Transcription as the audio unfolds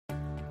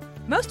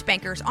Most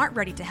bankers aren't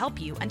ready to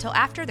help you until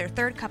after their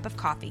third cup of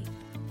coffee.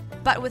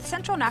 But with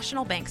Central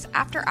National Bank's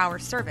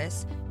after-hours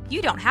service,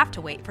 you don't have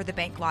to wait for the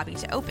bank lobby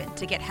to open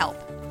to get help.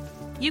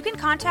 You can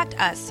contact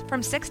us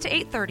from 6 to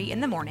 8:30 in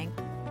the morning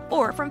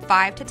or from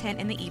 5 to 10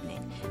 in the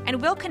evening,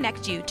 and we'll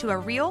connect you to a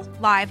real,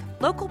 live,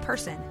 local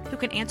person who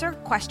can answer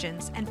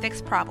questions and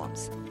fix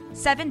problems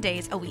 7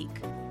 days a week.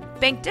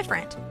 Bank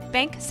different.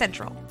 Bank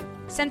Central.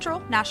 Central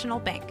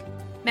National Bank.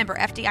 Member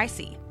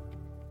FDIC.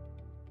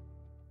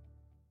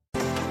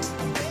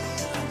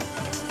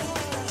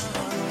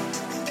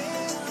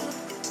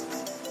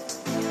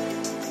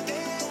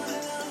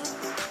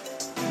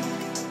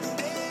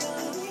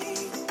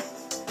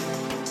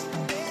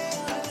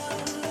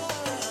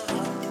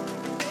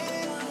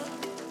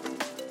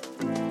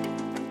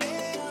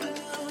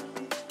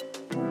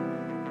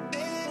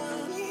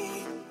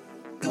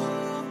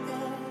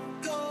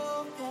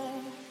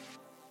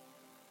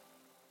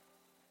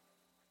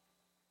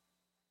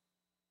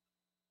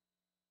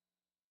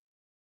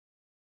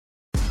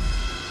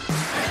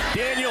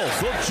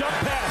 Daniels will jump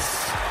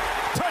pass.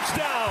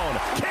 Touchdown,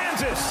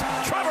 Kansas,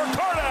 Trevor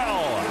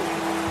Cardell.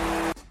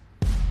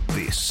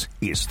 This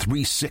is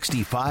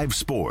 365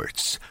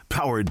 Sports,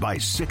 powered by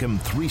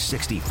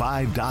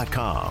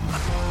Sikkim365.com.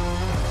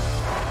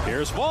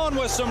 Here's Vaughn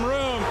with some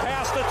room,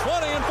 past the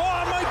 20, and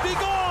Vaughn might be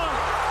gone.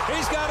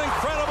 He's got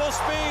incredible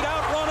speed,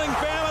 outrunning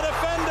Bama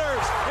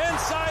defenders.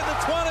 Inside the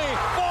 20,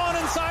 Vaughn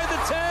inside the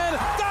 10,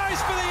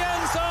 dives for the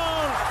end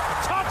zone.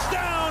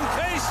 Touchdown,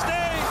 K-State.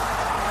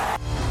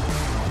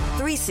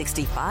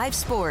 365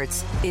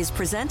 Sports is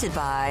presented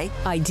by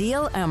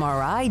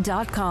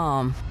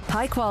IdealMRI.com.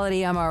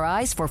 High-quality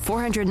MRIs for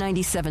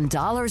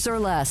 $497 or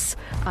less.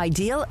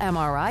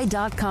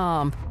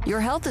 IdealMRI.com.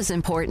 Your health is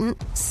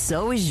important,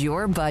 so is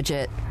your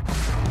budget.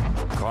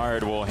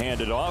 Card will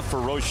hand it off for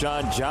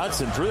Roschon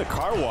Johnson through the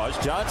car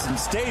wash. Johnson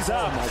stays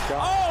up.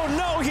 Oh,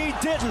 no, he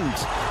didn't.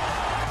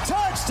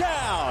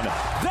 Touchdown!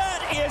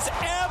 That is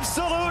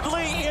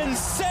absolutely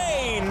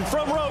insane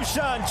from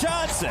Roschon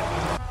Johnson.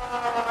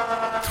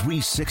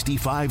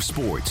 365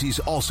 Sports is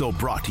also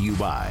brought to you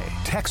by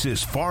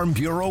Texas Farm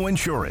Bureau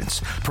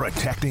Insurance,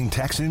 protecting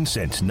Texans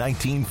since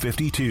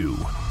 1952.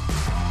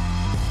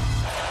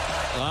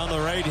 On the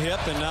right hip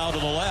and now to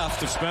the left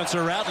to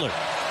Spencer Rattler.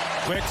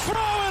 Quick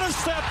throw,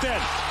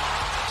 intercepted.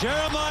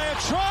 Jeremiah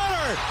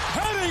Trotter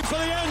heading for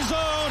the end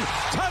zone.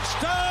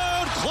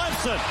 Touchdown,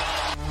 Clemson.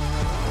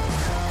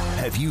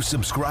 Have you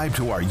subscribed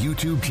to our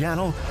YouTube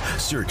channel?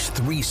 Search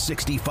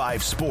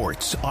 365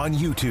 Sports on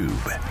YouTube.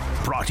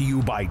 Brought to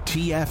you by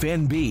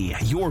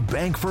TFNB, your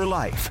bank for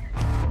life.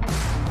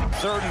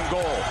 3rd and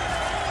goal.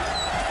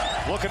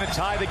 Looking to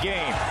tie the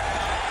game.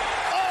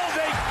 Oh,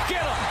 they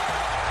get him.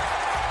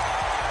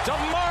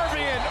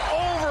 DeMarvion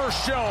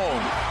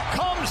Overshown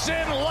comes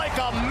in like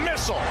a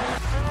missile.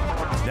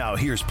 Now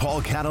here's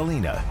Paul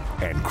Catalina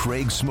and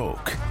Craig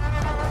Smoke.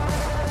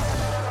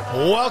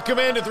 Welcome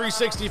into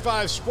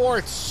 365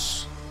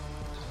 Sports.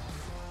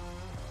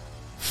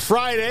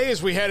 Friday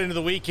as we head into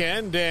the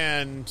weekend,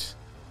 and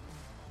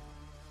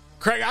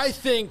Craig, I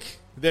think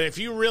that if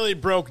you really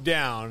broke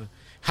down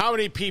how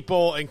many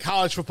people in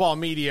college football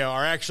media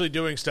are actually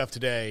doing stuff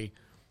today,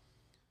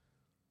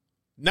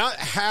 not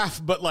half,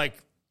 but like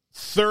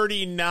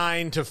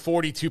 39 to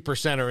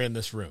 42% are in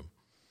this room.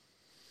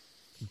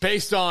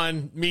 Based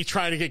on me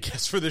trying to get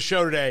guests for the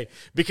show today,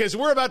 because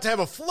we're about to have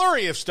a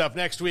flurry of stuff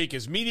next week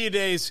as Media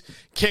Days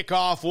kick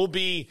off. We'll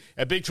be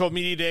at Big 12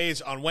 Media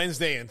Days on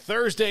Wednesday and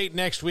Thursday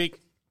next week.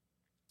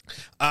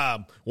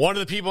 One of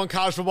the people in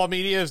college football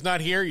media is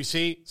not here. You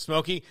see,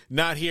 Smokey,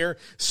 not here.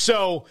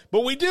 So,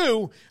 but we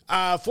do.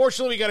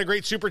 Fortunately, we got a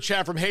great super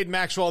chat from Hayden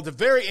Maxwell at the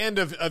very end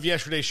of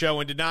yesterday's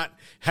show and did not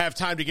have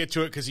time to get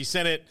to it because he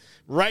sent it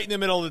right in the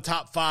middle of the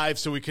top 5,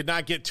 so we could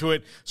not get to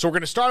it. So we're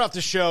going to start off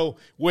the show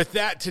with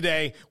that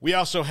today. We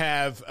also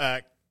have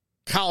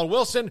Collin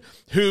Wilson,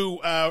 who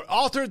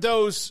authored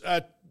those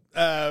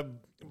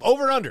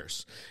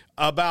over-unders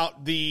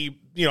about the,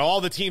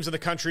 all the teams in the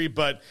country,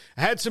 but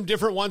I had some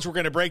different ones. We're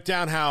going to break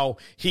down how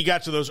he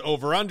got to those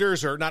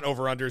over-unders, or not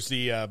over-unders,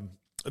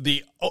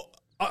 the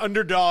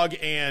underdog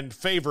and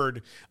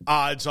favored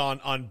odds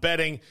on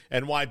betting,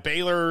 and why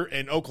Baylor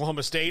and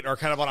Oklahoma State are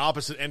kind of on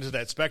opposite ends of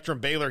that spectrum.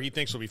 Baylor, he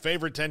thinks, will be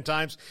favored 10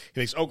 times. He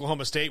thinks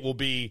Oklahoma State will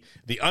be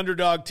the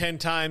underdog 10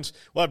 times.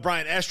 We'll have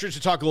Brian Estridge to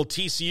talk a little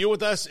TCU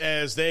with us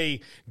as they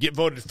get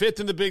voted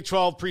 5th in the Big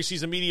 12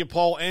 preseason media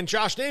poll. And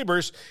Josh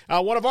Neighbors,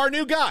 one of our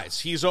new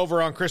guys. He's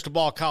over on Crystal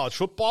Ball College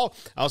Football.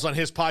 I was on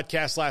his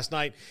podcast last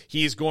night.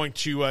 He's going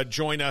to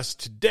join us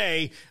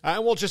today.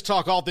 And we'll just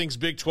talk all things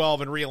Big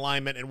 12 and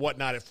realignment and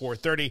whatnot at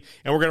 4:30.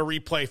 And we're going to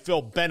replay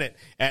Phil Bennett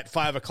at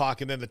 5 o'clock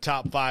and then the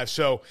top 5.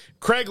 So,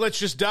 Craig, let's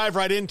just dive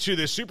right into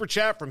the super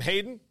chat from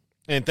Hayden.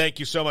 And thank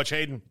you so much,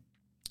 Hayden.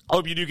 I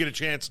hope you do get a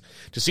chance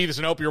to see this,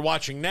 and I hope you're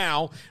watching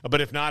now.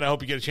 But if not, I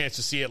hope you get a chance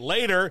to see it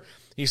later.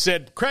 He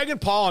said, Craig and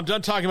Paul, I'm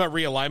done talking about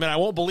realignment. I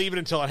won't believe it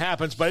until it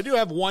happens, but I do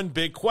have one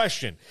big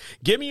question.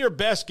 Give me your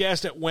best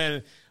guess at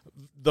when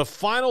the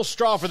final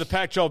straw for the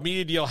Pac-12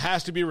 media deal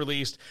has to be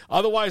released.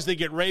 Otherwise, they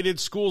get raided,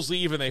 schools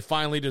leave, and they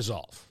finally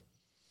dissolve.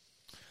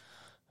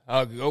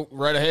 Go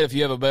right ahead if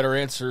you have a better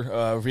answer.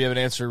 If you have an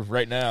answer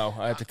right now,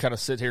 I have to kind of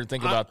sit here and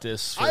think about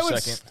this for a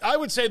second. I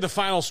would say the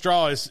final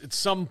straw is at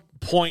some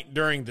point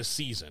during the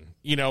season.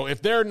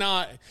 If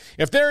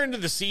they're into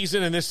the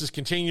season and this is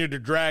continuing to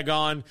drag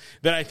on,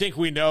 then I think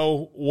we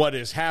know what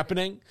is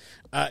happening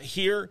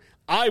here.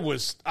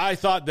 I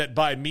thought that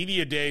by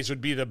media days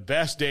would be the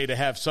best day to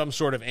have some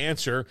sort of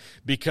answer,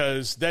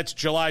 because that's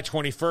July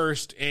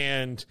 21st,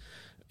 and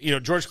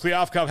George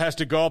Kliavkoff has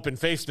to go up and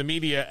face the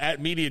media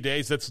at media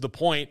days. That's the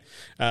point.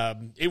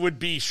 It would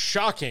be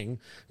shocking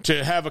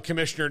to have a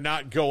commissioner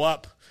not go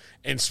up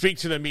and speak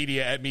to the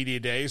media at media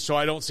days. So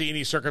I don't see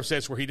any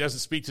circumstance where he doesn't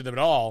speak to them at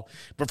all.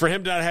 But for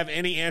him to not have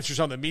any answers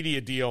on the media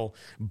deal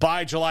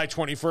by July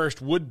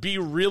 21st would be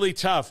really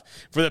tough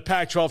for the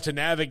Pac-12 to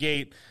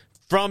navigate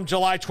from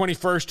July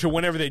 21st to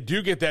whenever they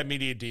do get that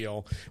media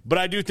deal. But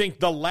I do think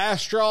the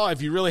last straw,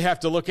 if you really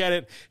have to look at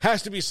it,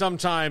 has to be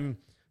sometime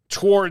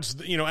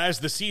towards, as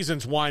the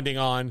season's winding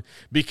on,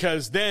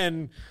 because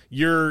then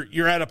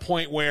you're at a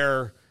point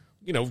where,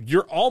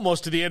 you're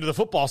almost to the end of the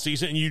football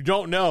season and you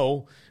don't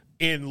know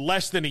in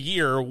less than a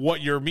year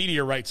what your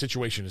media rights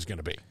situation is going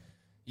to be.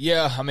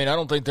 Yeah, I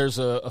don't think there's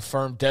a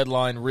firm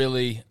deadline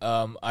really.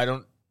 I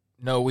don't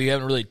know. We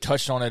haven't really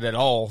touched on it at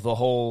all, the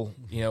whole,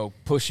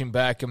 pushing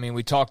back.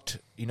 We talked,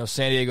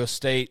 San Diego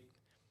State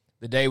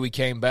the day we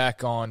came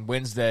back on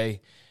Wednesday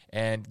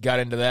and got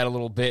into that a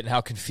little bit and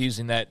how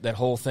confusing that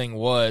whole thing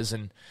was.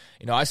 And,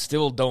 I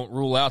still don't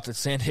rule out that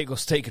San Diego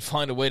State could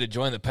find a way to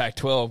join the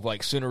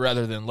Pac-12 sooner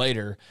rather than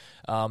later.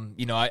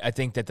 I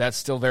think that's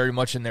still very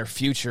much in their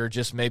future,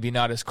 just maybe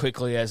not as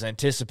quickly as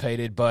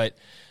anticipated. But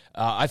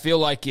I feel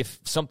like if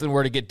something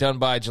were to get done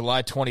by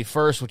July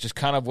 21st, which is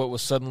kind of what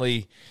was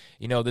suddenly,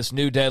 this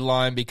new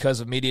deadline because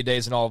of media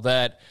days and all of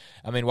that,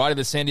 why did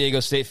the San Diego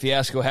State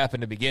fiasco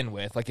happen to begin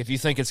with? If you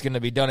think it's going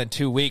to be done in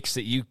 2 weeks,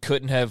 that you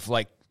couldn't have,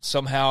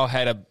 somehow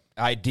had an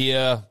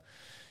idea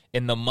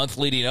in the month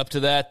leading up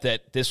to that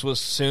this was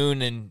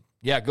soon, and,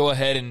 yeah, go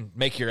ahead and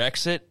make your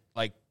exit?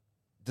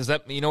 Does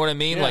that, you know what I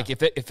mean? Yeah.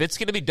 If it's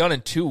going to be done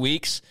in 2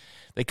 weeks,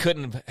 they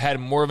couldn't have had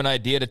more of an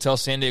idea to tell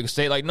San Diego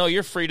State, no,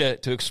 you're free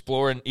to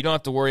explore, and you don't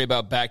have to worry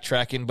about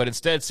backtracking. But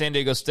instead, San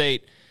Diego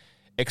State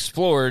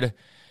explored,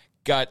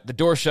 got the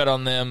door shut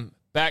on them,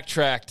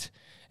 backtracked,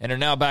 and are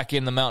now back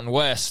in the Mountain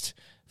West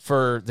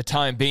for the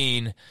time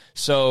being.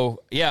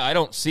 So, yeah, I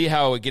don't see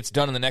how it gets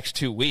done in the next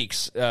 2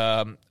 weeks,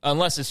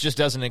 unless it just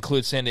doesn't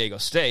include San Diego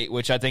State,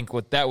 which I think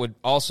that would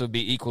also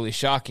be equally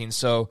shocking.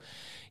 So,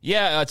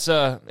 yeah, it's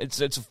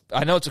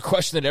I know it's a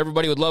question that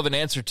everybody would love an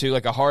answer to,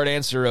 a hard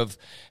answer of,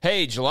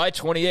 hey, July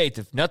 28th,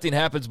 if nothing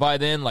happens by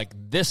then,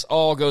 this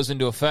all goes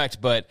into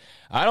effect. But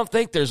I don't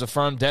think there's a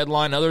firm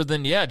deadline other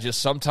than, just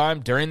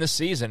sometime during the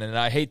season. And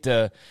I hate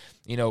to,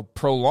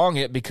 prolong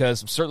it,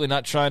 because I'm certainly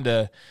not trying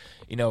to,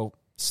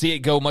 see it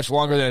go much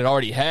longer than it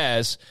already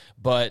has.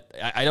 But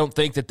I don't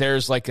think that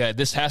there's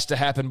this has to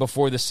happen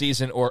before the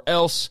season or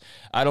else.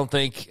 I don't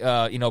think,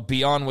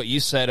 beyond what you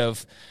said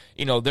of,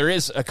 there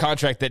is a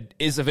contract that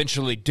is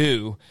eventually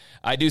due.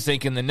 I do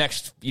think in the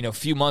next,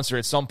 few months or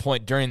at some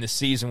point during the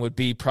season would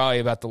be probably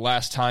about the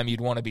last time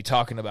you'd want to be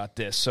talking about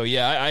this. So,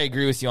 yeah, I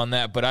agree with you on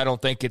that, but I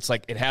don't think it's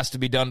it has to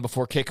be done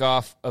before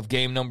kickoff of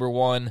game number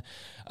 1.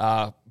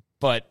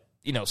 But,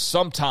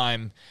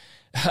 sometime,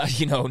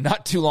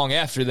 not too long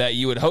after that,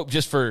 you would hope,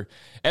 just for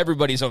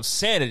everybody's own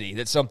sanity,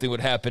 that something would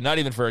happen, not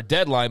even for a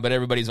deadline, but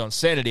everybody's own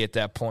sanity at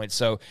that point.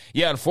 So,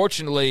 yeah,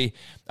 unfortunately,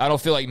 I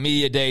don't feel like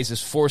media days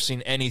is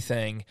forcing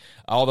anything,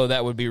 although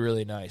that would be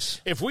really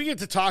nice. If we get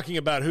to talking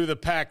about who the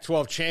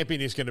Pac-12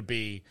 champion is going to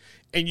be,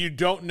 and you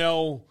don't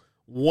know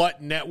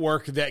what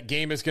network that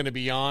game is going to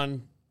be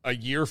on a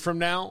year from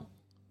now,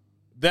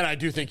 then I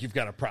do think you've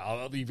got a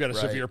problem. You've got a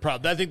severe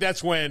problem. I think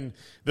that's when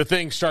the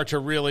things start to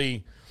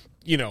really,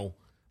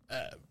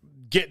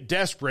 get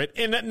desperate.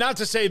 And not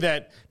to say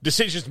that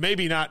decisions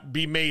maybe not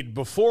be made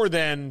before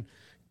then,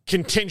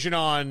 contingent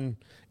on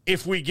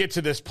if we get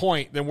to this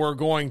point, then we're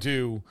going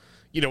to,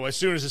 as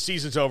soon as the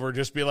season's over,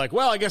 just be like,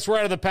 well, I guess we're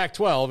out of the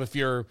Pac-12 if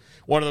you're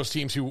one of those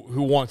teams who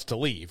wants to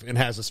leave and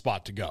has a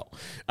spot to go.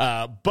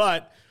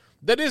 But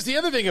that is the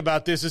other thing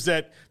about this, is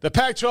that the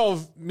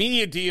Pac-12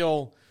 media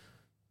deal,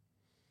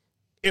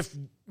 if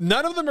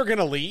none of them are going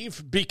to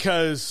leave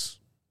because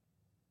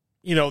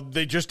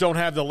they just don't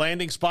have the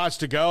landing spots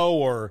to go,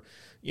 or,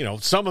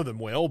 some of them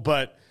will,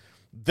 but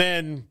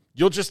then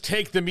you'll just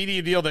take the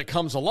media deal that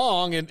comes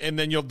along, and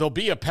then there'll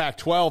be a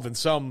Pac-12 in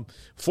some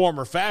form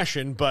or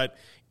fashion, but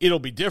it'll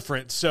be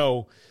different.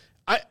 So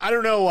I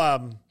don't know.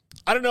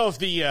 I don't know if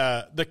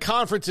the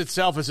conference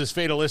itself is as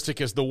fatalistic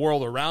as the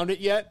world around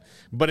it yet,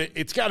 but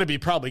it's got to be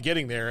probably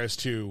getting there as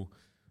to,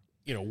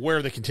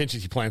 where the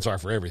contingency plans are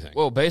for everything.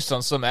 Well, based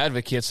on some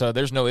advocates,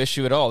 there's no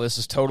issue at all. This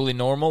is totally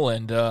normal,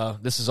 and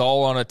this is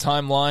all on a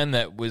timeline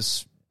that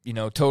was,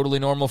 totally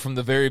normal from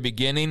the very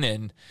beginning,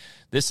 and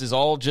this is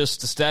all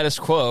just the status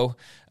quo.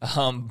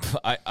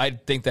 I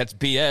think that's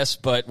BS,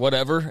 but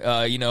whatever.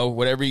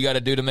 Whatever you got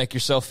to do to make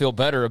yourself feel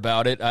better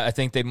about it. I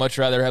think they'd much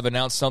rather have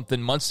announced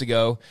something months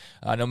ago,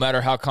 no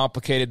matter how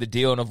complicated the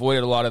deal, and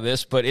avoided a lot of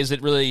this. But is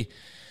it really...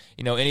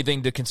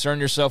 anything to concern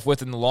yourself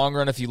with in the long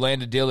run if you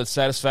land a deal that's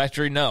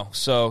satisfactory? No.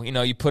 So,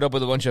 you put up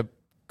with a bunch of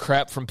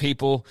crap from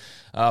people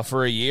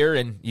for a year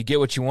and you get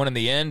what you want in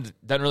the end.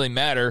 Doesn't really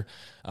matter.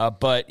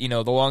 But,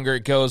 the longer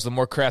it goes, the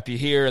more crap you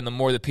hear and the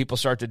more that people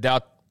start to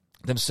doubt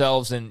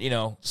themselves. And,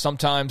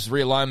 sometimes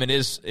realignment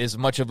is as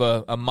much of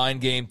a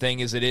mind game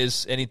thing as it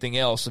is anything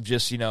else of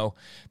just,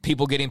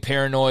 people getting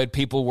paranoid,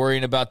 people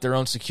worrying about their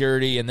own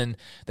security. And then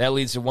that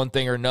leads to one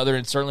thing or another.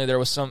 And certainly there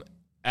was some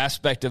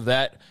aspect of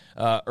that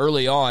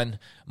early on,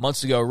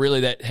 months ago,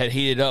 really, that had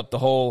heated up the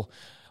whole,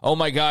 oh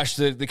my gosh,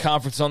 the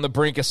conference on the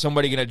brink, is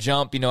somebody going to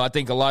jump? I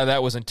think a lot of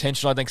that was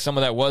intentional. I think some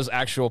of that was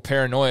actual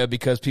paranoia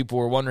because people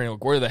were wondering,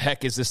 where the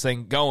heck is this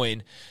thing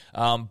going?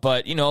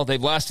 But,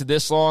 they've lasted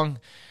this long.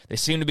 They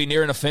seem to be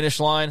nearing a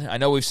finish line. I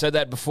know we've said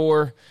that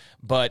before,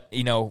 but,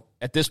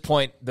 at this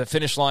point, the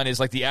finish line is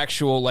like the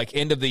actual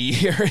end of the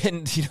year,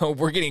 and,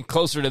 we're getting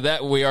closer to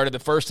that than we are to the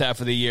first half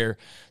of the year.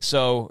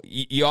 So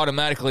you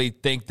automatically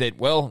think that,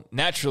 well,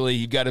 naturally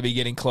you've got to be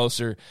getting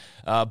closer.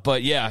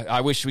 But, yeah,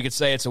 I wish we could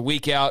say it's a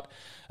week out.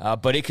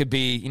 But it could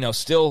be,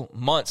 still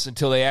months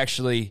until they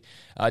actually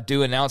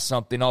do announce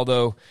something.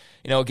 Although,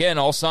 again,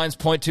 all signs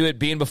point to it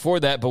being before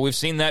that. But we've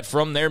seen that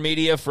from their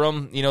media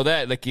from,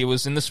 that. Like it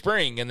was in the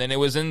spring, and then it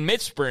was in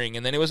mid-spring,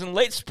 and then it was in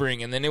late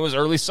spring, and then it was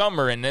early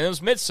summer, and then it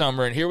was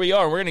midsummer. And here we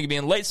are. We're going to be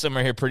in late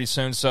summer here pretty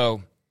soon.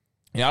 So,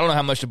 I don't know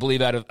how much to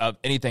believe out of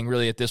anything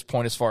really at this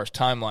point as far as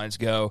timelines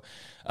go.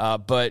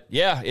 But,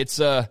 yeah, it's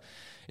going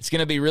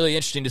to be really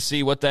interesting to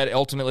see what that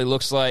ultimately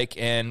looks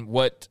like and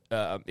what,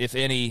 if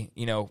any,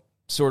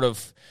 sort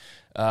of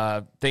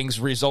things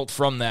result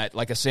from that,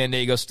 like a San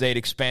Diego State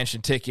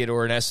expansion ticket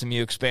or an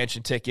SMU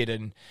expansion ticket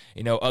and,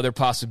 other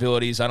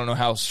possibilities. I don't know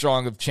how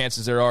strong of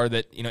chances there are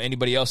that,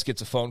 anybody else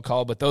gets a phone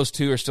call, but those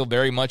two are still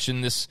very much in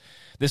this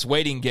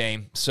waiting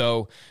game.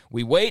 So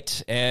we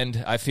wait,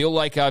 and I feel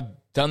like I've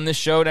done this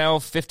show now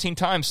 15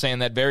 times saying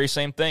that very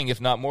same thing,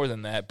 if not more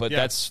than that. But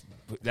yeah.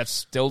 That's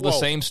still the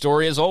same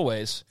story as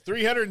always.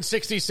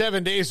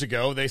 367 days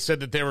ago, they said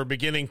that they were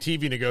beginning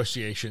TV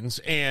negotiations,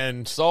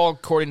 and it's all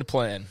according to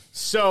plan.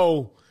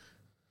 So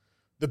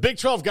the Big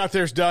 12 got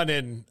theirs done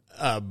in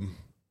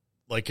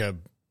like a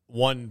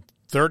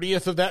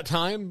 1/30th of that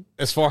time,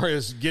 as far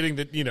as getting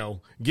the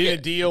a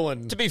deal.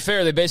 And to be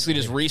fair, they basically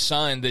just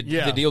re-signed the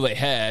deal they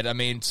had. I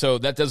mean, so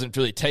that doesn't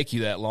really take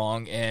you that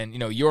long. And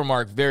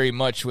Yormark very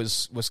much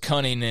was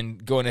cunning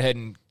and going ahead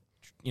and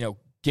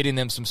getting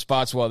them some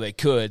spots while they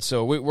could.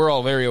 So we're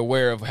all very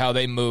aware of how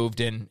they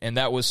moved, and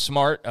that was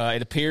smart.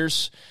 It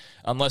appears,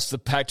 unless the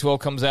Pac-12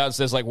 comes out and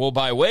says,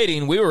 by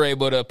waiting, we were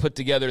able to put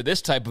together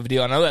this type of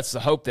deal. I know that's the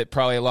hope that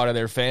probably a lot of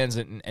their fans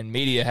and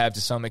media have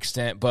to some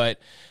extent. But,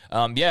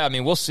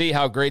 we'll see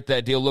how great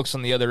that deal looks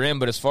on the other end.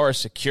 But as far as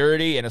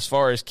security and as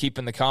far as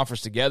keeping the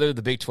conference together,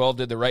 the Big 12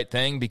 did the right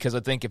thing, because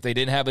I think if they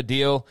didn't have a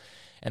deal,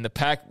 and the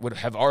Pac would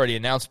have already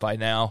announced by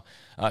now,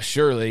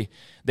 surely,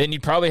 then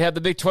you'd probably have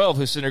the Big 12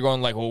 who's sitting there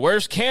going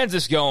where's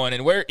Kansas going?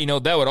 And where,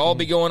 that would all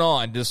be going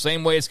on. The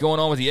same way it's going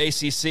on with the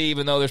ACC,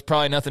 even though there's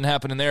probably nothing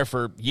happening there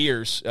for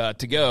years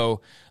to go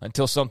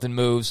until something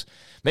moves.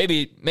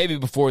 Maybe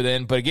before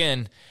then, but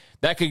again,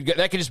 that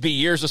could just be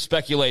years of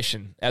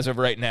speculation as of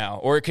right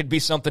now, or it could be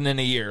something in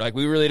a year.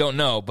 We really don't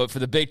know. But for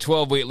the Big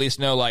 12, we at least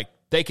know,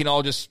 they can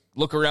all just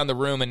look around the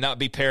room and not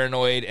be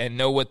paranoid and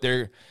know what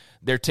their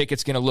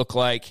ticket's going to look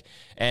like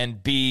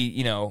and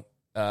be,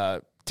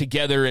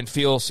 together and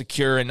feel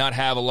secure and not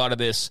have a lot of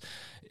this,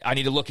 I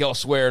need to look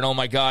elsewhere, and oh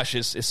my gosh,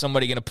 is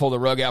somebody going to pull the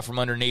rug out from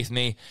underneath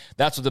me?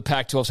 That's what the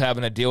Pac-12's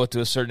having to deal with to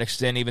a certain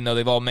extent, even though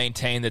they've all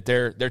maintained that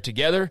they're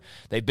together.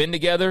 They've been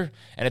together,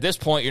 and at this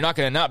point, you're not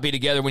going to not be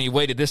together when you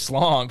waited this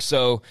long.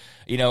 So,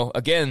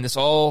 again,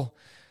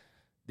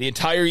 the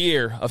entire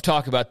year of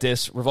talk about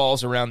this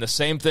revolves around the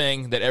same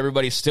thing that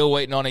everybody's still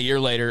waiting on a year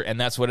later, and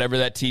that's whatever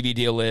that TV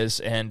deal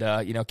is. And,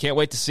 can't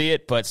wait to see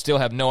it, but still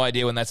have no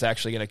idea when that's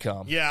actually going to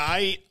come. Yeah,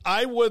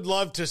 I would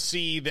love to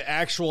see the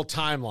actual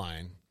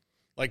timeline.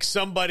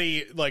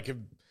 Somebody,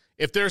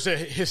 if there's a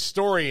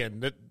historian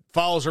that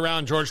follows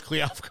around George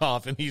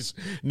Kliavkoff and these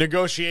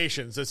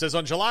negotiations that says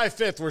on July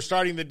 5th, we're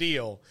starting the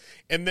deal.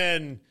 And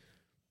then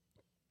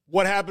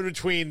what happened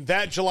between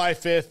that July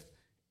 5th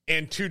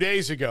and 2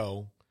 days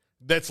ago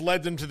that's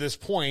led them to this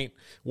point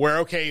where,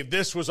 okay,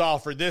 this was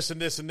offered, this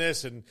and this and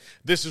this, and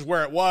this is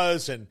where it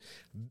was. And,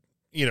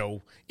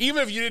 even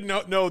if you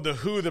didn't know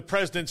who the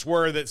presidents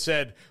were that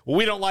said, well,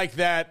 we don't like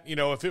that,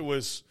 if it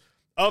was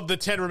of the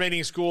 10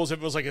 remaining schools, if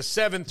it was like a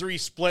 7-3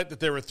 split, that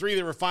there were 3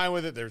 that were fine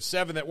with it, there were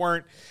 7 that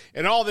weren't,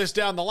 and all this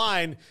down the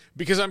line,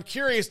 because I'm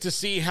curious to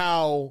see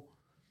how,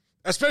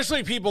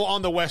 especially people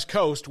on the West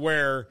Coast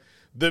where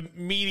the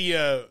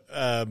media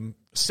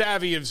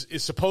savvy is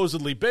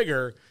supposedly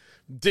bigger,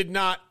 did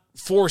not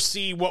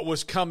foresee what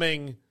was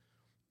coming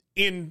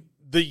in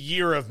the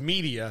year of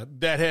media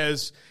that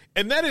has,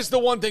 and that is the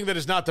one thing that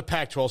is not the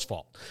Pac-12's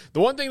fault. The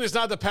one thing that's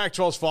not the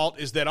Pac-12's fault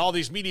is that all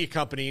these media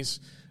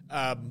companies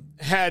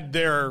had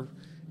their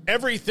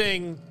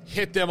everything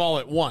hit them all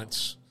at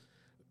once,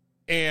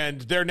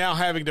 and they're now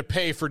having to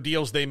pay for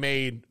deals they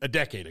made a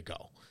decade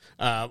ago.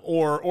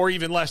 or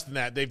even less than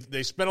that.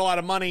 They spent a lot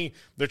of money.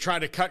 They're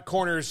trying to cut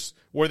corners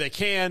where they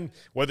can,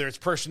 whether it's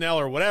personnel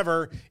or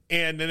whatever.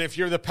 And then if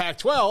you're the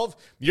Pac-12,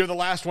 you're the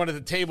last one at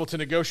the table to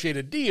negotiate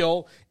a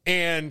deal,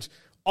 and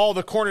all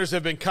the corners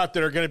have been cut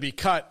that are going to be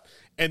cut.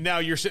 And now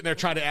you're sitting there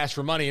trying to ask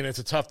for money, and it's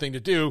a tough thing to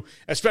do,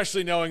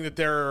 especially knowing that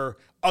there are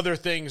other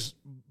things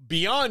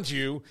beyond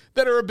you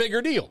that are a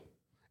bigger deal.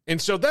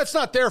 And so that's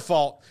not their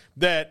fault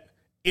that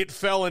it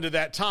fell into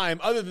that time,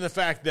 other than the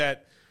fact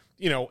that,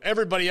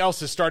 everybody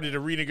else has started to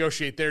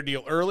renegotiate their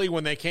deal early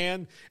when they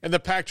can, and the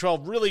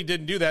Pac-12 really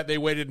didn't do that. They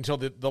waited until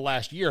the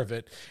last year of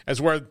it,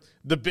 as where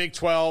the Big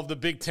 12, the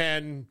Big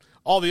 10,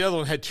 all the other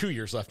ones had 2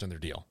 years left in their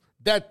deal.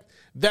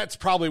 That's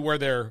probably where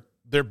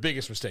their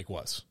biggest mistake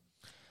was.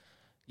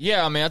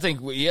 Yeah,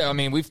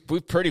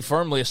 we've pretty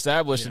firmly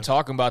established in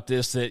talking about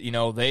this that,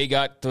 they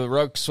got the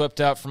rug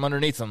swept out from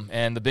underneath them,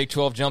 and the Big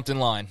 12 jumped in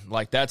line.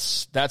 Like,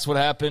 that's what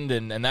happened,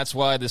 and that's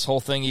why this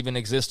whole thing even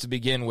exists to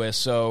begin with.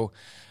 So,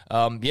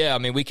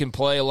 we can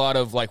play a lot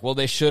of like, well,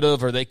 they should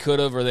have, or they could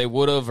have, or they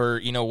would have, or,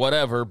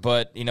 whatever,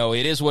 but,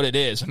 it is what it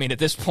is. I mean, at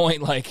this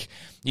point, like,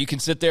 you can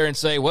sit there and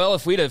say, well,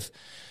 if we'd have,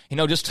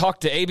 just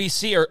talk to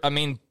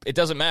ABC, it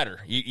doesn't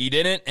matter. You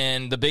didn't,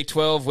 and the Big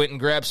 12 went and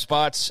grabbed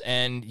spots,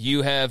 and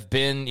you have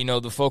been,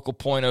 the focal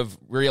point of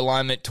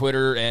realignment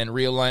Twitter and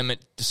realignment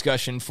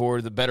discussion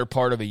for the better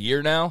part of a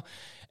year now.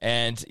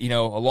 And,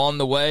 along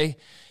the way,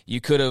 you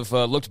could have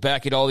looked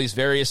back at all these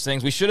various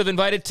things. We should have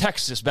invited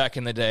Texas back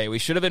in the day. We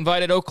should have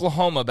invited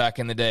Oklahoma back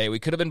in the day. We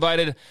could have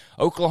invited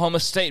Oklahoma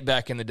State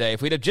back in the day.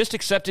 If we'd have just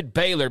accepted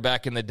Baylor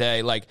back in the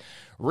day, like,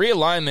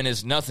 realignment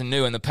is nothing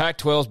new, and the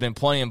Pac-12 has been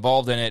plenty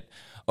involved in it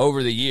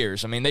over the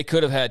years. I mean, they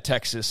could have had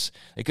Texas.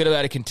 They could have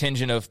had a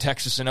contingent of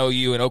Texas and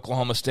OU and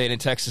Oklahoma State and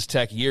Texas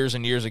Tech years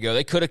and years ago.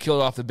 They could have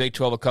killed off the Big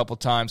 12 a couple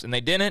times, and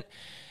they didn't.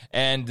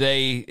 And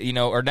they,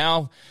 are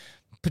now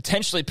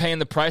potentially paying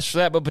the price for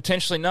that, but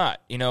potentially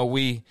not.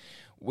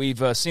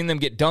 We've seen them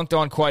get dunked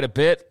on quite a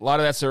bit. A lot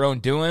of that's their own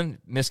doing,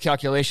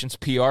 miscalculations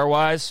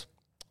PR-wise.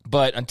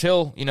 But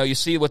until, you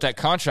see what that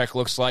contract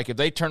looks like, if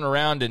they turn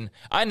around, and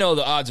I know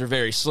the odds are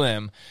very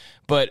slim,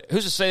 but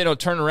who's to say they don't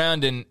turn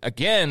around and,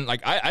 again,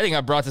 like I think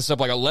I brought this up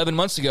like 11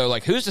 months ago,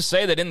 like who's to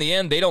say that in the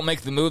end they don't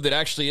make the move that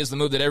actually is the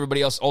move that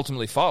everybody else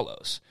ultimately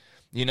follows,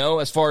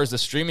 as far as the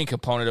streaming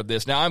component of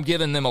this. Now, I'm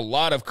giving them a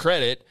lot of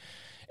credit,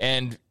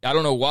 and I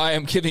don't know why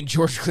I'm giving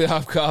George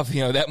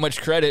Kliavkoff, that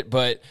much credit,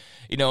 but,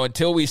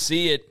 until we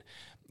see it,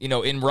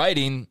 in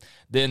writing,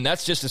 then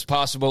that's just as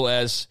possible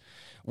as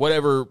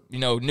whatever,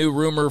 new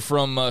rumor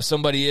from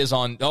somebody is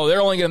on,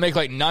 they're only going to make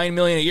like $9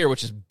 million a year,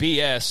 which is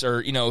BS,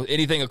 or,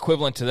 anything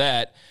equivalent to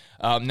that.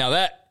 Now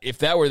that, if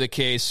that were the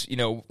case,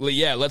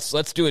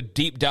 let's do a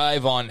deep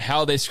dive on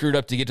how they screwed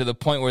up to get to the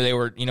point where they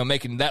were,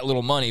 making that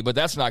little money, but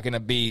that's not going to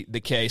be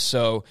the case.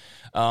 So,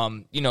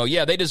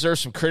 they deserve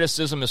some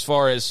criticism as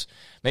far as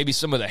maybe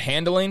some of the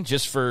handling,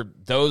 just for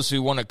those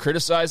who want to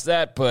criticize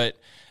that. But,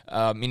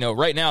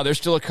 right now they're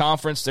still a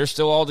conference. They're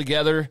still all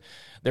together.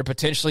 They're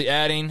potentially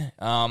adding,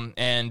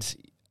 and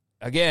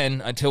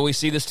again, until we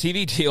see this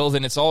TV deal,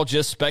 then it's all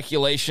just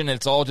speculation.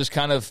 It's all just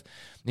kind of,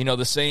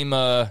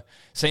 the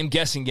same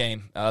guessing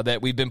game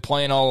that we've been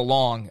playing all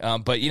along.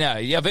 But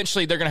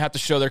eventually they're going to have to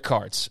show their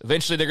cards.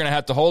 Eventually they're going to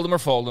have to hold them or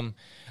fold them.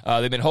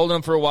 They've been holding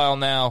them for a while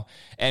now,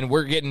 and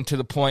we're getting to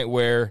the point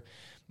where,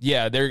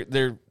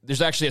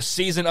 there's actually a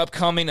season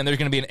upcoming, and there's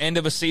going to be an end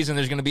of a season.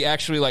 There's going to be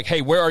actually like,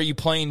 hey, where are you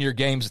playing your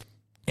games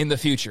in the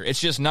future? It's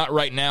just not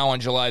right now on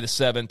July the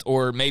 7th,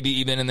 or maybe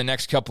even in the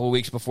next couple of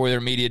weeks before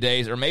their media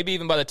days, or maybe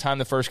even by the time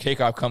the first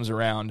kickoff comes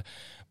around.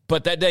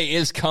 But that day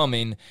is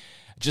coming,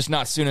 just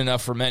not soon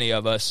enough for many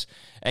of us.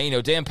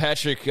 And, Dan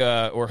Patrick,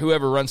 or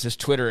whoever runs his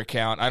Twitter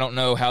account, I don't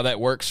know how that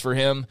works for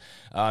him.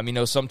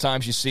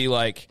 Sometimes you see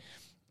like,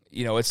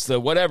 it's the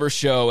whatever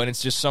show, and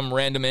it's just some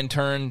random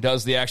intern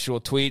does the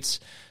actual tweets.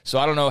 So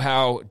I don't know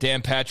how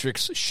Dan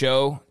Patrick's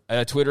show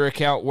Twitter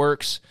account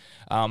works.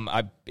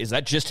 Is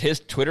that just his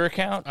Twitter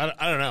account? I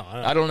don't know.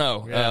 I don't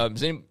know. Yeah.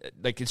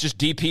 It's just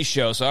DP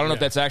show, so I don't know if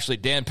that's actually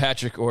Dan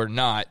Patrick or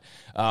not.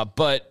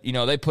 But,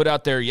 they put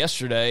out there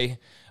yesterday,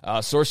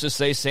 sources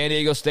say San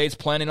Diego State's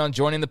planning on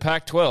joining the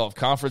Pac-12.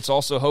 Conference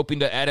also hoping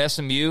to add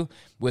SMU,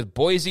 with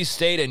Boise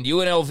State and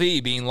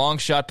UNLV being long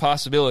shot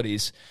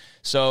possibilities.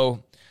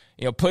 So,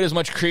 put as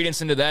much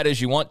credence into that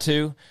as you want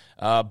to.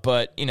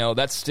 But,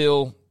 that's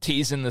still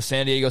teasing the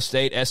San Diego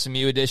State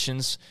SMU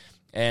editions.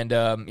 And,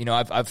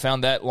 I've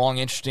found that long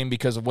interesting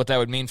because of what that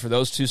would mean for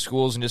those two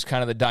schools and just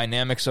kind of the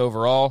dynamics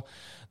overall.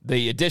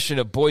 The addition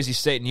of Boise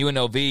State and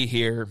UNLV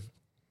here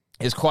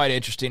is quite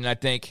interesting, and I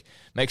think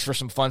makes for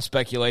some fun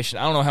speculation.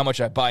 I don't know how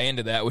much I buy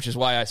into that, which is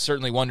why I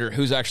certainly wonder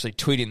who's actually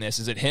tweeting this.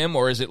 Is it him,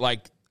 or is it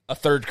like a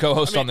third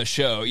co-host on the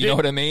show? You know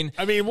what I mean?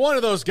 One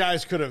of those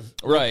guys could have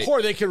right.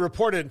 They could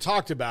report it and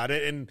talked about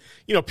it. And,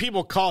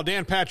 people call.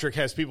 Dan Patrick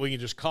has people you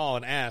can just call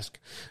and ask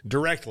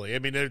directly.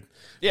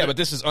 But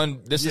this is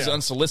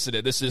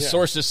unsolicited. This is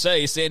sources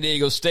say San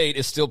Diego State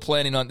is still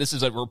planning on. This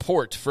is a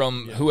report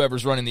from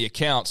whoever's running the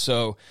account.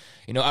 So,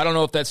 I don't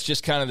know if that's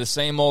just kind of the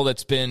same old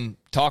that's been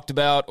talked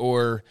about,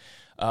 or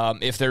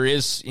if there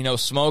is,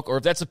 smoke, or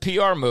if that's a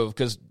PR move,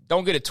 because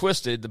don't get it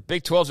twisted. The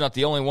Big 12 is not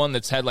the only one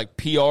that's had like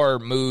PR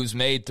moves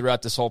made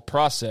throughout this whole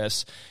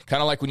process.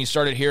 Kind of like when you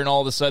started hearing all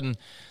of a sudden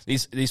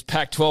these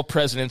Pac-12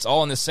 presidents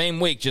all in the same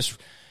week just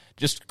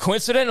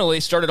coincidentally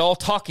started all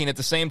talking at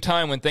the same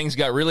time when things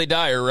got really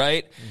dire,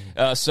 right?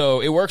 So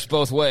it works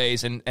both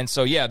ways. And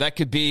so, yeah, that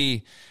could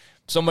be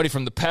somebody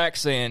from the Pac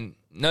saying,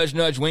 nudge,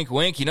 nudge, wink,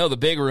 wink. The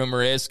big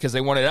rumor is because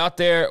they want it out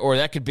there. Or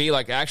that could be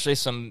like actually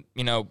some,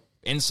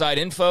 inside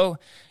info.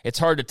 It's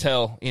hard to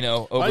tell,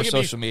 over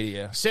social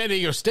media. San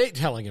Diego State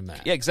telling him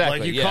that. Yeah, exactly.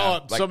 Like you call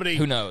up somebody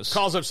who knows,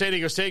 calls up San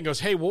Diego State and goes,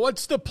 hey, well,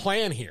 what's the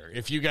plan here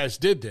if you guys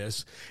did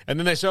this? And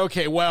then they say,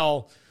 okay,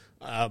 well,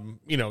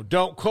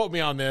 don't quote me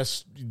on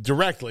this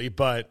directly,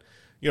 but,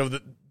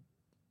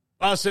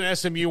 us and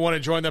SMU want to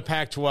join the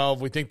Pac-12.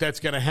 We think that's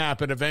going to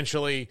happen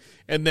eventually.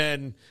 And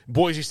then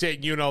Boise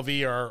State and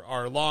UNLV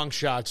are long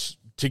shots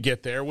to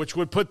get there, which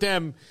would put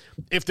them,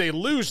 if they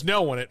lose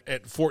no one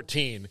at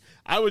 14,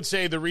 I would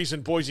say the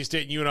reason Boise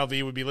State and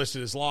UNLV would be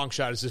listed as long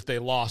shot is if they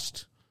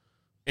lost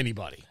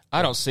anybody.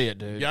 I don't see it,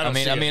 dude. Yeah, I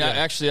mean,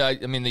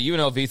 the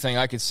UNLV thing,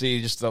 I could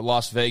see just the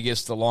Las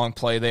Vegas, the long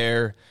play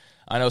there.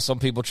 I know some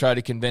people try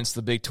to convince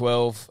the Big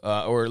 12,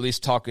 or at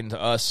least talking to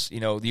us, the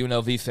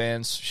UNLV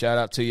fans, shout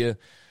out to you,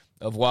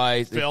 of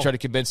why they try to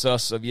convince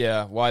us of,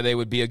 why they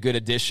would be a good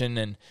addition.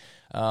 And,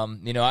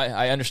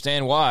 I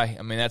understand why.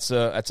 I mean, that's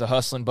a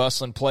hustling,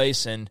 bustling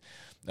place, and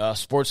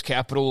sports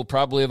capital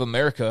probably of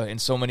America in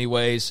so many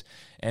ways,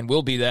 and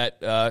will be that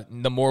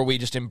the more we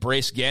just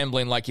embrace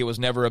gambling like it was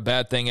never a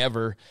bad thing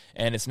ever,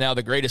 and it's now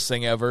the greatest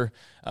thing ever,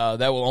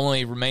 that will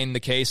only remain the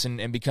case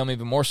and become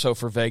even more so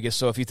for Vegas.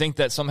 So if you think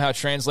that somehow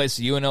translates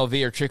to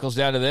UNLV or trickles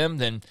down to them,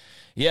 then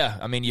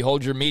you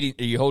hold your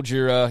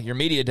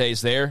media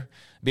days there.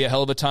 Be a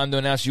hell of a time to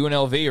announce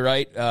UNLV,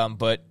 right?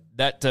 But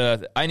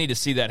that I need to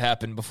see that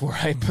happen before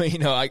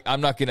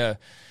I'm not going to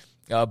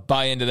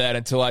buy into that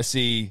until I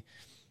see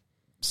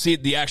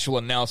the actual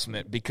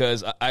announcement,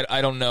 because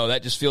I don't know.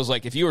 That just feels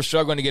like if you were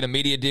struggling to get a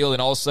media deal,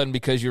 and all of a sudden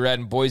because you're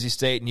adding Boise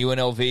State and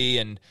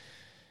UNLV and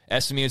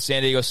SMU and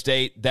San Diego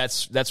State,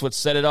 that's what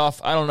set it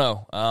off. I don't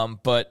know,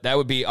 but that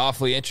would be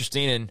awfully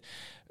interesting. And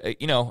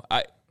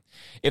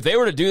if they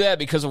were to do that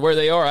because of where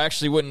they are, I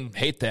actually wouldn't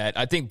hate that.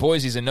 I think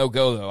Boise's a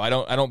no-go, though. I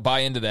don't buy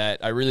into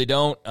that. I really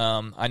don't.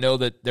 I know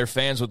that their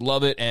fans would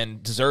love it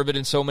and deserve it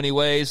in so many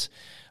ways,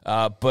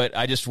 but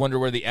I just wonder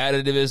where the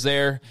additive is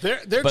there.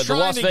 But the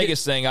Las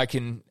Vegas thing, I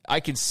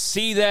can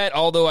see that,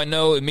 although I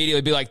know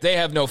immediately be like, they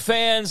have no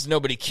fans,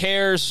 nobody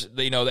cares,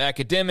 the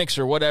academics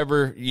or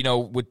whatever,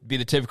 would be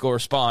the typical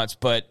response.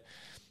 But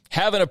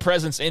having a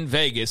presence in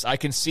Vegas, I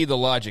can see the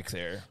logic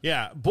there.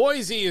 Yeah,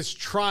 Boise is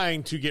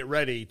trying to get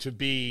ready to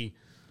be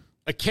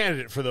a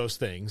candidate for those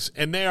things,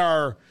 and they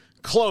are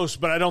close,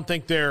 but I don't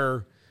think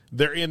they're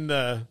in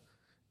the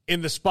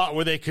spot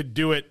where they could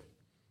do it.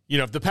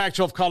 If the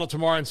Pac-12 called it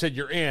tomorrow and said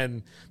you're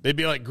in, they'd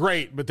be like,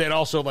 great, but they'd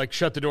also like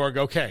shut the door and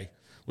go, okay,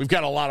 we've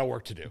got a lot of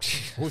work to do.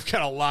 We've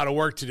got a lot of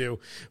work to do.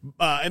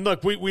 And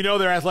look, we know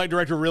their athletic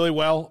director really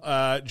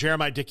well.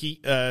 Jeremiah Dickey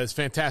is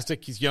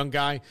fantastic. He's a young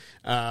guy,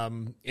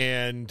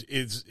 and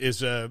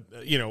is a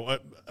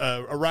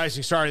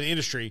rising star in the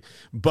industry.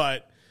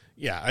 But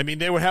yeah, I mean,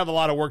 they would have a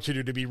lot of work to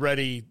do to be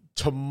ready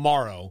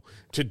tomorrow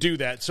to do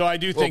that. So I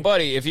do think, well,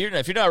 buddy, if you're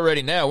not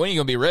ready now, when are you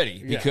going to be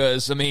ready?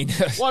 Because I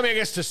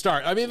guess to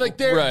start,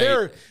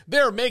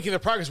 they're making the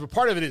progress, but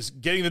part of it is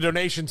getting the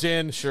donations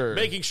in,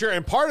 making sure,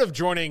 and part of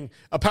joining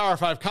a Power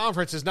 5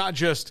 conference is not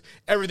just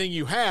everything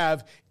you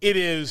have; it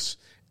is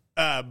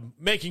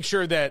making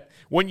sure that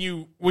when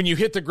you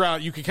hit the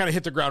ground, you can kind of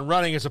hit the ground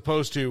running, as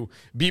opposed to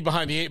be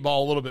behind the 8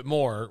 ball a little bit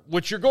more,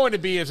 which you're going to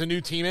be as a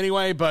new team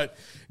anyway. But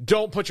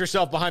don't put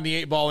yourself behind the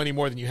 8 ball any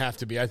more than you have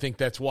to be. I think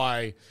that's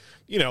why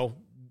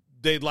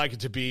they'd like it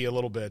to be a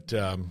little bit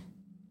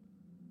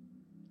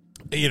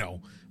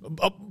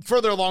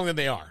further along than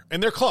they are,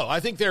 and they're close. I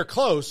think they're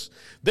close.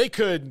 They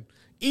could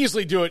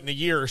easily do it in a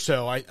year or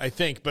so. I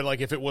think, but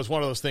like if it was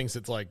one of those things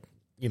that's like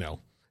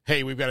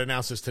hey, we've got to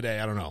announce this today.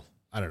 I don't know.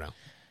 I don't know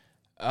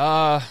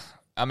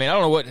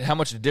how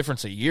much of a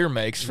difference a year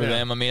makes for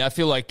them. I mean, I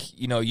feel like,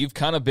 you've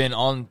kind of been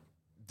on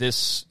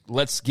this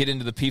let's get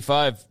into the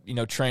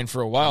P5, train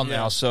for a while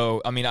now.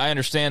 So, I mean, I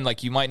understand,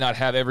 like, you might not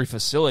have every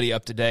facility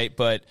up to date,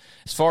 but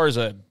as far as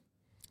a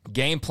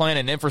game plan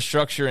and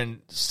infrastructure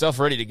and stuff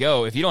ready to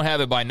go, if you don't have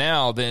it by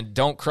now, then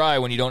don't cry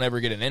when you don't ever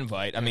get an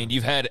invite. I mean,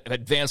 you've had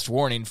advanced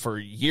warning for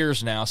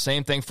years now.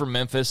 Same thing for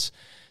Memphis.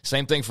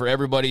 Same thing for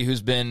everybody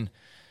who's been,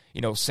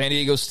 San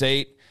Diego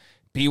State,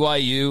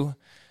 BYU.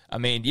 I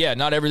mean, yeah,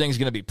 not everything's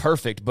going to be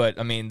perfect, but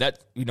I mean that,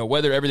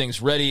 whether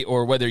everything's ready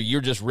or whether you're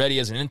just ready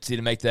as an entity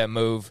to make that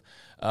move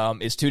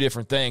is two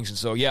different things. And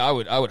so, yeah, I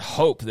would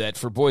hope that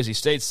for Boise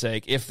State's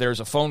sake, if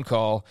there's a phone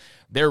call,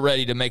 they're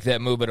ready to make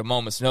that move at a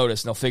moment's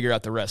notice, and they'll figure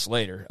out the rest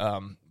later.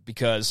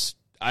 Because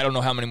I don't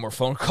know how many more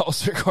phone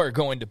calls there are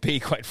going to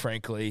be, quite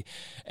frankly.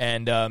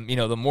 And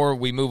the more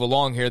we move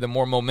along here, the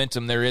more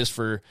momentum there is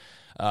for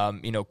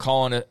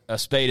calling a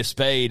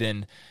spade,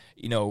 and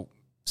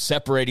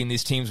separating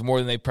these teams more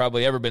than they've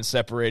probably ever been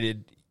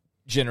separated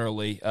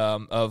generally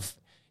of,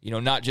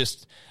 not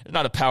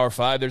a Power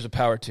 5, there's a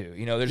Power 2.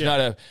 There's not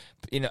a,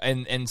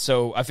 and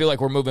so I feel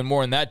like we're moving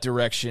more in that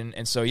direction.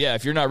 And so,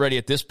 if you're not ready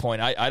at this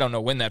point, I don't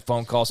know when that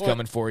phone call's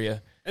coming for you.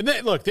 And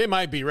they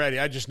might be ready.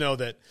 I just know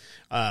that,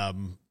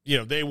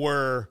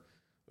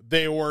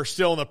 they were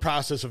still in the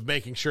process of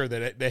making sure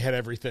that they had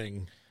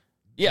everything.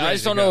 Yeah, I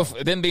just don't know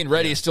if them being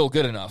ready is still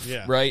good enough,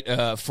 right,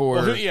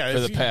 for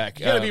the Pack.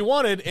 You got to be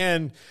wanted,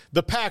 and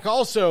the Pack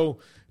also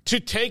to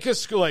take a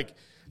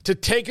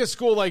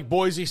school like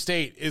Boise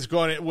State is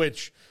going to,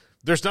 which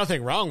there's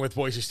nothing wrong with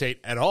Boise State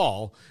at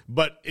all,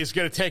 but it's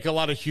going to take a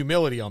lot of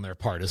humility on their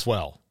part as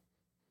well.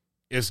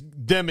 Is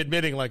them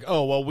admitting like,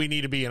 oh, well, we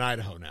need to be in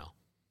Idaho now.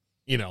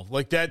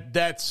 Like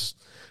that's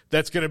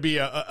going to be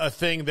a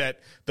thing that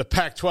the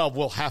Pac-12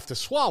 will have to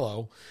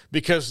swallow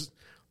because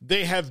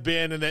they have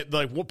been, and that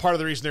like part of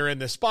the reason they're in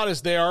this spot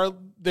is they're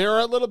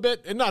a little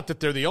bit, and not that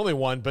they're the only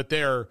one, but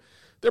they're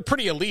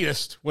pretty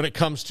elitist when it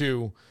comes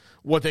to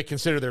what they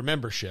consider their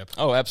membership.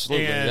 Oh,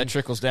 absolutely. And that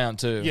trickles down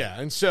too. Yeah.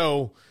 And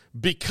so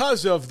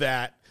because of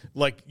that,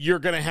 like you're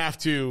going to have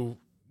to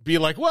be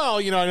like, well,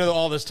 I know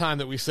all this time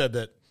that we said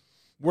that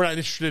we're not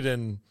interested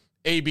in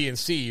A, B, and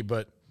C,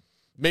 but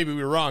maybe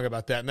we were wrong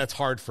about that. And that's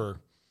hard for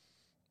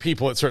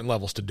people at certain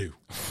levels to do.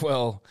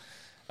 Well,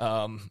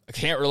 I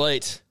can't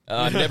relate.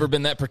 I've never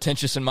been that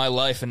pretentious in my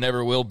life and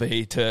never will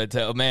be God,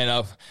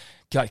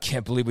 I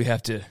can't believe we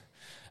have to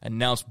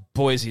announce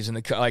Boise's in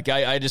the, like,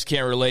 I just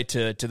can't relate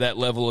to that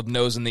level of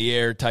nose in the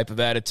air type of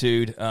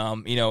attitude.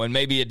 And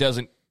maybe it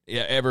doesn't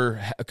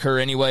ever occur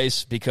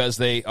anyways because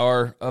they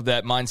are of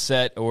that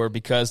mindset or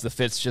because the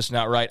fit's just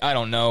not right. I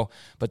don't know,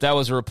 but that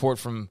was a report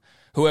from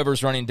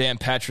whoever's running Dan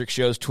Patrick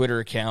Show's Twitter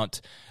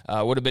account.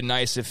 Would have been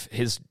nice if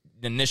his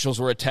initials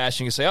were attached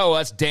and you say, oh,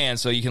 that's Dan,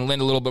 so you can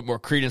lend a little bit more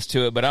credence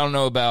to it. But I don't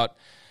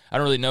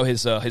really know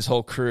his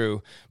whole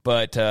crew.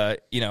 But,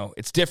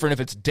 it's different if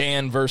it's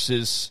Dan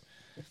versus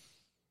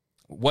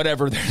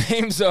whatever their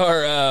names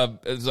are.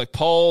 It's like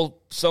Paul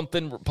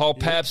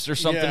Pabst or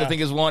something, I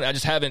think is one. I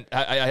just haven't,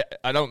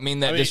 I don't mean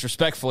that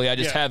disrespectfully. I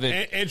just haven't.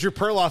 Andrew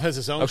Perloff has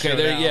his own show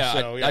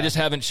now. I just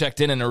haven't checked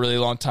in a really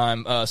long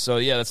time.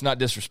 That's not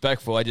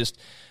disrespectful.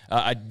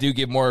 I do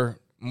give more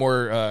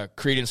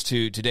credence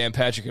to Dan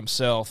Patrick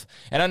himself.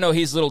 And I know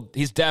he's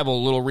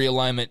dabbled little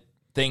realignment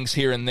things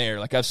here and there.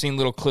 Like I've seen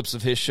little clips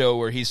of his show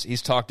where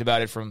he's talked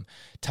about it from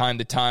time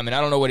to time. And I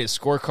don't know what his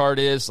scorecard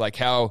is, like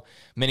how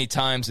many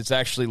times it's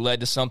actually led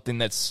to something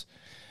that's,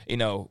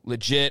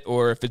 legit,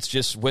 or if it's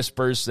just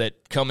whispers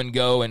that come and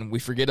go and we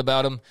forget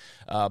about them.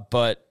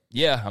 But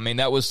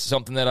that was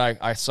something that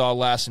I saw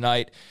last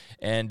night.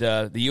 And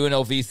the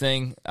UNLV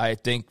thing, I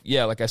think,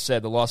 like I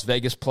said, the Las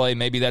Vegas play,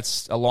 maybe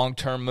that's a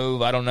long-term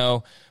move. I don't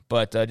know.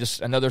 But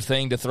just another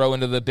thing to throw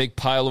into the big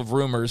pile of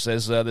rumors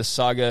as this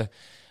saga,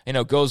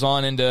 goes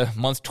on into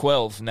month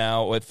 12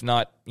 now, if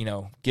not,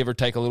 give or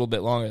take a little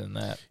bit longer than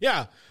that.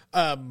 Yeah.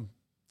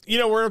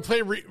 We're going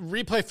to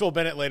replay Phil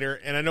Bennett later,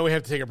 and I know we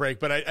have to take a break,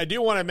 but I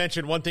do want to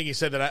mention one thing he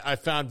said that I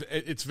found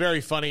it's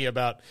very funny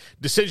about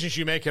decisions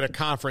you make at a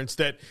conference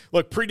that,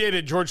 look,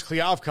 predated George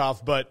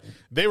Kliavkoff, but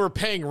they were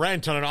paying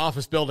rent on an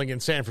office building in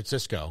San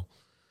Francisco,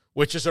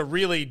 which is a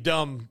really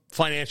dumb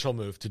financial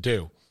move to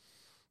do.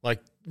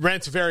 Like,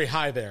 rent's very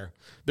high there.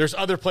 There's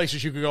other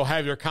places you could go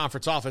have your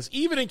conference office,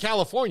 even in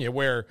California,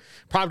 where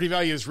property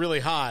value is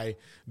really high,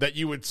 that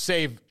you would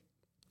save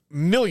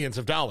millions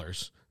of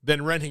dollars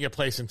than renting a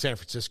place in San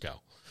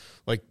Francisco.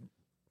 Like,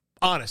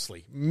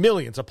 honestly,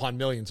 millions upon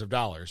millions of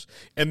dollars.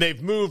 And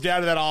they've moved out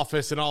of that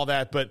office and all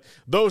that. But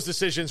those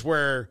decisions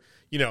where,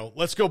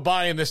 let's go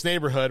buy in this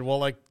neighborhood. Well,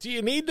 like, do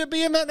you need to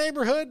be in that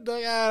neighborhood?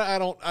 Like, I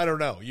don't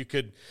know. You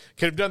could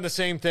have done the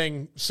same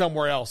thing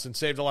somewhere else and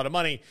saved a lot of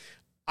money.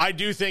 I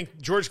do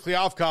think George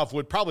Kliavkoff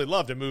would probably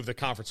love to move the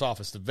conference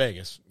office to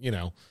Vegas,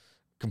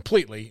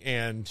 completely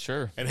and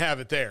have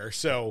it there.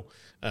 So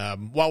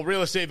while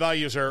real estate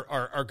values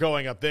are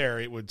going up there,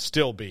 it would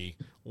still be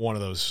one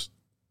of those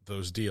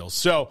deals.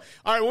 So,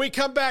 all right, when we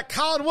come back,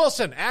 Collin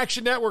Wilson,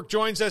 Action Network,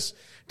 joins us,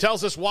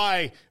 tells us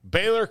why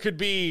Baylor could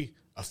be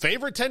a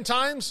favorite 10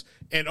 times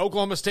and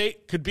Oklahoma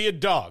State could be a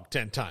dog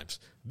 10 times.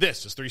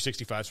 This is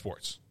 365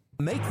 Sports.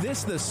 Make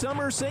this the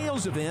summer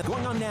sales event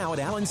going on now at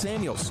Allen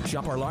Samuels.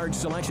 Shop our large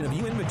selection of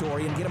new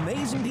inventory and get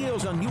amazing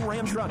deals on new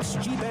Ram trucks,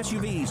 Jeep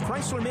SUVs,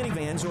 Chrysler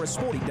minivans, or a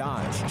sporty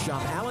Dodge.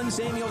 Shop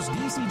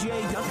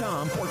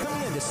AllenSamuelsDCJ.com or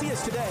come in to see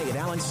us today at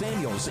Allen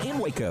Samuels in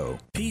Waco.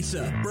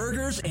 Pizza,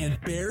 burgers, and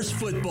Bears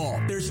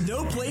football. There's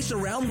no place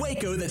around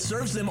Waco that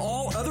serves them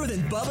all other than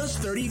Bubba's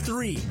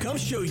 33. Come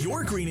show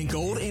your green and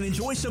gold and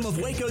enjoy some of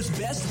Waco's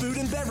best food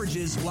and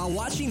beverages while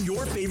watching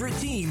your favorite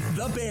team,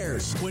 the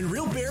Bears. When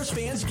real Bears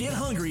fans get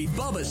hungry,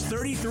 Bubba's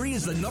 33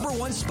 is the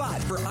 #1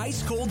 spot for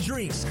ice-cold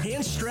drinks,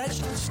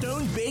 hand-stretched,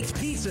 stone-baked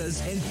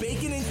pizzas, and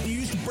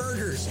bacon-infused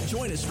burgers.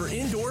 Join us for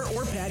indoor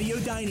or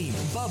patio dining.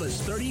 Bubba's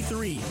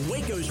 33,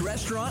 Waco's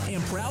restaurant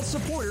and proud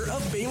supporter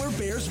of Baylor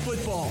Bears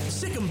football.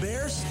 Sick 'em,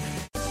 Bears!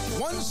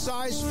 One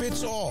size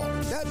fits all.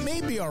 That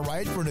may be all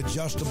right for an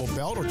adjustable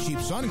belt or cheap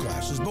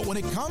sunglasses, but when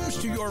it comes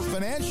to your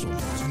financial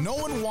needs, no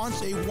one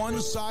wants a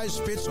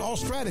one-size-fits-all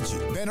strategy.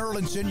 Ben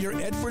Erlinson, your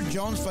Edward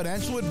Jones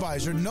financial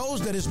advisor, knows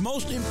that his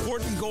most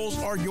important goals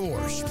are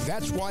yours.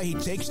 That's why he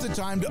takes the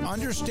time to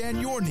understand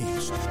your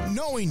needs,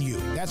 knowing you.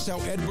 That's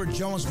how Edward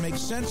Jones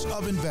makes sense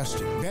of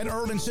investing. Ben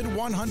Erlinson,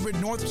 100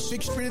 North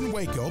 6th Street in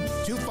Waco,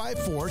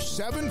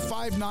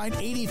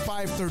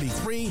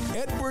 254-759-8533.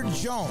 Edward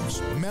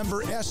Jones,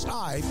 member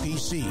SIPC.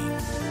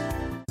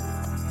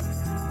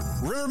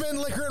 Riverbend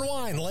Liquor and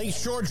Wine,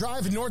 Lakeshore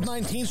Drive and North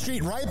 19th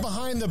Street, right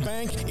behind the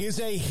bank, is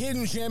a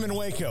hidden gem in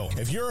Waco.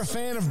 If you're a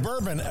fan of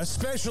bourbon,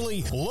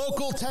 especially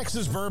local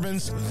Texas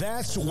bourbons,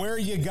 that's where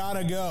you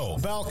gotta go.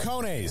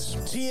 Balcones,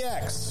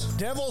 TX,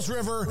 Devil's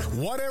River,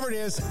 whatever it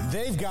is,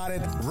 they've got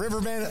it.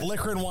 Riverbend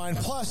Liquor and Wine,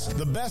 plus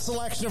the best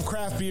selection of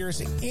craft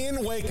beers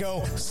in Waco,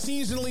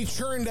 seasonally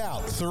churned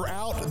out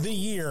throughout the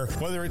year.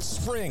 Whether it's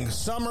spring,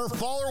 summer,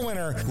 fall, or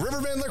winter,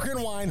 Riverbend Liquor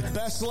and Wine,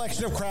 best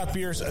selection of craft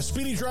beers, a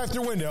speedy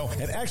drive-through window,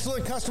 and excellent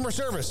customer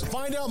service.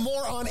 Find out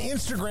more on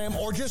Instagram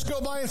or just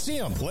go by and see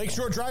them.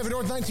 Lakeshore Drive at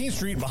North 19th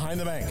Street behind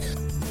the bank.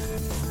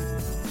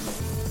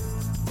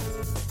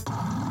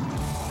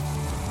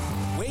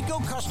 Waco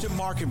Custom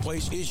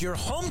Marketplace is your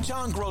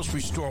hometown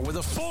grocery store with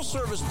a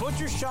full-service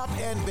butcher shop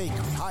and bakery.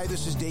 Hi,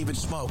 this is David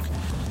Smoke.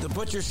 The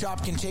butcher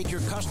shop can take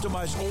your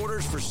customized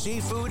orders for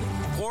seafood,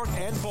 pork,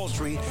 and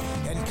poultry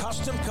and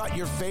custom cut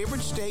your favorite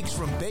steaks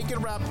from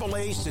bacon wrap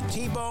fillets to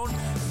T-bone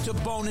to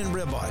bone-in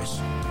ribeyes.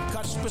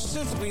 Cut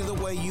specifically the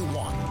way you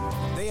want.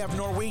 They have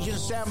Norwegian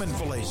salmon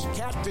fillets,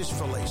 catfish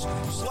fillets,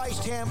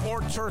 sliced ham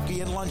or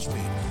turkey and lunch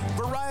meat,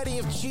 variety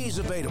of cheese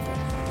available,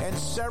 and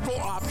several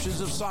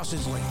options of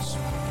sausage links.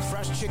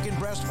 Fresh chicken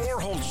breast or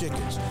whole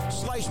chickens,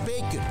 sliced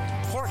bacon,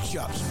 pork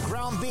chops,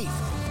 ground beef,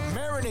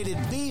 marinated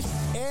beef,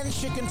 and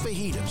chicken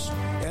fajitas,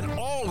 and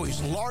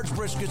always large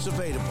briskets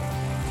available,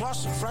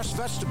 plus fresh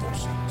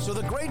vegetables. So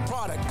the great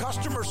product,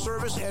 customer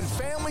service, and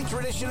family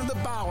tradition of the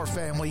Bauer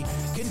family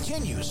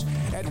continues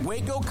at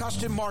Waco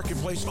Custom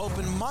Marketplace,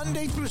 open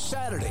Monday through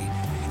Saturday.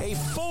 A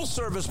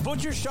full-service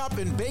butcher shop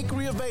and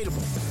bakery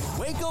available.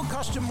 Waco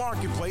Custom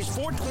Marketplace,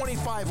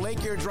 425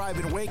 Lake Air Drive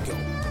in Waco,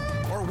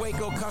 or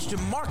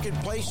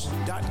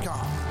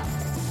WacoCustomMarketplace.com.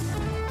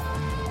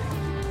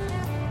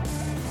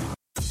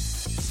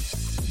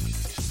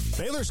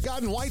 Baylor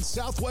Scott & White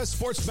Southwest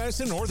Sports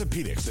Medicine and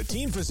Orthopedics, the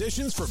team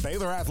physicians for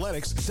Baylor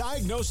Athletics,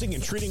 diagnosing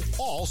and treating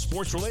all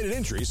sports-related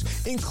injuries,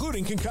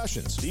 including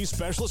concussions. These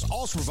specialists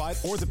also provide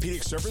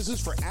orthopedic services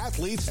for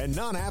athletes and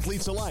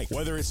non-athletes alike,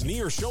 whether it's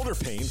knee or shoulder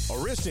pain, a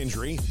wrist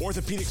injury,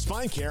 orthopedic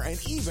spine care, and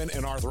even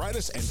an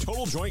arthritis and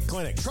total joint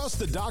clinic. Trust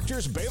the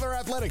doctors Baylor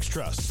Athletics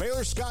trust.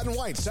 Baylor Scott &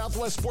 White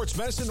Southwest Sports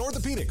Medicine and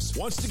Orthopedics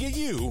wants to get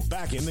you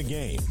back in the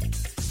game.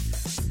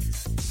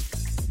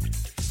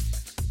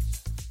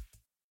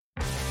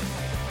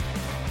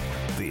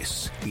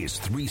 This is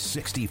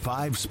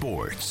 365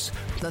 Sports.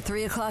 The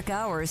 3 o'clock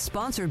hour is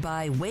sponsored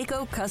by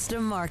Waco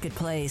Custom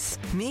Marketplace.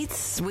 Meats,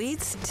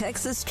 sweets,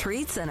 Texas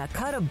treats, and a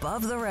cut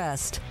above the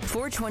rest.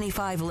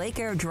 425 Lake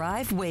Air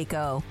Drive,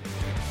 Waco.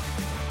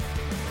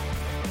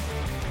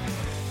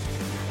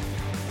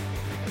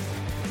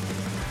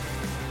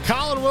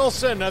 Collin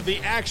Wilson of the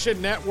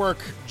Action Network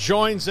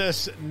joins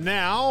us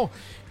now.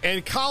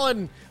 And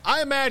Collin,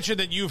 I imagine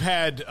that you've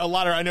had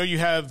I know you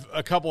have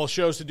a couple of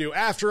shows to do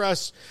after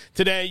us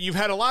today. You've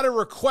had a lot of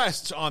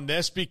requests on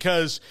this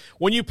because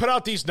when you put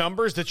out these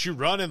numbers that you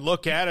run and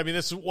look at, I mean,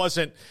 this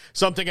wasn't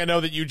something I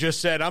know that you just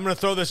said, I'm going to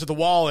throw this at the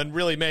wall and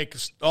really make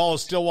all of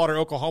Stillwater,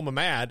 Oklahoma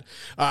mad.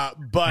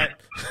 But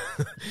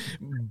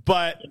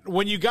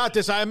when you got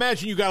this, I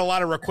imagine you got a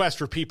lot of requests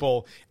for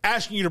people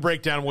asking you to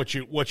break down what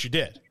you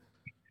did.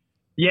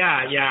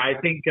 Yeah. I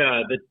think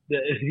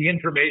the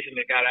information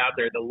that got out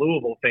there, the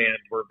Louisville fans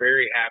were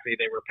very happy.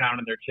 They were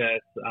pounding their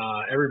chests.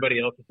 Everybody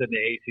else that's in the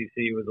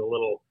ACC was a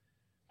little,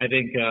 I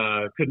think,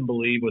 couldn't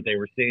believe what they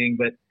were seeing.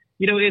 But,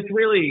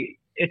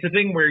 it's a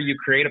thing where you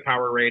create a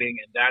power rating,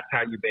 and that's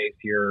how you base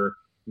your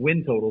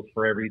win totals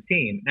for every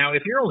team. Now,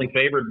 if you're only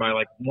favored by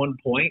like 1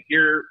 point,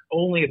 you're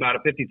only about a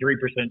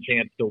 53%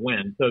 chance to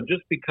win. So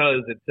just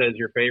because it says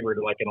you're favored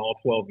like in all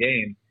 12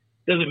 games,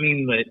 doesn't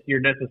mean that you're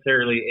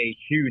necessarily a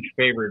huge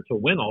favorite to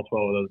win all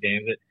 12 of those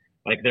games.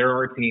 There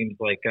are teams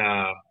like,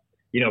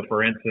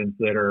 for instance,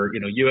 that are,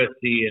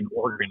 USC and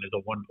Oregon is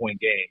a 1 point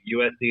game.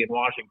 USC and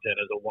Washington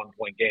is a 1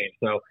 point game.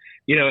 So,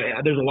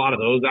 there's a lot of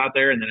those out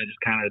there, and then it just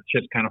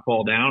chips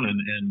fall down.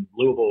 And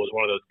Louisville was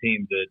one of those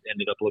teams that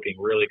ended up looking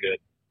really good.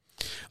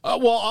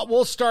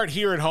 We'll start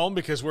here at home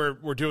because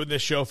we're doing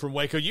this show from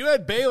Waco. You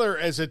had Baylor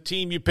as a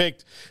team you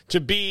picked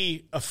to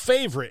be a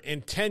favorite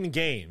in 10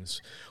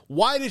 games.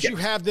 Why did you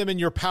have them in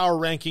your power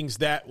rankings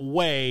that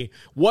way?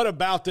 What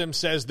about them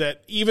says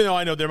that, even though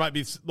I know there might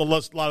be a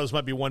lot of those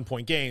might be 1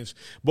 point games,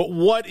 but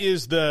what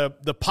is the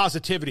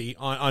positivity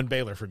on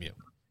Baylor from you?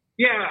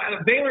 Yeah,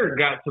 Baylor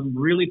got some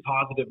really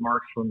positive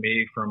marks from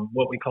me from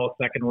what we call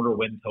second-order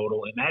win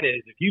total, and that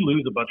is if you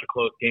lose a bunch of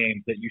close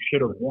games that you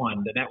should have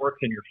won, then that works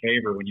in your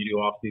favor when you do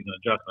off-season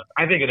adjustments.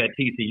 I think of that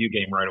TCU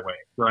game right away,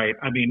 right?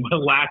 I mean, the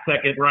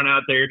last-second run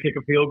out there, kick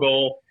a field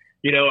goal,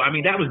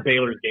 that was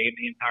Baylor's game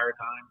the entire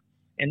time.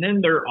 And then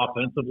they're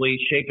offensively,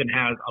 Chapin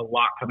has a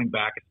lot coming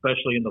back,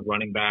 especially in the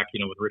running back,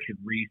 with Richard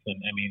Reese,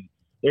 and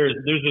there's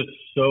just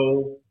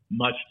so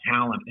much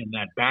talent in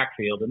that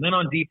backfield. And then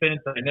on defense,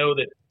 I know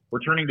that we're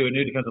turning to a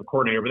new defensive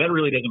coordinator, but that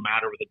really doesn't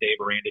matter with the Dave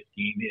Aranda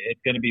scheme.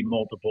 It's going to be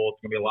multiple. It's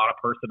going to be a lot of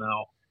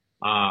personnel,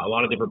 a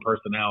lot of different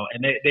personnel.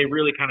 And they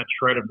really kind of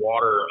treaded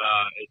water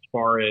as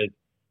far as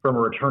from a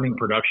returning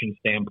production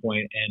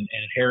standpoint and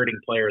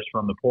inheriting players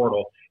from the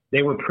portal.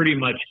 They were pretty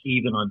much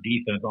even on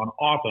defense. On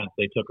offense,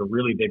 they took a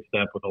really big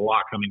step with a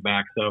lot coming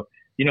back. So,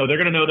 they're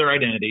going to know their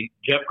identity.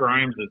 Jeff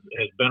Grimes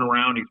has been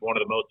around. He's one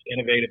of the most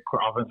innovative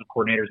offensive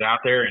coordinators out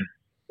there. And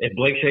if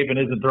Blake Chapin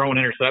isn't throwing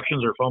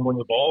interceptions or fumbling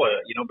the ball,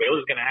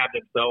 Baylor's going to have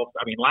themselves.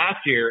 Last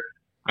year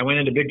I went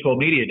into Big 12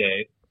 Media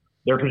Days.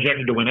 They're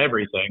projected to win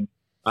everything.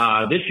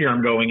 This year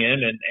I'm going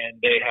in and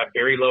they have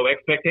very low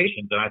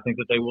expectations, and I think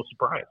that they will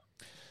surprise.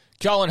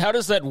 Collin, how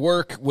does that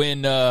work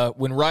when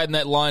riding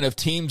that line of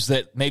teams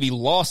that maybe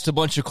lost a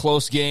bunch of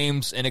close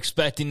games and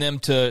expecting them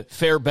to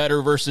fare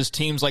better versus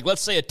teams like,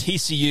 let's say, a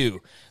TCU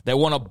that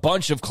won a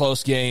bunch of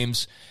close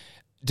games?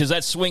 Does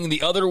that swing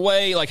the other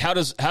way? Like, how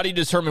do you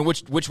determine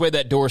which way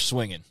that door is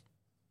swinging?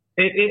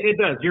 It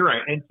does. You're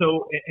right. And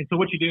so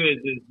what you do is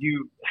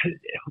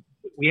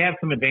we have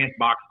some advanced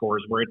box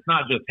scores where it's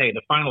not just, hey,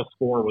 the final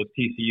score was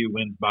TCU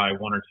wins by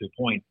 1 or 2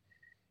 points.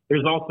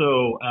 There's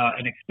also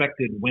an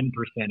expected win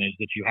percentage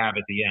that you have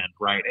at the end,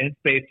 right? And it's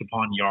based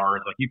upon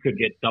yards. Like, you could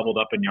get doubled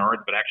up in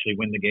yards but actually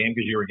win the game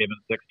because you were given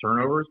 6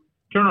 turnovers.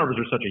 Turnovers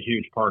are such a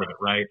huge part of it,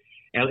 right?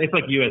 And it's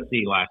like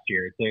USC last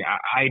year.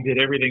 I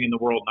did everything in the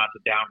world not to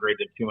downgrade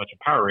them too much in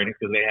power ratings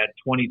because they had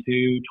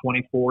 22,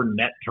 24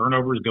 net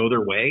turnovers go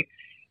their way.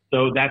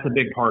 So that's a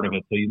big part of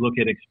it. So you look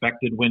at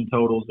expected win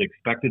totals,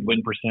 expected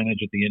win percentage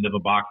at the end of a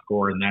box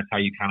score, and that's how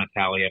you kind of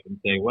tally up and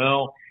say,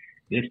 well,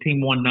 this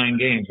team won 9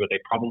 games, but they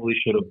probably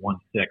should have won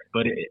 6.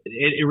 But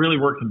it really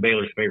works in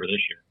Baylor's favor this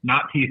year.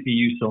 Not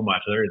TCU so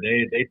much.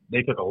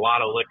 They took a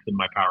lot of licks in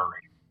my power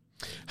rating.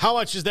 How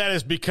much is that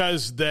is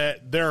because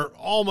their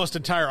almost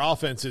entire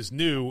offense is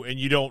new and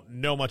you don't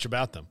know much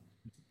about them?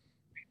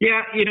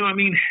 Yeah, I'm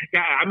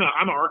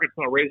an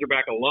Arkansas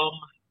Razorback alum,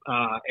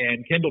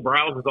 and Kendall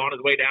Browse is on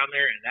his way down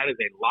there, and that is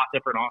a lot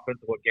different offense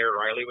than what Garrett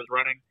Riley was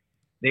running.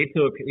 They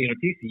took,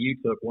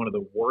 TCU took one of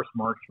the worst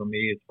marks from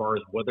me as far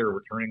as what they're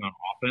returning on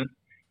offense.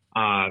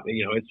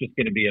 It's just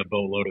going to be a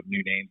boatload of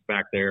new names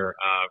back there,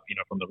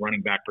 from the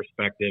running back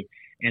perspective.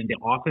 And the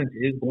offense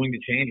is going to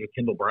change with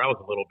Kendall Browse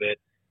a little bit.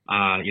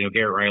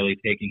 Garrett Riley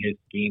taking his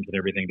schemes and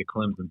everything to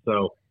Clemson.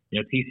 So,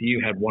 TCU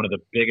had one of the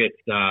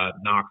biggest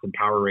knocks and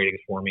power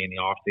ratings for me in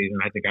the offseason.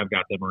 I think I've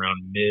got them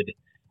around mid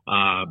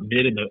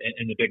in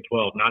the Big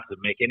 12, not to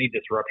make any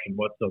disruption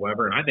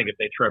whatsoever. And I think if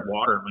they tread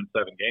water and win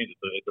 7 games,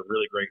 it's a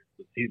really great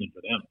season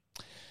for them.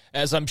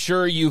 As I'm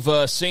sure you've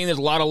seen, there's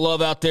a lot of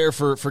love out there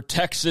for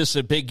Texas,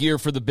 a big year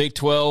for the Big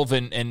 12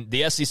 and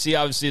the SEC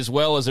obviously as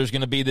well, as there's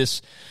going to be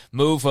this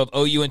move of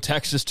OU and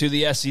Texas to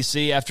the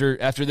SEC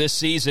after this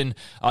season.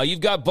 You've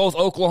got both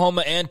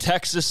Oklahoma and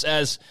Texas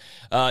as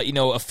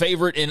a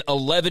favorite in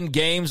 11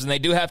 games, and they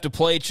do have to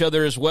play each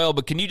other as well.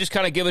 But can you just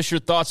kind of give us your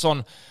thoughts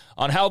on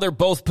how they're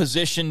both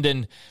positioned?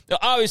 And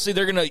obviously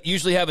they're going to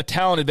usually have a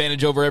talent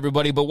advantage over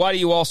everybody, but why do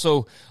you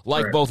also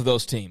like both of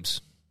those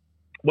teams?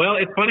 Well,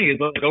 it's funny.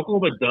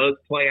 Oklahoma does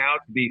play out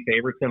to be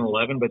favorites in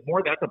 11, but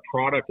more that's a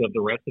product of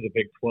the rest of the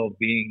Big 12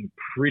 being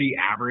pretty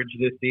average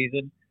this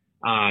season.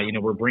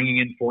 We're bringing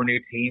in 4 new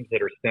teams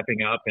that are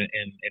stepping up, and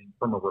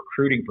from a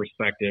recruiting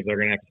perspective, they're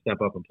going to have to step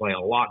up and play a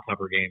lot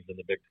tougher games in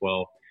the Big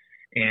 12.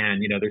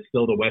 And, there's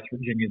still the West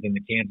Virginias and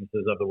the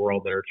Kansases of the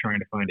world that are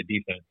trying to find a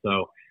defense.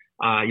 So,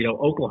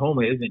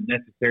 Oklahoma isn't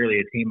necessarily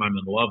a team I'm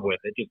in love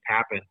with. It just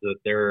happens that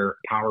their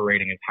power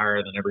rating is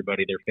higher than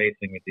everybody they're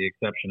facing with the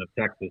exception of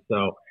Texas.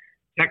 So,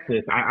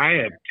 Texas, I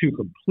have 2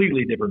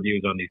 completely different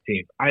views on these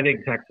teams. I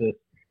think Texas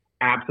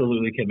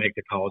absolutely can make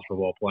the college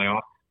football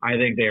playoff. I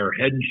think they are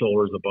head and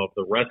shoulders above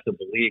the rest of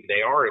the league.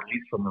 They are, at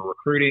least from a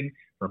recruiting,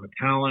 from a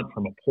talent,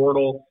 from a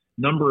portal.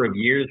 Number of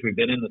years we've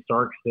been in the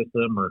Stark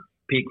system or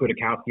Pete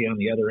Kwiatkowski on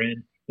the other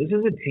end. This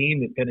is a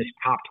team that finished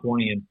top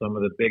 20 in some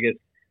of the biggest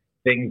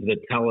things that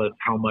tell us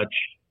how much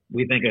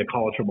we think a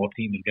college football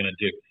team is going to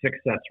do.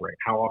 Success rate.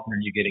 How often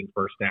are you getting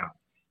first down?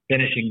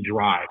 Finishing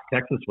drives.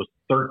 Texas was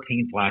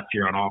 13th last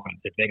year on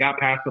offense. If they got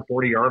past the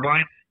 40-yard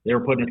line, they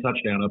were putting a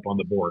touchdown up on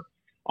the board.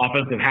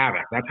 Offensive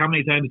havoc. That's how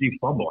many times do you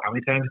fumble? How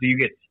many times do you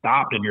get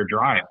stopped in your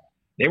drive?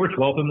 They were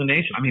 12th in the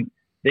nation.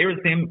 They were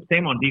the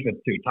same on defense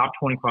too. Top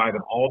 25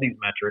 in all these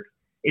metrics.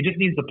 It just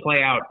needs to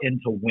play out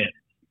into wins.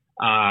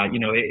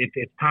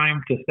 It's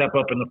time to step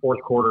up in the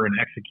fourth quarter and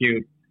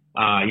execute.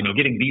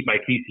 Getting beat by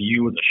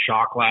TCU was a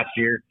shock last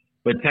year,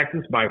 but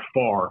Texas by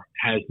far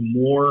has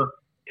more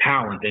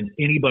talent than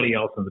anybody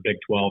else in the Big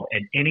 12,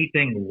 and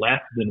anything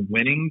less than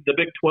winning the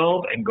Big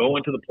 12 and go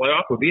into the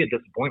playoff would be a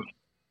disappointment.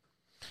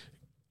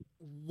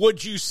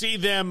 Would you see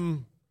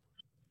them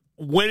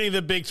winning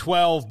the Big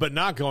 12 but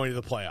not going to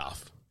the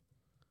playoff?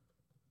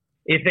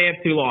 If they have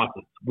 2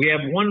 losses. We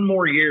have one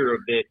more year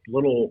of this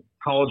little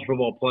college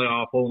football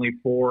playoff, only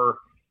four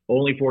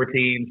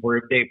teams,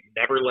 where they've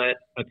never let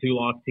a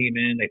 2-loss team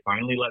in. They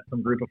finally let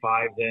some group of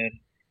 5s in.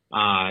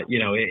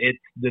 It's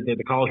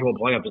the college football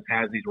playoff just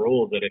has these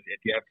rules that if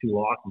you have 2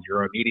 losses,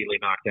 you're immediately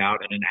knocked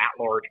out, and an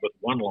at-large with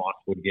 1 loss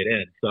would get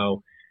in.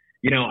 So,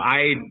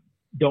 I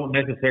don't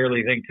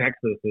necessarily think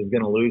Texas is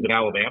going to lose at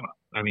Alabama.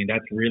 I mean,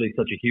 that's really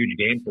such a huge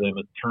game for them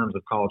in terms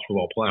of college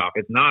football playoff.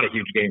 It's not a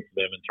huge game for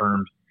them in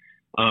terms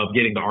of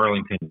getting to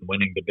Arlington and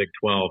winning the Big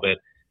 12. But,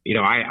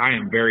 I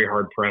am very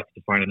hard-pressed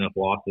to find enough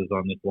losses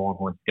on this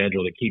Longhorn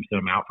schedule that keeps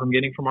them out from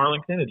getting from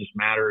Arlington. It just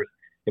matters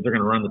if they're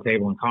going to run the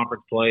table in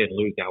conference play and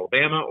lose to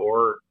Alabama,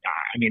 or,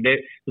 there's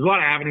a lot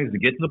of avenues to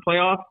get to the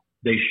playoff.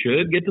 They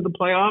should get to the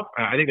playoff.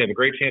 I think they have a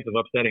great chance of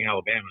upsetting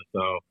Alabama.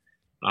 So,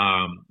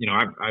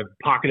 I've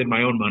pocketed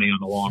my own money on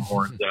the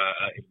Longhorns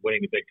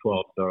winning the Big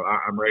 12. So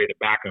I'm ready to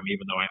back them,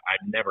 even though I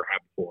never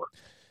have before.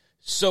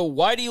 So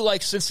why do you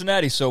like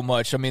Cincinnati so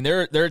much? I mean,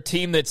 they're a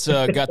team that's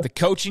got the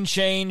coaching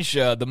change,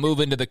 the move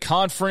into the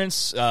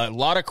conference, a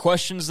lot of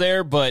questions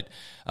there, but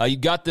you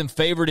got them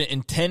favored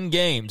in 10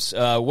 games.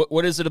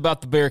 What is it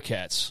about the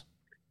Bearcats?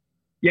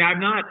 Yeah,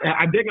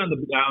 I'm big on the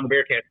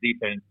Bearcats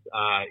defense.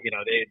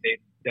 They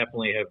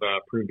definitely have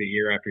proved it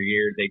year after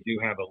year. They do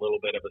have a little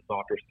bit of a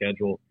softer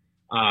schedule.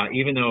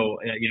 Even though,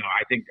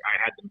 I think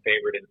I had them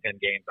favored in 10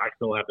 games, I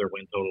still have their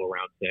win total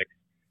around 6.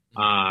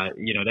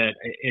 That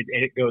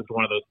it goes to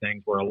one of those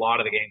things where a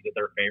lot of the games that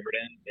they're favored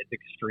in, it's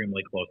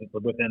extremely close. It's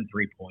within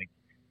 3 points.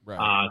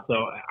 Right. So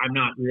I'm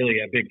not really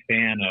a big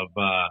fan of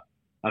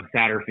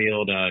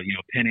Satterfield,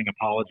 penning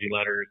apology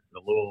letters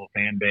to the Louisville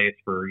fan base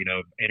for,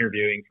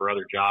 interviewing for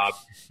other jobs.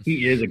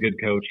 He is a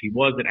good coach. He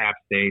was at App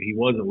State. He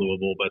was at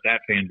Louisville, but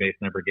that fan base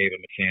never gave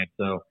him a chance.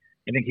 So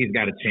I think he's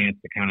got a chance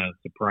to kind of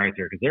surprise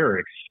here, because there are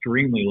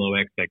extremely low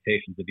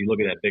expectations. If you look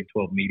at that Big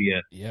 12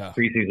 media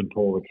preseason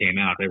poll that came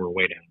out, they were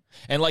way down.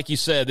 And like you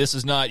said, this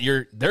is not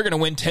they're going to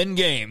win 10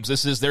 games.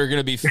 They're going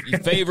to be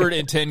favored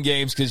in 10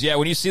 games, because,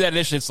 when you see that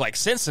initially, it's like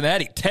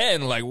Cincinnati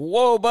 10, like,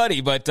 whoa, buddy.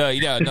 But,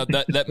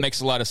 that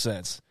makes a lot of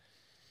sense.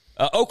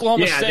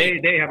 Oklahoma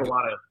State. They have a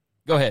lot of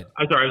 – Go ahead.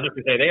 I'm sorry, I was just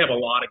going to say, they have a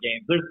lot of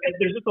games.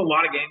 There's just a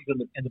lot of games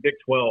in the Big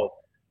 12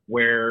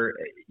 where,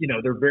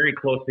 they're very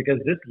close, because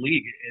this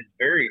league is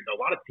a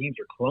lot of teams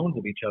are clones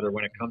of each other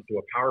when it comes to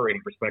a power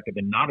rating perspective,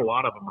 and not a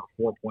lot of them are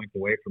 4 points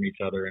away from each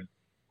other. And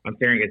I'm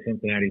staring at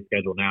Cincinnati's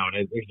schedule now,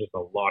 and there's just a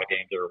lot of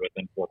games that are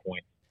within 4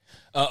 points.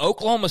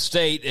 Oklahoma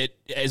State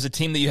is a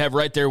team that you have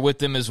right there with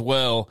them as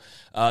well.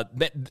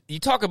 You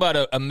talk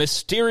about a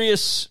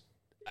mysterious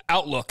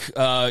outlook.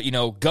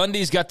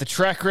 Gundy's got the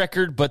track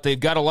record, but they've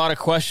got a lot of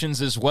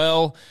questions as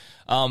well.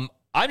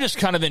 I'm just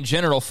kind of in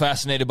general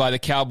fascinated by the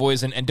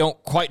Cowboys and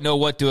don't quite know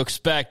what to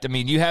expect. I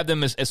mean, you have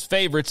them as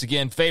favorites.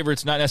 Again,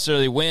 favorites, not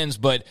necessarily wins,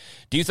 but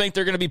do you think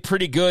they're going to be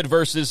pretty good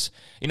versus,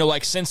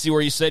 like Cincy, where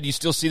you said you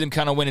still see them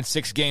kind of winning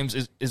 6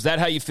 games? Is that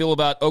how you feel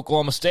about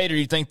Oklahoma State, or do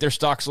you think their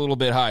stock's a little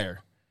bit higher?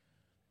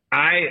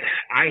 I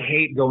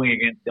hate going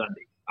against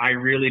Gundy. I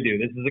really do.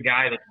 This is a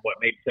guy that's,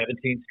 made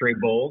 17 straight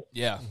bowls.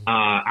 Yeah.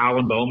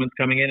 Alan Bowman's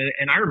coming in,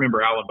 and I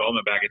remember Alan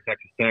Bowman back at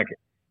Texas Tech.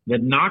 The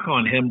knock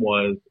on him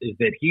is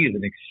that he is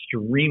an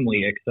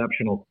extremely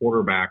exceptional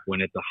quarterback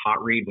when it's a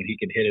hot read, when he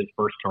can hit his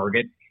first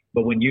target.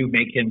 But when you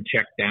make him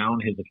check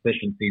down, his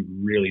efficiency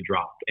really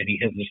dropped, and he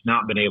has just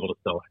not been able to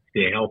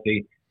stay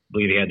healthy. I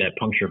believe he had that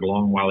punctured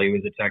lung while he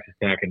was at Texas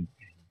Tech, and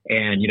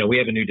we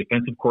have a new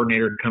defensive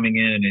coordinator coming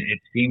in, and it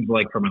seems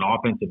like from an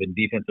offensive and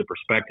defensive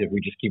perspective,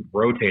 we just keep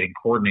rotating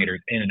coordinators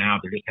in and out.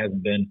 There just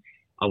hasn't been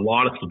a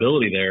lot of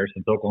stability there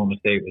since Oklahoma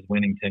State was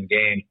winning 10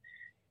 games.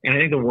 And I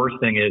think the worst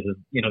thing is this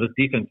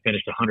defense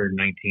finished 119th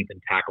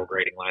in tackle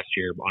grading last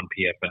year on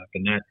PFF,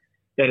 and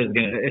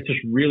it's just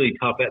really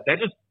tough. That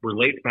just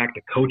relates back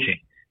to coaching.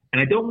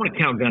 And I don't want to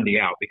count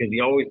Gundy out, because he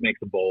always makes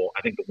a bowl.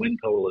 I think the win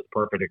total is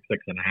perfect at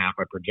 6.5.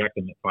 I project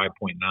him at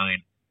 5.9.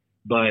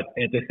 But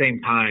at the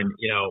same time,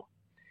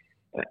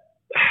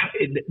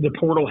 the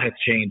portal has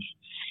changed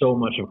so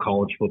much of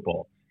college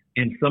football,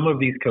 and some of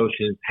these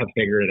coaches have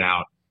figured it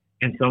out,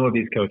 and some of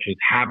these coaches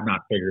have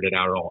not figured it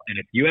out at all. And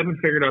if you haven't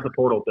figured out the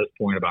portal at this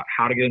point about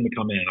how to get them to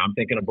come in, I'm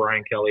thinking of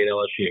Brian Kelly at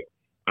LSU.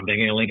 I'm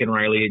thinking of Lincoln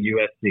Riley at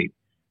USC.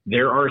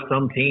 There are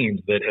some teams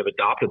that have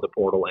adopted the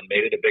portal and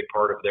made it a big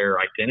part of their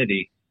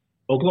identity.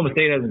 Oklahoma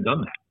State hasn't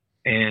done that.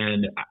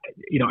 And,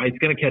 it's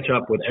going to catch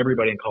up with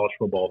everybody in college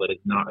football that has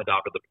not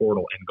adopted the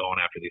portal and gone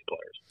after these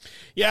players.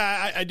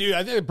 Yeah, I do.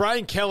 I think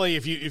Brian Kelly,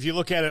 if you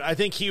look at it, I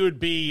think he would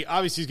be,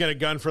 obviously he's going to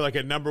gun for like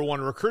a number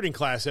 1 recruiting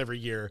class every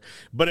year.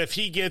 But if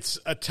he gets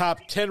a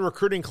top 10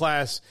 recruiting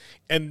class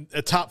and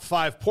a top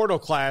 5 portal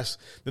class,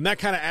 then that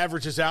kind of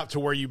averages out to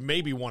where you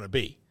maybe want to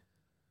be.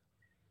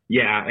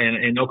 Yeah,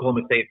 and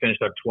Oklahoma State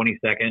finished up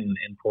 22nd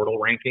in portal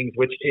rankings,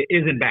 which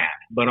isn't bad.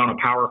 But on a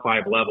Power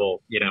 5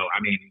 level, you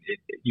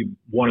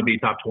want to be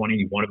top 20,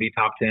 you want to be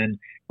top 10.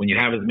 When you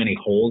have as many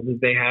holes as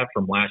they have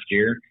from last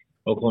year,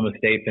 Oklahoma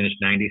State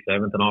finished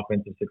 97th in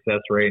offensive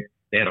success rate.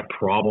 They had a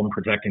problem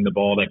protecting the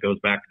ball. That goes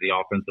back to the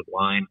offensive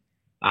line.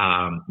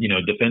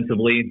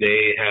 Defensively,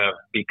 they have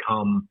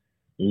become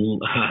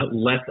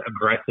less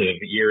aggressive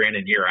year in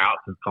and year out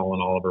since Collin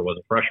Oliver was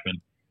a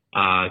freshman.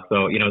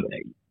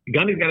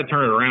 Gundy's got to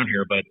turn it around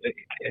here, but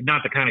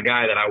not the kind of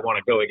guy that I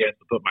want to go against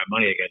and put my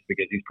money against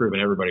because he's proven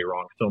everybody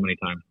wrong so many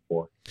times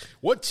before.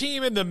 What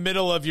team in the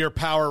middle of your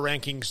power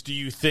rankings do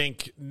you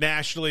think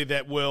nationally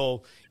that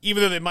will,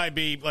 even though they might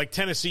be like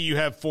Tennessee, you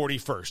have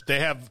 41st. They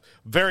have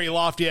very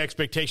lofty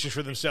expectations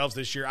for themselves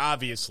this year,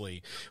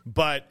 obviously.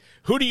 But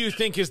who do you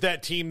think is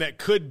that team that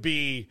could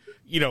be,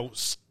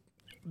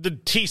 the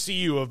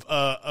TCU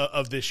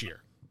of this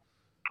year?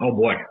 Oh,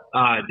 boy.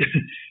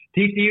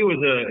 TCU was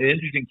an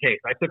interesting case.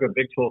 I took a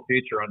Big 12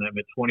 feature on them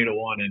at 20-1,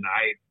 and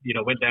I,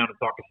 went down and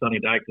talked to Sonny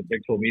Dykes at Big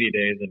 12 Media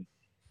Days, and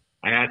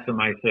I asked him,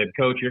 I said,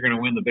 Coach, you're going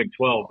to win the Big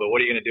 12, but what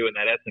are you going to do in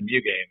that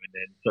SMU game? And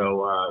then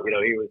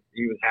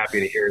he was happy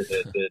to hear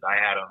that I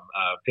had him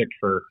picked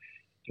to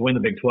win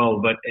the Big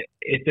 12. But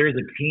if there's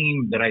a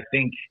team that I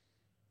think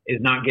is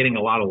not getting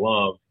a lot of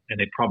love, and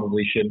they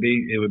probably should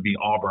be, it would be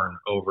Auburn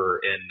over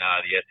in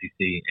the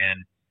SEC.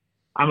 And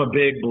I'm a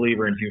big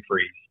believer in Hugh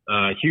Freeze.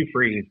 Hugh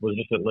Freeze was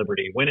just at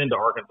Liberty, went into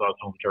Arkansas's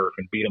home turf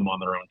and beat them on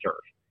their own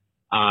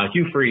turf.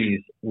 Hugh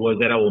Freeze was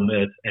at Ole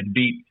Miss and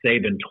beat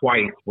Saban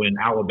twice when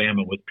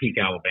Alabama was peak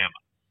Alabama.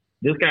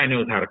 This guy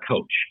knows how to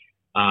coach.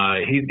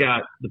 He's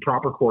got the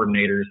proper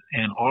coordinators,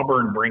 and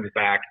Auburn brings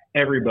back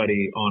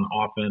everybody on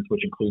offense,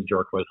 which includes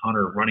Jarquez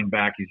Hunter, running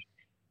back. He's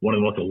one of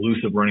the most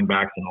elusive running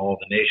backs in all of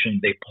the nation.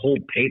 They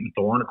pulled Peyton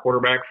Thorne, a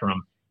quarterback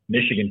from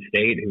Michigan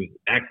State, who's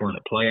excellent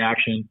at play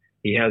action.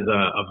 He has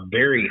a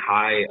very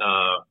high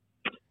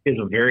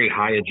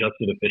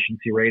adjusted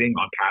efficiency rating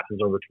on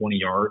passes over 20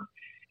 yards.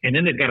 And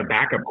then they've got a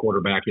backup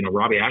quarterback,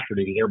 Robbie Ashford,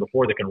 who was there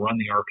before, that can run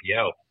the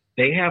RPO.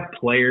 They have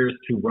players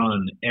to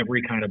run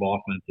every kind of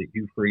offense that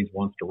Hugh Freeze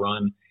wants to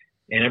run.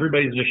 And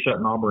everybody's just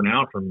shutting Auburn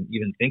out from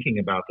even thinking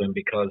about them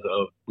because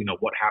of,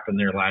 what happened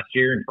there last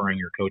year and firing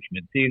your coach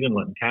midseason,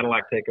 letting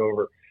Cadillac take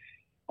over.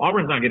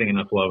 Auburn's not getting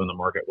enough love in the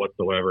market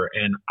whatsoever,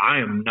 and I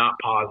am not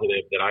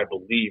positive that I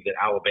believe that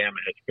Alabama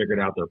has figured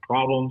out their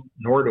problems,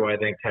 nor do I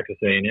think Texas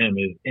A&M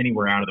is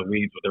anywhere out of the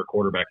weeds with their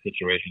quarterback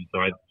situation. So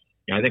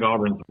I think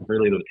Auburn's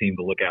really the team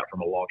to look at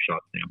from a long shot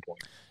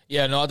standpoint.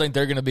 Yeah, no, I think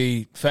they're going to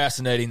be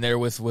fascinating there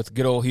with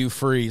good old Hugh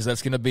Freeze.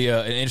 That's going to be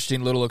an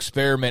interesting little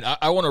experiment.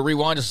 I want to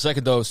rewind just a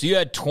second, though. So you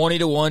had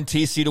 20-1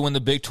 TC to win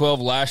the Big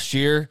 12 last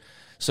year.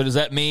 So does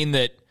that mean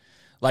that,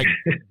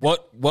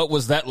 what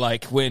was that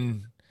like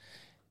when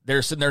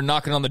they're sitting there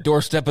knocking on the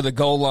doorstep of the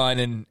goal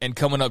line and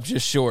coming up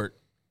just short?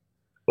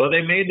 Well,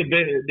 they made the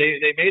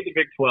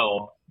Big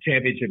 12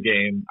 championship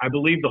game. I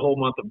believe the whole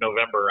month of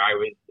November,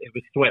 it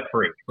was sweat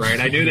free, right?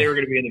 I knew they were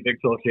going to be in the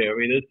Big 12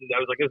 championship. I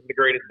was like, this is the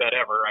greatest bet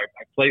ever. I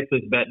placed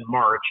this bet in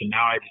March, and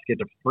now I just get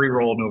to free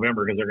roll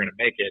November because they're going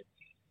to make it.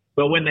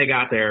 But when they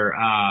got there,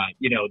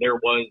 there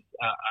was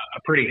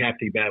a pretty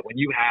hefty bet. When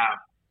you have,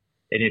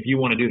 and if you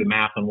want to do the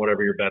math on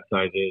whatever your bet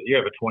size is, you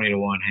have a 20-1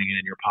 hanging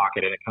in your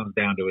pocket, and it comes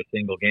down to a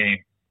single game,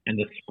 and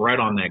the spread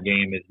on that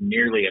game is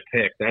nearly a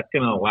pick. That's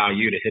going to allow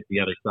you to hit the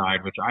other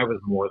side, which I was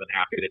more than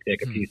happy to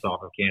take a piece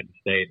off of Kansas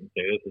State and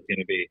say this is going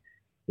to be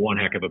one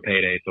heck of a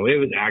payday. So it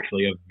was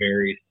actually a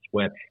very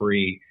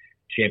sweat-free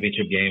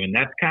championship game, and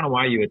that's kind of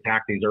why you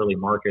attack these early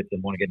markets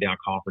and want to get down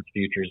conference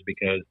futures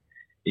because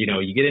you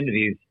get into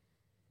these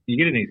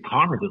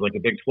conferences like the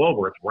Big 12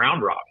 where it's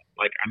round robin.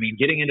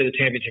 Getting into the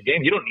championship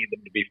game, you don't need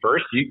them to be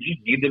first. You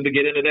just need them to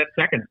get into that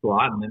second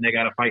slot, and then they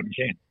got to fight and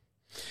chance.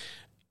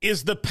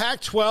 Is the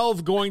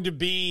Pac-12 going to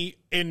be,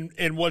 in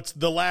what's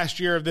the last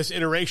year of this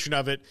iteration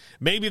of it,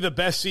 maybe the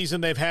best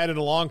season they've had in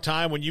a long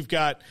time when you've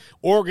got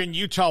Oregon,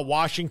 Utah,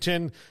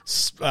 Washington,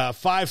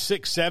 5,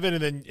 6, 7,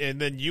 and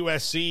then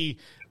USC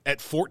at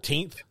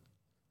 14th?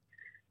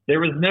 There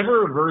was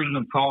never a version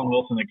of Collin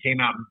Wilson that came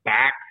out and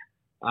backed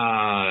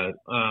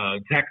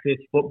Texas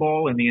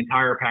football in the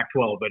entire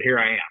Pac-12, but here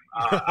I am.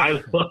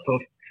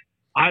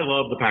 I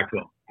love the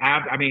Pac-12.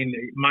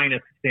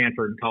 Minus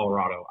Stanford and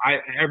Colorado.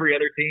 Every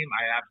other team,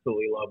 I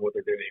absolutely love what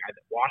they're doing.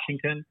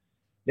 Washington,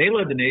 they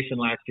led the nation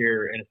last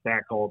year in a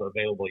stat called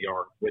available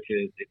yards, which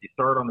is if you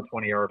start on the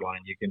 20-yard line,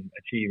 you can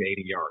achieve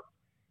 80 yards.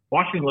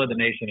 Washington led the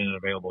nation in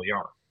available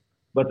yards.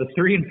 But the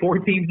 3 and 4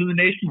 teams in the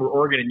nation were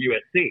Oregon and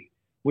USC,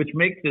 which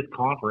makes this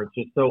conference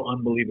just so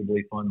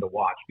unbelievably fun to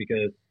watch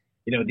because,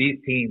 these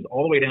teams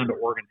all the way down to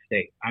Oregon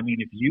State.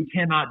 If you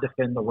cannot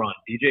defend the run,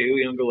 DJ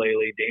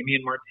Uiagalelei,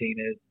 Damian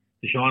Martinez,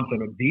 Deshaun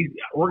Finham,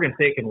 Oregon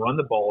State can run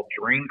the ball,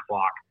 drain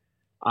clock.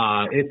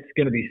 It's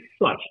going to be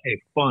such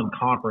a fun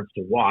conference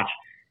to watch.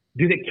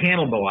 Do they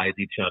cannibalize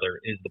each other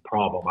is the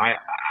problem.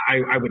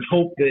 I would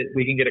hope that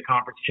we can get a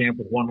conference champ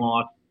with one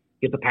loss,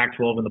 get the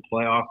Pac-12 in the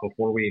playoff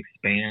before we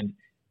expand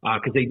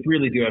because they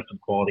really do have some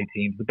quality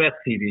teams. The best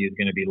TV is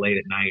going to be late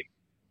at night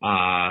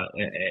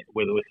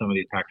with some of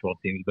these Pac-12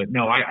 teams. But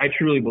no, I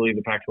truly believe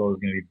the Pac-12 is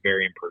going to be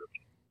very improved.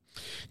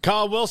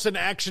 Collin Wilson,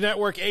 Action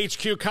Network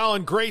HQ.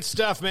 Collin, great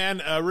stuff,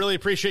 man. Really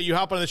appreciate you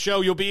hopping on the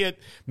show. You'll be at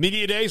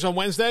Media Days on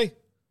Wednesday?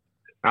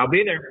 I'll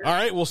be there. All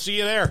right, we'll see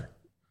you there.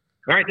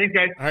 All right, thanks,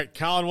 guys. All right,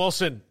 Collin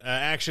Wilson,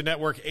 Action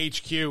Network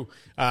HQ.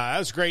 That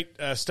was great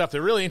stuff.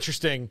 They're really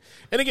interesting.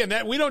 And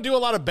again, we don't do a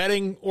lot of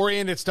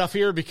betting-oriented stuff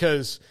here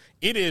because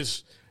it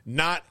is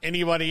not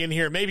anybody in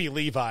here. Maybe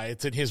Levi.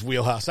 It's in his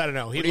wheelhouse. I don't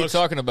know. What are you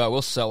talking about?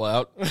 We'll sell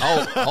out.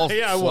 I'll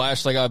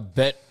flash like I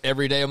bet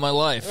every day of my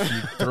life.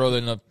 You throw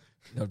in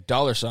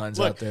dollar signs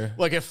out there.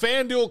 Like if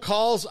FanDuel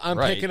calls, I'm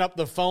picking up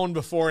the phone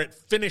before it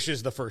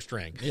finishes the first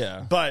ring.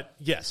 Yeah. But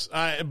yes,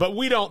 but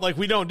we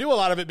don't do a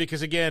lot of it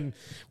because again,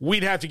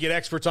 we'd have to get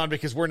experts on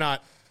because we're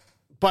not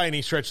by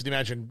any stretch of the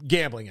imagination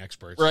gambling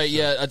experts. Right. So.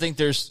 Yeah. I think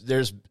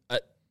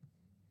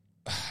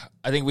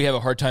I think we have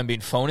a hard time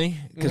being phony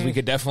because we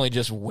could definitely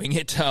just wing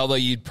it, although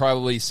you'd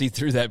probably see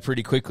through that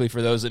pretty quickly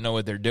for those that know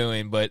what they're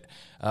doing. But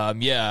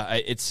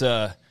it's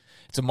a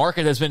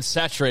market that's been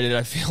saturated.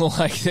 I feel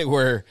like that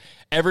where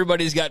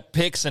everybody's got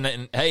picks and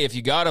hey, if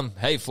you got them,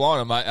 hey,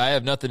 flaunt them. I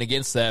have nothing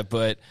against that,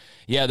 but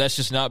yeah, that's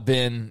just not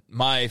been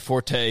my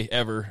forte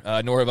ever,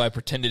 nor have I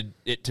pretended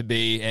it to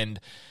be, and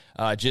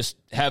just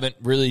haven't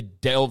really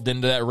delved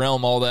into that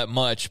realm all that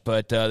much.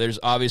 But there's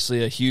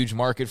obviously a huge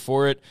market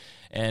for it,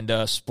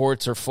 and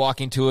sports are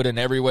flocking to it in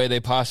every way they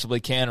possibly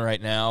can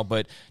right now.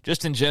 But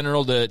just in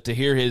general, to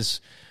hear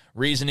his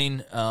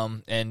reasoning,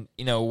 and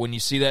when you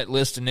see that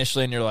list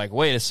initially and you're like,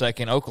 wait a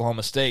second,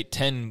 Oklahoma State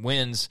 10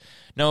 wins,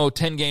 no,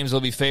 10 games they'll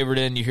be favored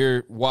in, you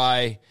hear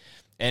why,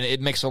 and it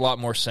makes a lot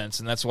more sense,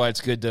 and that's why it's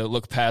good to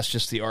look past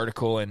just the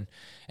article and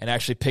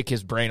actually pick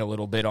his brain a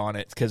little bit on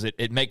it, because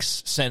it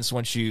makes sense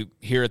once you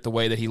hear it the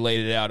way that he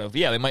laid it out of,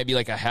 they might be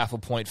like a half a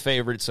point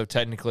favorite, so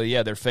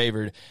technically, they're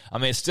favored. I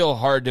mean, it's still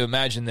hard to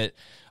imagine that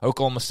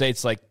Oklahoma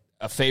State's like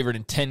a favorite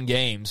in 10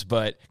 games,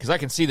 but because I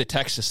can see the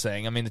Texas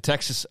thing. I mean, the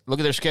Texas, look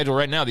at their schedule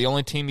right now. The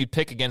only team you'd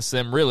pick against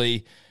them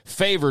really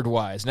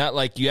favored-wise, not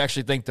like you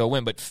actually think they'll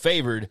win, but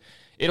favored,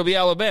 it'll be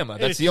Alabama.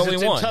 That's the only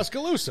one. In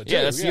Tuscaloosa, too.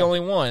 Yeah, that's the only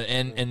one.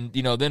 And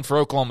then for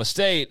Oklahoma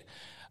State,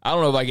 I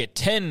don't know if I get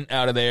 10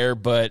 out of there,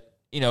 but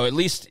at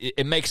least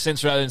it makes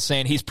sense rather than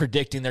saying he's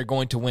predicting they're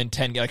going to win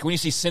 10 games. Like when you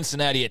see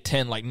Cincinnati at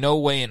 10, like no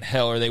way in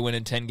hell are they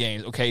winning 10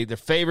 games. Okay, they're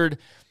favored.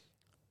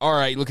 All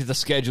right, look at the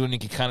schedule and you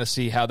can kind of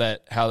see how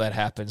that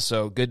happens.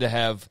 So good to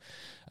have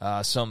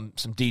some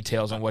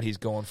details on what he's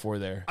going for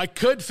there. I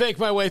could fake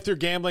my way through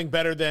gambling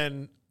better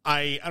than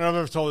I don't know if I've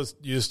ever told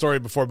you this story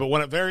before, but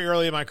when very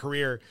early in my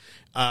career,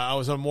 I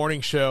was on a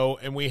morning show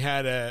and we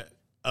had an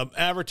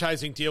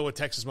advertising deal with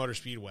Texas Motor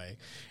Speedway,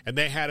 and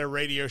they had a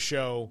radio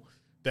show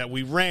that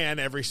we ran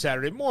every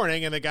Saturday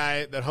morning, and the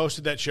guy that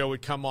hosted that show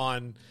would come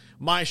on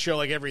my show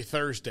like every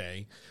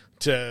Thursday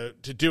to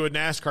do a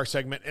NASCAR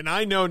segment, and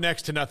I know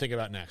next to nothing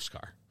about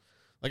NASCAR.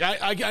 Like,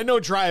 I know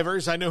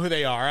drivers. I know who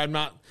they are. I'm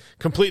not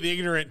completely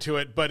ignorant to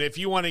it, but if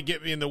you want to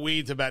get me in the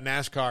weeds about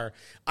NASCAR,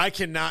 I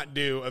cannot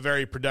do a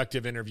very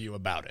productive interview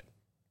about it.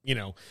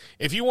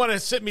 If you want to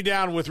sit me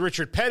down with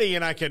Richard Petty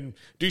and I can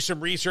do some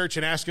research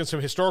and ask him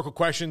some historical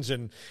questions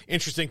and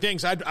interesting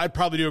things, I'd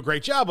probably do a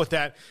great job with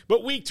that.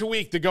 But week to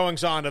week, the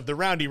goings-on of the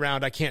roundy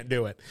round, I can't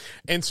do it.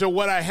 And so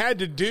what I had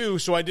to do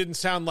so I didn't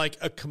sound like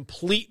a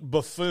complete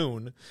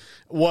buffoon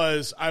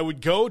was I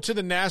would go to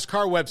the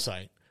NASCAR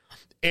website,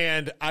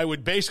 and I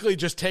would basically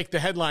just take the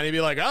headline and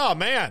be like, oh,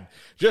 man,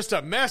 just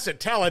a mess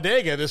at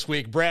Talladega this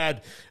week,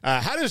 Brad.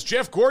 How does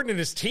Jeff Gordon and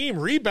his team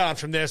rebound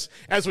from this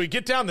as we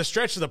get down the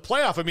stretch of the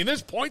playoff? I mean,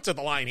 there's points at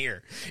the line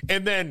here.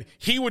 And then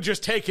he would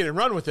just take it and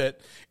run with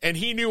it, and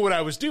he knew what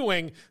I was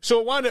doing,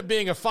 so it wound up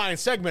being a fine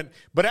segment.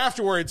 But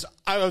afterwards,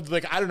 I was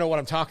like, I don't know what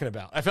I'm talking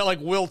about. I felt like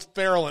Will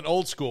Ferrell in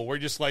Old School, where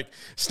he just like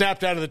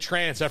snapped out of the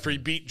trance after he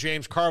beat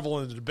James Carville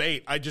in the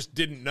debate. I just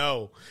didn't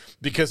know,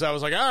 because I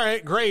was like, all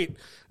right, great.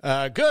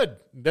 Good.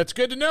 That's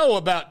good to know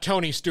about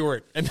Tony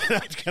Stewart. And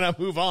then I kind of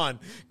move on,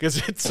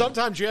 because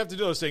sometimes you have to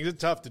do those things. It's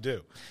tough to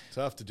do.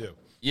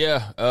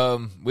 Yeah.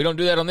 We don't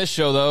do that on this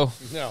show, though.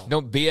 No.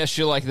 Don't BS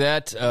you like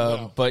that.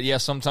 No. But yeah,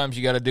 sometimes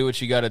you got to do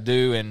what you got to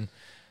do. And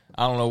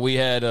I don't know. We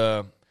had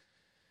a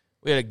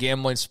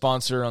gambling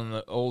sponsor on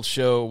the old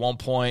show at one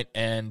point,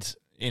 and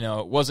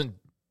it wasn't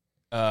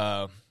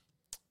the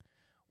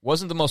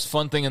most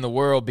fun thing in the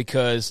world,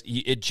 because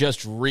it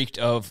just reeked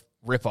of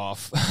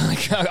ripoff.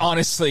 Like,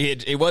 honestly,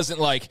 it wasn't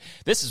like,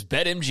 this is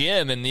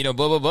BetMGM and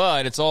blah blah blah,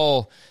 and it's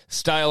all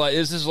stylized.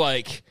 This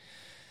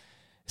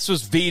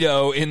was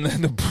Vito in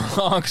the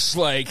Bronx.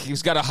 Like,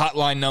 he's got a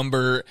hotline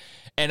number,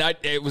 and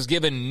it was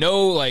given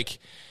no like,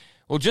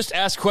 well, just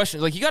ask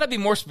questions. Like, you got to be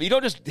more. You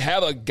don't just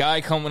have a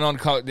guy coming on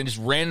call and just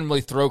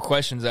randomly throw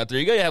questions out there.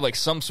 You got to have like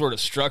some sort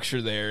of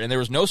structure there, and there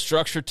was no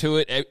structure to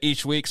it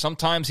each week.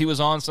 Sometimes he was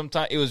on,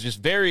 sometimes it was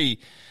just very.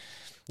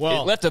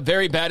 Well, it left a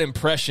very bad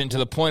impression, to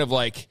the point of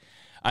like,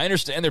 I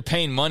understand they're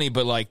paying money,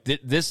 but like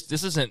this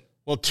isn't.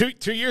 Well,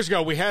 two years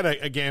ago, we had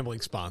a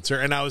gambling sponsor,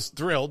 and I was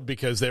thrilled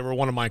because they were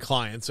one of my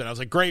clients, and I was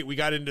like, great, we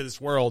got into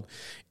this world.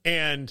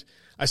 And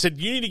I said,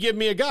 you need to give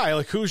me a guy.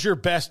 Like, who's your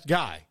best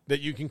guy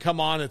that you can come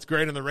on that's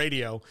great on the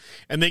radio?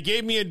 And they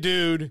gave me a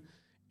dude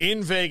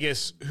in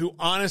Vegas who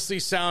honestly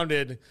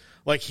sounded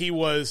like he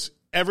was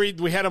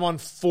we had him on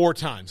 4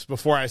 times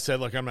before I said,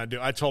 look,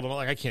 I told him,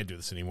 like, I can't do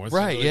this anymore. It's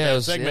right, really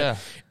bad segment.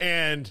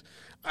 And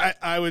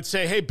I would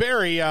say, hey,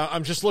 Barry,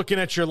 I'm just looking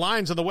at your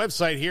lines on the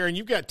website here, and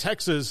you've got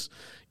Texas,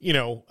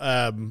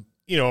 a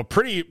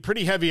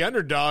pretty heavy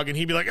underdog. And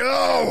he'd be like,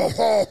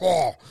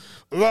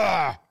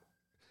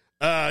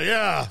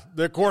 yeah,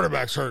 their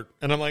quarterback's hurt.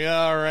 And I'm like,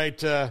 all right,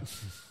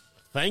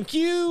 thank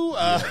you.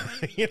 I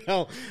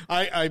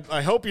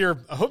hope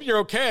you're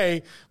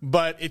okay,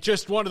 but it's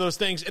just one of those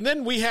things. And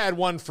then we had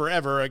one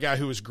forever, a guy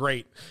who was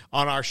great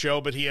on our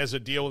show, but he has a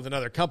deal with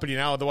another company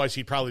now. Otherwise,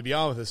 he'd probably be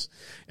on with us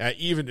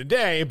even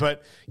today.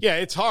 But yeah,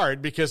 it's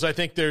hard because I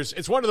think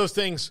it's one of those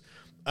things.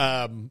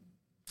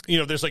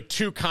 There's like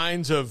 2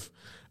 kinds of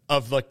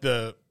like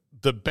the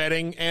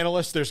betting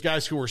analysts. There's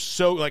guys who are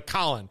so, like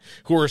Collin,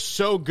 who are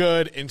so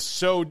good and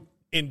so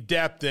in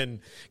depth and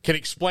can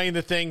explain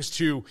the things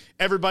to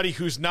everybody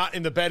who's not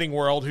in the betting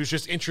world, who's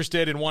just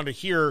interested and want to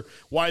hear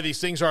why these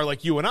things are,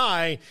 like you and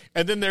I.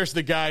 And then there's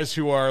the guys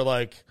who are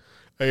like,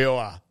 hey,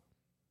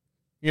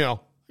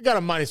 I got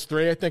a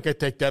 -3. I think I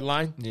take that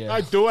line. Yeah.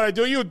 I do what I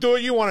do. You do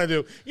what you want to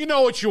do. You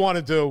know what you want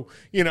to do,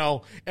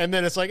 And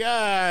then it's like,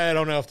 I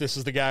don't know if this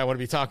is the guy I want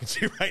to be talking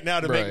to right now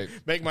to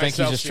make myself. I think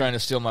he's just trying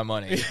to steal my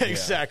money. Yeah,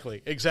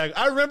 exactly.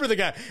 I remember the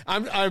guy.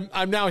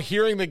 I'm now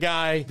hearing the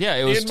guy. Yeah,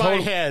 it was in my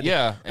head.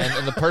 Yeah,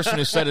 and the person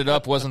who set it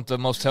up wasn't the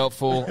most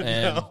helpful,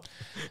 and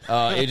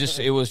it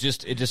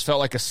just felt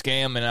like a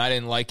scam, and I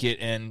didn't like it.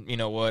 And you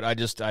know what?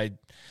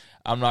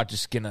 I'm not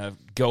just going to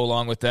go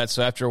along with that.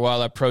 So after a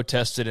while, I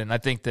protested, and I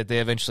think that they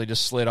eventually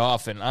just slid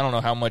off, and I don't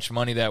know how much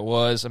money that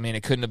was. I mean,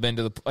 it couldn't have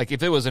been like,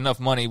 if it was enough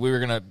money, we were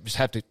going to just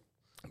have to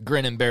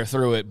grin and bear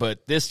through it,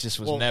 but this just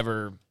was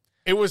never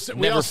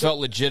felt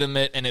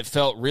legitimate, and it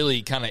felt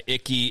really kind of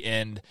icky,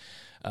 and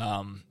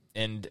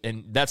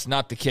that's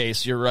not the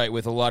case. You're right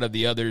with a lot of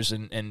the others,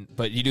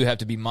 but you do have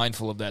to be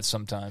mindful of that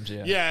sometimes.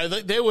 Yeah,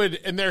 they would,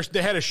 and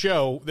they had a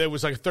show that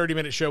was like a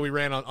 30-minute show we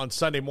ran on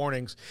Sunday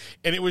mornings,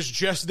 and it was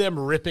just them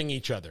ripping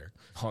each other.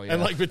 Oh yeah,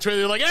 and like between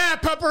they're like,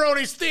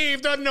 Pepperoni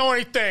Steve doesn't know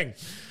anything.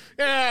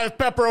 Yeah,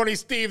 Pepperoni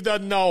Steve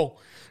doesn't know.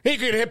 He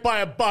could get hit by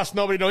a bus.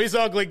 Nobody knows. He's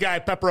an ugly guy,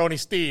 Pepperoni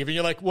Steve. And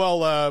you're like,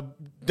 well,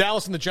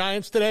 Dallas and the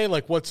Giants today?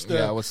 Like, what's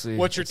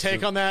your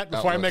take on that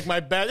before I make my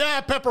bet?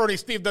 Pepperoni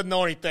Steve doesn't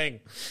know anything.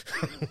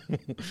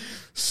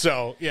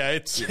 So, yeah,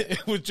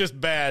 it was just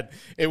bad.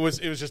 It was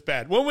just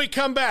bad. When we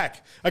come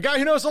back, a guy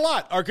who knows a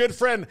lot, our good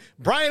friend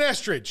Brian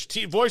Estridge,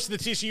 voice of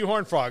the TCU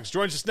Horned Frogs,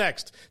 joins us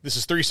next. This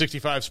is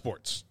 365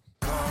 Sports.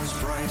 Cars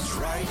priced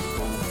right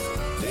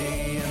both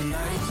day and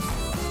night.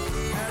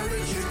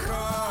 Average your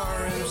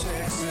car in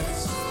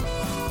Texas.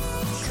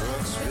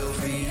 Trucks built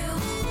for you,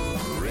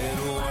 red,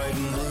 white,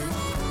 and blue.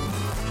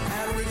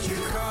 Average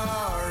your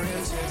car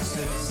in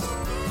Texas.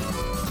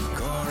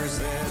 Cars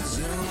that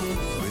zoom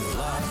with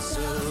lots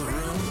of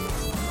room.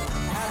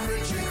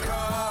 Average your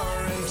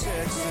car in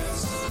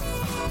Texas.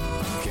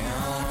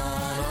 Count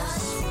on us,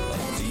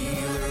 a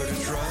dealer to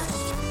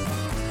trust.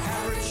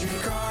 Average your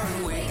car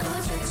in Waco,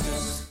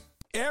 Texas.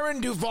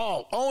 Aaron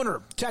Duvall,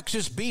 owner,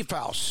 Texas Beef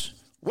House.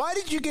 Why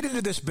did you get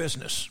into this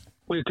business?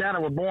 We kind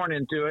of were born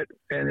into it,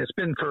 and it's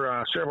been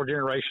for several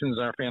generations.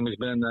 Our family's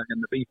been in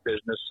the beef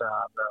business,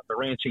 the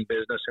ranching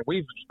business, and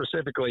we've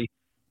specifically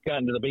got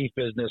into the beef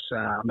business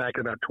back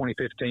in about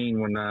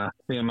 2015 when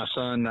me and my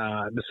son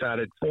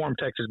decided to form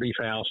Texas Beef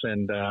House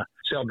and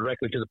sell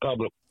directly to the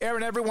public.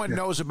 Aaron, everyone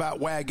knows about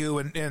Wagyu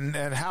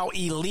and how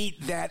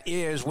elite that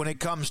is when it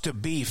comes to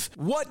beef.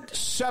 What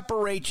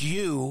separates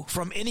you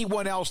from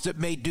anyone else that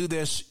may do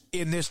this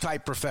in this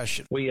type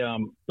profession? We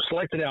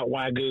selected out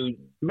Wagyu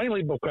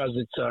mainly because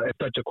it's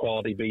such a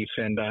quality beef,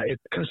 and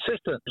it's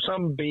consistent.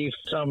 Some beef,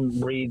 some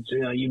breeds,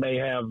 you may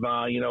have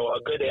a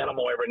good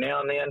animal every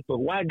now and then, but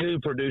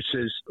Wagyu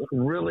produces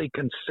really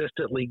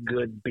consistently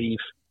good beef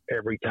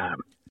every time.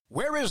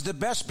 Where is the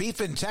best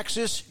beef in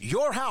Texas?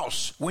 Your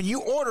house. When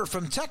you order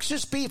from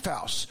Texas Beef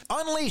House,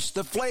 unleash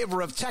the flavor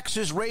of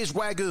Texas raised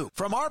Wagyu.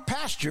 From our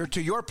pasture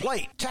to your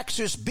plate,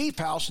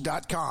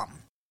 TexasBeefHouse.com.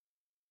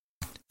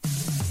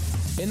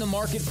 In the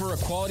market for a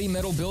quality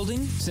metal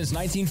building? Since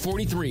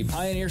 1943,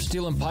 Pioneer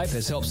Steel & Pipe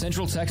has helped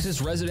Central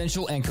Texas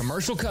residential and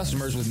commercial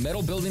customers with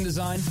metal building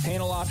design,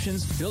 panel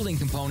options, building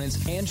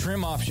components, and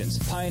trim options.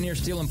 Pioneer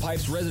Steel &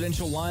 Pipe's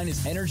residential line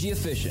is energy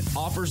efficient,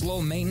 offers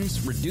low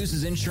maintenance,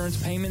 reduces insurance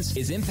payments,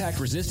 is impact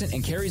resistant,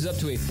 and carries up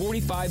to a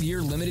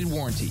 45-year limited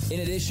warranty.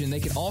 In addition,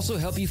 they can also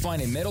help you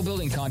find a metal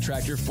building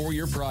contractor for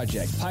your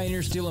project.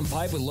 Pioneer Steel &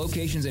 Pipe with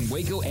locations in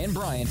Waco and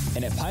Bryan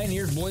and at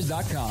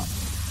pioneersboys.com.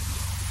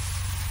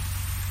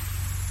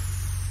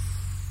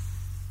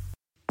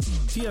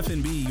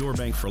 TFNB Your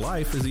Bank for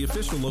Life is the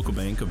official local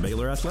bank of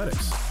Baylor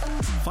Athletics.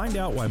 Find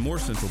out why more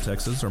Central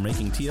Texas are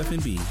making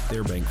TFNB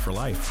their bank for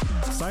life.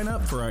 Sign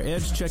up for our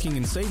Edge checking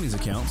and savings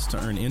accounts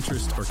to earn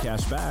interest or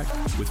cash back.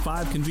 With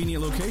 5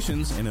 convenient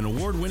locations and an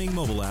award-winning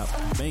mobile app,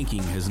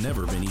 banking has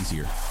never been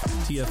easier.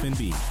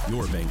 TFNB,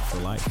 your bank for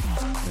life.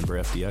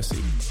 Member FDIC.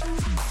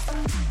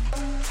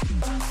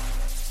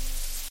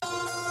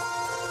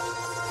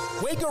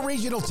 Waco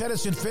Regional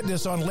Tennis and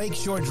Fitness on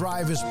Lakeshore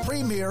Drive is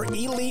premier,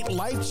 elite,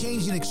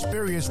 life-changing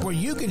experience where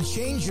you can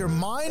change your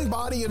mind,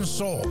 body, and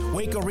soul.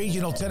 Waco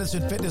Regional Tennis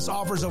and Fitness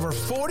offers over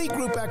 40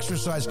 group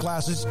exercise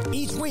classes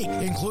each week,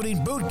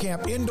 including boot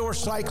camp, indoor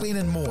cycling,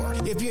 and more.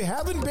 If you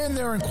haven't been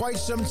there in quite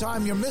some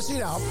time, you're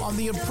missing out on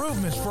the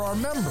improvements for our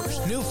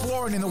members. New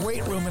flooring in the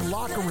weight room and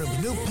locker rooms,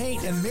 new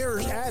paint and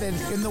mirrors added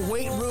in the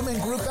weight room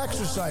and group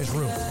exercise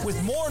room,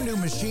 with more new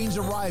machines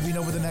arriving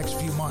over the next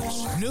few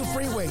months. New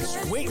free weights,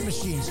 weight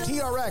machines,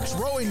 TRX,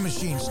 rowing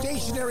machines,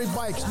 stationary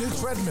bikes, new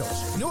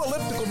treadmills, new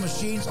elliptical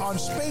machines on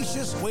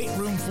spacious weight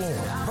room floor.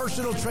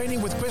 Personal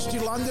training with Christy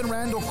London,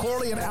 Randall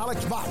Corley, and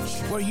Alex Botch,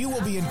 where you will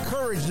be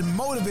encouraged and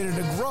motivated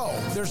to grow.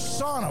 There's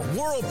sauna,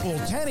 whirlpool,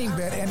 tanning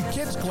bed, and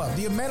kids club.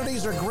 The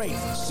amenities are great.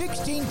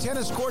 16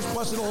 tennis courts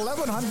plus an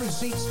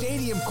 1,100-seat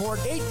stadium court,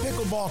 8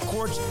 pickleball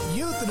courts,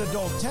 youth and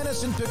adult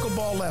tennis and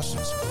pickleball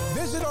lessons.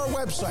 Visit our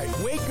website,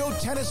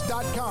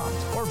 wacotennis.com,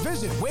 or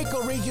visit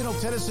Waco Regional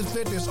Tennis and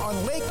Fitness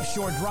on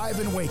Lakeshore Drive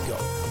in Waco.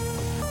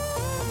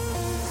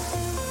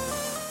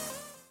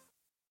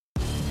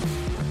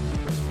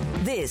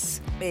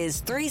 This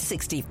is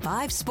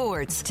 365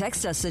 Sports.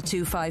 Text us at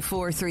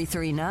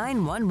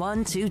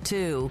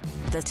 254-339-1122.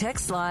 The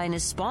text line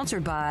is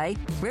sponsored by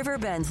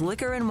Riverbend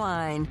Liquor and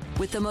Wine,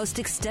 with the most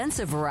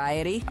extensive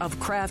variety of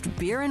craft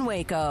beer in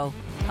Waco.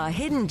 A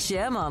hidden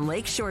gem on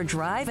Lakeshore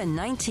Drive and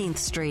 19th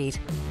Street.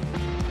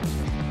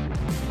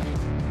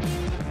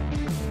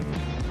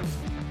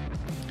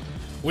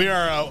 We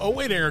are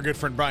awaiting our good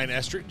friend Brian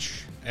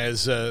Estridge,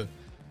 as I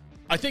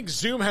think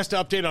Zoom has to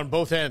update on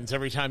both ends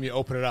every time you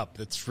open it up.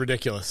 It's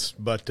ridiculous.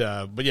 But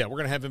yeah, we're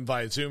going to have him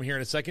via Zoom here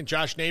in a second.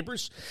 Josh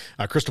Neighbors,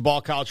 Crystal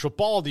Ball College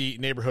Football, the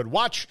Neighborhood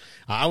Watch.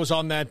 I was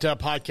on that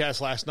podcast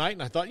last night,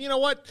 and I thought, you know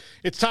what?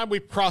 It's time we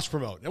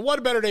cross-promote. And what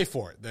a better day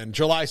for it than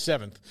July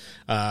 7th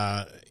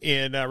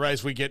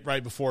as we get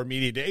right before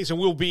Media Days. And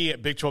we'll be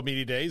at Big 12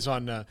 Media Days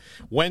on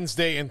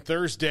Wednesday and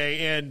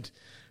Thursday. And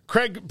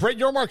Craig, Brett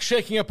Yormark's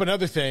shaking up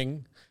another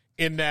thing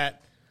in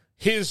that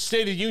his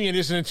State of the Union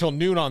isn't until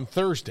noon on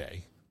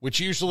Thursday, which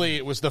usually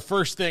it was the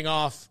first thing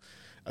off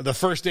the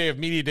first day of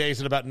media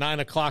days at about 9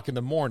 o'clock in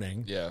the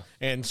morning. Yeah.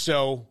 And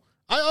so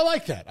I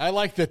like that. I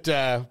like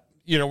that,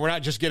 we're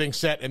not just getting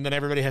set and then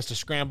everybody has to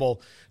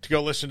scramble to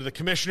go listen to the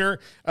commissioner.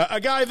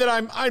 A guy that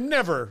I've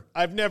never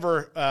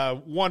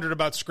wondered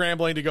about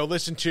scrambling to go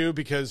listen to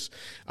because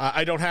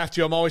I don't have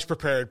to. I'm always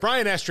prepared.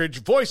 Brian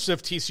Estridge, voice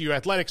of TCU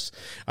Athletics,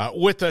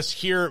 with us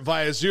here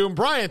via Zoom.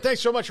 Brian,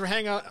 thanks so much for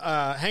hanging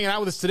out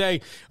with us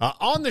today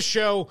on the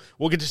show.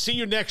 We'll get to see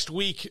you next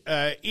week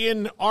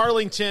in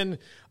Arlington.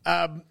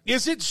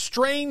 Is it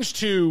strange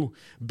to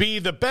be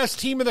the best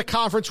team in the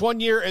conference one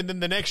year and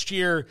then the next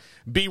year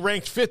be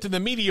ranked 5th in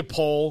the media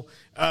poll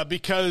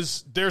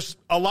because there's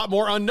a lot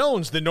more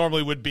unknowns than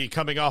normally would be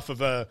coming off of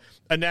a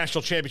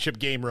national championship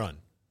game run?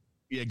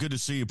 Yeah, good to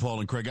see you, Paul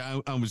and Craig.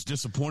 I was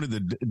disappointed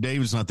that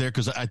Dave is not there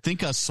because I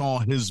think I saw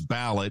his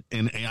ballot,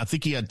 and I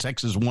think he had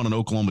Texas 1 and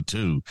Oklahoma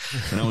 2,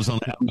 and I was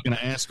going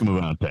to ask him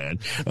about that.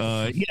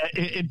 A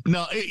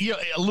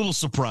little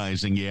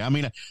surprising, yeah. I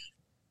mean,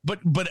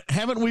 But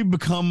haven't we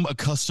become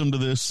accustomed to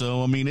this?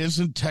 So, I mean,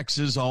 isn't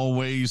Texas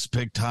always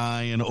picked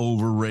high and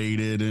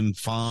overrated and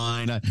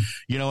fine?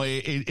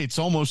 It's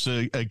almost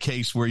a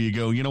case where you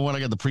go, you know what?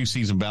 I got the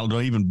preseason ballot. Do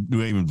I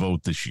even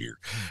vote this year?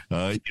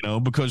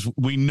 Because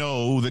we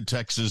know that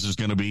Texas is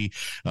going to be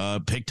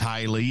picked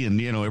highly, and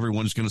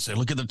everyone's going to say,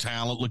 look at the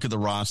talent, look at the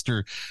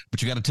roster,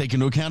 but you got to take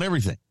into account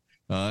everything.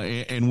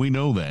 And we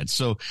know that.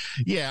 So,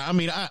 yeah, I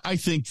mean, I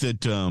think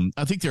that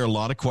I think there are a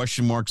lot of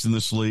question marks in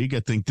this league.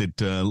 I think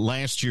that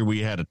last year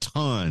we had a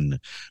ton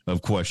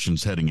of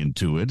questions heading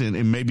into it,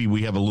 and maybe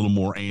we have a little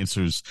more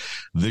answers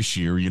this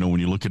year. When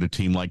you look at a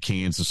team like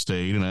Kansas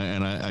State, and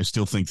I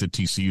still think that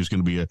TCU is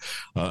going to be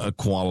a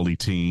quality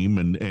team,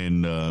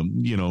 and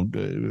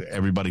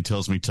everybody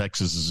tells me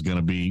Texas is going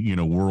to be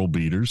world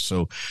beaters.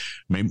 So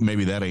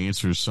maybe that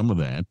answers some of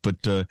that,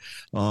 but.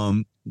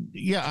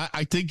 Yeah,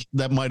 I think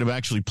that might have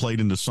actually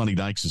played into Sonny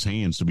Dykes'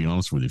 hands, to be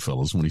honest with you,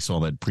 fellas, when he saw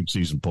that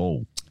preseason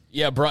poll.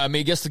 Yeah, Brian, I mean,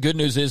 I guess the good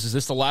news is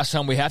this the last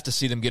time we have to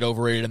see them get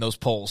overrated in those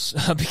polls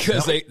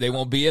because they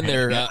won't be in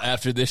there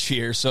after this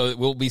year, so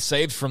we'll be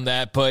saved from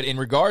that. But in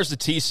regards to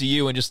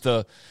TCU and just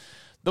the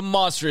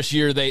monstrous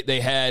year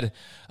they had,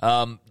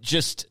 an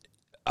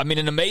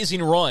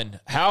amazing run.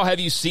 How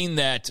have you seen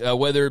that,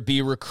 whether it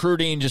be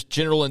recruiting, just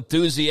general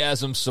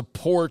enthusiasm,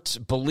 support,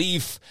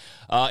 belief?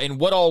 In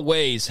what all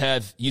ways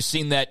have you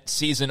seen that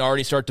season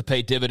already start to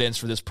pay dividends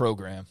for this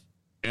program?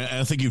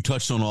 I think you've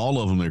touched on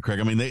all of them there, Craig.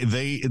 I mean,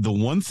 the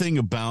one thing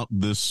about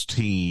this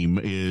team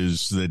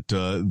is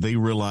that they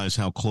realize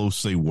how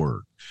close they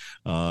were.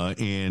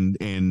 and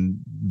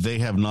they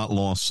have not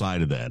lost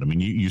sight of that. I mean,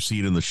 you see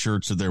it in the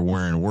shirts that they're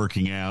wearing,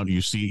 working out.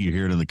 You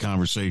hear it in the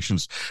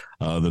conversations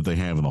that they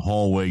have in the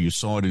hallway. You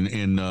saw it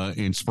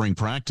in spring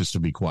practice, to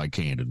be quite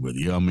candid with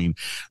you. I mean,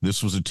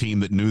 this was a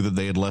team that knew that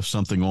they had left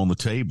something on the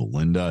table.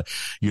 And,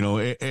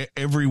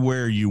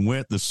 everywhere you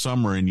went this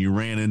summer and you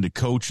ran into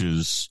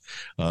coaches,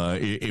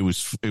 it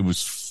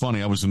was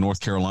funny. I was in North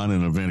Carolina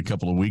in an event a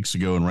couple of weeks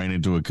ago and ran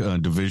into a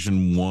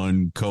Division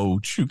I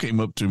coach who came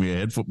up to me, a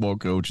head football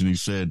coach, and he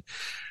said,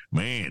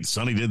 "Man,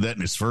 Sonny did that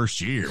in his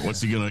first year.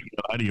 What's he gonna?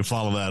 How do you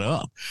follow that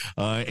up?"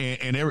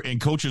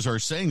 And coaches are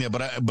saying that,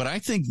 but I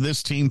think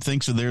this team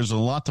thinks that there's a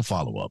lot to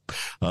follow up,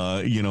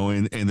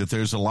 and that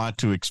there's a lot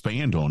to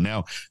expand on.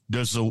 Now,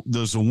 does the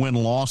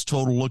win-loss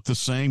total look the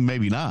same?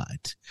 Maybe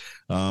not,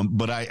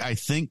 but I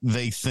think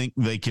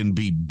they can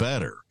be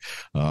better.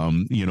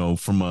 From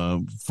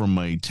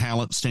a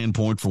talent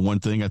standpoint, for one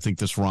thing, I think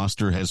this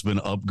roster has been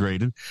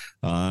upgraded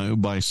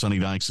by Sonny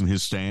Dykes and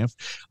his staff.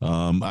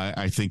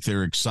 I think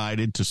they're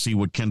excited to see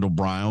what Kendall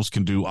Briles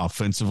can do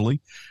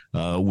offensively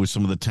with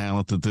some of the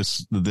talent that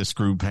this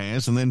group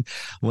has. And then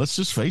let's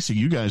just face it,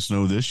 you guys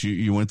know this.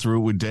 You went through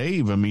it with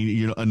Dave. I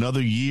mean,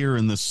 another year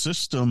in the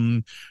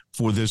system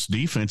for this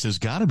defense has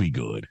got to be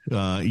good.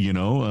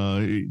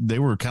 They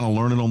were kind of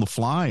learning on the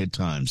fly at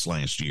times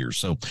last year.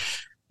 So,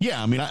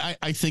 yeah, I mean,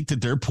 I think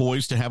that they're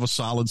poised to have a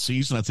solid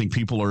season. I think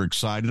people are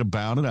excited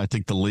about it. I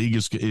think the league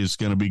is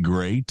going to be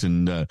great.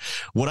 And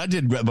what I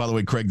did, by the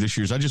way, Craig, this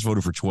year is I just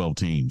voted for 12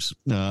 teams.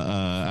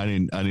 I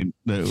didn't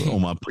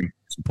on my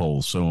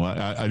poll. So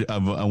I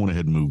went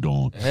ahead and moved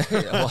on.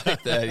 I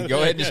like that.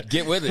 Go ahead and just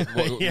get with it.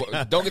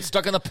 Yeah. Don't get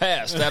stuck in the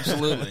past.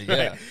 Absolutely.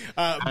 Yeah.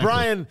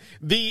 Brian,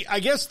 I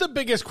guess the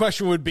biggest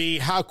question would be,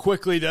 how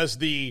quickly does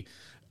the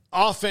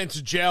offense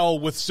gel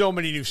with so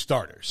many new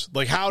starters?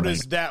 Like, how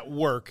does that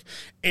work?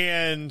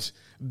 And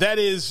that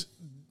is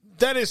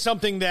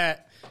something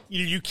that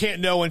you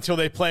can't know until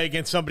they play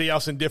against somebody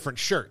else in different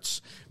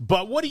shirts.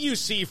 But what do you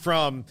see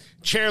from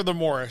Chandler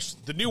Morris,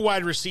 the new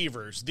wide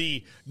receivers,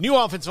 the new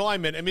offensive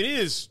linemen? I mean, it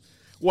is,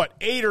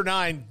 8 or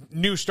 9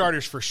 new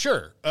starters for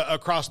sure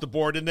across the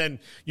board. And then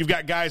you've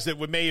got guys that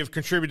may have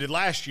contributed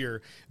last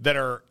year that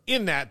are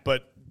in that.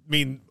 But, I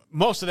mean,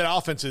 most of that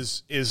offense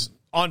is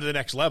on to the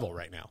next level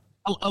right now.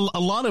 A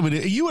lot of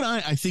it, you and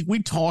I think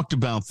we talked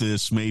about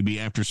this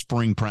maybe after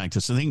spring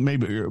practice. I think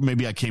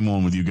maybe I came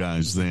on with you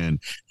guys then.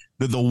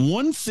 The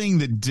one thing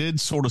that did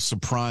sort of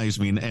surprise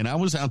me, and I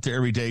was out there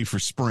every day for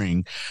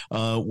spring,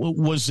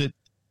 was that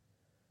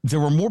there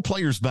were more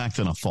players back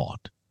than I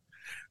thought.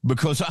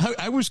 Because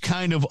I was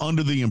kind of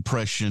under the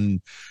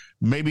impression,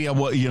 maybe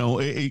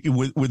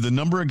with the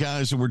number of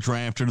guys that were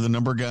drafted, or the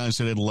number of guys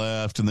that had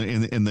left, and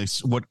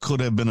what could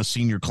have been a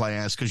senior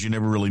class, because you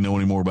never really know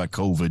any more about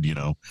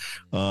COVID.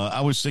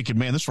 I was thinking,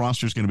 man, this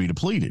roster is going to be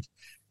depleted.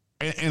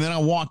 And then I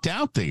walked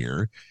out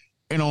there,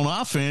 and on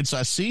offense,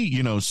 I see,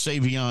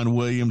 Savion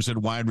Williams at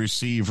wide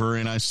receiver,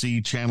 and I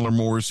see Chandler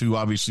Morris, who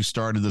obviously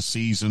started the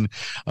season.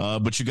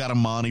 But you got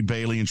Amani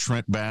Bailey and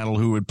Trent Battle,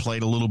 who had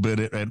played a little bit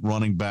at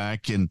running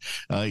back. And,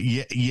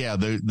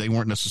 they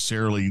weren't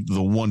necessarily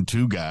the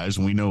 1-2 guys,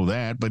 and we know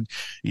that. But,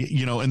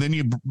 and then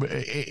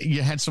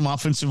you had some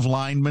offensive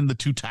linemen. The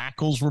 2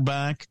 tackles were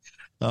back.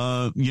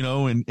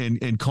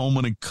 And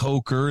Coleman and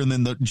Coker, and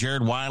then the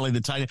Jared Wiley,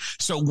 the tight end.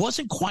 So it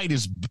wasn't quite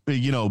as,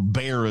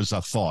 bare as I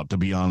thought, to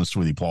be honest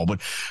with you, Paul.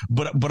 But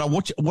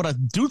what I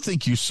do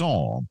think you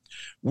saw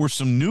were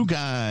some new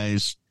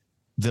guys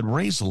that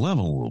raised the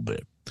level a little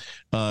bit.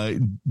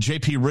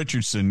 J.P.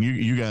 Richardson,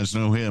 you guys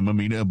know him. I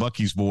mean,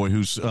 Bucky's boy,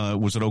 who's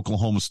was at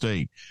Oklahoma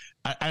State.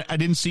 I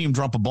didn't see him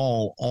drop a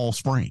ball all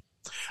spring.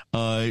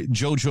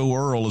 JoJo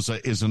Earl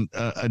is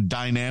a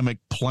dynamic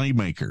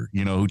playmaker,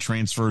 who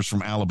transfers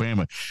from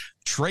Alabama.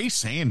 Trey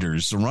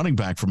Sanders, the running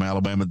back from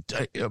Alabama,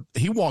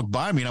 he walked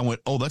by me and I went,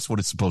 "Oh, that's what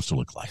it's supposed to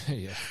look like."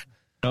 Yeah.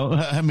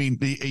 I mean,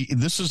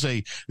 this is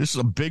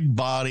a big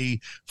body,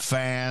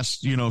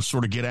 fast,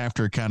 sort of get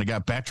after it kind of guy.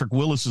 Patrick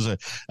Willis is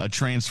a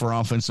transfer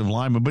offensive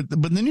lineman, but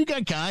then you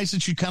got guys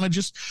that you kind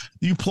of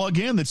you plug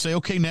in that say,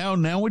 okay,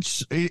 now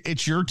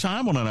it's your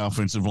time on an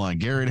offensive line.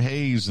 Garrett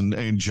Hayes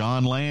and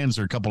John Lands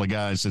are a couple of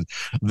guys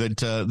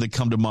that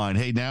come to mind.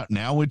 Hey,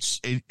 now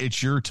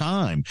it's your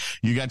time.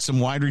 You got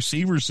some wide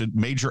receivers that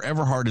Major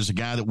Everhart is a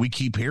guy that we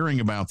keep hearing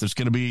about. That's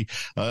going to be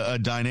a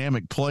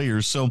dynamic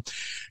player. So,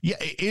 yeah,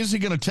 is it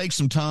going to take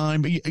some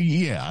time?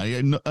 Yeah,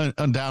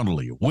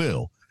 undoubtedly it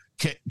will.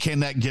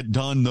 Can that get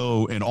done,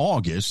 though, in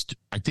August?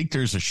 I think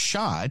there's a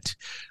shot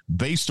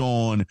based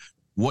on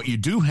what you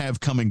do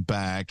have coming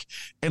back.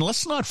 And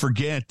let's not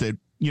forget that,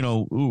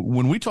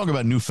 when we talk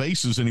about new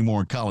faces anymore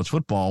in college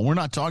football, we're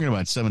not talking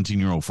about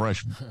 17-year-old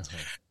freshmen.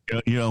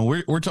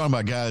 We're talking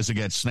about guys that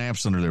got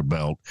snaps under their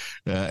belt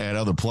at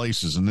other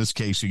places. In this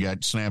case, you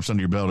got snaps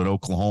under your belt at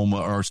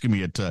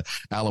at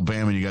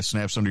Alabama, and you got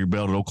snaps under your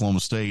belt at Oklahoma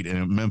State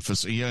and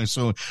Memphis.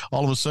 So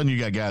all of a sudden you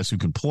got guys who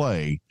can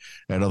play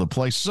at other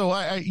places. So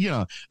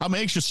I'm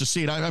anxious to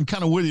see it. I'm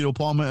kind of with you,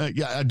 Paul.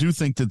 I do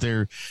think that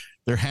there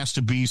has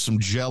to be some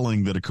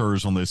gelling that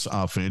occurs on this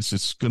offense.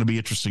 It's going to be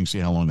interesting to see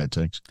how long that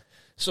takes.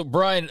 So,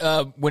 Brian,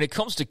 when it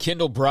comes to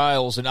Kendall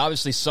Briles, and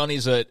obviously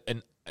Sonny's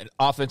an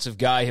offensive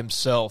guy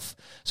himself,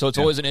 so it's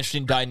always an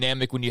interesting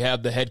dynamic when you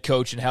have the head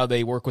coach and how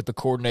they work with the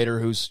coordinator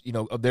who's,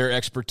 of their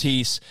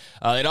expertise.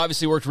 It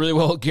obviously worked really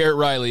well with Garrett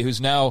Riley, who's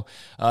now,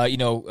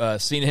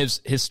 seen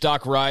his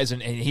stock rise,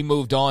 and he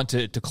moved on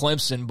to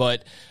Clemson.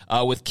 But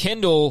with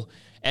Kendall,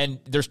 and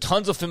there's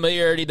tons of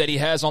familiarity that he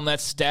has on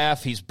that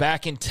staff. He's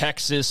back in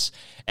Texas,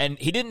 and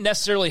he didn't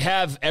necessarily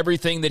have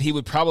everything that he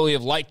would probably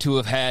have liked to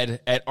have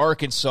had at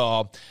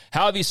Arkansas.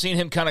 How have you seen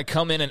him kind of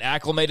come in and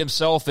acclimate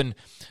himself, and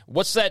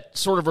what's that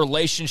sort of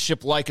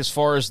relationship like as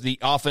far as the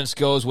offense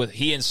goes with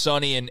he and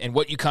Sonny, and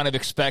what you kind of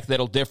expect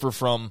that'll differ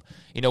from,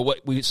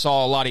 what we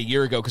saw a lot a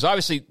year ago? Because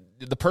obviously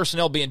the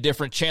personnel being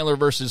different, Chandler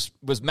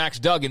was Max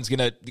Duggan's going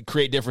to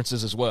create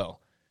differences as well.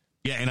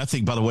 Yeah, and I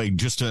think, by the way,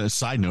 just a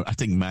side note, I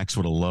think Max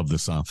would have loved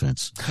this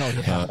offense. Oh,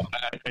 yeah.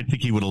 I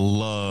think he would have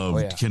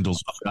loved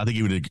Kendall's. I think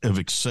he would have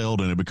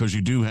excelled in it because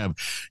you do have,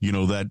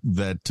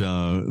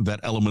 that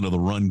element of the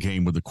run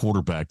game with the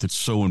quarterback that's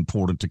so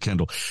important to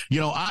Kendall.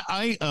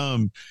 I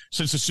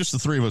since it's just the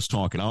three of us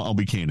talking, I'll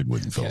be candid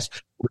with you, fellas.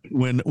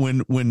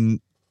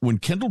 When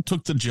Kendall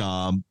took the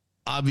job,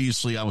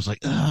 obviously I was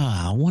like,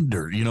 I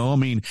wonder.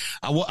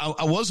 I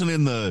wasn't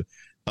in the.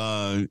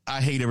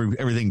 I hate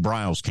everything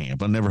Briles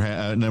camp. I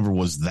never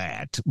was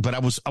that, but I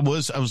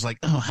was like,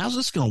 oh, how's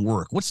this going to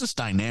work? What's this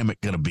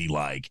dynamic going to be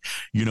like?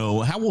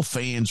 How will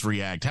fans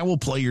react? How will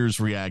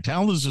players react?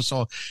 How does this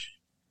all?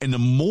 And the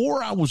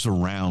more I was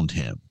around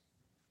him,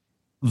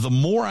 the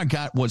more I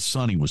got what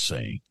Sonny was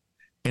saying.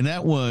 And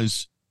that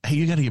was, hey,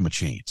 you got to give him a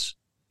chance.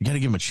 You got to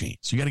give him a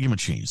chance. You got to give him a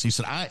chance. He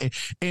said, I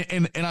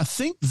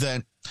think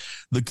that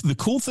the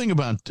cool thing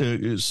about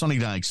Sonny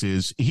Dykes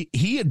is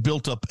he had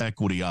built up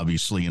equity,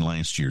 obviously, in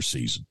last year's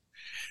season.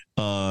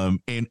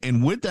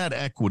 And with that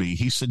equity,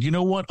 he said, you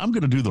know what? I'm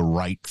going to do the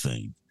right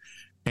thing.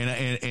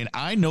 And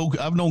I've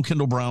known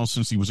Kendall Briles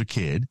since he was a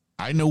kid.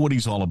 I know what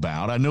he's all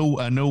about. I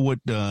know what,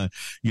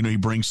 he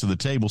brings to the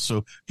table.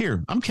 So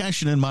here, I'm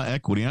cashing in my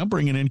equity. I'm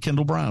bringing in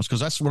Kendall Briles because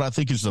that's what I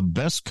think is the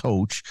best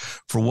coach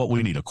for what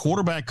we need, a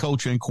quarterback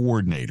coach and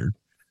coordinator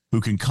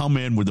who can come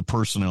in with the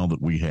personnel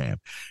that we have.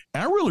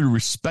 And I really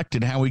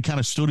respected how he kind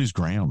of stood his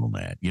ground on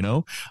that,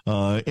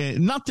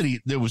 and not that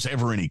there was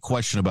ever any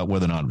question about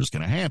whether or not it was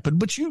going to happen,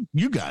 but you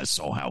guys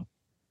saw how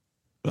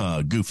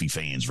goofy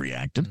fans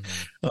reacted.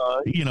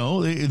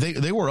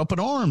 They were up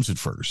in arms at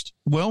first.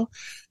 Well,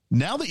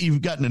 now that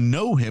you've gotten to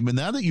know him, and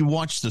now that you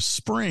watch the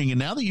spring, and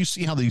now that you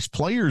see how these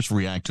players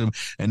react to him,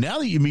 and now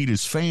that you meet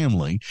his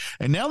family,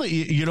 and now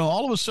that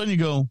all of a sudden you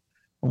go,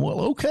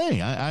 well,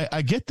 okay,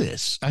 I get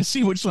this. I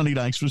see what Sonny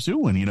Dykes was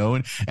doing,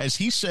 and as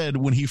he said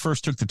when he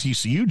first took the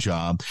TCU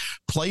job,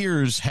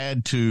 players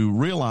had to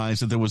realize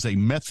that there was a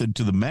method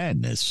to the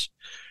madness.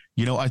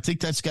 I think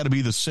that's got to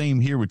be the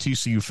same here with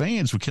TCU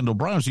fans with Kendall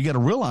Briles. You got to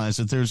realize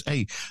that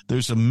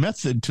there's a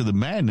method to the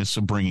madness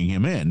of bringing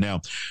him in.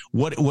 Now,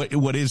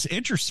 what is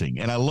interesting,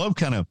 and I love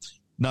kind of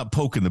not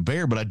poking the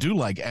bear, but I do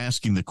like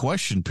asking the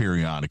question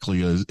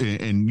periodically,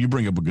 and you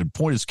bring up a good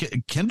point, is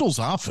Kendall's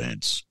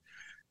offense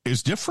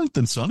is different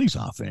than Sonny's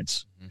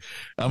offense.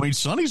 I mean,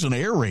 Sonny's an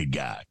air raid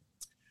guy.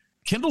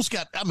 Kendall's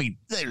got,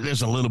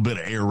 there's a little bit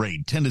of air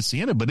raid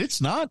tendency in it, but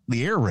it's not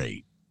the air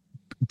raid,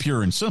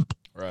 pure and simple.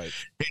 Right.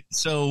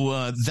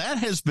 So that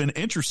has been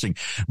interesting.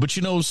 But,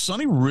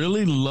 Sonny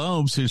really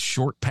loves his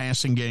short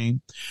passing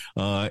game.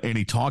 And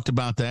he talked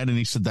about that, and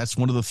he said that's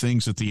one of the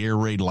things that the air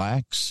raid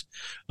lacks.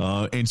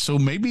 And so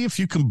maybe if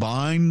you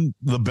combine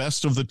the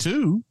best of the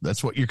two,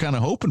 that's what you're kind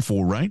of hoping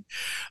for, right?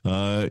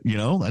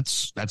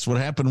 That's what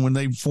happened when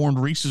they formed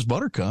Reese's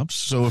Buttercups.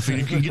 So if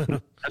you can get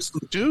the best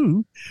of the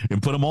two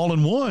and put them all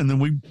in one, then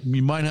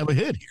we might have a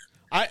hit here.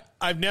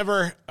 I've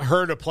never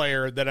heard a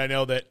player that I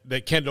know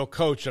that Kendall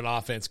coached an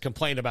offense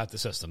complain about the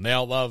system. They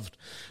all loved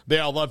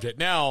it.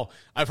 Now,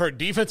 I've heard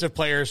defensive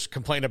players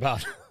complain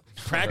about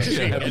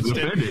practicing against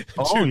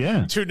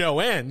it to no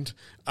end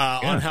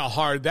on how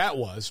hard that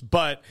was.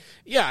 But,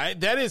 yeah,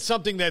 that is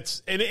something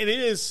and it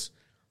is,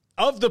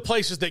 of the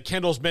places that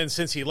Kendall's been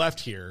since he left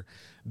here,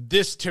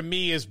 this to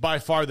me is by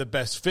far the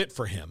best fit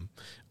for him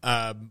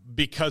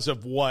because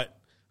of what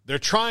they're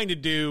trying to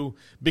do,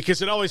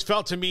 because it always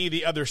felt to me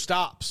the other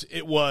stops,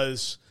 it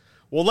was,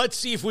 well, let's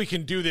see if we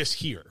can do this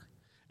here,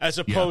 as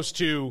opposed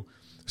to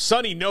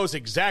Sonny knows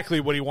exactly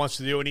what he wants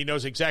to do, and he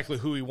knows exactly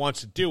who he wants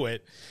to do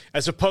it,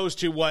 as opposed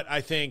to what I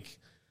think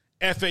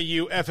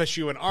FAU,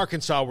 FSU, and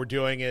Arkansas were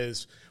doing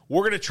is,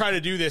 we're going to try to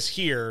do this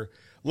here.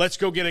 Let's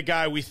go get a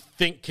guy we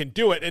think can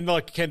do it, and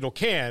like Kendall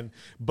can,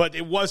 but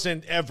it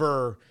wasn't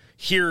ever,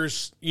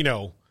 here's,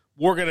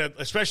 we're going to,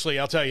 especially,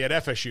 I'll tell you, at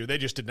FSU, they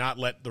just did not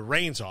let the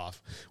reins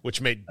off,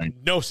 which made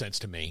no sense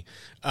to me.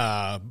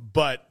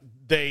 But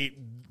they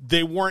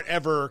weren't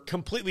ever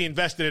completely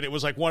invested in it. It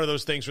was like one of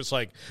those things where it's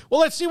like,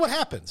 well, let's see what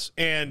happens.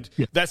 And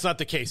that's not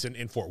the case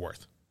in Fort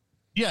Worth.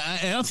 Yeah,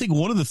 and I think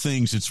one of the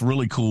things that's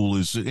really cool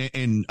is,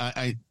 and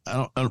I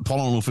don't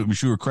know if it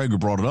was you or Craig who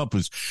brought it up,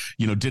 is,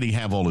 did he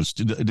have all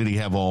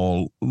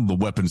the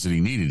weapons that he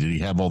needed? Did he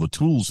have all the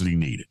tools that he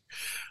needed?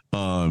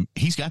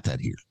 He's got that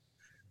here.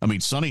 I mean,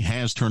 Sonny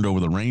has turned over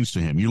the reins to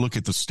him. You look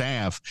at the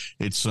staff;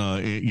 it's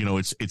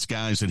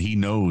guys that he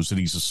knows that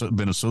he's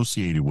been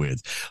associated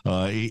with.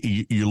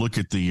 You look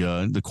at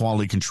the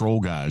quality control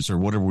guys, or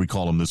whatever we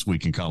call them this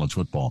week in college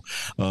football.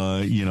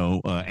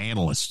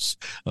 Analysts.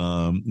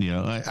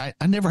 I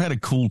never had a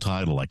cool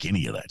title like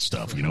any of that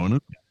stuff.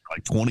 And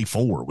like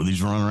 24 with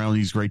these running around with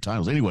these great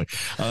titles. Anyway,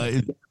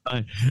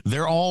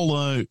 they're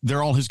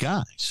all his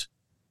guys.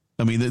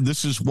 I mean,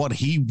 this is what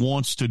he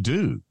wants to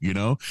do,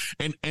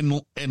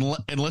 and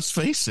let's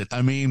face it.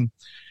 I mean,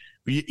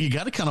 you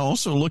got to kind of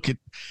also look at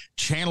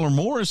Chandler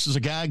Morris as a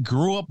guy who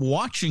grew up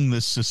watching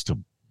this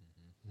system,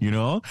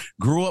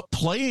 grew up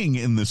playing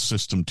in this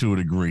system to a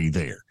degree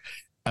there.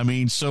 I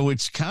mean, so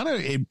it's kind of,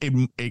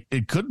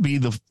 it could be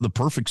the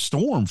perfect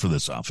storm for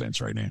this offense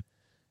right now.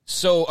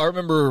 So I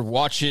remember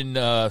watching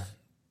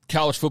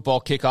college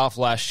football kickoff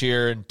last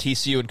year, and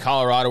TCU and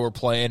Colorado were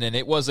playing, and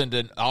it wasn't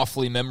an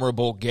awfully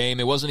memorable game.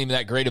 It wasn't even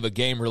that great of a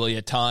game really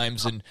at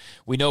times, and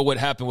we know what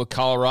happened with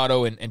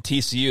Colorado and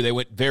TCU. They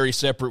went very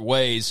separate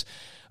ways.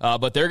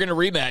 But they're going to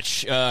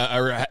rematch,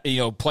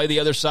 play the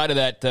other side of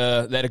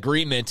that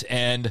agreement,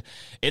 and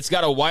it's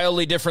got a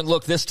wildly different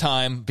look this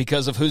time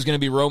because of who's going to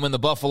be roaming the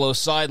Buffalo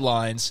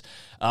sidelines.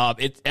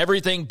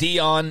 Everything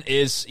Deion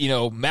is,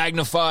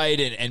 magnified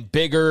and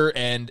bigger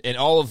and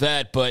all of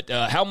that. But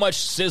how much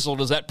sizzle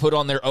does that put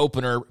on their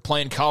opener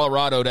playing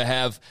Colorado to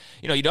have?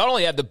 You not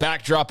only have the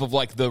backdrop of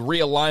like the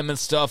realignment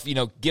stuff,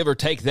 give or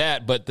take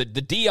that, but the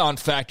Deion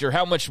factor.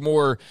 How much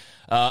more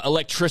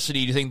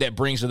electricity do you think that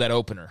brings to that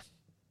opener?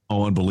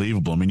 Oh,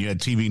 unbelievable. I mean, you had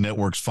TV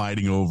networks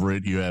fighting over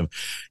it. You have,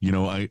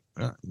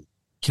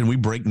 can we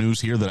break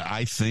news here that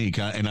I think,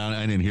 and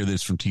I didn't hear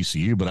this from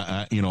TCU, but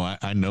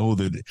I know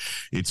that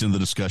it's in the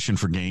discussion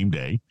for game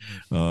day.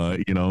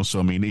 So,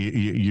 I mean,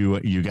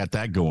 you got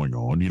that going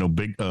on,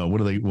 big,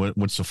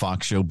 what's the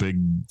Fox show?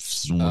 Big,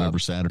 whatever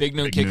Saturday. Big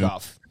noon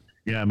kickoff.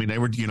 Yeah, I mean, they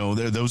were,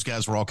 those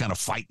guys were all kind of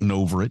fighting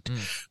over it.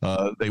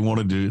 They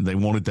wanted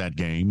that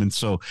game. And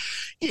so,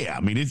 yeah, I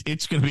mean,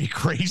 it's going to be a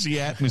crazy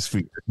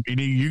atmosphere. I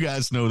mean, you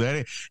guys know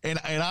that. And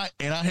I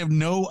have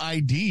no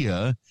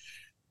idea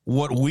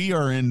what we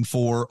are in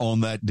for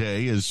on that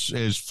day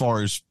as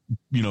far as,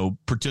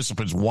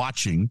 participants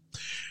watching.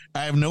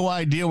 I have no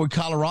idea what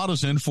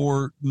Colorado's in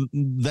for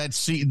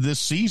this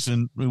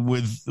season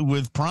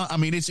with Prime. I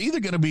mean, it's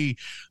either going to be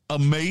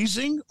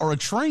amazing or a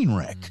train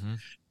wreck. Mm-hmm.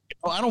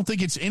 I don't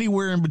think it's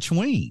anywhere in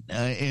between.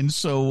 And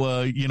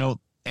so,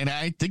 and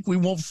I think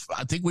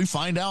we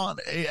find out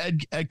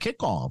at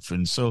kickoff.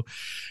 And so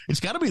it's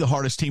got to be the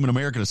hardest team in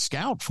America to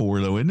scout for,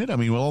 though, isn't it? I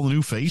mean, with all the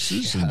new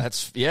faces.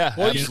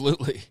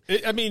 Absolutely.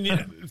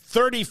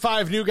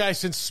 35 new guys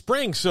since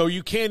spring. So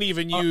you can't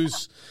even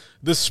use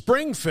the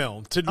spring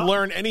film to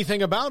learn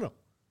anything about them.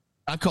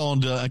 I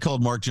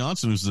called Mark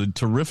Johnson, who's the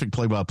terrific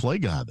play-by-play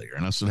guy there.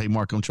 And I said, hey,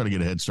 Mark, I'm trying to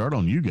get a head start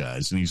on you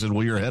guys. And he said,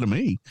 well, you're ahead of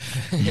me.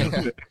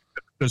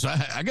 Because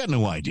I got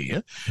no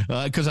idea.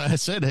 Because I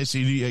said, hey,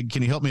 see,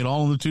 can you help me at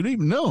all on the 2D?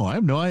 No, I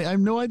have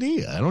no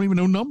idea. I don't even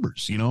know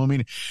numbers. I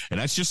mean, and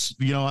that's just,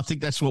 I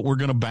think that's what we're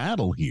going to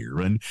battle here.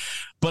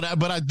 But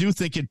I do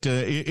think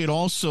it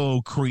also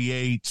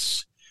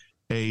creates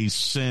a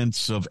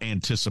sense of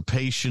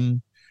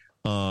anticipation,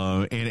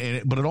 but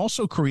it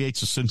also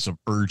creates a sense of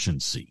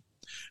urgency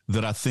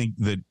that I think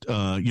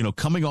that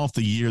coming off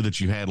the year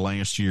that you had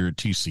last year at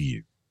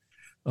TCU.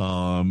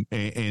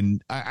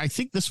 And I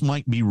think this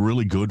might be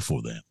really good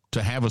for them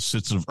to have a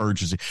sense of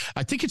urgency.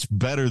 I think it's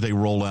better they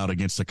roll out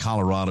against the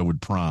Colorado with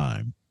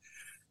Prime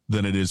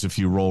than it is if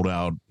you rolled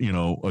out,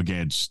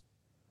 against,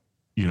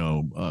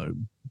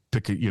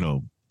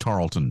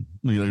 Tarleton.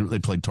 They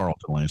played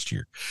Tarleton last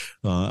year.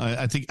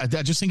 I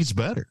just think it's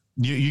better.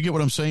 You get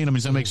what I'm saying? I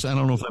mean, I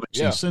don't know if that makes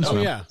any sense. Oh,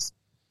 yeah.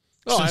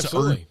 Oh,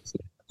 absolutely.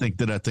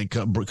 I think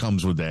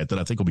comes with that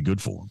I think will be good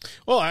for them.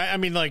 Well, I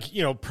mean,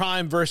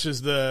 Prime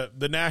versus the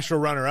national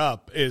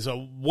runner-up is a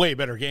way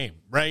better game,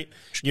 right?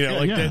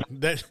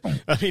 That.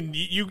 I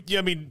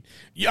mean,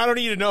 I don't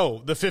need to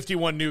know the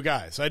 51 new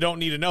guys. I don't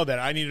need to know that.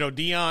 I need to know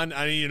Deion.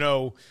 I need to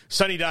know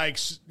Sonny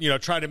Dykes.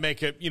 Trying to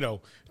make it.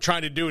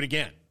 Trying to do it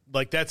again.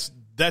 Like that's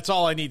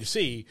all I need to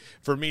see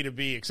for me to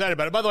be excited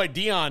about it. By the way,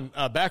 Deion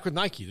back with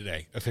Nike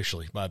today,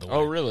 officially, by the way.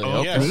 Oh, really?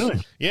 Oh, yes.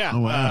 Really? Yeah. Oh,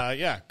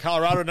 wow.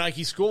 Colorado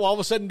Nike school. All of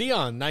a sudden,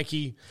 Deion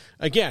Nike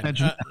again.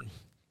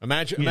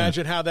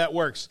 Imagine how that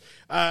works.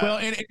 Well,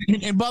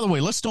 and by the way,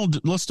 let's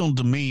don't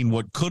demean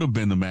what could have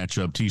been the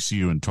matchup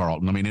TCU and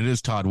Tarleton. I mean, it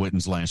is Todd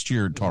Whitten's last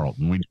year at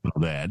Tarleton. We know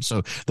that.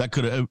 So that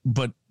could have,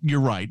 but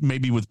you're right.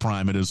 Maybe with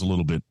Prime, it is a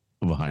little bit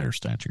of a higher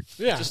stature.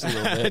 Yeah. Just a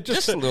little bit.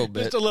 just a little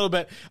bit. Just a little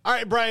bit. All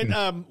right,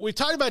 Brian, we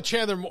talked about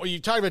you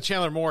talked about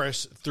Chandler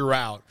Morris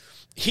throughout.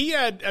 He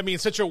had,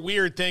 such a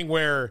weird thing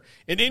where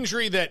an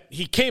injury that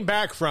he came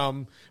back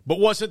from, but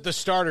wasn't the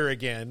starter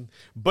again,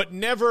 but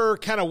never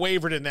kind of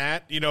wavered in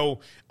that.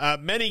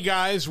 Many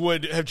guys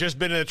would have just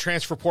been in the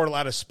transfer portal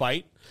out of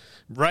spite,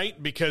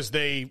 right? Because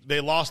they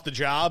lost the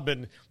job,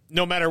 and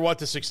no matter what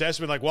the success,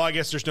 been like, well, I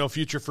guess there's no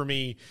future for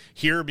me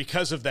here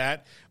because of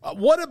that.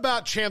 What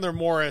about Chandler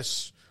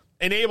Morris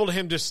enabled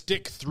him to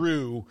stick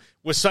through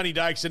with Sonny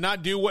Dykes and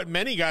not do what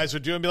many guys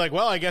would do and be like,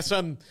 well, I guess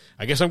I'm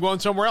going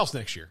somewhere else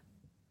next year.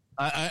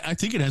 I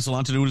think it has a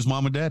lot to do with his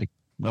mom and daddy.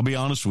 I'll be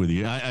honest with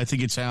you. I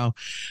think it's how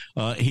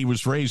he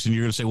was raised. And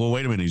you're going to say, well,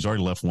 wait a minute, he's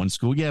already left one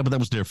school. Yeah, but that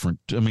was different.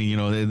 I mean,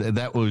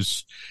 that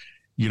was,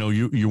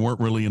 you weren't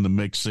really in the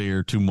mix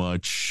there too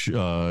much.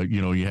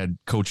 You had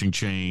coaching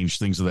change,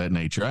 things of that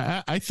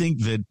nature. I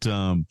think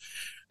that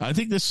I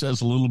think this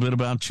says a little bit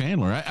about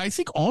Chandler. I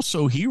think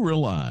also he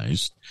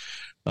realized,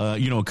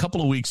 a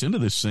couple of weeks into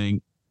this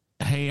thing,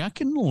 hey, I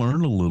can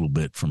learn a little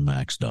bit from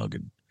Max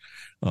Duggan.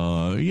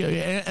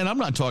 And I'm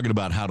not talking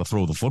about how to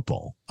throw the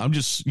football. I'm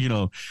just,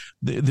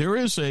 there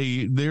is,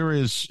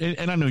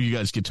 and I know you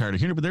guys get tired of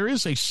hearing it, but there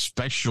is a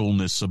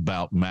specialness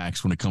about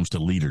Max when it comes to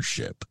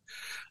leadership.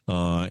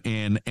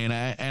 And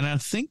I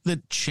think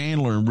that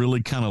Chandler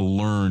really kind of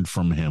learned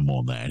from him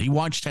on that. He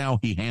watched how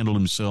he handled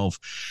himself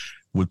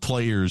with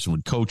players and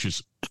with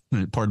coaches,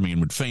 and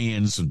with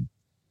fans and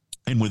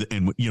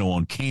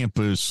on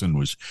campus, and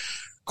was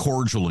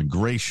cordial and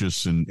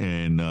gracious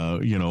and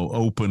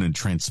open and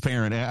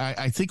transparent.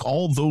 I think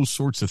all those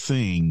sorts of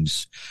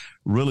things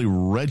really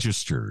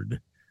registered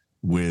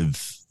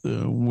with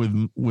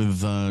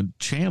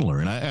Chandler,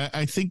 and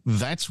I think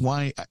that's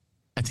why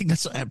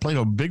that played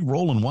a big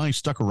role in why he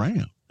stuck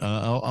around.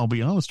 I'll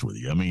be honest with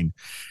you. I mean,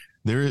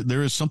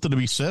 there is something to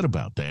be said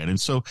about that, and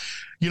so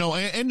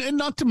and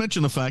not to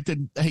mention the fact that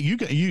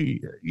hey,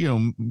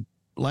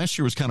 last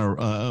year was kind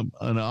of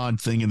an odd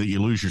thing in that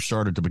you lose your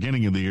start at the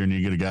beginning of the year and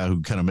you get a guy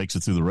who kind of makes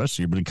it through the rest of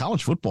the year. But in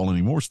college football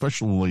anymore,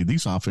 especially the way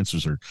these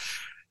offenses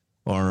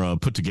are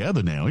put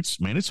together now,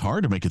 it's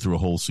hard to make it through a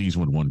whole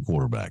season with one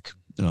quarterback.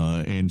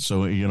 And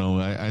so,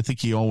 I think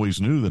he always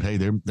knew that, hey,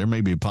 there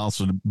may be a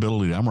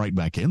possibility that I'm right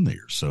back in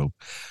there. So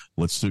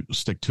let's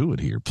stick to it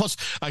here. Plus,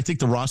 I think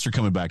the roster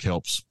coming back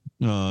helps.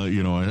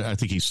 I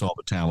think he saw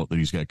the talent that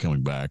he's got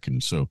coming back.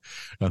 And so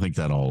I think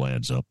that all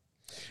adds up.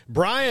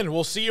 Brian,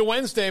 we'll see you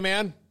Wednesday,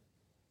 man.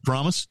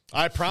 Promise?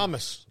 I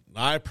promise.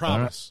 Right.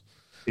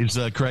 Is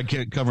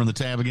Craig covering the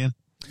tab again?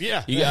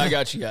 Yeah. I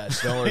got you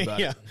guys. Don't worry about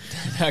it.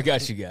 I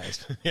got you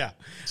guys. Yeah,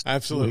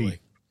 absolutely.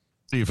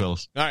 See you,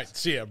 fellas. All right,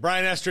 see you.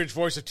 Brian Estridge,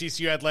 voice of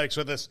TCU Athletics,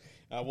 with us.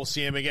 We'll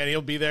see him again.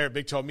 He'll be there at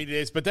Big 12 Media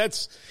Days. But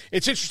it's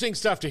interesting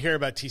stuff to hear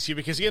about TCU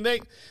because,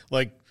 again,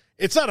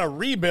 it's not a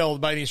rebuild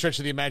by any stretch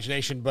of the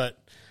imagination, but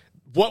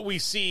what we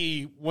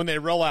see when they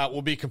roll out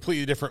will be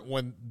completely different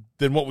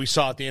than what we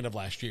saw at the end of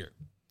last year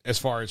as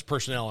far as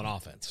personnel and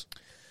offense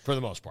for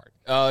the most part.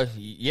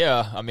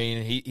 Yeah. I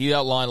mean, he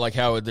outlined like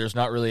how there's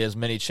not really as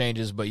many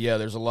changes, but yeah,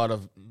 there's a lot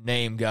of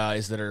name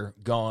guys that are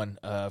gone,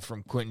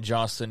 from Quentin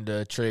Johnston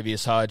to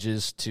Travius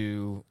Hodges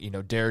to,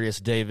 Darius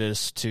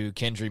Davis to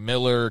Kendry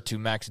Miller to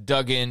Max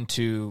Duggan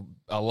to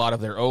a lot of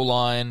their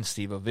O-line,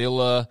 Steve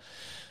Avila.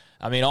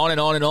 I mean, on and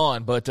on and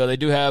on, but they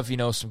do have,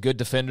 some good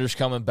defenders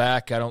coming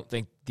back. I don't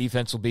think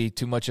defense will be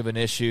too much of an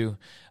issue.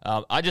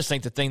 I just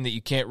think the thing that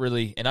you can't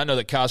really, and I know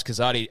that Kaz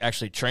Kazadi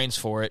actually trains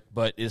for it,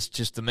 but it's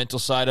just the mental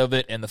side of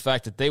it and the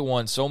fact that they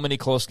won so many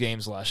close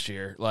games last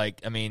year.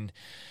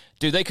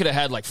 Dude, they could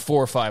have had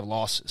 4 or 5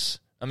 losses.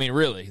 I mean,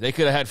 really, they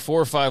could have had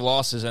 4 or 5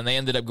 losses, and they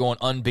ended up going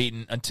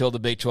unbeaten until the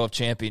Big 12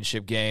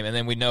 championship game, and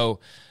then we know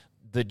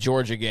the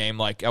Georgia game,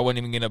 I wasn't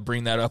even going to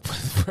bring that up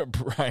with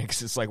Brian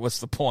because it's what's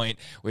the point?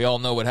 We all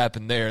know what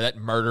happened there, that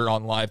murder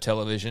on live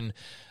television.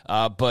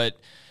 But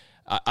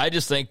I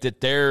just think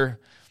that they're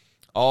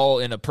all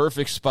in a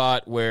perfect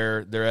spot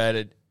where they're at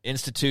an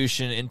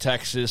institution in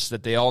Texas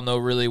that they all know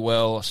really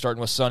well, starting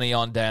with Sonny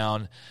on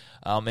down,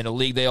 in a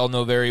league they all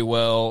know very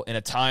well, in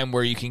a time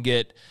where you can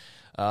get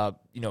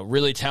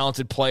really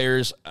talented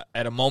players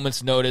at a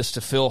moment's notice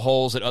to fill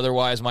holes that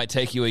otherwise might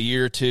take you a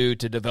year or two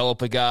to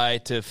develop a guy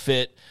to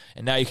fit.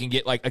 And now you can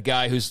get a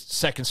guy who's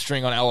second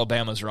string on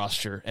Alabama's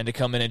roster and to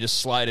come in and just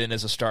slide in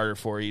as a starter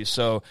for you.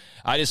 So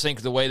I just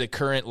think the way the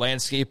current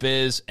landscape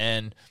is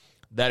and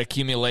that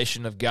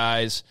accumulation of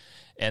guys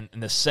and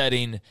the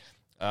setting,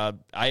 I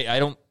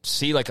don't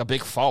see a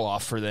big fall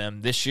off for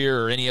them this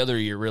year or any other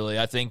year, really.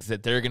 I think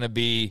that they're going to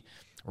be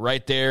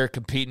right there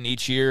competing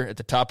each year at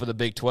the top of the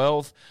Big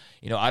 12.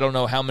 I don't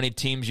know how many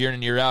teams year in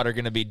and year out are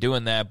going to be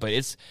doing that, but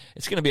it's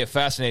going to be a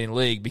fascinating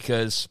league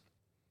because,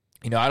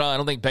 I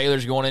don't think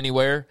Baylor's going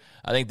anywhere.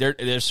 I think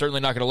they're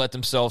certainly not going to let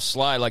themselves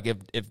slide.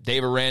 If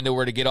Dave Aranda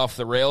were to get off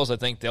the rails, I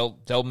think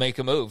they'll make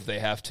a move. They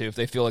have to if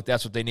they feel like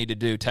that's what they need to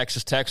do.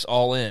 Texas Tech's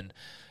all in.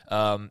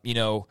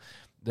 The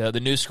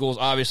new schools,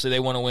 obviously, they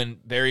want to win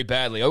very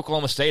badly.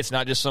 Oklahoma State's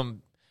not just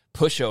some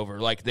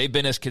pushover. They've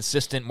been as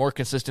more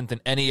consistent than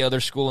any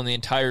other school in the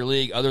entire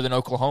league other than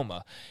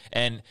Oklahoma.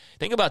 And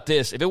think about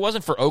this. If it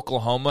wasn't for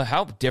Oklahoma,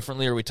 how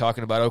differently are we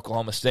talking about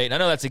Oklahoma State? And I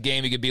know that's a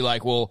game you could be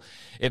well,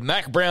 if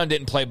Mac Brown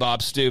didn't play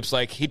Bob Stoops,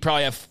 he'd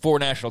probably have 4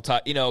 national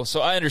titles.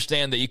 So I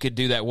understand that you could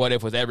do that what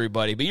if with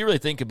everybody. But you really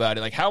think about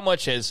it, how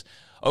much has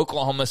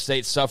Oklahoma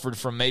State suffered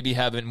from maybe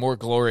having more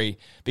glory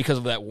because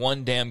of that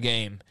one damn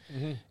game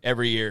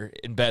every year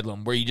in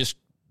Bedlam where you just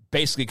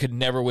basically could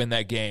never win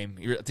that game.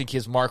 I think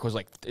his mark is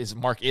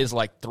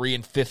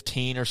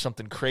 3-15 or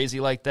something crazy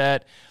like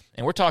that.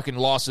 And we're talking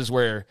losses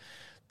where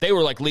they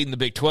were like leading the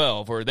Big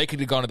 12, or they could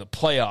have gone to the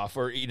playoff,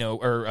 or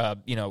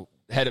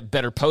had a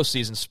better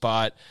postseason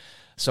spot.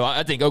 So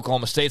I think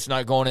Oklahoma State's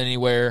not going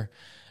anywhere.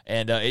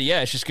 And,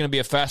 it's just going to be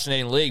a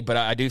fascinating league. But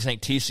I do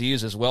think TCU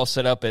is as well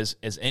set up as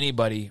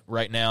anybody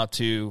right now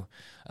to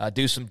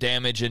do some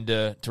damage and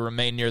to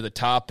remain near the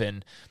top.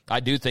 And I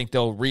do think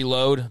they'll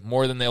reload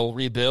more than they'll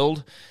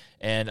rebuild.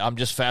 And I'm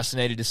just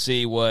fascinated to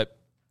see what,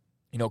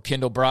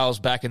 Kendall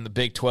Briles back in the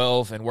Big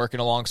 12 and working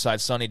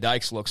alongside Sonny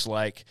Dykes looks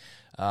like.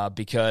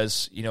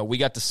 Because, we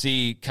got to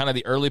see kind of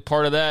the early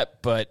part of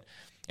that,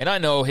 and I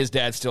know his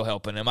dad's still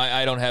helping him.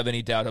 I don't have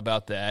any doubt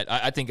about that.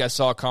 I think I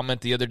saw a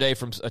comment the other day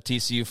from a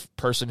TCU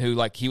person who,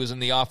 like, he was in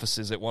the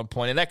offices at one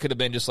point, and that could have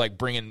been just, like,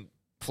 bringing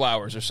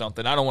flowers or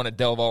something. I don't want to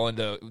delve all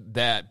into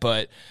that,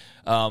 but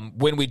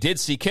when we did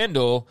see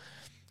Kendall,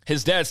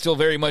 his dad still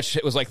very much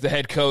was, like, the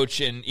head coach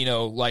and,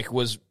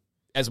 was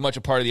as much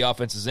a part of the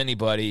offense as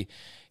anybody.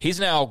 He's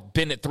now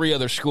been at 3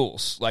 other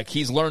schools. Like,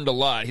 he's learned a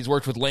lot. He's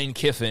worked with Lane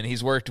Kiffin.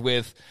 He's worked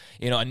with,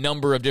 a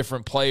number of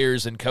different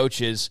players and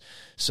coaches.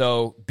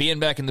 So being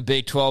back in the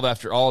Big 12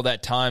 after all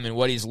that time and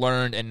what he's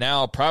learned, and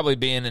now probably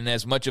being in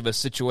as much of a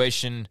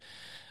situation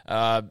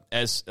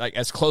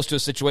as close to a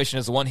situation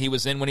as the one he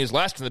was in when he was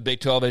last in the Big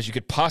 12 as you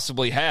could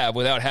possibly have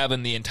without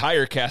having the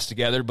entire cast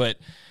together. But,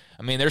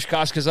 I mean, there's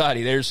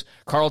Koskazadi. There's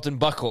Carlton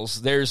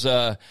Buckles. There's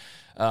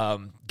I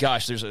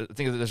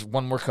think there's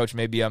one more coach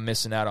maybe I'm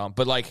missing out on.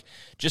 But, like,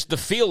 just the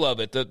feel of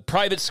it, the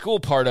private school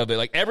part of it,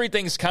 like,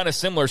 everything's kind of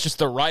similar. It's just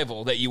the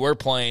rival that you were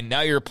playing.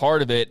 Now you're a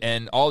part of it,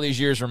 and all these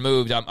years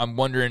removed, I'm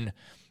wondering,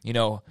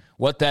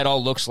 what that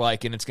all looks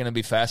like, and it's going to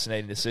be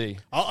fascinating to see.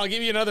 I'll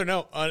give you another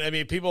note.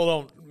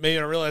 People may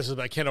not realize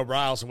about Kendall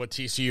Briles and what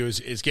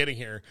TCU is getting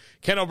here.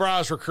 Kendall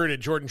Briles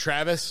recruited Jordan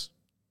Travis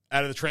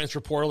out of the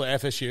transfer portal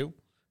at FSU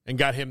and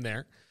got him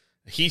there.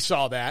 He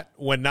saw that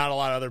when not a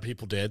lot of other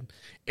people did.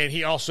 And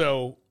he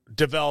also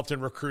developed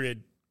and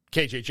recruited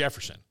KJ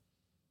Jefferson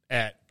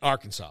at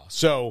Arkansas.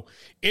 So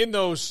in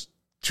those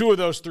 2 of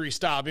those 3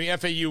 stops,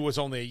 FAU was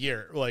only a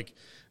year, like,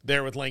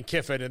 there with Lane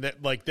Kiffin, and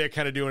that, like, they're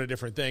kind of doing a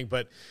different thing.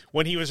 But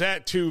when he was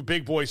at 2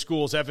 big boy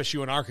schools,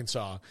 FSU and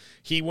Arkansas,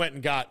 he went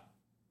and got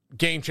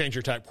game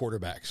changer type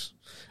quarterbacks.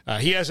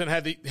 He hasn't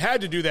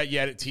had to do that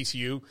yet at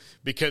TCU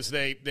because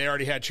they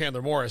already had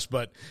Chandler Morris,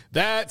 but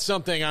that's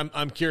something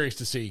I'm curious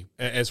to see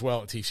as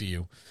well at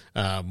TCU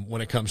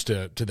when it comes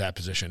to that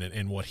position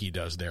and what he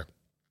does there.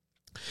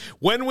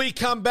 When we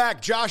come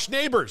back, Josh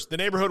Neighbors, the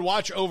Neighborhood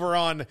Watch over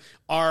on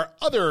one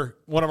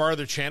of our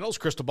other channels,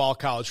 Crystal Ball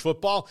College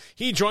Football.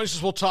 He joins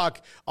us. We'll talk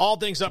all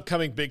things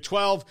upcoming Big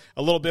 12,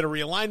 a little bit of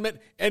realignment,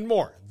 and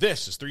more.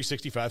 This is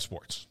 365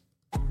 Sports.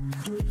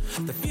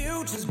 The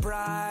future's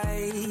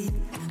bright.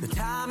 The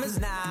time is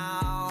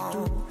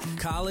now.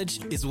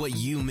 College is what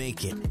you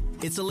make it.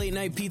 It's a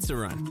late-night pizza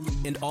run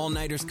and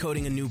all-nighters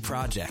coding a new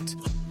project.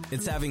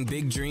 It's having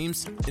big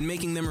dreams and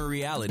making them a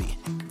reality.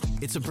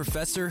 It's a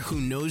professor who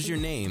knows your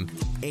name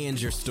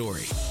and your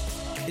story.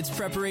 It's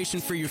preparation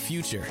for your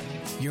future,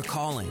 your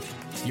calling,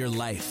 your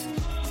life.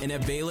 And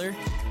at Baylor,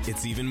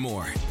 it's even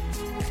more.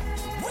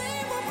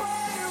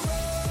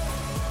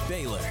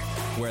 Baylor,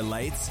 where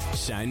lights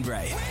shine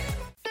bright.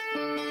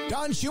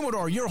 Don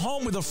Humidor, your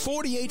home with a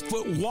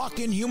 48-foot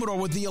walk-in humidor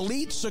with the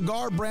elite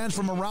cigar brands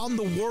from around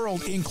the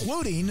world,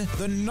 including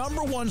the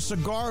 #1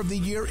 cigar of the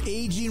year,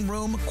 Aging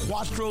Room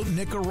Cuatro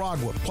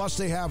Nicaragua. Plus,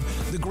 they have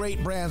the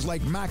great brands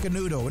like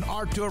Macanudo and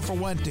Artur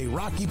Fuente,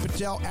 Rocky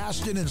Patel,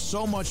 Aston, and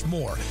so much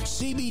more.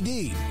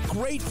 CBD,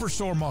 great for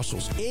sore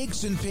muscles,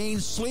 aches and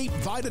pains, sleep,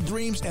 Vita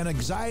Dreams, and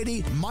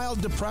anxiety, mild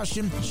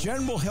depression,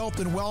 general health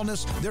and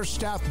wellness. Their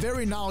staff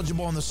very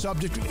knowledgeable on the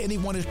subject. If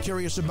anyone is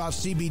curious about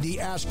CBD,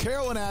 ask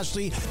Carol and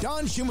Ashley.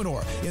 Don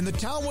Humidor in the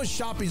Townwest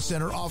Shopping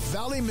Center off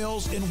Valley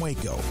Mills in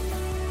Waco.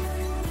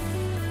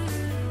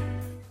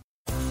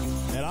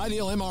 At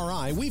Ideal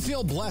MRI, we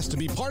feel blessed to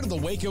be part of the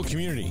Waco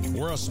community.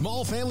 We're a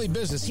small family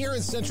business here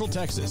in Central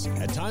Texas.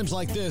 At times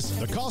like this,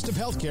 the cost of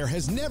healthcare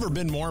has never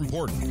been more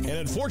important. And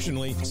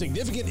unfortunately,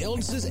 significant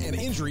illnesses and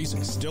injuries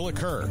still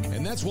occur.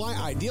 And that's why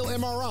Ideal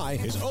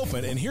MRI is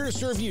open and here to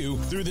serve you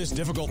through this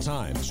difficult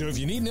time. So if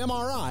you need an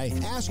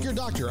MRI, ask your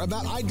doctor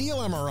about Ideal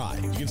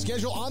MRI. You can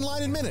schedule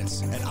online in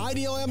minutes at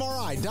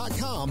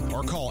idealmri.com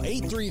or call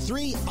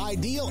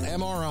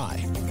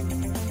 833-IDEAL-MRI.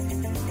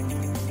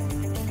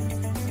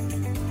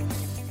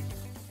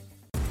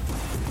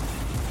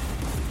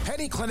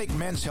 Petty Clinic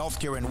Men's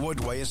Healthcare in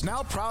Woodway is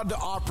now proud to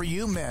offer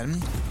you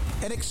men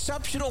an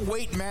exceptional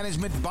weight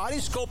management body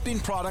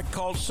sculpting product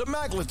called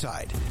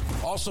semaglutide,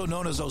 also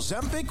known as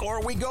Ozempic or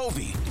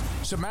Wegovy.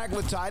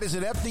 Semaglutide is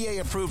an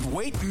FDA-approved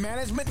weight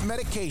management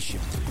medication.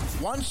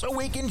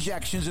 Once-a-week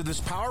injections of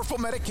this powerful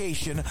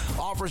medication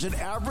offers an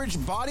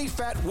average body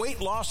fat weight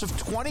loss of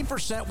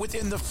 20%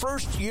 within the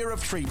first year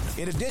of treatment.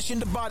 In addition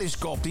to body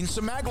sculpting,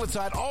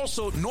 semaglutide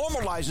also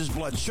normalizes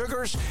blood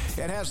sugars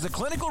and has the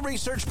clinical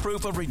research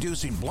proof of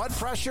reducing blood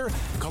pressure,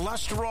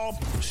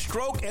 cholesterol,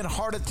 stroke, and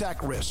heart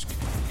attack risk.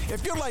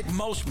 If you're like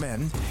most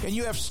men and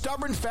you have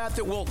stubborn fat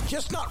that will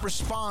just not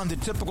respond to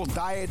typical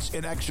diets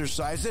and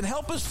exercise, then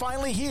help is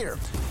finally here.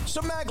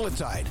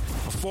 Semaglutide,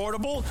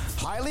 affordable,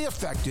 highly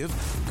effective.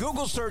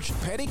 Google search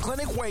Petty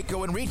Clinic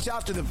Waco and reach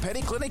out to the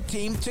Petty Clinic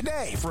team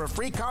today for a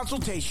free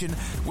consultation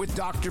with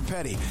Dr.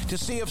 Petty to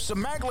see if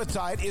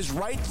semaglutide is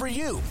right for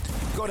you.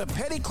 Go to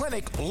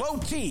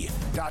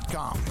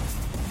pettycliniclowt.com.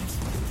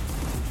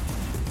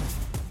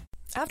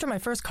 After my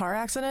first car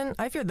accident,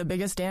 I feared the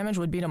biggest damage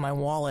would be to my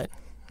wallet.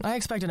 I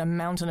expected a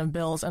mountain of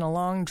bills and a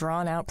long,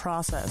 drawn-out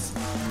process.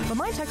 But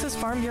my Texas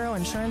Farm Bureau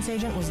insurance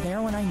agent was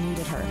there when I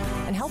needed her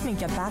and helped me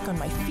get back on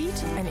my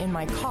feet and in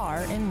my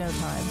car in no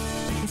time.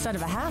 Instead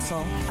of a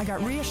hassle, I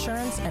got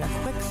reassurance and a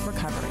quick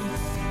recovery.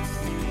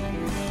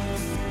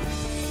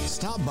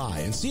 Stop by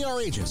and see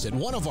our agents at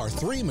one of our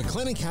 3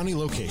 McLennan County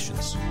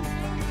locations.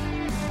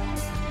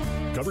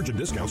 Coverage and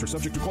discounts are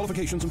subject to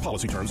qualifications and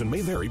policy terms and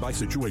may vary by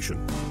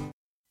situation.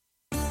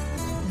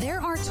 There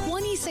are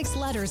 26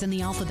 letters in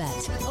the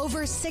alphabet,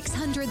 over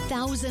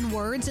 600,000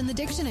 words in the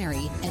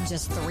dictionary, and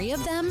just 3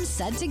 of them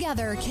said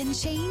together can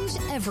change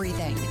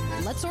everything.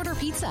 Let's order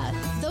pizza.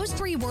 Those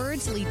 3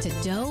 words lead to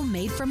dough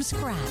made from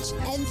scratch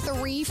and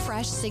 3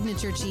 fresh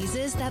signature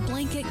cheeses that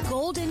blanket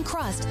golden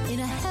crust in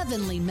a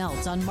heavenly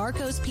melt on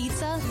Marco's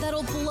Pizza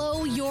that'll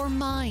blow your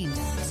mind.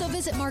 So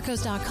visit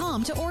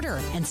marcos.com to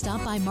order and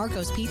stop by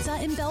Marco's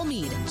Pizza in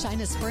Belmead,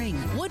 China Spring,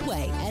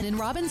 Woodway, and in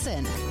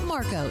Robinson.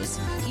 Marco's.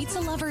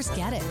 Pizza lovers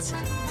get it.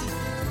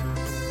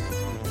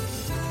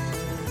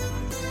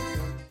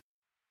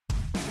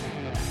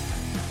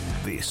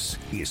 This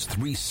is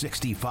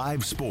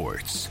 365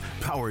 Sports,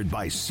 powered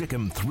by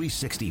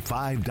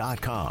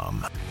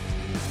Sikkim365.com.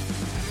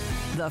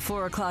 The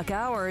 4 o'clock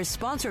hour is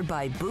sponsored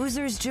by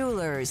Boozer's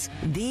Jewelers,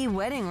 the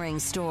wedding ring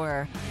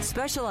store,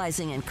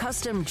 specializing in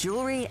custom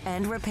jewelry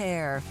and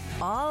repair,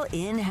 all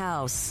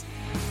in-house.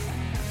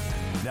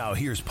 Now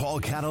here's Paul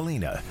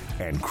Catalina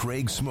and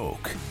Craig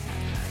Smoke.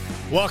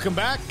 Welcome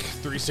back,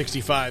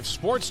 365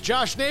 Sports.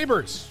 Josh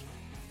Neighbors,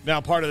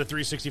 now part of the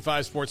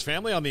 365 Sports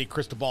family on the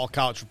Crystal Ball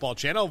College Football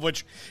Channel, of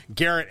which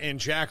Garrett and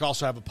Jack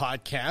also have a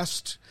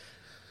podcast,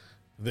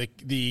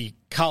 the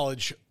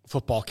College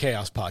Football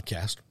Chaos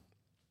Podcast,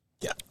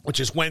 which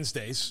is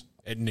Wednesdays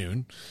at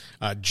noon.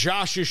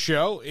 Josh's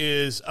show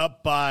is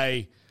up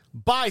by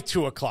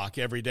 2 o'clock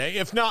every day,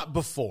 if not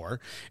before.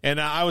 And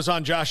I was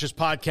on Josh's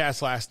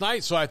podcast last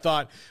night, so I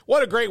thought,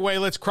 what a great way.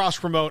 Let's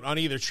cross-promote on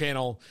either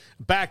channel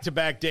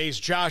back-to-back days.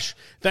 Josh,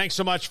 thanks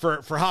so much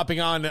for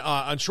hopping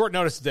on short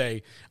notice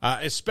today,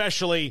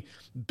 especially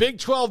Big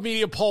 12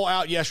 media poll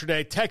out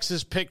yesterday.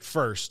 Texas picked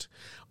first.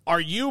 Are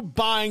you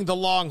buying the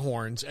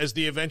Longhorns as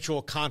the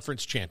eventual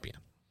conference champion?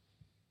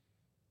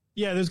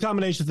 Yeah, there's a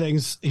combination of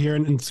things here,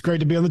 and it's great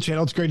to be on the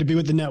channel. It's great to be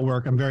with the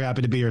network. I'm very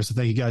happy to be here, so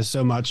thank you guys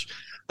so much.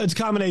 It's a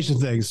combination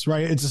of things,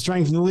 right? It's a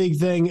strength in the league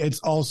thing. It's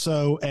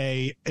also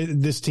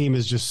this team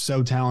is just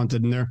so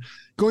talented, and they're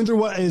going through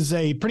what is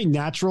a pretty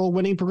natural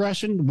winning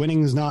progression.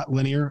 Winning is not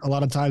linear. A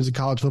lot of times in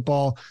college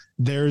football,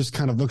 theirs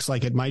kind of looks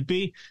like it might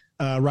be,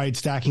 right?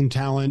 Stacking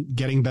talent,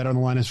 getting better on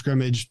the line of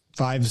scrimmage,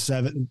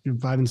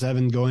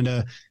 5-7, going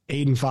to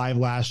 8-5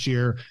 last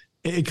year.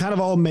 It kind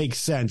of all makes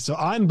sense. So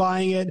I'm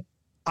buying it.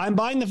 I'm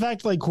buying the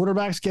fact that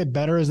quarterbacks get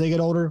better as they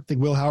get older. I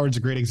think Will Howard's a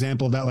great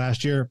example of that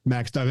last year.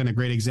 Max Duggan, a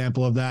great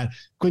example of that.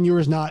 Quinn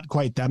Ewers not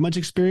quite that much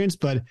experience,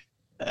 but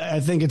I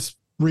think it's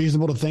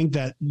reasonable to think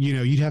that,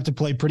 you'd have to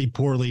play pretty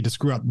poorly to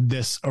screw up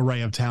this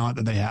array of talent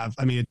that they have.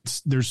 I mean,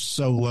 they're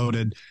so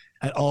loaded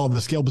at all of the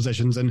skill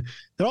positions. And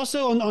they're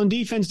also on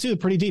defense too,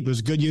 pretty deep. It was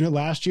a good unit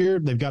last year.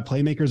 They've got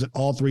playmakers at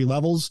all 3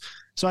 levels.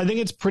 So I think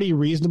it's pretty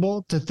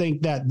reasonable to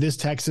think that this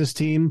Texas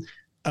team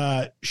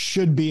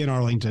should be in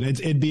Arlington.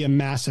 It'd be a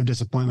massive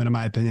disappointment, in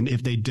my opinion,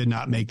 if they did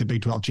not make the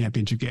Big 12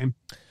 championship game.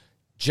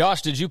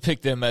 Josh, did you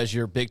pick them as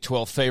your Big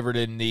 12 favorite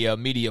in the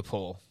media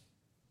poll?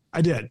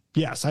 I did.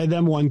 Yes, I had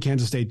them 1,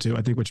 Kansas State 2,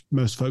 I think, which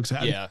most folks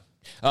had. Yeah.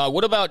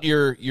 What about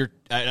your?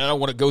 I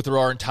don't want to go through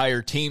our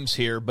entire teams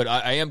here, but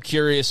I am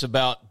curious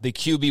about the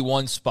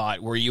QB1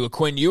 spot. Were you a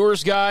Quinn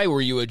Ewers guy?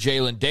 Were you a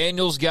Jalen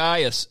Daniels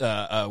guy?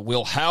 A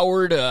Will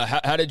Howard?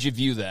 How did you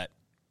view that?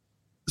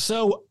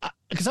 So,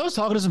 because I was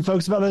talking to some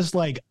folks about this,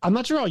 I'm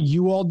not sure how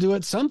you all do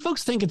it. Some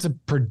folks think it's a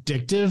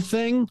predictive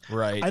thing.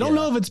 Right. I don't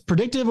know if it's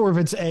predictive or if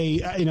it's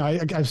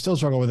I still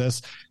struggle with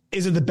this.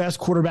 Is it the best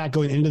quarterback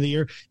going into the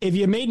year? If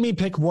you made me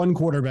pick one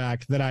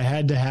quarterback that I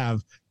had to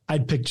have,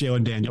 I'd pick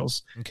Jalen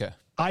Daniels. Okay.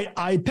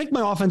 I picked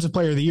my offensive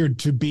player of the year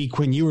to be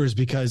Quinn Ewers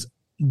because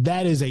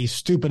that is a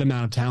stupid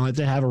amount of talent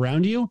to have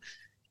around you.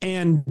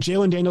 And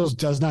Jalen Daniels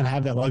does not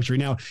have that luxury.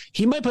 Now,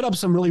 he might put up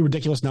some really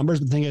ridiculous numbers.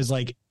 But the thing is,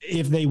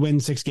 if they win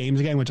 6 games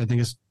again, which I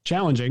think is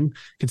challenging,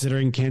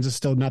 considering Kansas is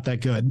still not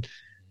that good,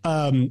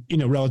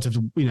 relative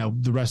to,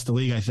 the rest of the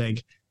league, I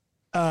think.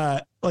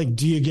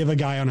 Do you give a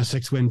guy on a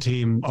 6-win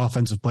team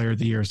offensive player of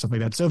the year or stuff like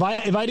that? So if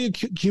I do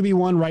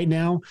QB1 right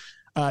now,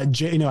 I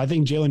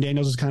think Jalen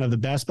Daniels is kind of the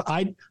best, but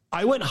I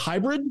went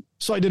hybrid.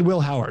 So I did Will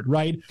Howard,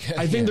 right?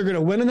 I think they're going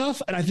to win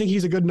enough. And I think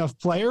he's a good enough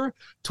player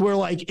to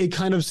where it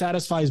kind of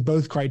satisfies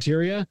both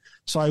criteria.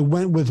 So I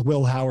went with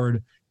Will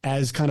Howard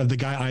as kind of the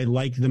guy I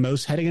like the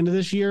most heading into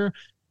this year,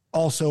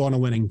 also on a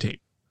winning team.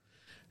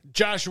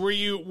 Josh,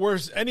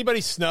 was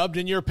anybody snubbed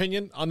in your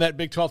opinion on that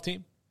Big 12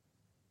 team?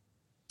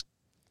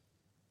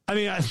 I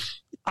mean,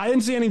 I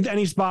didn't see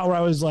any spot where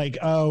I was like,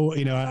 oh,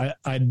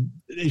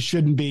 it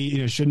shouldn't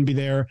be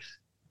there.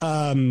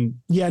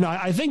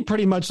 I think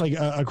pretty much like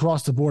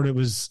across the board, I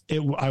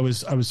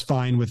was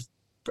fine with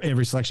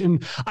every selection.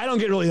 And I don't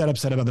get really that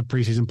upset about the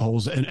preseason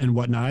polls and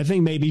whatnot. I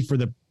think maybe for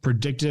the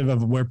predictive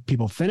of where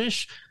people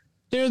finish,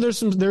 there's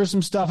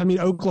some stuff. I mean,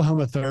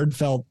 Oklahoma third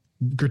felt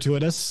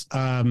gratuitous.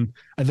 I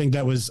think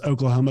that was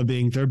Oklahoma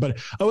being third, but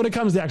when it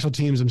comes to the actual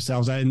teams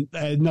themselves,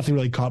 nothing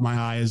really caught my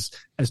eye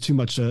as too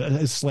much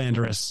as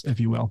slanderous, if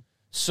you will.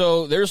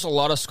 So there's a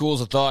lot of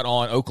schools of thought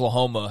on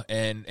Oklahoma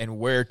and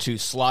where to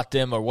slot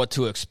them or what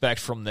to expect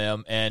from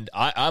them. And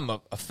I'm a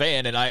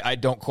fan, and I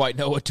don't quite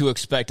know what to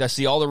expect. I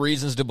see all the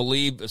reasons to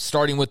believe,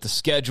 starting with the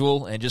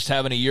schedule and just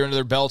having a year under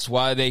their belts,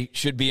 why they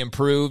should be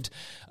improved.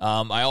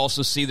 I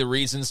also see the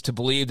reasons to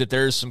believe that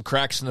there's some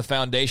cracks in the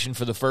foundation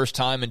for the first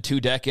time in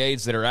 2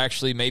 decades that are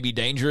actually maybe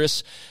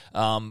dangerous.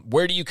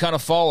 Where do you kind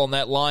of fall on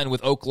that line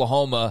with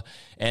Oklahoma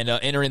and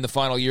entering the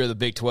final year of the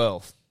Big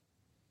 12?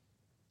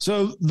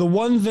 So the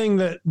one thing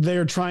that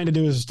they're trying to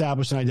do is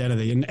establish an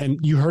identity. And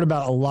you heard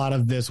about a lot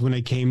of this when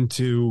it came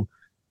to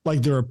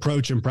like their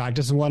approach in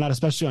practice and whatnot,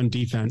 especially on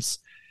defense.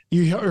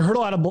 You heard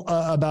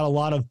about a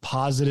lot of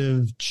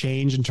positive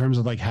change in terms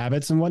of like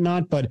habits and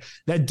whatnot, but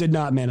that did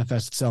not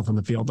manifest itself on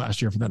the field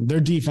last year for them. Their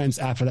defense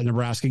after that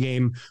Nebraska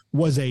game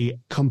was a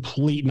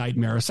complete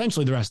nightmare,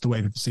 essentially the rest of the way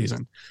of the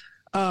season.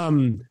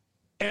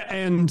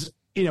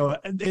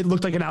 It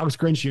looked like an Alex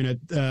Grinch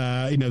unit,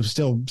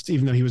 still,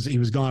 even though he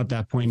was gone at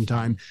that point in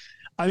time.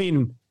 I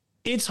mean,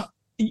 it's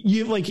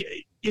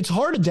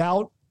hard to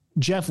doubt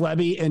Jeff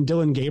Lebby and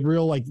Dylan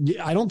Gabriel. Like,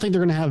 I don't think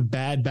they're going to have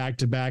bad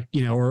back-to-back,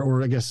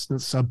 or I guess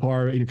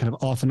subpar, kind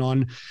of off and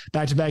on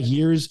back-to-back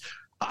years.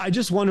 I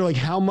just wonder, like,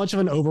 how much of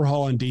an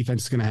overhaul on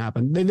defense is going to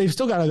happen. They've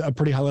still got a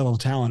pretty high level of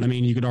talent. I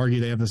mean, you could argue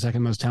they have the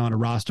second most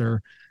talented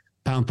roster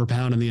pound for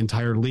pound in the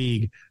entire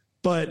league,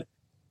 but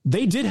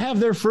they did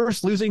have their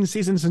first losing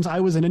season since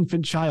I was an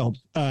infant child.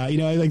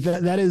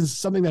 That is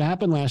something that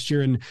happened last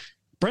year. And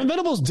Brent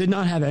Venables did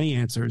not have any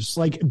answers.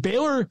 Like,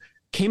 Baylor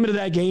came into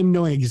that game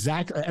knowing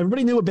exactly,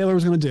 everybody knew what Baylor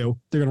was going to do.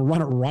 They're going to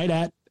run it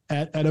right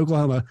at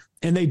Oklahoma.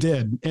 And they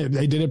did.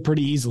 They did it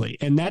pretty easily.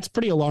 And that's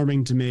pretty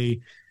alarming to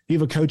me. You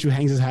have a coach who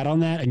hangs his hat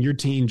on that, and your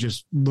team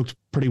just looked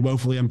pretty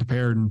woefully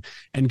unprepared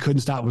and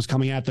couldn't stop what was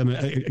coming at them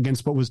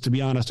against what was, to be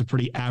honest, a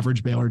pretty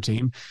average Baylor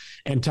team.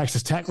 And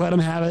Texas Tech let them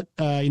have it,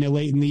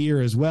 late in the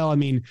year as well. I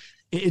mean,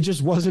 it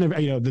just wasn't,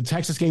 the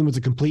Texas game was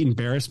a complete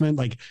embarrassment.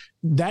 Like,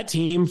 that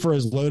team, for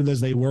as loaded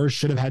as they were,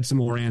 should have had some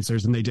more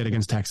answers than they did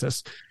against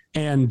Texas.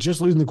 And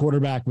just losing the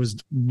quarterback was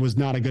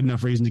not a good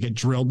enough reason to get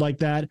drilled like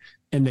that.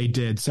 And they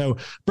did. So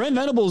Brent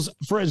Venables,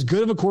 for as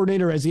good of a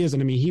coordinator as he is,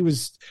 and I mean, you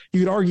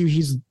could argue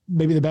he's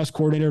maybe the best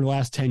coordinator in the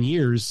last 10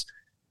 years.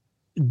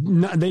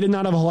 They did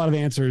not have a whole lot of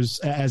answers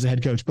as a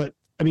head coach, but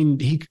I mean,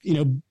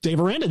 Dave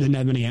Aranda didn't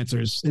have many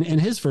answers in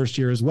his first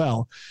year as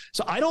well.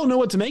 So I don't know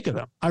what to make of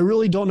them. I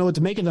really don't know what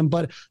to make of them,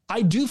 but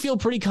I do feel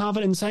pretty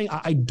confident in saying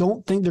I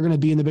don't think they're going to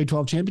be in the Big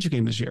 12 championship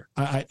game this year.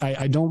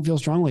 I don't feel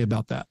strongly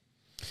about that.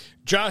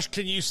 Josh,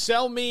 can you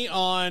sell me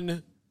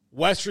on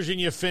West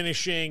Virginia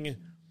finishing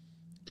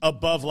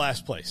above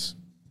last place?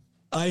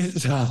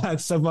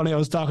 That's so funny. I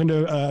was talking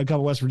to a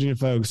couple West Virginia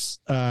folks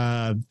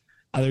either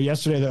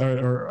yesterday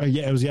or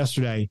it was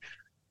yesterday.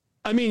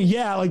 I mean,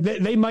 yeah, like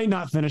they might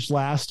not finish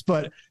last,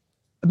 but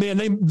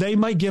man, they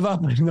might give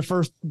up in the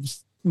first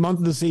month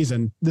of the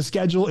season. The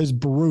schedule is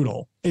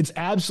brutal. It's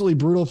absolutely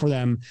brutal for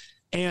them.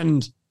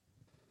 And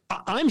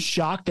I'm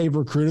shocked they've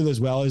recruited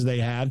as well as they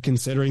have,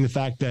 considering the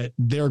fact that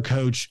their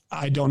coach,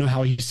 I don't know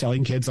how he's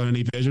selling kids on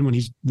any vision when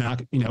he's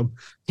not,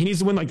 he needs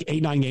to win like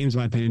 8-9 games, in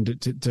my opinion,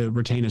 to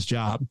retain his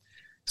job.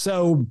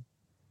 So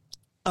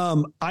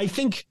I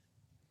think,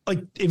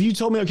 like, if you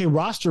told me, okay,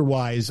 roster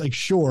wise, like,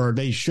 sure,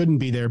 they shouldn't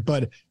be there.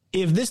 But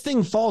if this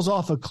thing falls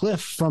off a cliff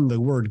from the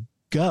word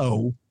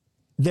go,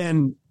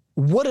 then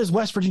what is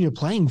West Virginia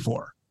playing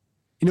for?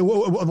 A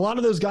lot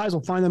of those guys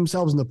will find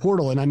themselves in the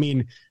portal. And I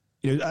mean,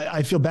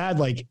 I feel bad.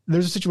 Like,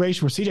 there's a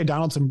situation where CJ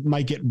Donaldson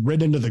might get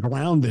ridden to the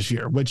ground this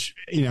year, which,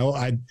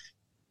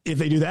 if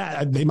they do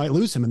that, they might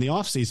lose him in the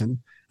offseason.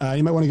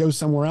 You might want to go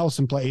somewhere else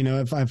and play,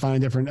 if I find a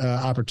different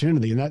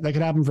opportunity. And that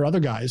could happen for other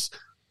guys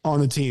on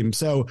the team.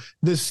 So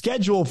the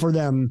schedule for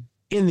them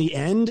in the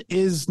end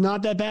is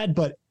not that bad.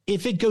 But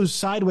if it goes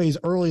sideways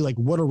early, like,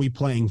 what are we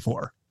playing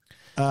for?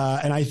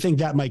 And I think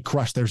that might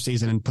crush their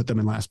season and put them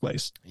in last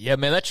place. Yeah,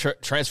 man, that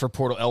transfer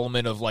portal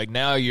element of, like,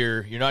 now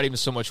you're not even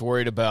so much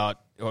worried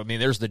about, I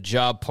mean, there's the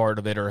job part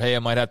of it, or, hey, I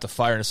might have to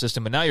fire an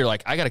assistant, but now you're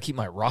like, I got to keep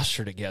my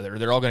roster together.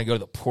 They're all going to go to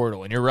the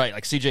portal. And you're right,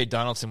 like, C.J.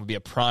 Donaldson would be a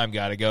prime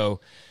guy to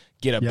go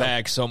get a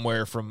bag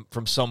somewhere from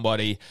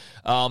somebody.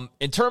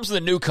 In terms of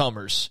the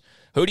newcomers,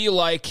 who do you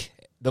like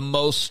the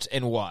most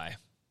and why?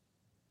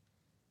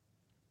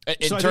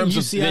 In terms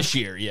of this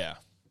year, yeah.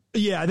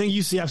 Yeah, I think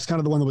UCF's kind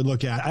of the one that we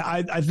look at.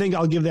 I think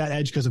I'll give that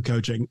edge because of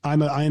coaching. I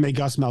am a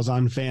Gus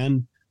Malzahn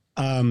fan.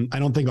 I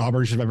don't think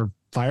Auburn should have ever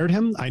fired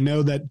him. I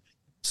know that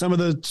some of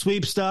the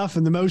sweep stuff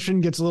and the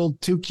motion gets a little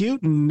too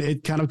cute, and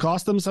it kind of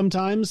costs them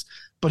sometimes.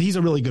 But he's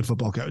a really good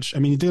football coach. I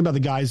mean, you think about the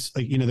guys,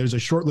 like, there's a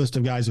short list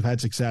of guys who've had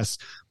success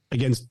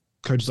against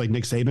coaches like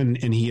Nick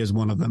Saban, and he is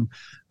one of them.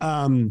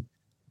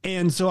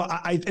 And so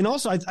I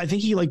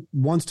think he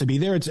wants to be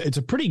there. It's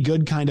a pretty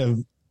good kind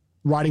of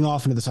riding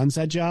off into the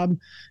sunset job.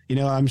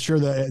 I'm sure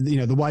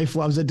the wife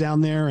loves it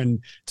down there, and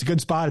it's a good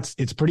spot.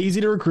 It's pretty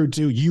easy to recruit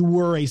to. You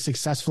were a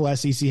successful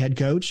SEC head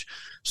coach.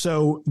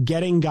 So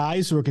getting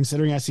guys who are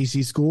considering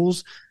SEC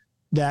schools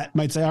that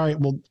might say, all right,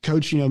 well,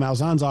 Coach,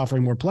 Malzahn's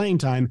offering more playing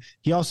time.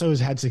 He also has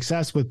had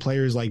success with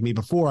players like me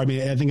before. I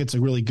mean, I think it's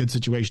a really good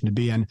situation to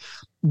be in.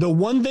 The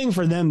one thing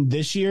for them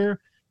this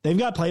year, they've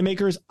got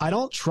playmakers. I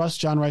don't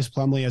trust John Rice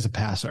Plumlee as a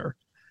passer.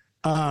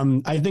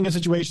 I think in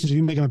situations if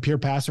you make him a pure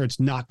passer, it's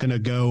not going to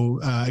go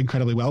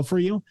incredibly well for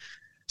you.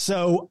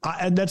 So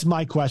that's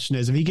my question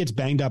is, if he gets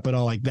banged up at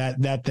all, like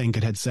that thing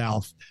could head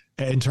south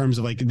in terms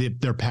of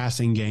their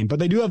passing game. But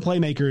they do have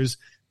playmakers,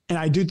 and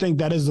I do think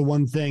that is the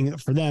one thing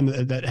for them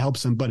that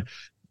helps them. But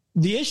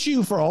the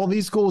issue for all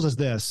these schools is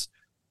this.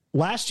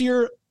 Last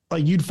year,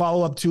 you'd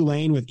follow up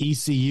Tulane with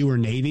ECU or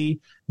Navy.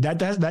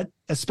 That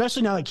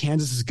especially now that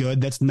Kansas is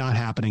good, that's not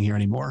happening here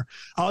anymore.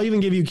 I'll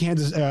even give you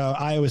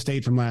Iowa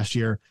State from last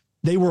year.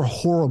 They were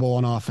horrible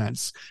on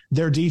offense.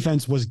 Their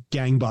defense was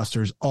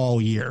gangbusters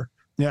all year.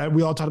 Yeah,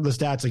 we all talked about the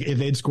stats. Like if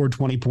they'd scored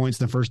 20 points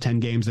in the first 10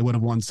 games, they would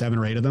have won 7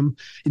 or 8 of them.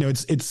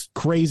 It's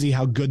crazy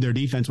how good their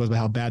defense was, but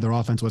how bad their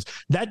offense was.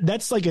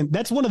 That's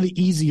one of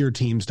the easier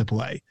teams to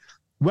play.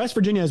 West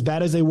Virginia, as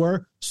bad as they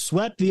were,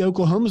 swept the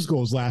Oklahoma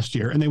schools last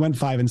year, and they went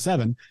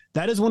 5-7.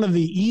 That is one of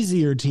the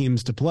easier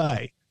teams to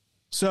play.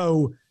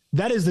 So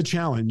that is the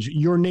challenge.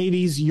 Your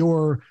Navy's,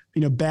 your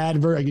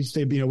bad I could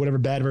say whatever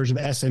bad version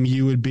of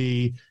SMU would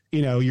be.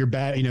 Your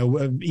bad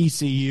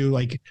ECU.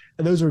 Like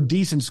those are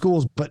decent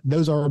schools, but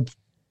those are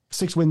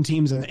 6-win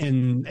teams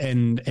in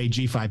a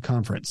G5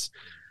 conference.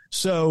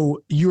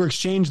 So you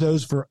exchange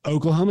those for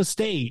Oklahoma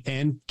State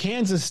and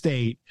Kansas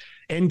State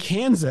and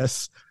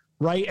Kansas.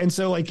 Right. And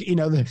so, guys,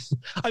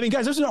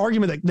 there's an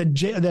argument that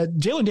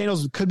Jalen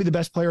Daniels could be the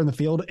best player in the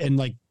field in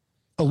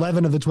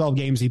 11 of the 12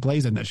 games he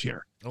plays in this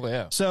year. Oh,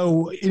 yeah.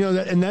 So,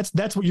 and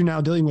that's what you're now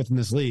dealing with in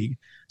this league.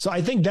 So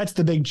I think that's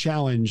the big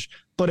challenge.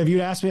 But if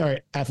you'd ask me, all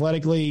right,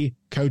 athletically,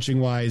 coaching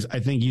wise, I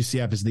think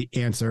UCF is the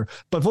answer.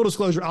 But full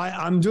disclosure,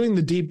 I'm doing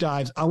the deep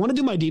dives. I want to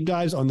do my deep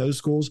dives on those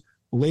schools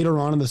later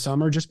on in the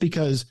summer, just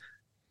because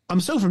I'm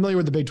so familiar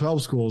with the Big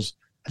 12 schools.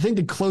 I think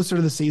the closer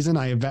to the season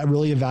I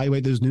really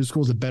evaluate those new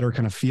schools, the better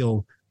kind of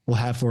feel we'll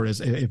have for it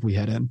if we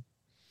head in.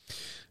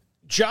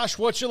 Josh,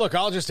 what's your look?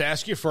 I'll just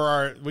ask you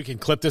we can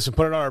clip this and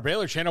put it on our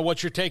Baylor channel.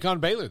 What's your take on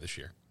Baylor this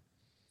year?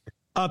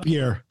 Up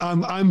here.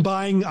 I'm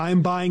buying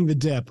the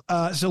dip.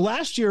 So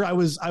last year I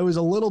was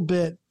a little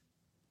bit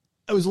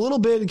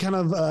kind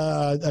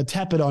of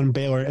tepid on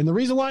Baylor. And the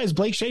reason why is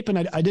Blake Shapen.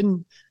 I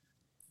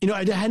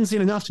hadn't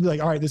seen enough to be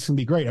like, all right, this can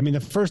be great. I mean, the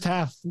first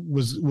half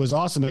was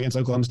awesome against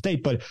Oklahoma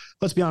State, but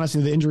let's be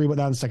honest, the injury went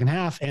down in the second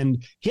half,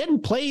 and he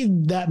hadn't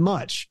played that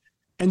much.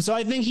 And so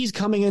I think he's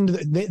coming into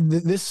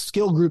this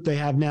skill group they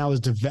have now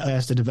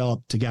has to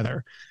develop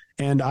together.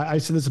 And I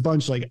said this a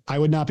bunch, I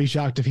would not be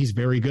shocked if he's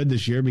very good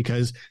this year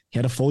because he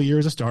had a full year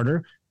as a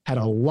starter, had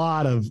a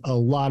lot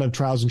of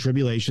trials and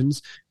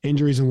tribulations,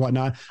 injuries and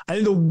whatnot. I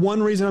think the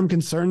one reason I'm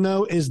concerned,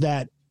 though, is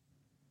that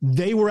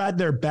they were at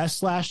their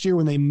best last year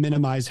when they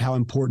minimized how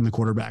important the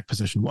quarterback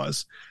position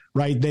was,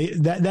 right?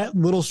 That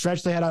little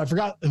stretch they had, I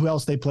forgot who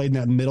else they played in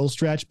that middle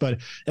stretch, but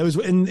it was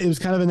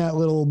kind of in that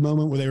little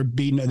moment where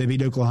they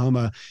beat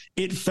Oklahoma.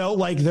 It felt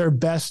like their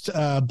best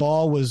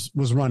ball was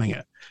running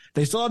it.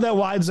 They still have that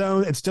wide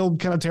zone. It still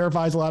kind of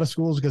terrifies a lot of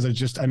schools because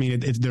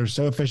they're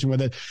so efficient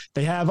with it.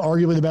 They have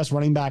arguably the best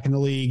running back in the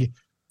league.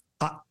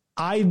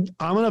 I'm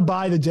going to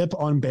buy the dip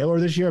on Baylor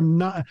this year. I'm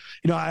not,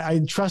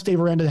 I trust Dave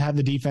Aranda to have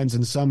the defense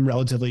in some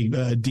relatively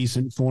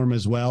decent form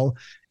as well.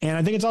 And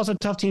I think it's also a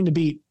tough team to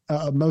beat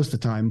most of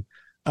the time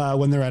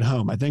when they're at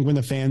home. I think when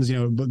the fans,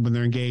 when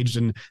they're engaged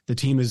and the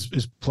team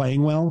is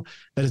playing well,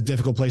 that is a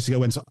difficult place to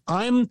go in. So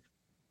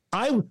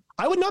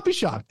I would not be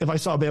shocked if I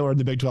saw Baylor in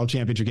the Big 12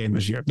 championship game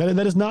this year.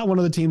 That is not one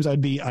of the teams I'd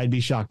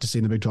be shocked to see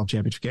in the Big 12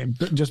 championship game,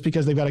 just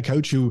because they've got a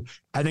coach who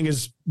I think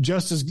is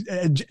just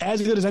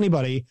as good as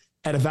anybody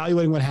at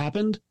evaluating what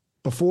happened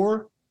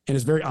before and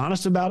is very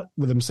honest about it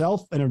with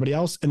himself and everybody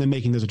else, and then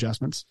making those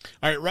adjustments.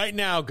 All right, right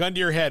now, gun to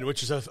your head,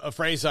 which is a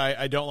phrase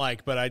I don't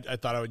like, but I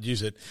thought I would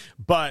use it.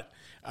 But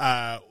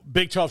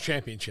Big 12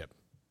 championship.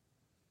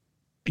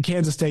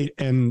 Kansas State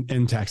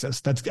and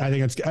Texas.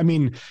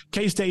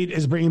 K-State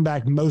is bringing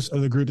back most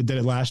of the group that did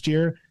it last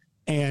year,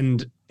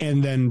 and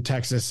then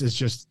Texas is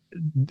just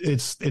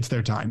it's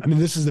their time. I mean,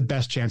 this is the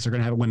best chance they're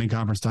going to have a winning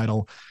conference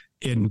title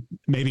in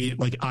maybe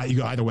you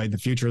go either way, the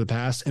future or the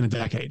past, in a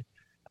decade.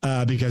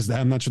 Because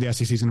I'm not sure the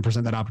SEC is going to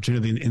present that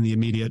opportunity in the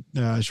immediate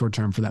short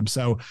term for them.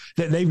 So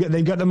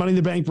they've got the money in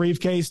the bank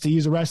briefcase, to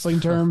use a wrestling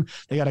term.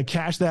 They got to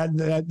cash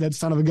that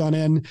son of a gun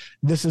in.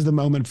 This is the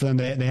moment for them.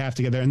 They have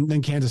to get there. And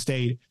then Kansas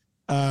State.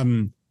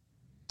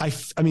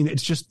 I mean,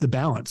 it's just the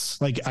balance.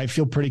 Like, I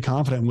feel pretty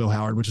confident in Will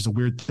Howard, which is a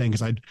weird thing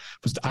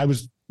because I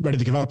was ready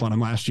to give up on him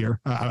last year.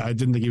 I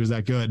didn't think he was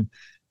that good,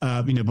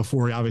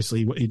 before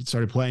obviously he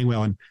started playing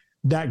well. And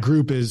that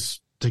group is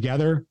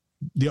together.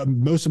 The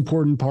most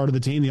important part of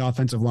the team, the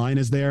offensive line,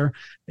 is there.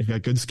 They've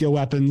got good skill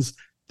weapons.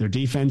 Their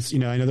defense, I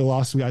know they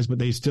lost some guys, but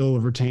they still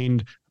have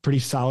retained a pretty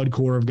solid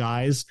core of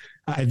guys.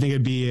 I think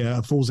it'd be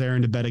a fool's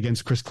errand to bet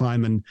against Chris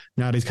Kleiman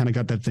now that he's kind of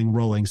got that thing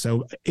rolling.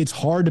 So it's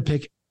hard to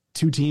pick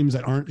two teams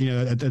that aren't,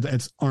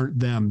 aren't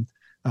them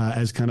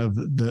as kind of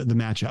the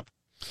matchup.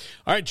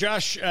 All right,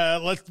 Josh,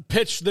 let's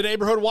pitch the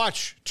Neighborhood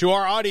Watch to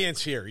our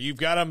audience here. You've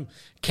got them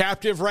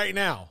captive right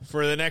now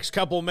for the next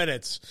couple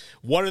minutes.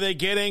 What are they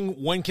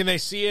getting? When can they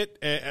see it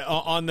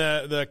on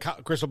the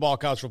Crystal Ball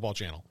College Football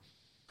channel?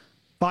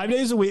 5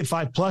 days a week,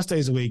 5+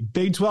 days a week.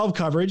 Big 12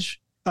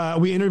 coverage.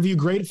 We interview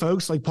great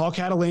folks like Paul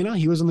Catalina.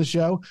 He was on the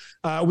show.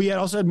 We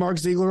also had Mark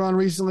Ziegler on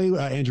recently.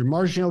 Andrew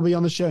Marchand will be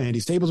on the show. Andy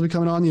Staples will be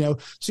coming on, So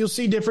you'll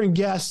see different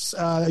guests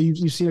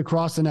you've seen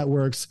across the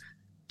networks.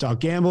 Talk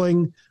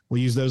gambling.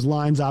 We'll use those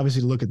lines,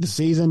 obviously, to look at the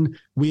season.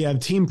 We have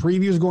team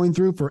previews going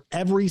through for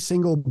every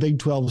single Big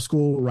 12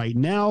 school right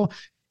now.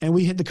 And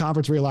we hit the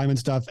conference realignment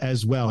stuff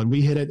as well. And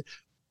we hit it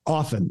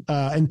often.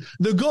 And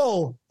the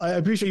goal, I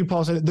appreciate you,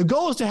 Paul, said it. The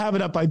goal is to have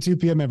it up by 2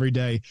 p.m. every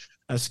day.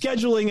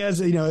 Scheduling, as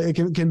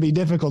it can be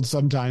difficult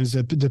sometimes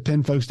to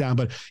pin folks down.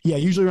 But yeah,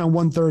 usually around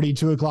 1:30,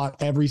 2 o'clock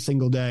every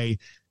single day.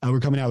 We're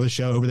coming out with a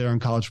show over there on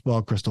College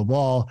Football Crystal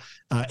Ball.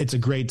 It's a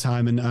great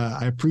time, and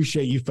I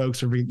appreciate you folks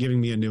for giving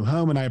me a new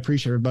home, and I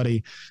appreciate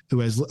everybody who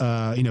has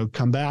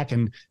come back,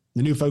 and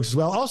the new folks as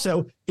well.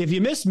 Also, if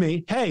you missed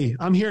me, hey,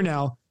 I'm here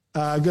now.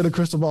 Go to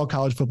Crystal Ball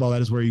College Football.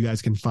 That is where you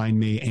guys can find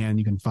me, and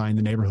you can find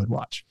the Neighborhood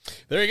Watch.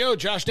 There you go,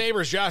 Josh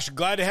Neighbors. Josh,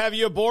 glad to have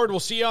you aboard. We'll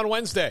see you on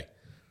Wednesday.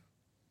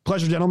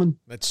 Pleasure, gentlemen.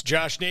 That's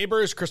Josh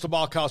Neighbors, Crystal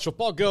Ball College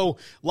Football. Go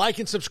like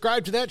and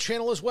subscribe to that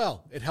channel as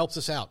well. It helps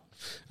us out.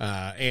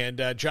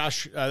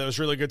 Josh, that was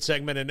a really good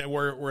segment, and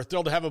we're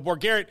thrilled to have aboard.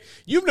 Garrett,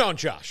 you've known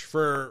Josh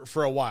for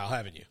a while,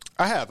 haven't you?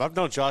 I have. I've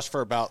known Josh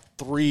for about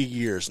 3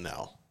 years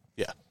now.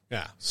 Yeah.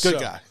 Yeah. Good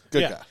guy.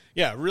 Good guy.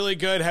 Yeah, really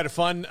good. Had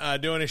fun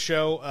doing a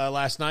show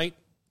last night.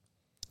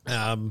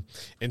 And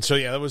so,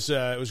 yeah, it was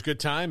a good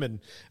time.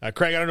 And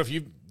Craig, I don't know if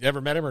you've ever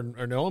met him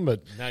or know him,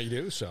 but now you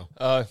do. So,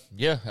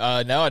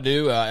 now I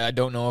do. I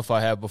don't know if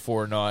I have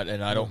before or not,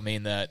 and I don't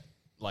mean that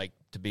like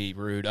to be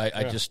rude.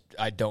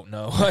 I don't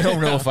know. I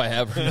don't know if I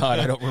have or not.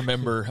 I don't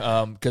remember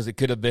because it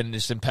could have been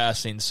just in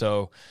passing.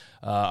 So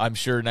I'm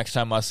sure next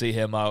time I see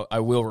him, I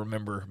will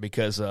remember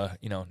because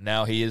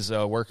now he is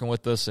working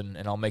with us, and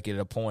I'll make it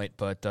a point.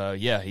 But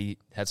he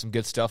had some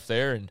good stuff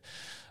there, and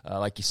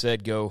like you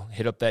said, go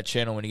hit up that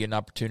channel when you get an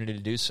opportunity to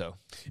do so.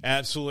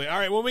 Absolutely. All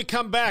right, when we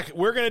come back,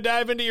 we're going to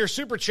dive into your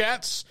Super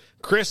Chats.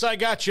 Chris, I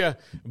got you,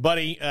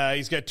 buddy.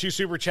 He's got 2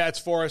 Super Chats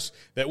for us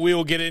that we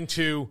will get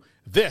into.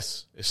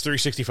 This is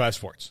 365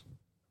 Sports.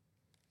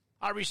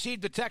 I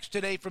received a text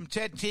today from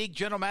Ted Teague,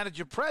 General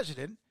Manager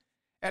President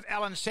at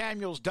Allen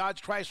Samuels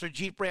Dodge Chrysler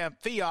Jeep Ram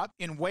Fiat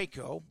in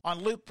Waco on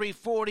Loop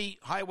 340,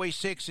 Highway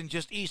 6, and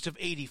just east of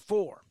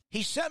 84.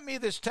 He sent me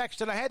this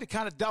text, and I had to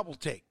kind of double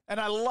take, and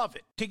I love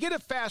it. To get a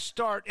fast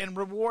start and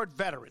reward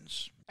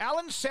veterans,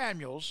 Allen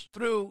Samuels,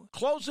 through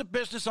close of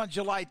business on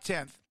July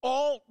 10th,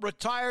 all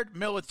retired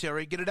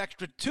military get an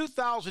extra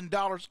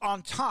 $2,000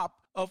 on top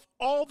of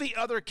all the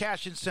other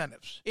cash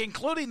incentives,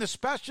 including the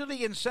specialty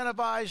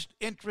incentivized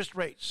interest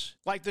rates,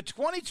 like the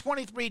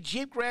 2023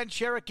 Jeep Grand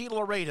Cherokee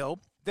Laredo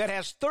that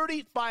has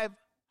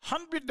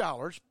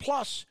 $3,500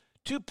 plus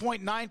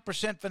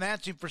 2.9%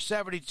 financing for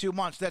 72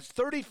 months. That's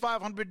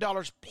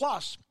 $3,500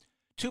 plus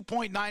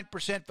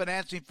 2.9%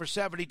 financing for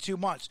 72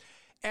 months.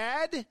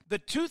 Add the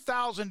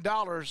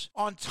 $2,000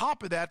 on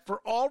top of that for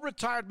all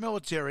retired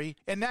military,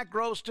 and that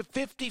grows to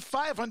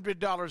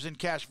 $5,500 in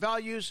cash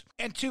values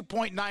and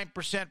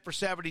 2.9% for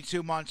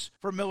 72 months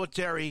for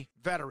military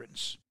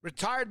veterans.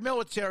 Retired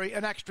military,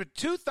 an extra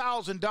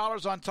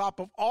 $2,000 on top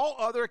of all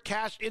other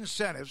cash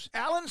incentives.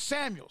 Allen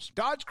Samuels,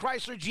 Dodge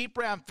Chrysler Jeep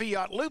Ram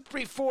Fiat, Loop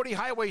 340,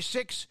 Highway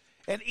 6,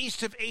 and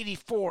east of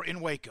 84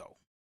 in Waco.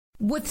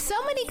 With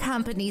so many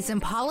companies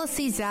and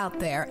policies out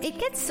there, it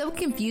gets so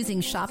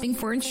confusing shopping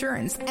for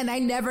insurance, and I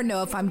never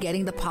know if I'm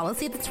getting the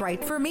policy that's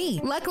right for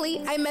me.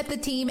 Luckily, I met the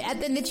team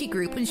at the Niche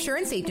Group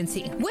Insurance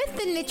Agency. With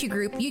the Niche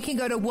Group, you can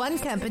go to one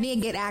company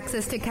and get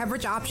access to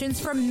coverage options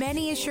from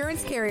many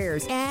insurance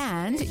carriers,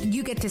 and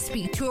you get to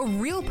speak to a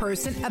real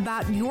person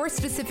about your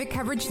specific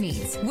coverage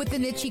needs. With the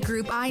Niche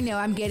Group, I know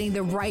I'm getting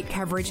the right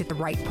coverage at the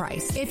right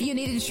price. If you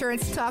need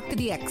insurance, talk to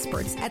the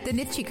experts at the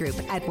Niche Group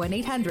at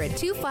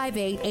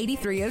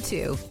 1-800-258-8302.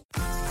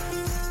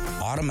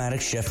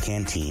 Automatic Chef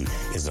Canteen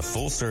is a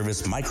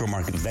full-service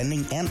micro-market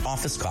vending and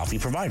office coffee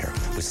provider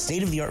with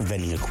state-of-the-art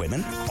vending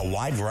equipment, a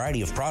wide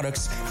variety of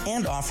products,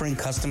 and offering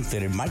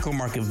custom-fitted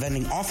micro-market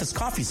vending office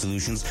coffee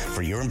solutions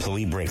for your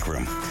employee break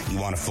room. You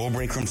want a full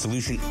break room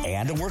solution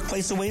and a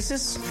workplace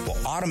oasis? Well,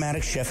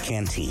 Automatic Chef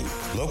Canteen,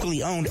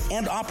 locally owned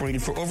and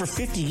operated for over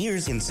 50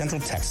 years in Central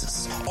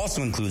Texas,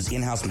 also includes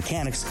in-house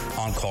mechanics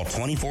on call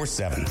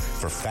 24/7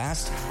 for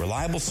fast,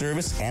 reliable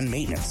service and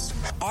maintenance.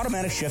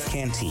 Automatic Chef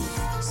Canteen,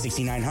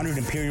 6900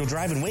 Imperial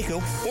Drive in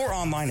Waco, or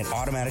online at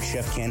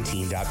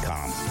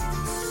automaticchefcanteen.com.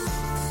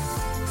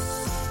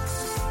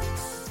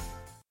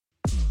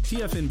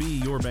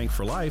 TFNB Your Bank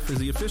for Life is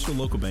the official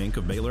local bank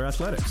of Baylor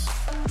Athletics.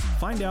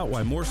 Find out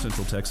why more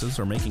Central Texas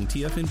are making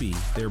TFNB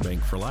their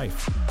bank for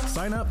life.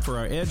 Sign up for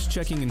our Edge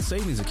checking and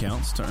savings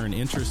accounts to earn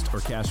interest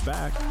or cash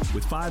back.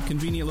 With 5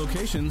 convenient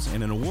locations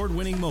and an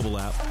award-winning mobile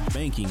app,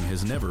 banking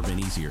has never been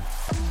easier.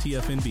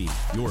 TFNB,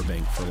 your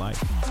bank for life.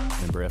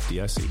 Member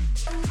FDIC.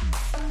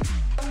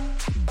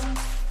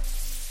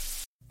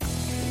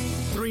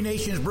 Three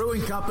Nations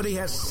Brewing Company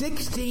has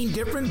 16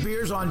 different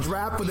beers on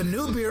draft with a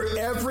new beer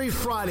every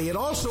Friday. It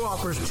also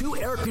offers 2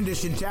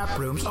 air-conditioned tap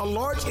rooms, a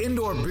large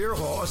indoor beer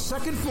hall, a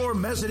second-floor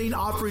mezzanine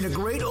offering a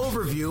great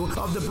overview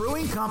of the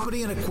brewing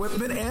company and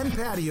equipment and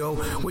patio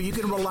where you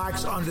can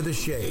relax under the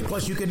shade.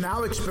 Plus, you can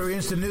now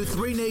experience the new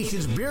Three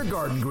Nations Beer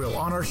Garden Grill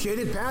on our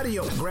shaded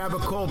patio. Grab a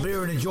cold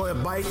beer and enjoy a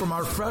bite from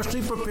our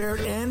freshly prepared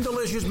and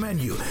delicious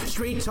menu.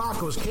 Street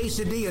tacos,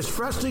 quesadillas,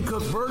 freshly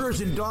cooked burgers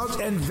and dogs,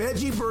 and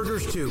veggie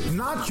burgers too.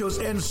 Nachos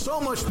and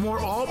so much more,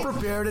 all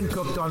prepared and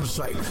cooked on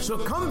site. So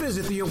come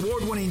visit the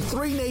award-winning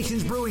Three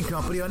Nations Brewing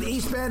Company on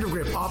East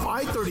Vandergrift off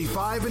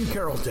I-35 in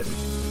Carrollton.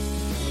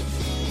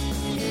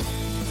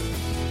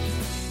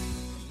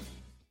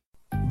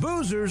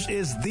 Boozers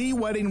is the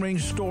wedding ring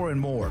store and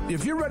more.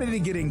 If you're ready to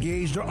get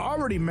engaged or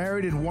already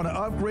married and want to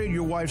upgrade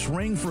your wife's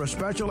ring for a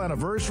special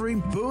anniversary,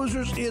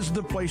 Boozers is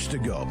the place to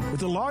go. With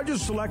the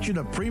largest selection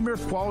of premier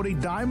quality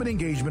diamond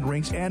engagement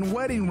rings and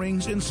wedding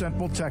rings in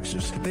Central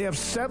Texas. They have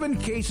 7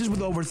 cases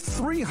with over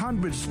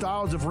 300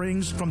 styles of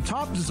rings from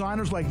top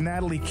designers like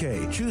Natalie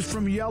Kay. Choose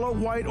from yellow,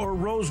 white, or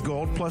rose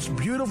gold, plus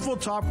beautiful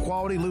top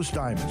quality loose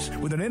diamonds.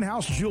 With an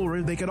in-house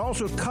jewelry, they can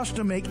also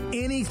custom make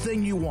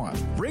anything you want.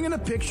 Bring in a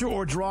picture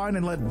or drawing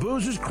and let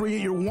Boozers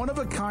create your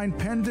one-of-a-kind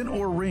pendant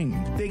or ring.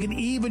 They can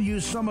even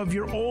use some of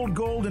your old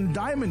gold and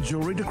diamond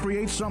jewelry to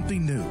create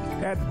something new.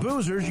 At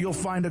Boozers, you'll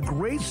find a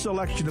great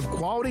selection of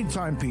quality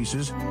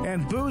timepieces,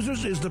 and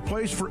Boozers is the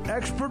place for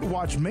expert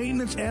watch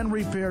maintenance and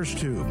repairs,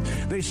 too.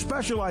 They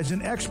specialize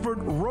in expert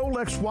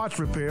Rolex watch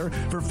repair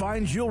for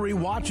fine jewelry,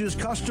 watches,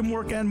 custom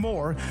work, and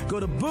more. Go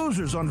to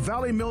Boozers on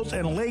Valley Mills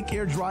and Lake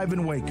Air Drive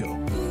in Waco.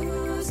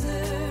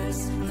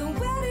 Boozers, the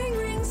wedding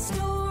ring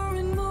store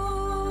and more.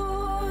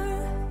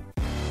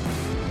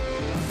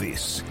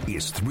 This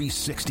is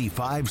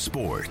 365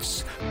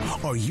 Sports.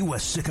 Are you a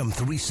Sikkim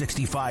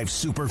 365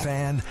 super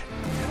fan?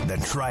 Then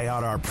try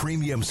out our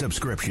premium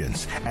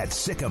subscriptions at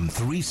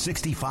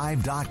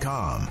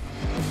Sikkim365.com.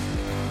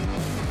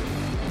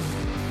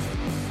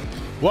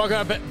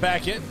 Welcome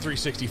back in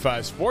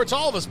 365 Sports.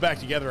 All of us back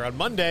together on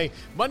Monday,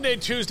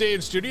 Tuesday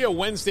in studio,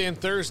 Wednesday and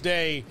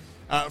Thursday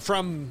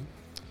from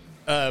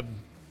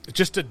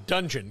just a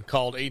dungeon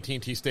called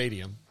AT&T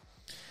Stadium.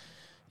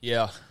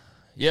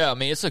 Yeah, I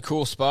mean, it's a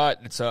cool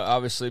spot. It's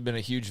obviously been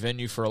a huge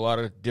venue for a lot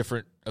of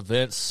different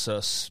events,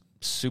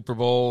 Super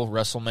Bowl,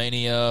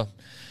 WrestleMania,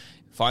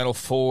 Final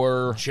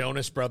Four.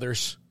 Jonas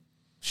Brothers.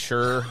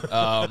 Sure.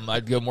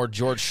 I'd go more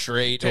George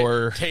Strait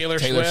or Taylor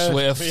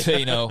Swift.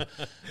 You know,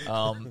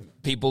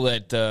 people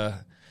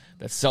that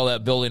sell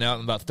that building out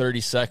in about 30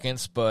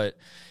 seconds. But,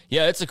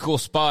 yeah, it's a cool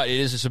spot. It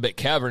is just a bit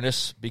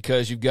cavernous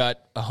because you've got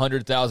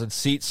 100,000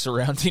 seats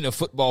surrounding a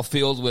football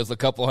field with a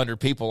couple hundred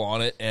people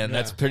on it, and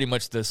that's pretty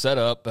much the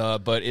setup.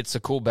 But it's a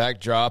cool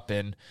backdrop,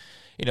 and,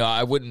 you know,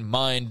 I wouldn't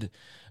mind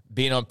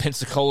being on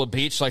Pensacola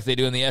Beach like they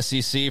do in the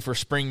SEC for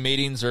spring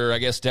meetings, or I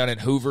guess down in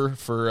Hoover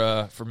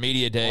for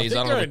media days.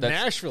 Well, I think don't know they're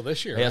in Nashville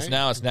this year. Yes, right?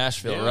 now it's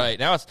Nashville, right?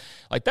 Now it's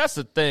like that's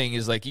the thing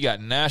is like you got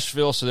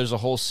Nashville, so there's a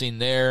whole scene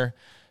there.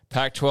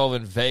 Pac-12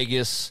 in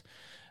Vegas.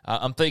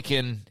 I'm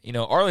thinking, you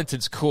know,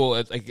 Arlington's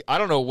cool. Like, I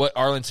don't know what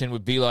Arlington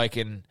would be like,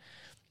 and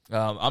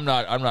I'm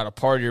not a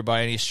partier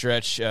by any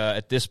stretch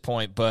at this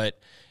point, but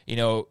you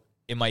know,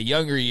 in my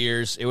younger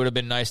years, it would have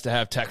been nice to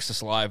have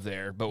Texas Live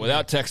there. But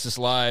without Texas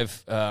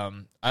Live, that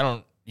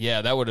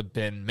would have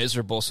been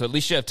miserable. So at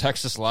least you have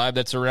Texas Live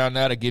that's around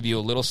now to give you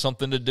a little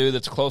something to do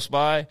that's close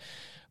by.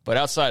 But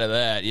outside of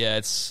that,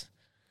 it's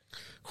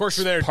of course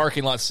we're there,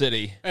 parking lot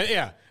city.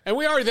 And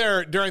we are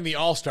there during the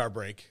All-Star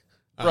break.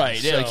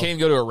 Right, they can't even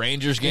go to a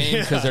Rangers game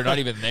because they're not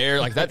even there.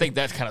 Like, I think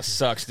that kind of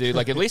sucks, dude.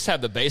 Like, at least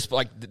have the baseball.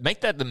 Like,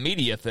 make that the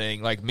media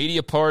thing. Like,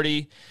 media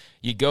party,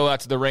 you go out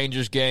to the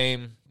Rangers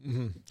game.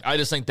 Mm-hmm. I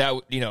just think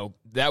that, you know,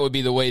 that would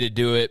be the way to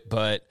do it.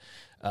 But,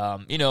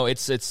 you know,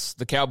 it's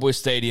the Cowboys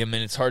Stadium,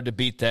 and it's hard to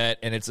beat that.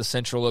 And it's a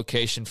central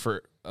location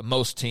for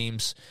most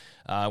teams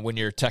when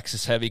you're a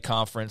Texas-heavy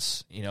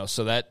conference. You know,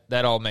 so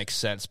that all makes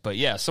sense. But,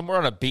 yeah, somewhere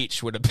on a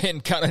beach would have been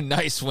kind of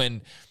nice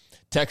when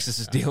Texas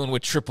is dealing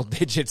with triple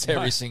digits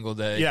every single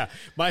day. Yeah.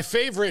 My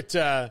favorite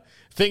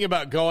thing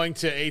about going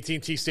to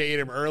AT&T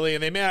Stadium early,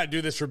 and they may not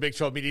do this for Big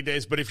 12 Media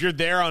Days, but if you're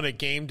there on a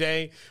game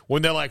day,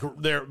 when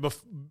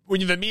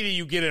when the media,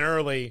 you get in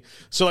early.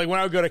 So, like, when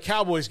I would go to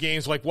Cowboys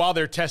games, like, while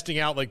they're testing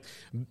out, like,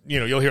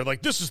 you'll hear,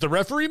 like, this is the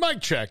referee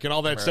mic check and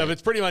all that stuff.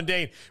 It's pretty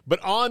mundane.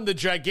 But on the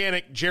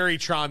gigantic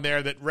Jerrytron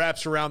there that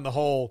wraps around the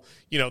whole,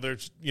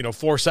 there's,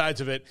 4 sides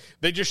of it,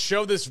 they just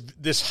show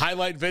this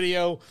highlight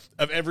video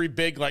of every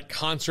big, like,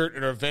 concert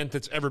or event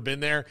that's ever been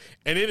there.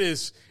 And it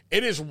is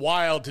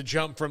wild to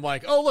jump from,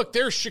 like, oh, look,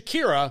 there's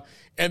Shakira,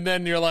 and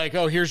then you're like,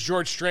 oh, here's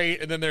George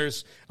Strait, and then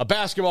there's a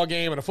basketball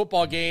game and a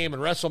football game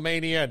and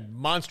WrestleMania and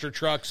monster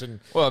trucks and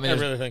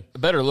everything. A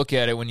better look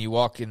at it when you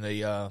walk in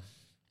the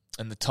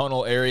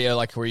tunnel area,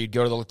 like where you'd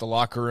go to the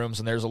locker rooms,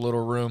 and there's a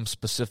little room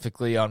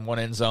specifically on one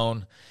end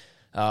zone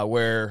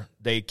where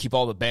they keep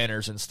all the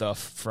banners and stuff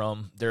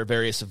from their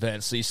various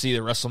events. So you see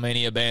the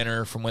WrestleMania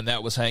banner from when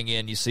that was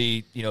hanging. You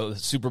see, the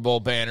Super Bowl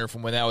banner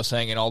from when that was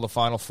hanging, all the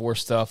Final Four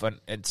stuff, and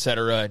et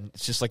cetera. And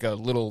it's just like a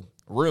little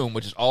room,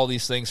 which is all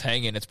these things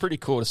hanging. It's pretty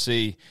cool to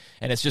see.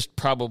 And it's just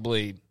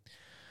probably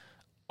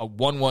a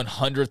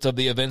 1/100th of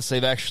the events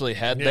they've actually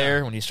had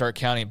there when you start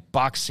counting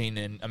boxing.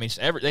 And, I mean,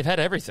 they've had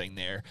everything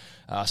there.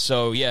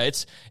 So, yeah,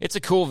 it's a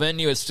cool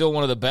venue. It's still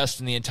one of the best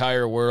in the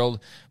entire world.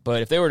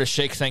 But if they were to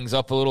shake things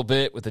up a little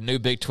bit with the new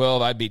Big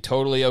 12, I'd be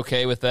totally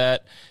okay with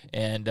that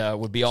and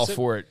would be all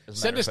for it.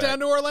 Send us down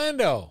to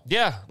Orlando.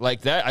 Yeah,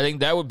 like that. I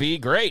think that would be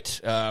great.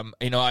 I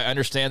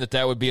understand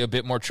that would be a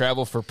bit more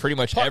travel for pretty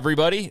much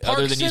everybody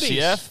other than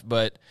UCF.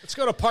 But let's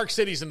go to Park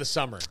Cities in the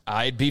summer.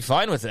 I'd be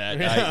fine with that.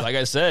 Like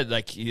I said,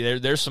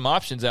 there's some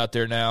options out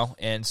there now,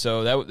 and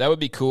so that would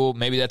be cool.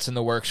 Maybe that's in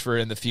the works for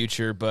in the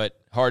future, but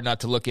hard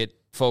not to look at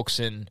folks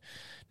in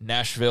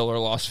Nashville or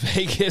Las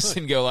Vegas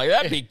and go like,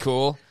 that'd be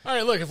cool. All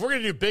right, look, if we're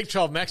going to do Big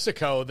 12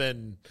 Mexico,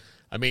 then,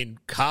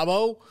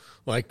 Cabo,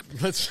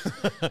 let's...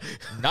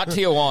 Not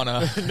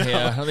Tijuana. No.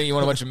 Yeah, I don't think you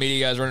want a bunch of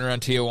media guys running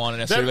around Tijuana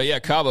necessarily, but yeah,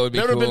 Cabo would be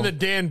cool. That would have been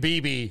the Dan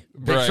Beebe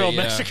Big 12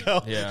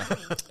 Mexico.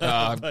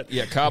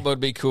 Yeah. Cabo would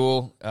be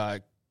cool.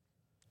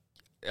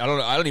 I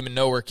don't even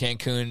know where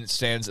Cancun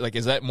stands. Like,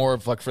 is that more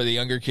of for the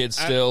younger kids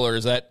still, or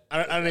is that?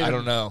 I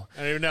don't know. I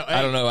don't even know.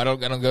 I don't know. I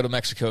don't go to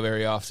Mexico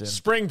very often.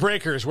 Spring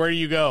breakers, where do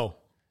you go?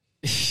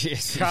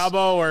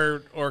 Cabo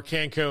or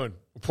Cancun,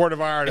 Puerto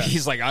Vallarta.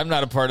 He's like, I'm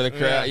not a part of the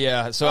crowd.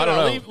 Yeah, so I don't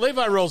know.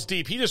 Levi rolls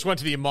deep. He just went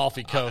to the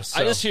Amalfi Coast.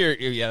 I just hear.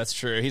 Yeah, that's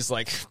true. He's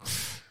like,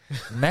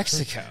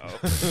 Mexico,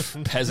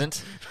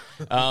 peasant.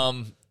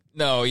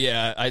 No,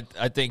 yeah,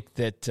 I think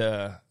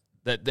that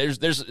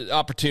there's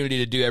opportunity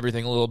to do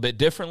everything a little bit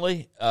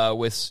differently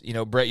with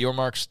Brett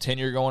Yormark's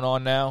tenure going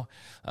on now.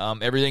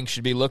 Everything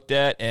should be looked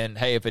at, and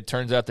hey, if it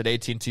turns out that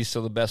AT&T is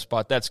still the best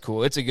spot, that's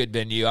cool. It's a good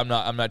venue. I'm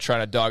not trying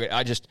to dog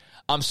it.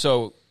 I'm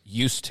so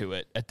used to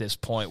it at this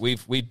point.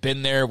 We've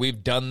been there,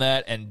 we've done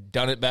that, and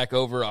done it back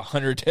over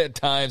 110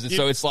 times, and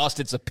so it's lost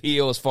its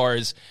appeal as far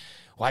as.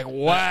 Like,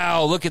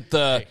 wow, look at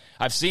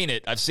I've seen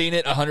it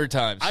 100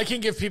 times. I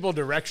can give people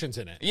directions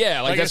in it.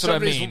 Yeah, like that's what I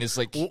mean. It's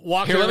like, here,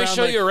 let me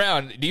show you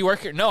around. Do you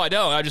work here? No, I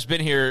don't. I've just been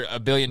here a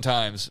billion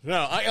times.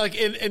 No,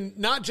 and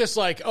not just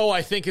like, oh,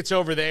 I think it's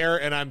over there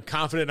and I'm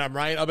confident I'm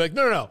right. I'll be like,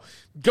 no.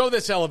 Go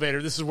this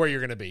elevator. This is where you're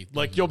going to be.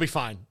 Like, you'll be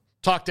fine.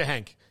 Talk to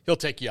Hank. He'll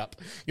take you up.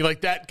 You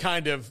like that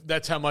kind of,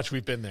 that's how much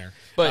we've been there.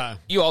 But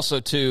you also,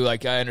 too,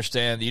 like, I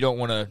understand you don't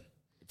want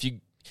to,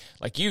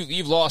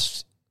 you've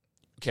lost.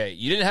 Okay,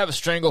 you didn't have a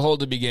stranglehold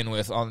to begin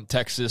with on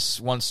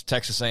Texas once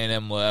Texas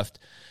A&M left.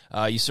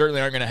 You certainly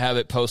aren't going to have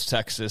it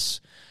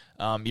post-Texas.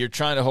 You're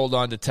trying to hold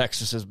on to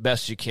Texas as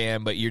best you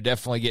can, but you're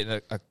definitely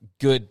getting a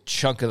good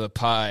chunk of the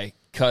pie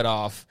cut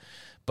off.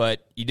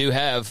 But you do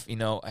have,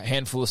 a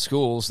handful of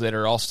schools that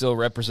are all still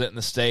representing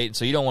the state, and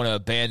so you don't want to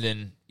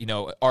abandon,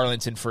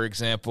 Arlington, for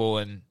example,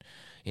 and,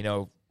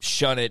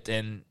 shun it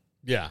and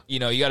yeah, you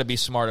got to be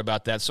smart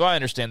about that. So I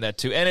understand that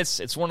too. And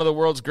it's one of the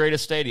world's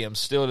greatest stadiums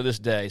still to this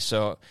day.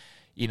 So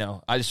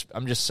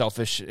I'm just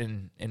selfish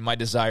in my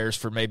desires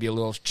for maybe a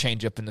little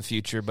change up in the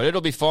future, but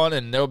it'll be fun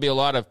and there'll be a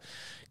lot of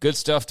good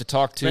stuff to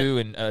talk to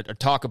and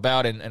talk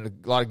about and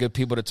a lot of good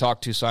people to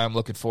talk to. So I'm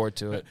looking forward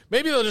to it.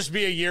 Maybe there'll just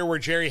be a year where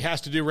Jerry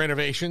has to do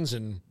renovations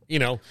and, we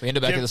end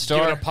up back at the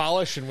Star, give it a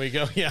polish and we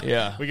go,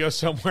 we go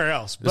somewhere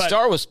else. The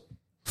Star was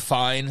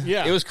fine.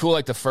 Yeah. It was cool.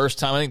 Like the first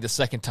time, I think the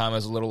second time I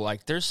was a little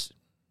like, there's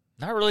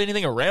not really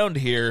anything around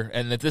here.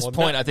 And at this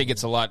point, I think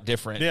it's a lot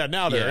different. Yeah.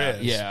 Now there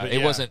is. Yeah.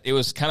 It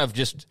was kind of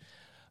just,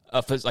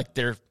 like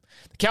the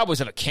Cowboys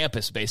have a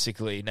campus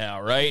basically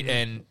now, right? Mm-hmm.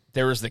 And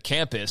there was the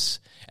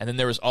campus, and then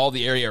there was all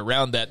the area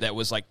around that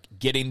was like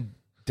getting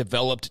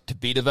developed to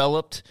be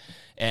developed,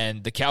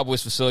 and the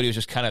Cowboys facility was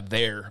just kind of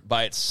there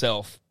by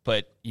itself.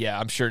 But yeah,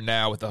 I'm sure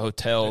now with the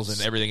hotels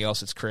and everything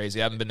else, it's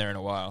crazy. I haven't been there in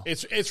a while.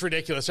 It's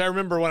ridiculous. I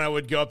remember when I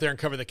would go up there and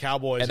cover the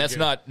Cowboys, and that's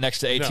not next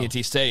to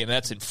AT&T Stadium.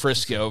 That's in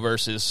Frisco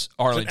versus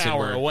Arlington. It's an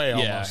hour away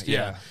almost.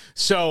 Yeah.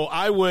 So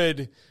I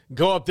would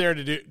go up there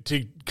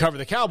to cover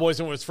the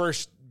Cowboys, and when it was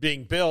first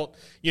being built,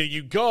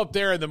 you go up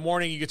there in the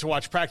morning, you get to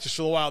watch practice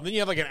for a while, and then you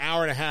have like an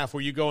hour and a half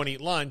where you go and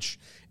eat lunch,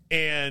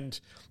 And,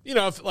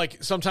 if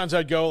like sometimes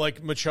I'd go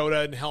like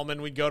Machota and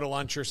Hellman, we'd go to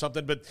lunch or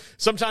something, but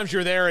sometimes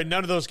you're there and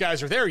none of those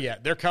guys are there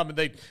yet. They're coming.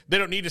 They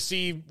don't need to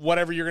see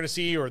whatever you're going to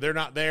see, or they're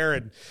not there.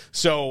 And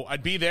so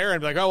I'd be there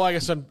and be like, oh, I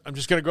guess I'm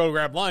just going to go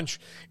grab lunch.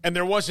 And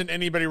there wasn't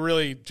anybody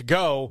really to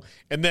go.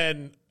 And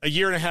then a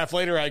year and a half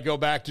later, I go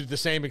back to the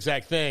same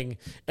exact thing,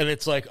 and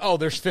it's like, oh,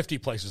 there's 50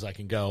 places I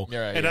can go,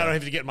 I don't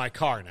have to get in my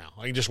car now.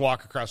 I can just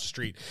walk across the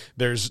street.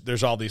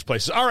 There's all these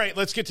places. All right,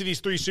 let's get to these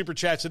 3 Super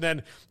Chats, and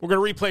then we're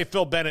going to replay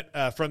Phil Bennett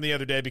from the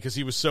other day because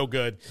he was so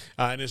good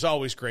and is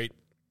always great.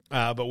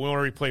 But we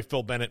want to replay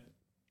Phil Bennett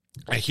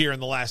here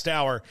in the last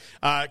hour.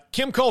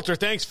 Kim Coulter,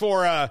 thanks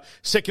for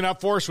sticking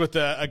up for us with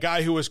a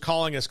guy who was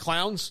calling us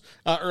clowns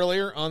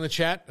earlier on the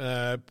chat.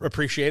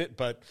 Appreciate it,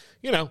 but,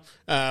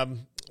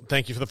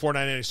 thank you for the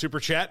 $4.99 Super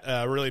Chat.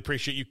 Really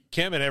appreciate you,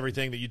 Kim, and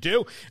everything that you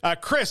do.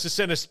 Chris has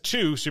sent us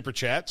 2 Super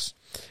Chats.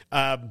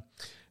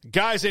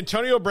 Guys,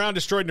 Antonio Brown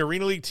destroyed an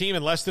Arena League team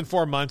in less than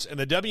 4 months, and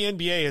the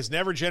WNBA has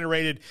never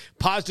generated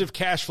positive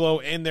cash flow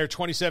in their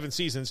 27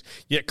 seasons,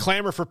 yet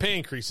clamor for pay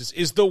increases.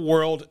 Is the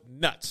world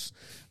nuts?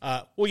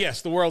 Well,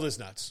 yes, the world is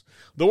nuts.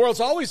 The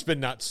world's always been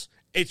nuts.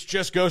 It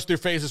just goes through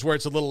phases where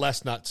it's a little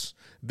less nuts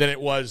than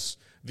it was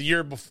the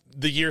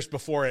years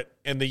before it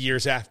and the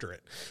years after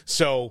it.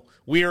 So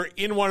we are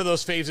in one of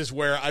those phases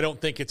where I don't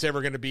think it's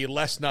ever going to be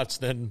less nuts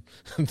than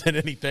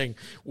anything.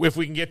 If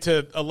we can get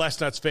to a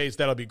less nuts phase,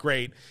 that'll be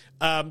great.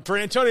 For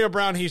Antonio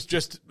Brown, he's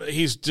just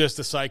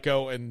a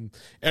psycho, and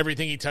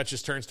everything he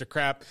touches turns to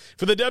crap.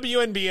 For the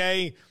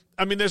WNBA,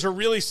 I mean, there's a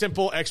really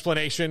simple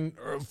explanation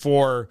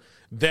for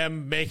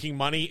them making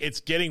money.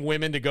 It's getting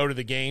women to go to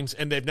the games,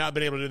 and they've not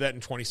been able to do that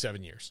in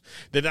 27 years.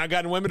 They've not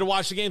gotten women to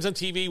watch the games on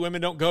TV.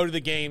 Women don't go to the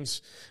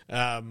games.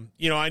 I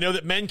know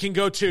that men can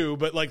go too,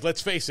 but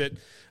let's face it,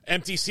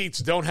 empty seats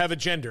don't have a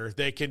gender.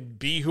 They can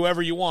be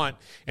whoever you want.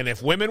 And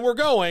if women were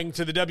going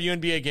to the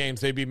WNBA games,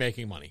 they'd be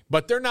making money.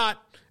 But they're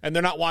not, and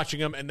they're not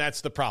watching them, and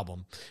that's the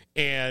problem.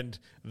 And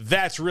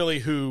that's really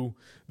who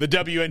the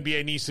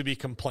WNBA needs to be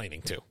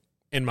complaining to,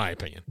 in my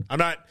opinion. I'm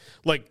not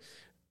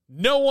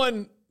no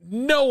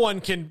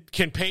one can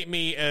paint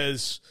me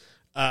as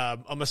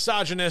a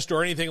misogynist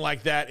or anything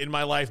like that in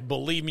my life.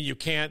 Believe me, you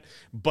can't.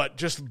 But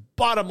just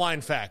bottom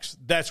line facts,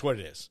 that's what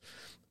it is.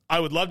 I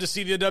would love to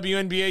see the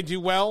WNBA do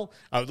well.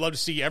 I would love to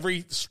see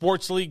every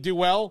sports league do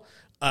well.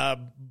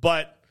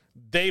 But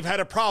they've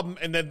had a problem,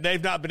 and then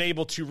they've not been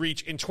able to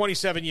reach, in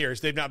 27 years,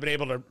 they've not been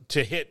able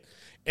to hit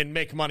and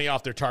make money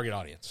off their target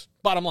audience.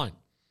 Bottom line.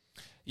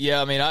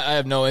 Yeah, I mean, I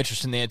have no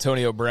interest in the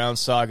Antonio Brown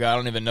saga. I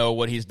don't even know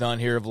what he's done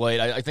here of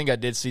late. I think I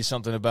did see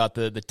something about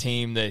the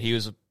team that he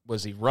was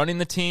he running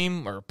the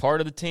team or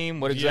part of the team?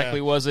 What exactly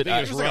was it? I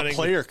think he was like a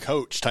player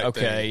coach type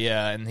thing. Okay,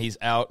 yeah, and he's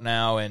out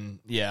now, and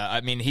yeah,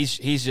 I mean, he's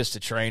just a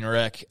train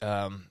wreck.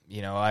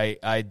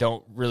 I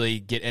don't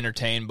really get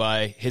entertained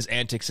by his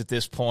antics at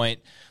this point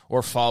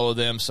or follow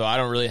them, so I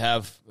don't really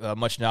have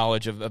much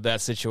knowledge of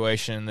that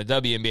situation. The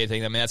WNBA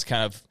thing, I mean,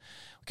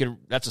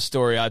 that's a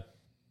story I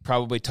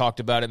probably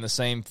talked about in the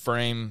same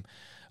frame,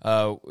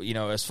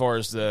 as far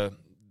as the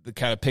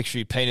kind of picture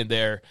you painted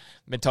there.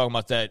 I've been talking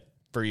about that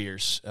for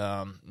years.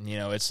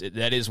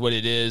 That is what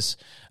it is.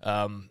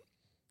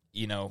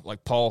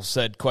 Like Paul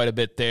said quite a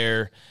bit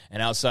there,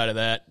 and outside of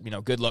that,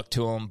 good luck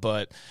to him,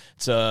 but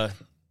it's,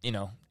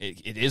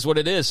 it is what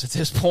it is at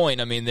this point.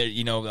 I mean,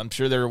 I'm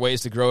sure there are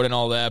ways to grow it and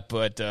all that,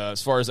 but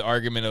as far as the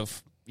argument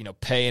of,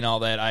 pay and all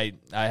that, I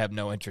have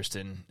no interest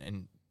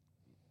in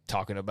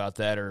talking about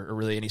that or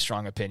really any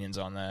strong opinions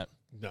on that.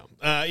 No.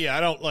 I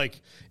don't like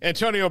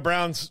Antonio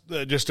Brown's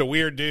just a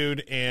weird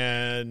dude,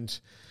 and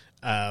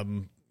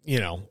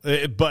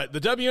but the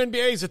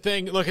WNBA is a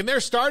thing. Look, and they're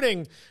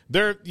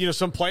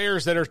some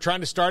players that are trying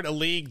to start a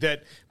league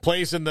that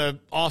plays in the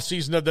off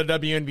season of the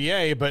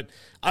WNBA, but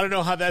I don't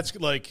know how that's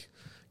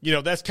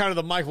that's kind of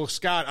the Michael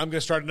Scott, I'm going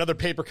to start another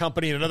paper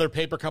company and another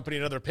paper company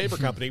and another paper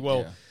company.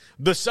 Well,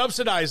 the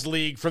subsidized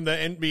league from the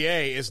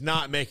NBA is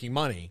not making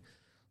money.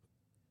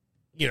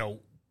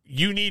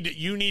 You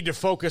need to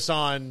focus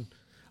on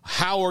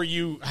how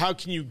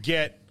can you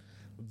get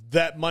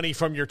that money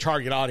from your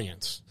target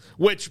audience,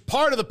 which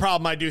part of the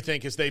problem I do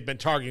think is they've been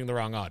targeting the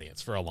wrong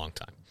audience for a long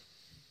time.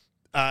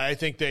 I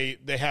think they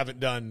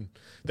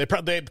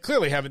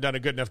clearly haven't done a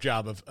good enough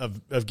job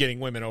of getting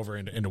women over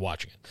into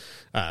watching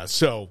it.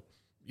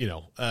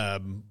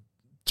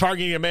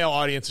 Targeting a male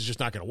audience is just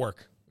not going to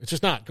work. It's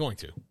just not going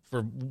to,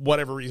 for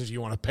whatever reasons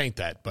you want to paint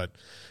that, but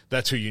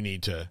that's who you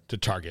need to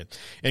target.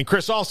 And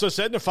Chris also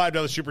said in a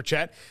 $5 super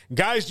chat,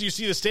 guys, do you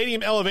see the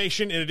stadium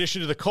elevation in addition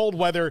to the cold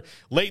weather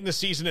late in the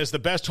season as the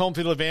best home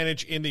field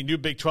advantage in the new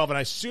Big 12? And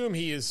I assume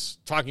he is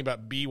talking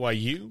about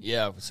BYU.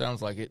 Yeah,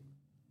 sounds like it.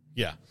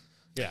 Yeah.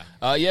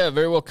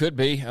 Very well could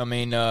be. I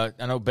mean, I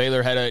know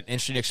Baylor had an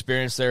interesting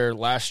experience there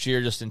last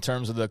year just in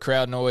terms of the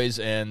crowd noise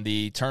and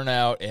the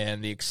turnout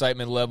and the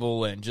excitement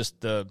level and just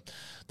the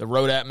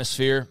road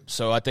atmosphere.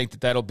 So I think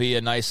that'll be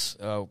a nice,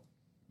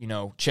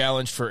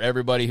 challenge for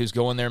everybody who's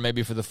going there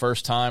maybe for the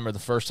first time or the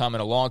first time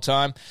in a long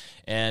time.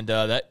 And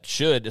that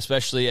should,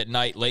 especially at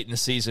night late in the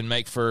season,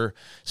 make for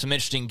some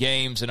interesting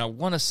games. And I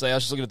want to say, I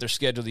was just looking at their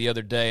schedule the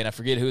other day, and I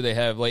forget who they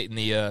have late in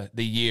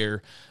the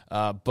year,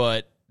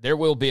 but there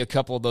will be a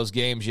couple of those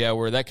games,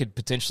 where that could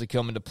potentially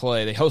come into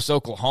play. They host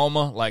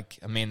Oklahoma.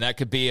 That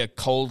could be a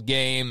cold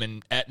game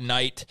and at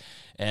night,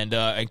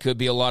 and could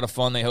be a lot of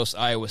fun. They host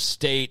Iowa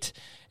State,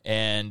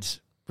 and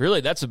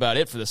really, that's about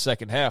it for the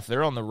second half.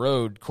 They're on the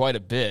road quite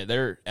a bit.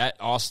 They're at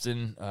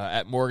Austin,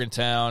 at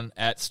Morgantown,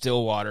 at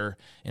Stillwater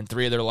in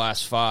 3 of their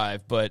last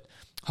 5. But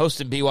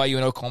hosting BYU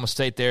and Oklahoma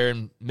State there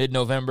in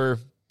mid-November,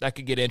 that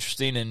could get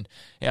interesting. And,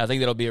 I think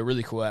that'll be a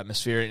really cool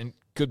atmosphere and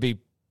could be,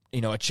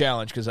 a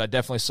challenge, because I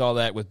definitely saw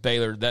that with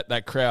Baylor.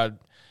 That crowd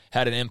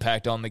had an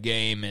impact on the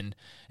game and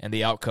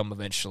the outcome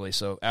eventually.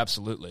 So,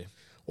 absolutely.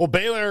 Well,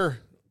 Baylor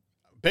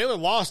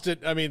lost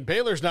it. I mean,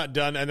 Baylor's not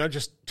done, and I'm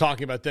just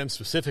talking about them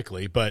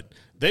specifically, but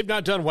they've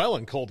not done well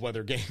in cold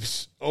weather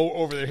games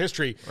over their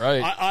history.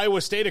 Right.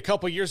 Iowa State a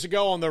couple years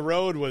ago on the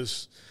road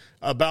was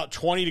about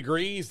 20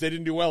 degrees. They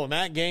didn't do well in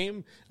that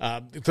game.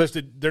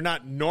 They're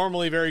not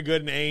normally very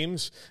good in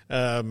Ames.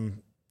 I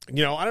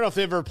don't know if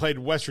they've ever played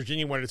West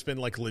Virginia when it's been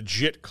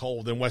legit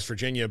cold in West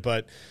Virginia,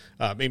 but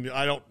I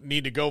don't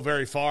need to go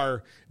very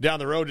far down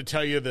the road to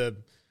tell you the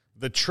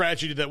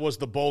tragedy that was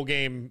the bowl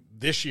game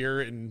this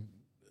year in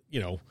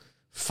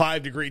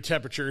 5-degree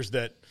temperatures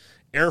that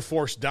Air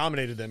Force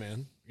dominated them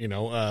in.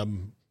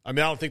 I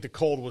don't think the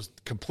cold was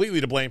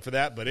completely to blame for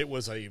that, but it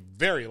was a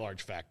very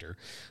large factor.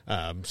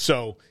 I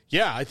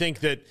think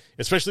that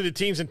especially the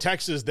teams in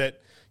Texas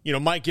that,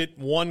 might get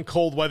one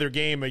cold weather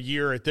game a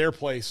year at their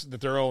place,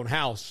 at their own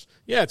house.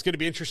 Yeah, it's going to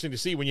be interesting to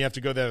see when you have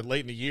to go there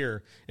late in the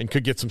year and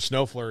could get some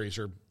snow flurries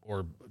or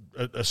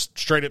a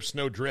straight-up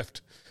snow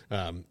drift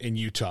in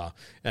Utah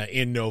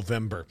in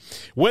November.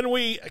 When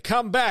we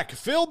come back,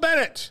 Phil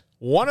Bennett,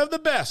 one of the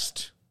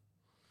best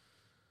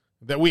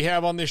that we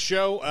have on this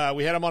show.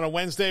 We had him on a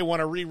Wednesday. Want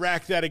to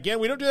re-rack that again.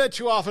 We don't do that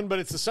too often, but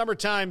it's the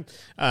summertime,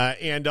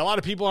 and a lot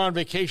of people are on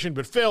vacation.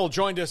 But Phil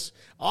joined us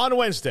on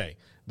Wednesday.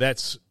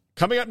 That's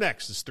coming up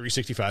next. It's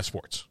 365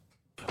 Sports.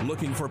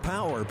 Looking for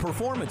power,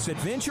 performance,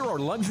 adventure, or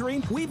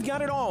luxury? We've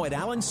got it all at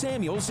Allen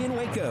Samuels in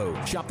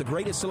Waco. Shop the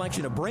greatest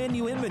selection of brand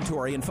new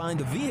inventory and find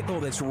the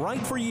vehicle that's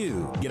right for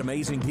you. Get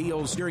amazing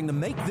deals during the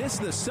Make This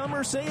the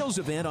Summer sales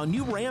event on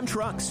new Ram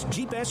trucks,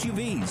 Jeep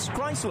SUVs,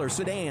 Chrysler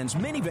sedans,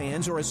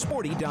 minivans, or a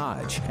sporty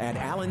Dodge. At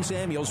Allen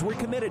Samuels, we're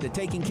committed to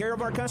taking care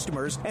of our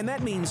customers, and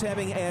that means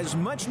having as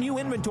much new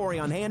inventory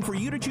on hand for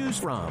you to choose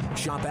from.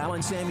 Shop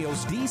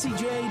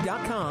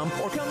AllenSamuelsDCJ.com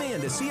or come in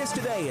to see us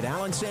today at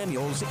Allen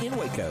Samuels in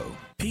Waco.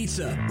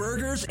 Pizza,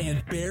 burgers,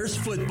 and Bears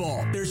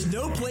football. There's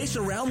no place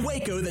around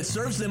Waco that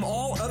serves them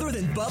all other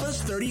than Bubba's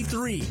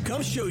 33.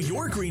 Come show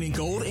your green and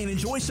gold and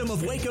enjoy some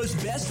of Waco's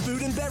best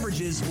food and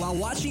beverages while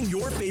watching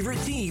your favorite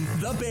team,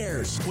 the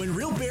Bears. When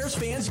real Bears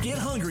fans get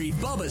hungry,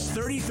 Bubba's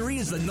 33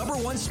 is the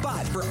 #1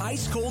 spot for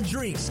ice-cold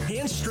drinks,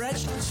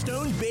 hand-stretched,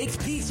 stone-baked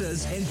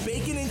pizzas, and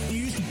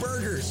bacon-infused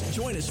burgers.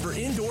 Join us for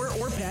indoor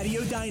or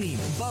patio dining.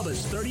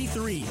 Bubba's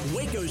 33,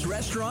 Waco's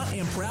restaurant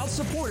and proud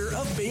supporter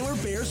of Baylor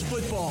Bears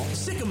football.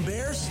 Sick 'em,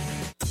 Bears.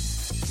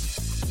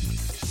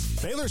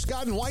 Baylor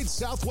Scott & White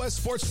Southwest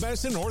Sports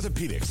Medicine and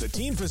Orthopedics, the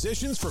team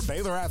physicians for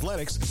Baylor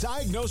Athletics,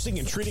 diagnosing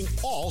and treating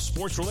all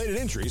sports-related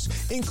injuries,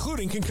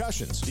 including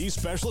concussions. These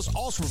specialists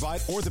also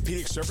provide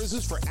orthopedic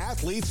services for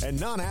athletes and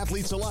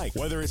non-athletes alike,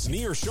 whether it's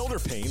knee or shoulder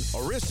pain,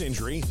 a wrist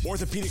injury,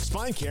 orthopedic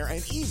spine care,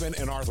 and even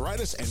an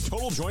arthritis and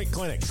total joint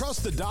clinic.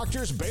 Trust the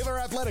doctors Baylor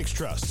Athletics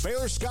trust.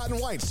 Baylor Scott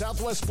 & White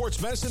Southwest Sports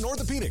Medicine and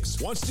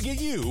Orthopedics wants to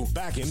get you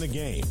back in the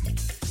game.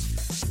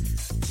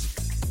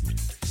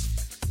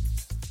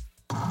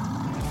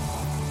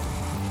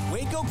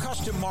 Waco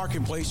Custom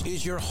Marketplace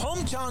is your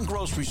hometown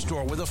grocery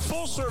store with a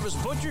full-service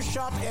butcher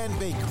shop and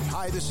bakery.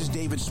 Hi, this is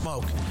David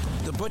Smoke.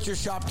 The butcher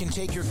shop can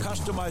take your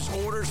customized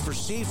orders for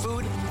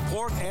seafood,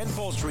 pork, and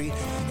poultry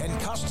and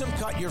custom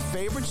cut your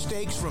favorite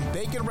steaks from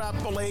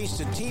bacon-wrapped fillets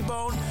to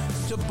T-bone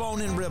to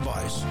bone-in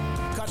ribeyes.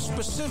 Cut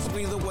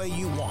specifically the way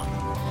you want.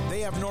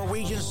 They have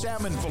Norwegian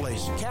salmon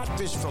fillets,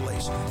 catfish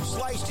fillets,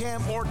 sliced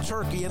ham or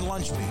turkey and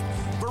lunch meat,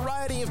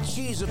 variety of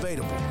cheese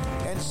available,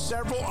 and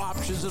several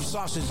options of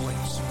sausage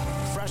links.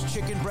 Fresh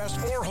chicken breast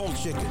or whole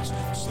chickens,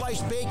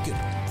 sliced bacon,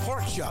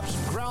 pork chops,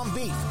 ground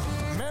beef,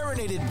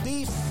 marinated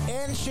beef,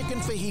 and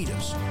chicken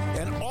fajitas,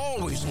 and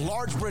always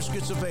large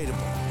briskets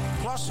available,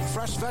 plus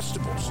fresh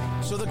vegetables.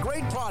 So the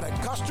great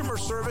product, customer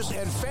service,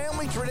 and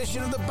family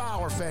tradition of the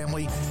Bauer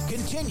family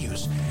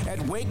continues at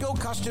Waco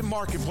Custom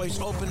Marketplace,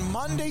 open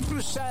Monday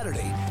through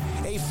Saturday.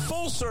 A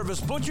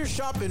full-service butcher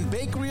shop and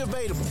bakery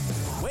available.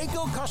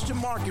 Waco Custom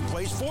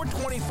Marketplace,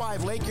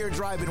 425 Lake Air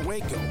Drive in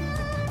Waco,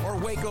 or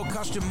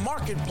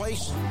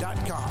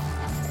WacoCustomMarketplace.com.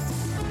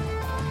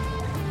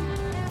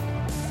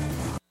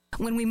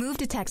 When we moved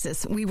to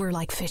Texas, we were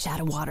like fish out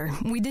of water.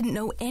 We didn't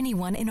know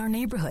anyone in our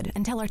neighborhood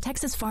until our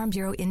Texas Farm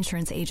Bureau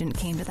insurance agent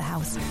came to the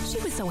house.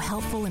 She was so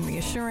helpful and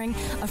reassuring,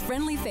 a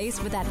friendly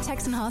face with that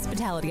Texan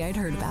hospitality I'd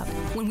heard about.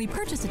 When we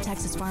purchased a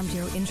Texas Farm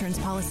Bureau insurance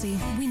policy,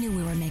 we knew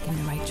we were making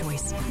the right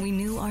choice. We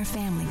knew our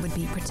family would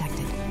be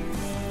protected.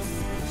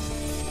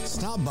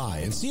 Stop by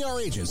and see our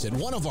agents at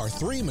one of our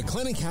 3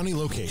 McLennan County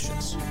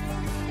locations.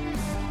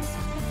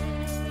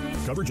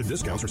 Coverage and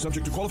discounts are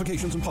subject to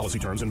qualifications and policy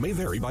terms and may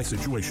vary by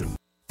situation.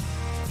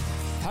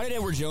 How did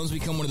Edward Jones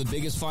become one of the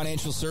biggest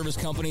financial service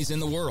companies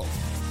in the world?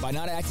 By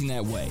not acting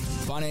that way.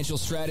 Financial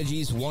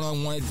strategies,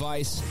 one-on-one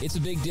advice, it's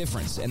a big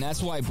difference. And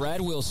that's why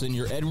Brad Wilson,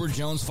 your Edward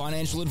Jones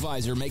financial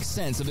advisor, makes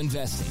sense of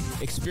investing.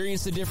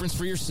 Experience the difference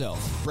for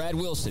yourself. Brad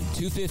Wilson,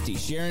 250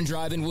 Sharon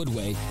Drive in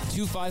Woodway,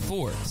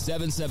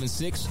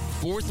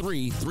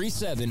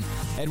 254-776-4337.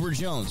 Edward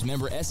Jones,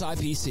 member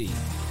SIPC.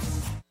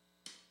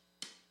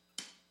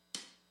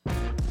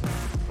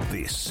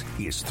 This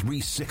is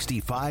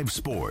 365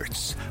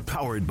 Sports,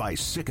 powered by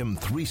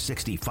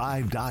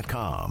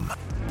Sikkim365.com.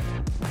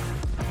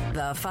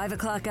 The 5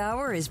 o'clock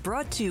hour is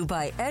brought to you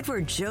by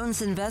Edward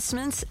Jones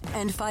Investments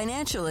and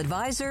financial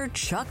advisor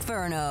Chuck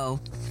Verno,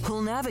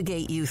 who'll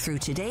navigate you through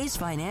today's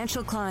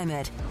financial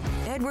climate.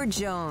 Edward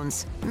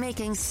Jones,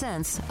 making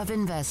sense of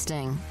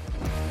investing.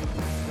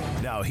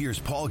 Now here's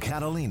Paul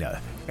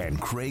Catalina and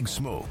Craig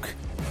Smoke.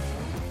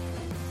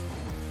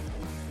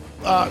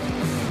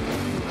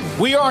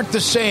 We aren't the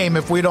same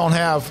if we don't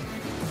have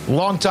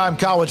longtime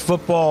college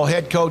football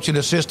head coach and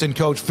assistant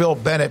coach Phil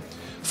Bennett,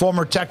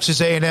 former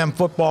Texas A&M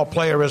football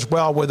player as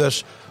well, with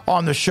us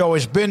on the show.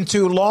 It's been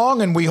too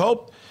long, and we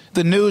hope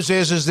the news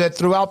is that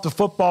throughout the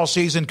football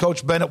season,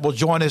 Coach Bennett will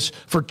join us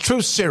for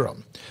Truth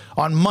Serum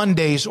on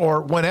Mondays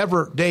or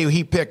whenever day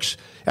he picks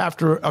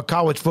after a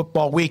college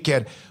football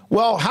weekend.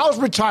 Well, how's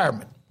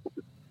retirement?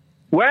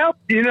 Well,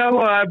 you know,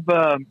 I've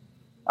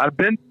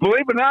been,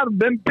 believe it or not, I've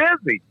been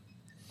busy.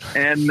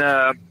 And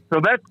so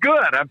that's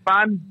good. I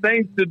find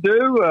things to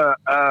do.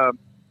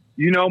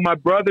 You know, my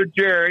brother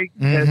Jerry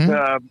has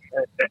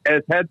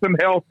had some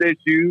health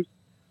issues,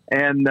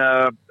 and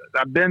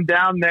I've been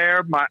down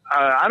there.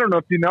 I don't know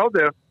if you know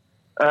this,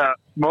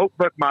 Smoke,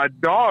 but my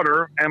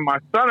daughter and my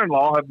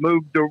son-in-law have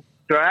moved to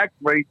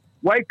actually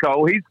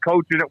Waco. He's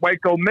coaching at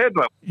Waco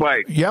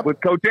Midway with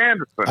Coach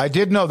Anderson. I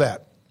did know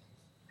that.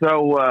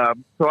 So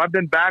I've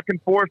been back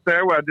and forth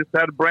there. Where I just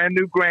had a brand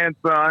new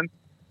grandson.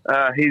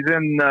 He's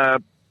in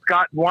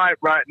Scott and White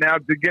right now,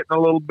 to getting a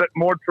little bit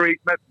more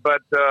treatment,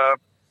 but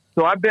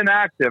so I've been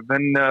active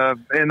and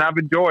I've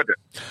enjoyed it.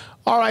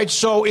 All right,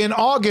 so in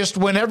August,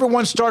 when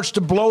everyone starts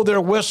to blow their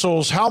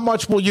whistles, how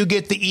much will you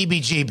get the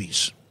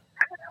EBGBs?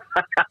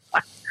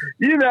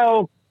 You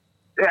know,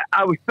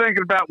 I was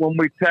thinking about when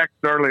we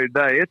texted earlier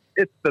today.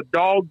 It's the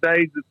dog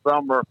days of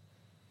summer,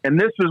 and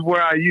this is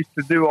where I used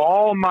to do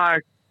all my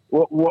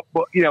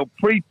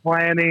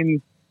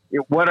pre-planning,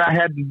 what I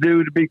had to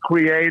do to be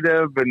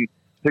creative and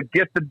to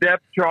get the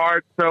depth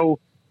chart. So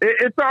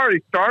it's already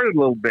started a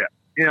little bit,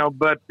 you know,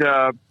 but,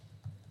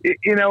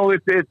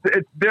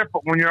 it's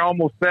different when you're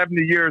almost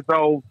 70 years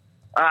old.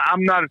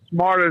 I'm not as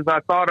smart as I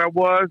thought I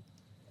was,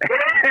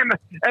 and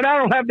I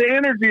don't have the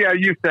energy I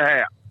used to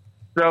have.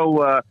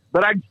 So,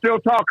 but I can still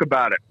talk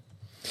about it.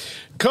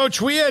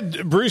 Coach, we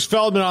had Bruce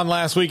Feldman on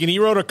last week, and he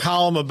wrote a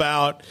column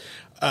about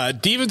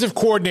defensive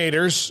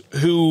coordinators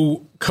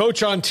who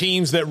coach on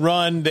teams that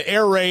run the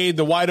air raid,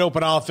 the wide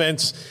open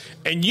offense,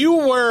 and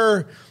you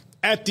were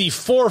at the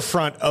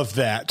forefront of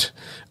that.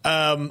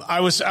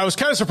 I was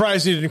kind of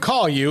surprised he didn't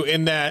call you,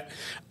 in that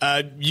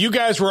you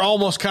guys were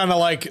almost kind of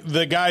like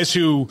the guys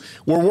who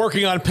were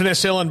working on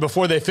penicillin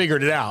before they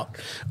figured it out,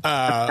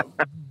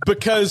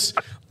 because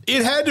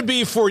it had to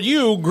be, for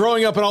you,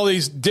 growing up in all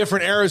these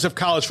different eras of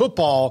college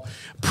football,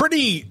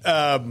 pretty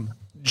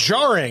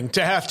jarring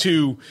to have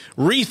to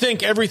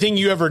rethink everything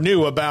you ever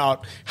knew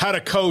about how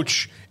to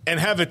coach and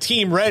have a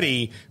team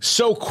ready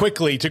so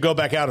quickly to go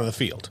back out on the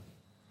field.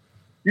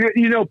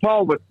 You know,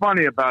 Paul, what's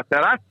funny about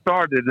that, I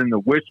started in the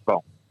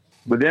wishbone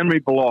with Emery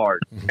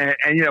Ballard.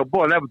 And, you know,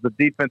 boy, that was the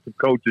defensive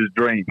coach's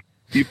dream.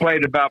 You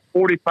played about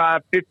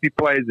 45, 50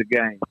 plays a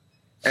game.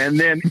 And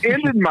then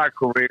ended my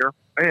career,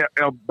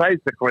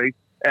 basically,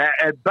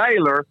 at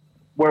Baylor,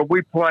 where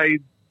we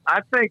played,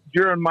 I think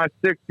during my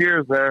 6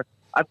 years there,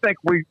 I think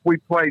we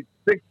played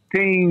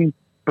 16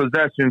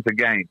 possessions a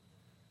game,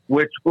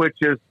 which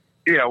is,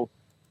 you know,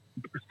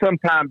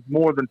 sometimes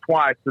more than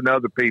twice than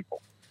other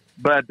people.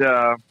 But,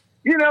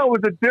 you know,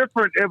 it was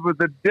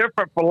a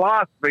different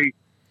philosophy.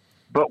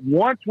 But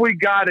once we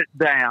got it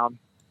down,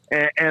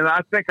 and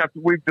I think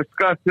we've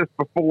discussed this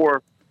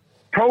before,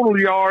 total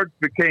yards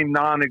became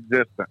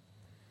non-existent,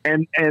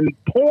 and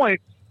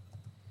points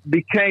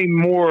became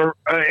more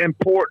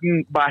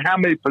important by how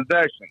many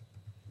possessions.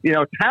 You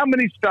know, how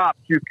many stops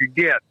you could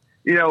get.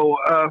 You know,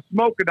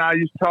 Smoke and I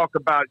used to talk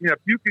about, you know,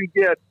 if you can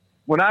get,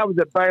 when I was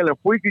at Baylor, if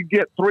we could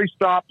get 3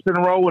 stops in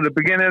a row in the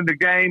beginning of the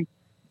game,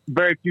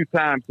 very few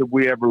times did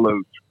we ever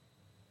lose.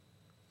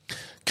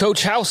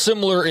 Coach, how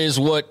similar is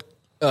what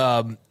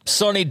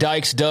Sonny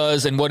Dykes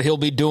does and what he'll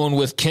be doing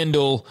with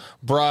Kendall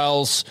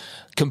Briles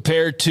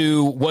compared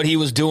to what he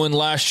was doing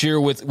last year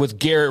with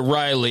Garrett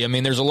Riley? I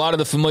mean, there's a lot of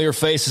the familiar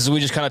faces that we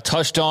just kind of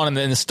touched on, and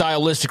then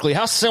stylistically,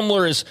 how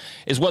similar is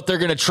what they're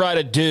going to try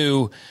to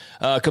do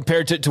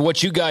compared to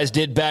what you guys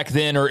did back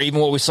then, or even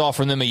what we saw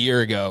from them a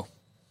year ago?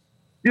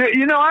 Yeah,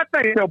 I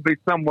think they'll be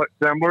somewhat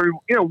similar.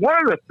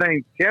 One of the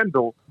things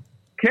Kendall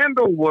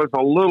was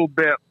a little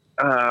bit.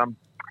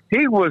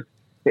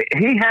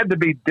 He had to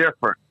be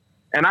different,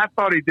 and I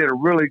thought he did a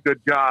really good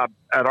job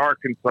at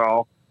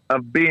Arkansas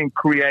of being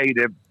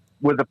creative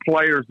with the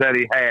players that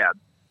he had.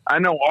 I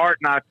know Art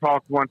and I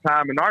talked one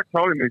time, and Art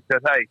told him, he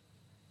said, hey,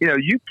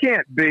 you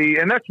can't be,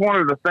 and that's one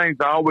of the things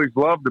I always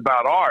loved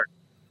about Art.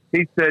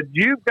 He said,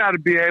 you've got to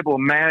be able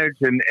to manage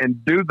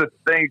and do the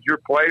things your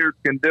players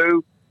can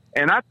do.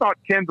 And I thought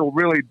Kendall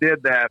really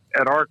did that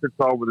at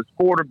Arkansas with his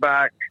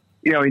quarterback.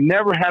 He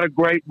never had a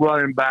great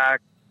running back.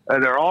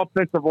 Their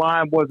offensive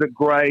line wasn't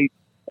great.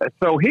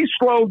 So he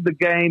slowed the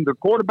game, the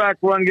quarterback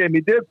run game.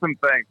 He did some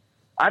things.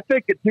 I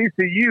think at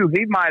TCU,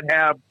 he might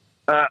have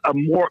a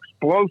more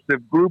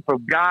explosive group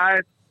of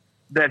guys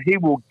that he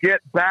will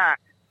get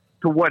back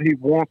to what he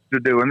wants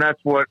to do. And that's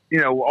what,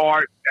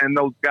 Art and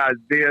those guys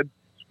did,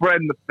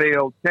 spreading the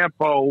field,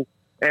 tempo,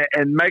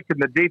 and making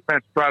the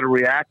defense try to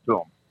react to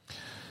them.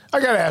 I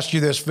got to ask you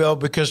this, Phil,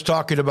 because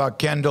talking about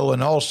Kendall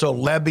and also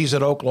Lebby's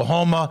at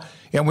Oklahoma,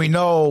 and we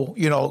know,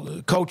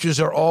 coaches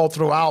are all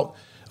throughout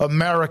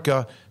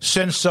America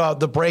since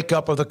the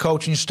breakup of the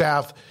coaching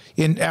staff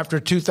after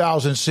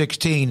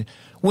 2016.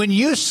 When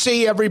you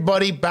see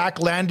everybody back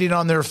landing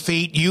on their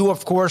feet, you,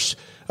 of course,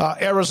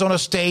 Arizona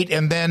State,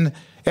 and then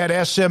at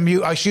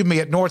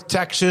at North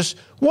Texas,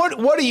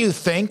 what do you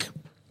think?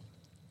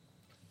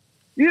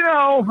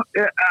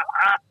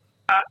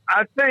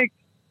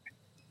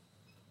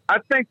 I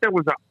think there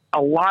was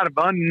a lot of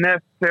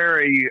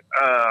unnecessary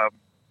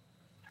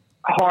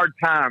hard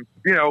times.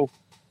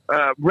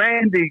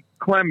 Randy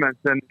Clements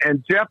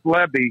and Jeff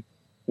Lebby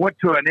went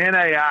to an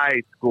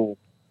NAIA school,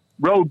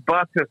 rode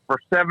buses for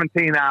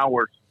 17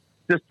 hours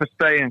just to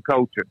stay in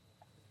coaching.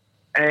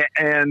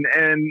 And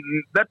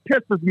that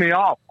pisses me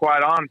off,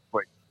 quite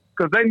honestly,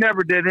 because they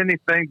never did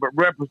anything but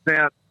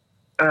represent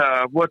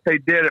what they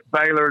did at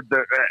Baylor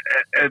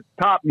at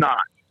top notch.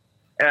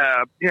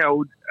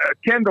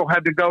 Kendall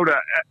had to go to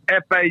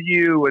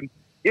FAU, and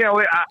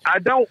I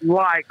don't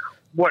like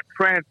what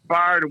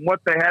transpired and what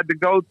they had to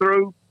go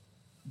through,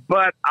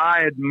 but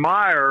I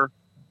admire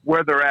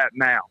where they're at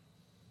now.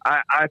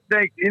 I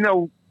think,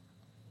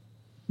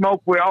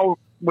 Smoke, we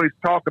always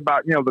talk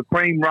about, the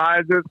cream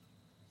rises.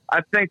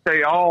 I think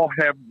they all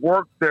have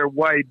worked their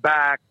way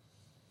back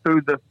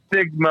through the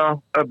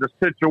stigma of the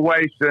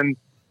situation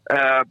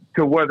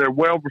to where they're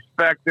well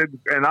respected.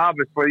 And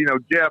obviously,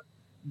 Jeff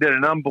did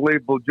an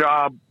unbelievable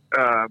job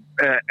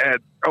at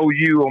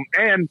OU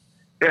and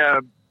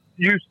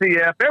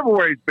UCF,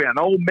 everywhere he's been,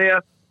 Ole Miss,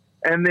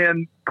 and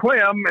then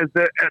Clem is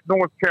at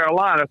North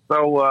Carolina.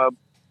 So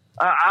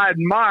I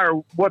admire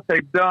what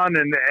they've done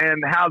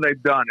and how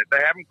they've done it.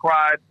 They haven't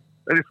cried.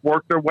 They just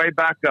worked their way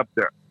back up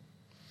there.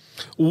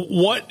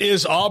 What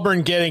is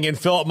Auburn getting in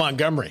Philip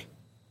Montgomery?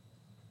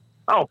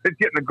 Oh, it's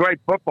getting a great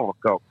football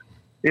coach.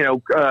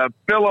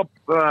 Philip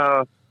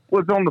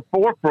was on the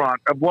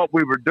forefront of what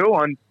we were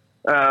doing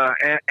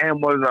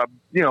and was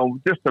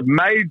just a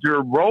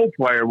major role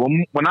player.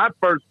 When I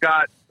first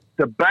got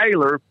to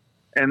Baylor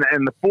and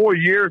the 4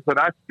 years that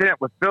I spent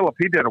with Philip,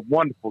 he did a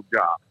wonderful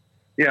job.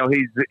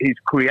 He's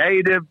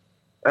creative.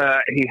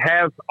 He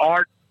has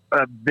art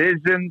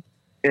vision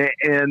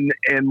in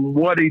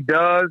what he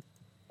does.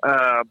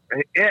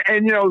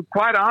 And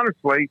quite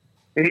honestly,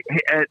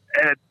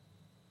 at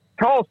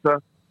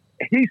Tulsa,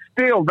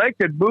 they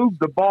could move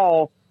the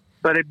ball,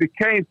 but it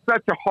became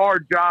such a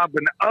hard job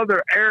in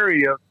other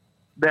areas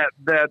that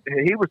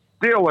he was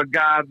still a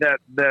guy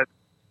that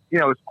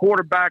his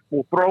quarterback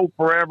will throw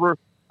forever.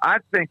 I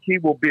think he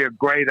will be a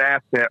great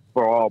asset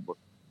for Auburn.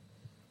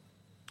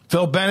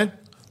 Phil Bennett,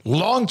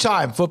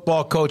 longtime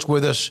football coach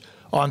with us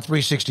on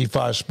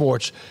 365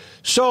 Sports.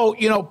 So,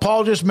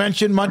 Paul just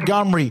mentioned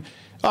Montgomery.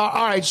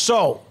 All right,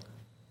 so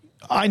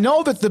I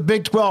know that the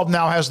Big 12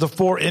 now has the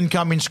 4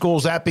 incoming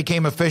schools. That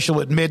became official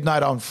at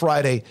midnight on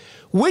Friday.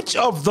 Which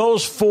of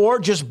those 4,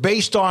 just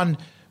based on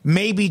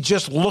maybe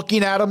just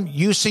looking at them,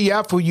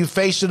 UCF, who you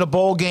faced in a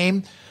bowl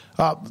game,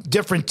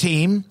 different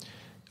team,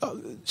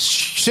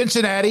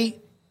 Cincinnati,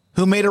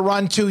 who made a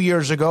run 2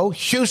 years ago,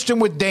 Houston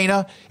with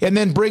Dana, and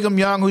then Brigham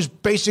Young, who's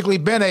basically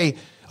been a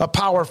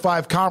Power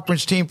 5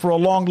 conference team for a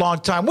long, long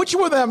time. Which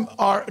of them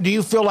do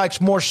you feel like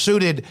is more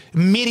suited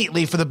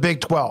immediately for the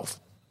Big 12?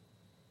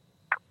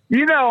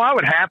 I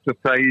would have to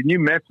say, and you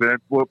mentioned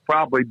it, will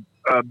probably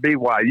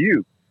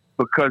BYU,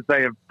 because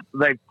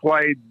they've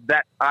played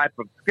that type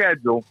of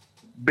schedule,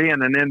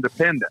 being an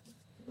independent.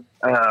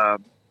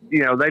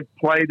 They've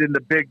played in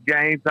the big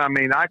games. I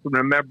mean, I can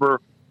remember,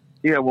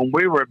 when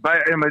we were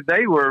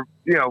they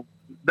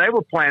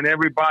were playing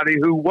everybody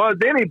who was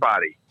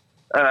anybody.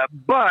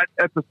 But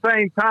at the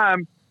same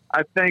time,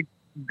 I think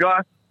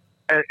Gus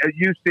at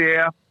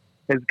UCF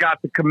has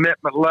got the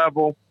commitment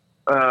level.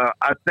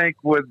 I think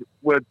with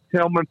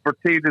Tillman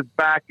Fertitta's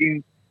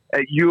backing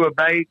at U of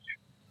H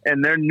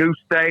and their new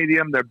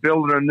stadium, they're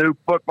building a new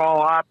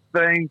football ops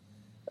thing.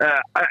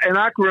 And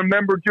I can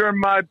remember during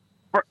my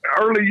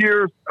early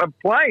years of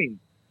playing,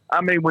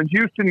 I mean, when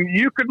Houston,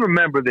 you could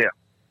remember this.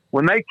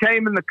 When they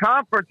came in the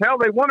conference, hell,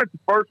 they won it the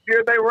first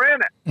year they were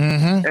in it.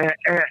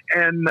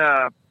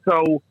 Mm-hmm.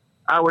 So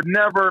I would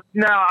never.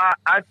 Now,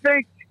 I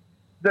think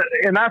that,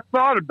 and I've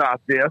thought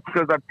about this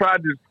because I've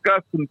tried to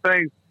discuss some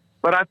things,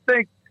 but I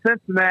think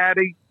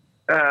Cincinnati,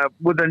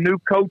 with a new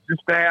coaching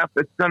staff,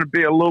 it's going to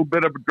be a little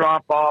bit of a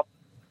drop off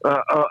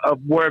of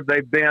where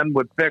they've been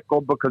with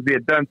Fickle because he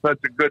had done such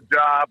a good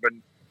job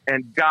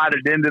and got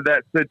it into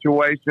that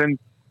situation.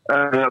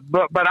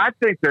 But I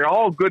think they're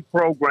all good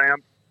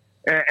programs,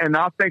 and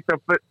I think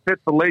they'll fit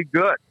the league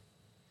good.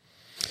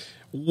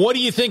 What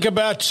do you think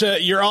about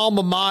your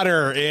alma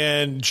mater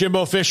and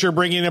Jimbo Fisher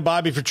bringing in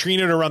Bobby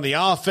Petrino to run the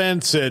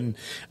offense and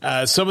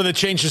some of the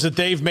changes that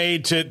they've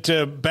made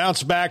to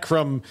bounce back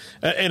from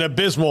an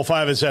abysmal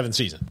 5-7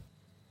 season?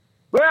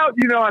 Well,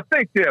 I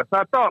think this.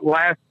 I thought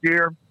last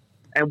year,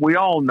 and we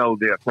all know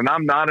this, and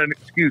I'm not an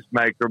excuse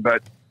maker,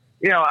 but,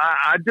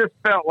 I just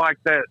felt like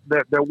that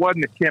there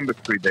wasn't a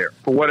chemistry there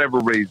for whatever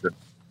reason.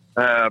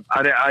 They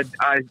led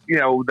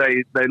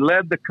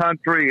the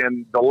country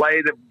in the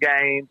late of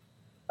games.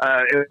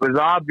 It was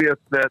obvious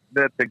that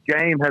the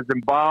game has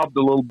evolved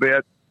a little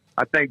bit.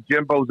 I think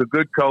Jimbo's a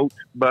good coach,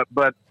 but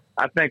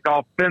I think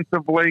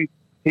offensively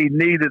he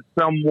needed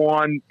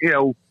someone.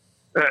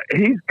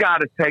 He's got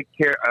to take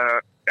care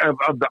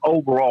of the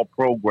overall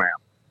program,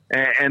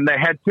 and they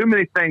had too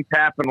many things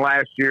happen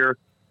last year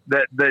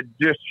that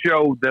just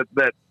showed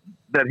that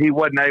he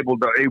wasn't able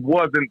to. He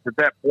wasn't at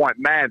that point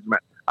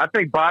management. I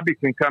think Bobby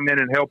can come in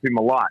and help him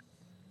a lot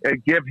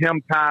and give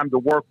him time to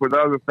work with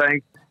other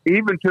things.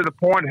 Even to the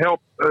point,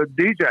 help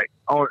DJ.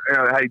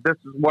 Hey, this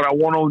is what I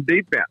want on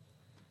defense.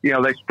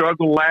 They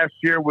struggled last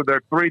year with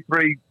their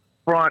 3-3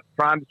 front,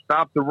 trying to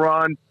stop the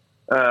run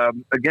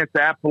against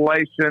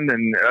Appalachian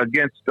and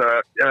against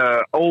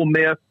Ole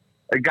Miss.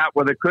 They got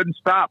where they couldn't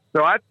stop.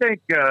 So I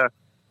think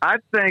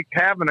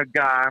having a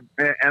guy,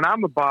 and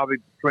I'm a Bobby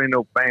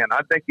Petrino fan.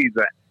 I think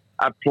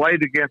I've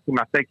played against him.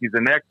 I think he's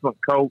an excellent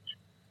coach.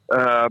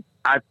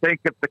 I think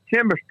if the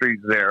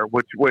chemistry's there,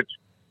 which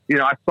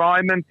I saw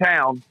him in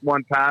town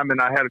one time,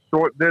 and I had a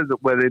short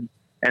visit with him,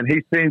 and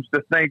he seems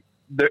to think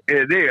that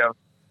it is.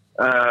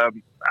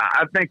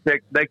 I think that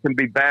they can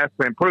be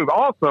vastly improved.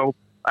 Also,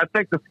 I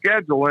think the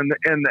schedule in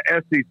the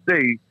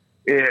SEC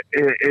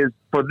is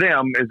for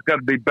them is going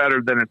to be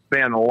better than it's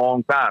been in a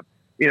long time.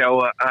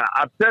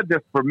 I've said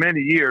this for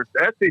many years.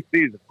 The SEC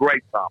is a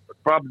great conference,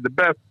 probably the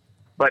best,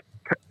 but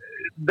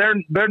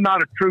they're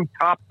not a true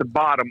top to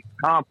bottom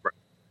conference.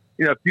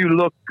 If you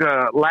look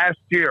last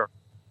year,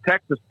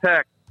 Texas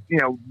Tech,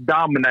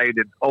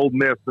 dominated Ole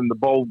Miss in the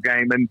bowl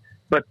game,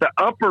 but the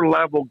upper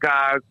level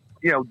guys,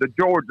 the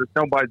Georgias,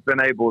 nobody's been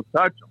able to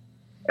touch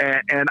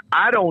them, and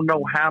I don't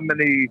know how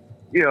many.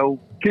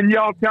 Can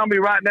y'all tell me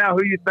right now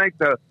who you think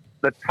the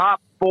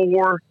top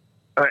 4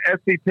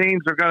 SEC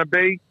teams are going to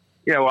be?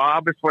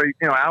 Obviously,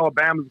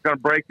 Alabama's going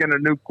to break in a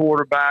new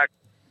quarterback.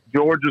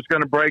 Georgia's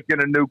going to break in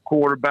a new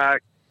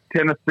quarterback.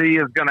 Tennessee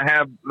is going to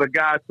have the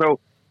guy. So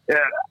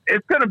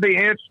it's going to be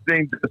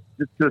interesting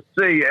to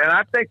see. And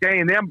I think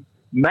A&M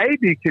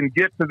maybe can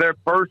get to their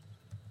first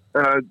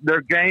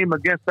their game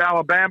against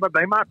Alabama.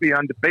 They might be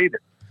undefeated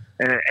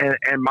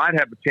and might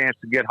have a chance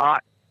to get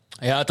hot.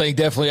 Yeah, I think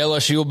definitely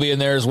LSU will be in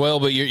there as well,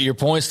 but your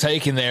point's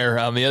taken there.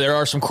 There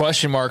are some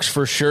question marks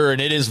for sure,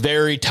 and it is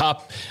very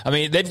top.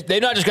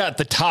 They've not just got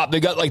the top,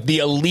 they've got like the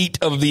elite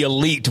of the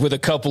elite with a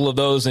couple of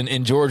those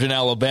in Georgia and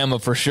Alabama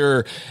for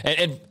sure.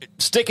 And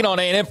sticking on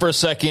A&M for a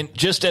second,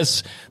 just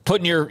as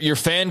putting your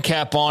fan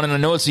cap on, and I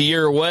know it's a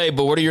year away,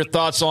 but what are your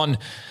thoughts on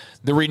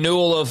the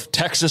renewal of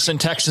Texas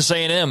and Texas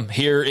A&M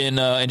here in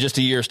just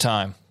a year's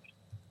time?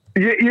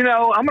 I'm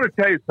going to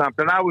tell you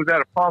something. I was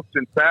at a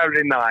function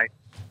Saturday night.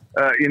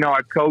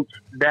 I coached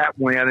that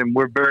win, and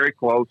we're very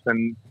close.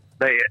 And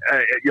they,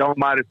 y'all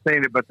might have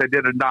seen it, but they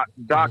did a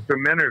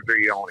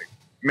documentary on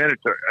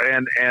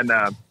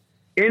him.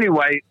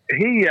 Anyway,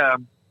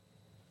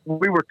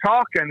 we were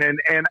talking,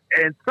 and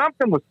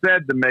something was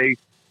said to me.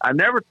 I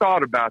never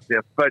thought about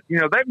this, but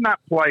they've not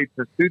played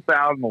since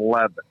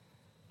 2011,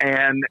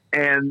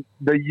 and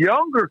the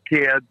younger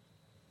kids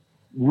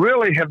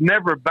really have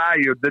never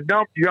valued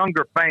the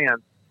younger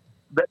fans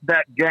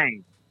that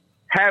game.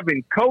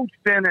 Having coached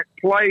in it,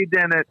 played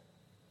in it,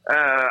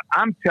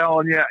 I'm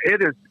telling you,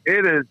 it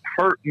has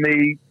hurt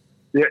me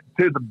to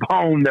the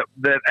bone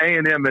that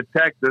A&M and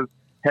Texas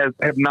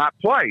have not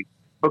played,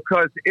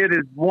 because it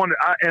is one.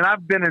 And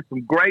I've been in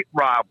some great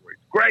rivalries.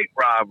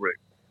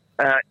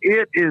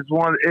 It is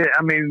one.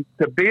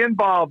 To be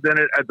involved in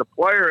it as a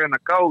player and a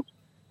coach,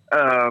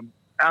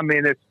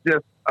 it's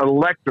just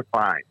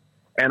electrifying.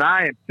 And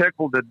I am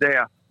tickled to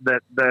death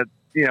that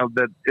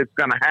it's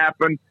going to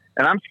happen.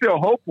 And I'm still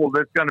hopeful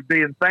that it's going to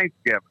be in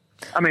Thanksgiving.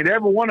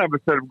 Every one of us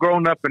that have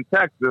grown up in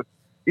Texas,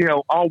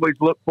 always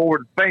look forward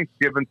to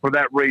Thanksgiving for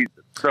that reason.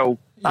 So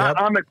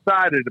I'm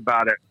excited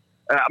about it.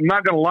 I'm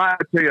not going to lie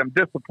to you. I'm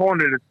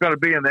disappointed it's going to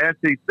be in the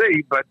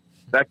SEC, but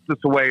that's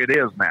just the way it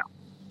is now.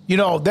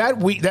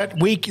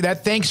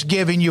 That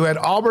Thanksgiving, you had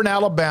Auburn,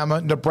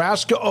 Alabama,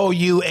 Nebraska,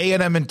 OU,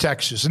 A&M, and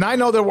Texas. And I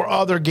know there were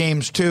other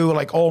games, too,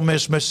 like Ole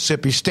Miss,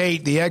 Mississippi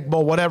State, the Egg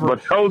Bowl, whatever.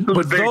 But those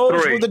were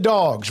the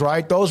dogs,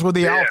 right? Those were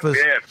the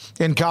alphas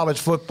in college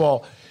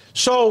football.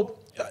 So,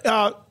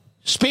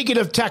 speaking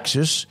of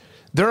Texas,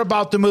 they're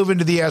about to move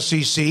into the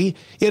SEC.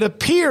 It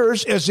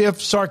appears as if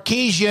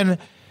Sarkisian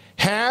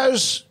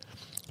has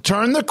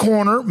turned the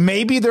corner.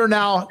 Maybe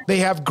they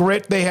have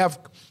grit, they have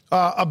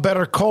a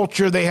better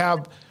culture, they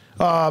have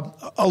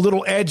a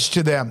little edge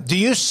to them. Do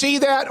you see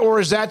that, or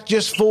is that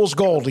just fool's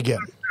gold again?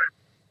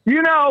 I'm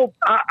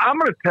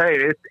going to tell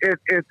you,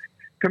 it's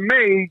to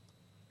me,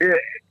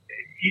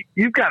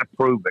 you've got to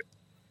prove it.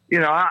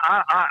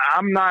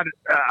 I'm not.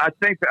 I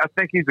think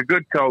he's a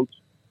good coach.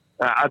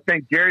 I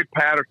think Gary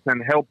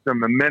Patterson helped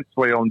them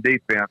immensely on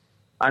defense.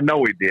 I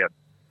know he did.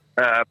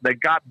 They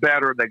got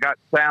better. They got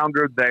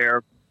sounder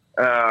there.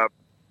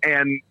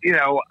 And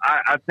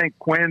I think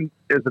Quinn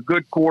is a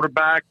good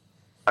quarterback.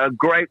 A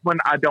great one,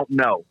 I don't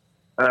know.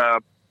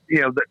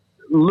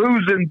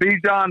 Losing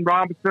Bijan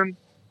Robinson,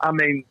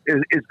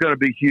 is going to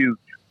be huge.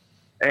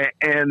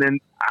 And then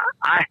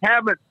I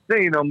haven't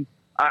seen them.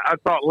 I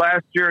thought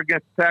last year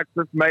against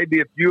Texas, maybe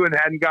if Ewan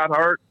hadn't got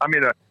hurt,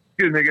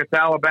 against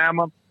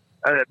Alabama,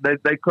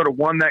 they could have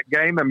won that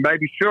game and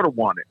maybe should have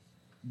won it.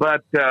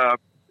 But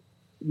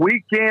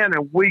week in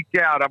and week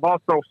out, I've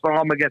also saw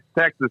them against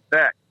Texas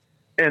Tech,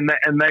 and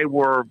they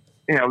were,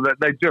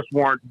 they just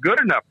weren't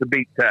good enough to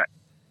beat Tech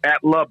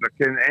at Lubbock.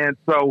 And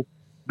so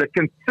the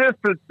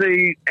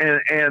consistency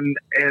and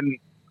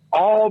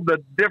all the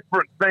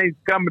different things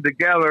coming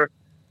together,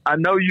 I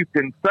know you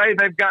can say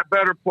they've got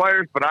better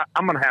players, but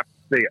I'm going to have to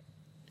see it.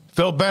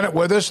 Phil Bennett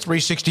with us,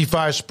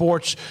 365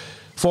 Sports,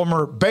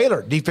 former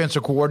Baylor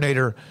defensive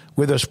coordinator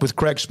with us with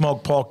Craig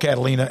Smoke, Paul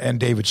Catalina, and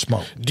David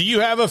Smoke. Do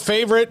you have a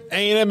favorite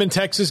A&M and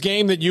Texas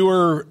game that you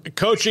were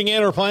coaching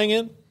in or playing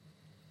in?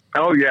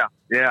 Oh, yeah.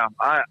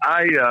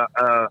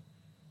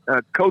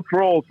 Coach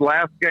Roll's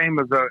last game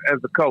as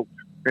a coach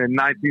in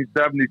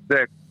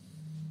 1976.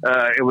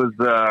 It was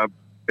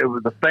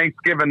a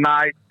Thanksgiving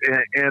night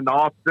in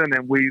Austin,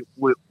 and we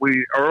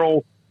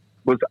Earl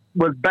was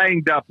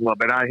banged up a little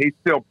bit. He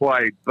still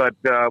played, but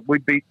we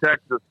beat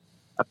Texas.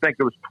 I think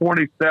it was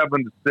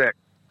 27-6,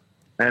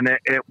 and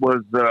it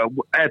was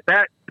at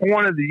that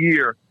point of the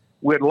year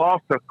we had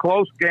lost a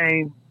close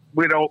game.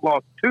 We'd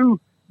lost two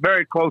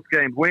very close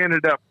games. We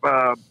ended up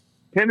 10-2,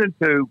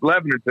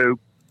 11-2,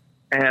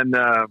 and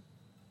I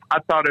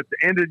thought at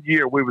the end of the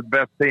year we were the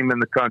best team in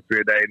the country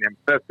at A&M,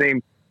 best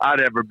team I'd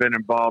ever been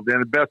involved in,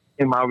 the best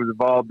team I was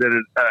involved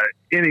in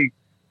any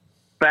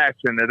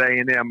fashion at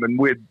A&M, and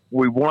we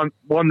won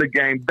the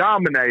game,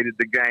 dominated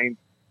the game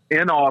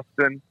in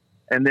Austin,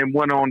 and then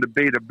went on to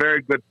beat a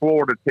very good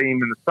Florida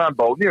team in the Sun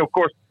Bowl. Of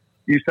course,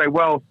 you say,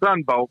 well,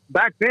 Sun Bowl.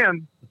 Back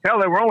then, hell,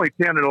 there were only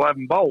 10 and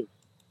 11 bowls.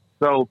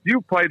 So if you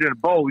played in a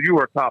bowl, you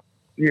were a top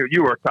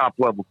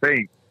level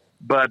team.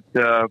 But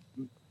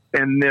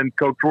and then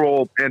Coach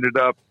Roll ended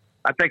up,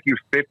 I think he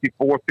was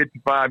 54,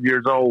 55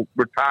 years old,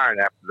 retiring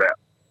after that.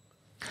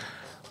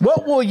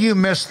 What will you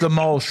miss the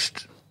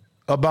most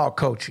about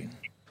coaching?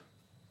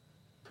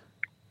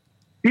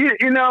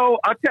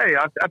 I'll tell you,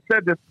 I've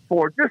said this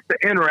before, just the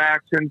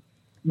interaction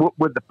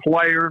with the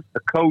players, the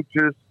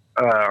coaches,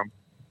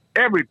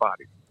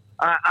 everybody.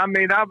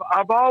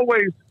 I've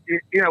always,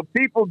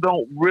 people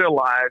don't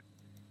realize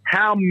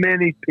how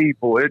many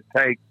people it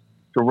takes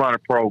to run a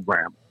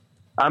program.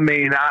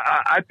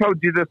 I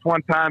told you this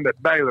one time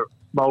at Baylor,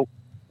 Smoke.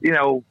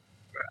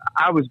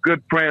 I was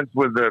good friends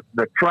with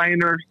the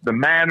trainers, the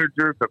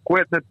managers, the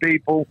equipment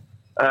people.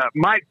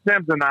 Mike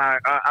Sims and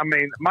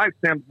Mike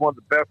Sims is one of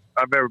the best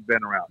I've ever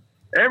been around.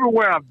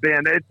 Everywhere I've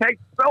been, it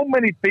takes so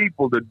many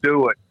people to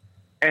do it,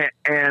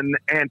 and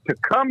to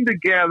come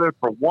together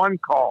for one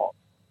cause,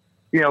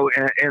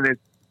 and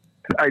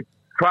I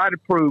try to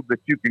prove that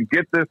you can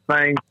get this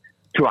thing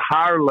to a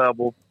higher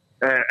level,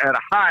 at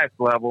a highest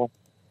level.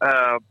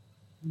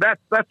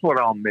 That's what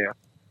I'll miss,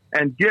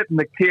 and getting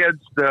the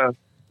kids to,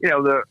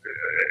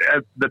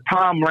 as the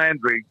Tom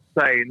Landry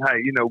saying,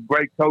 hey,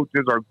 great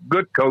coaches or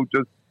good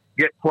coaches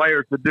get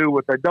players to do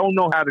what they don't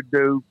know how to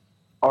do,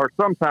 or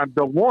sometimes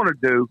don't want to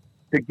do,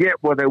 to get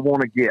where they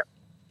want to get.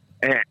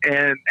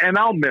 And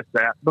I'll miss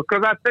that,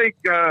 because I think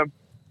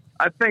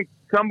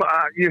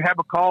you have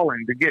a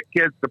calling to get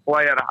kids to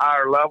play at a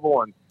higher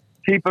level and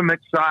keep them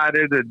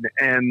excited.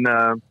 And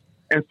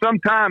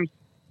sometimes,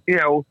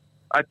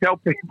 I tell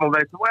people, they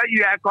say, well,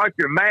 you act like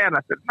you're mad.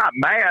 I said, not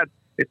mad.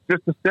 It's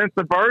just a sense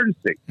of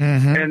urgency.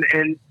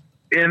 Mm-hmm.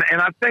 And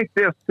I think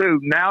this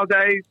too,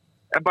 nowadays,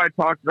 everybody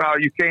talks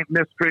about you can't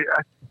mistreat.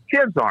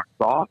 Kids aren't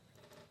soft.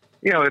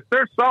 If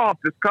they're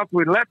soft, it's because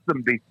we let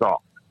them be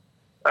soft.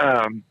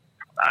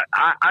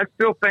 I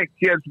still think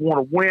kids want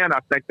to win. I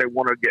think they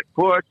want to get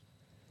pushed,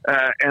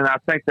 and I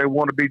think they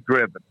want to be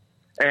driven.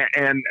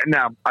 And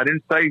now, I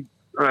didn't say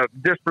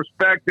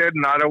disrespected,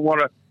 and I don't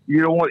want to.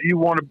 You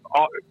want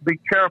to be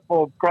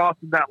careful of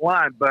crossing that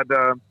line. But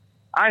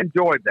I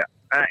enjoyed that,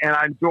 and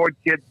I enjoyed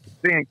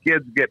seeing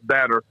kids get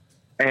better,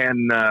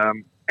 and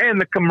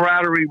the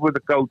camaraderie with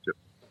the coaches.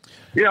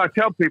 You know, I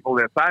tell people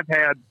this. I've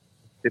had,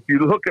 if you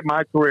look at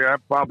my career,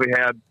 I've probably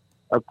had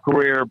a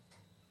career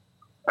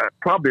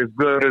probably as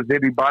good as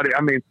anybody.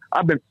 I mean,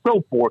 I've been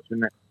so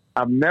fortunate.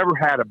 I've never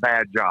had a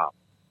bad job.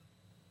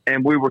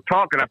 And we were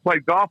talking. I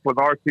played golf with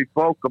R.C.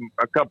 Slocum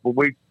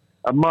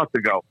a month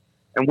ago,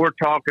 and we're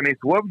talking. He said,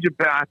 "What would you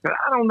bet?" I said,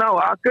 "I don't know.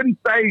 I couldn't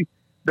say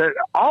that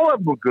all of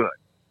them were good.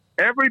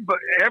 Every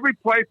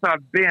place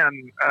I've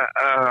been,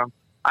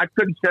 I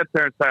couldn't sit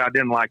there and say I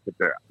didn't like it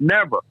there.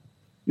 Never.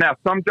 Now,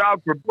 some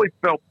jobs really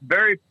felt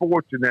very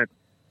fortunate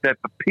that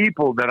the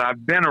people that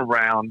I've been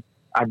around,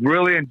 I've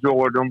really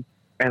enjoyed them,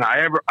 and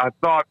I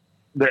thought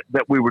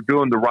that we were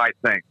doing the right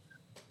thing."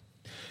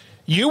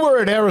 You were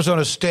at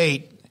Arizona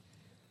State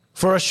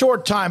for a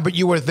short time, but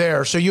you were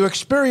there. So you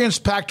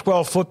experienced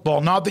Pac-12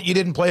 football. Not that you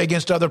didn't play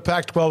against other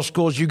Pac-12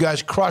 schools. You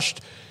guys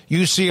crushed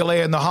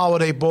UCLA in the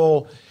Holiday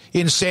Bowl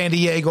in San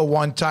Diego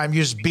one time.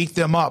 You just beat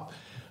them up.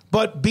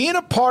 But being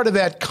a part of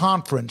that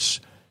conference,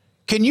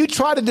 can you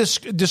try to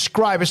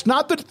describe, it's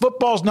not that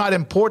football's not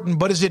important,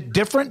 but is it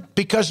different?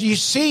 Because you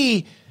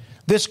see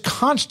this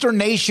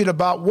consternation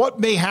about what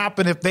may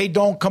happen if they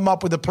don't come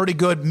up with a pretty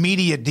good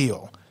media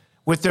deal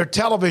with their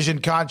television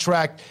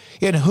contract,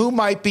 and who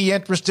might be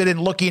interested in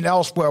looking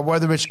elsewhere,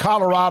 whether it's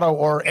Colorado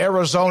or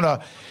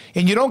Arizona.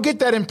 And you don't get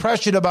that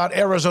impression about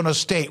Arizona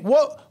State.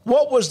 What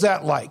was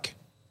that like?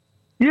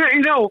 Yeah,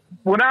 you know,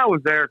 when I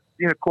was there,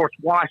 of course,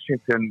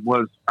 Washington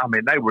was,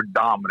 they were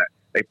dominant.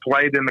 They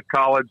played in the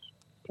college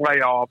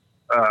playoffs.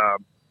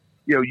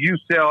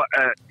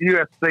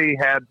 USC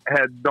had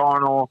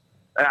Darnold.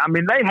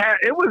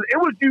 It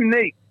was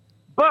unique.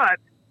 But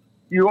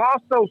you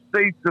also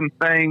see some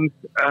things,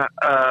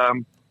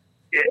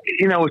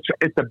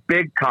 it's a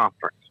big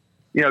conference.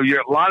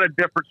 You're a lot of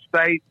different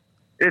states.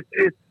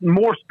 It's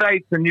more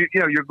states than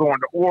you're going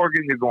to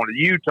Oregon, you're going to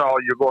Utah,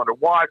 you're going to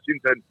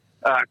Washington,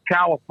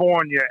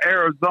 California,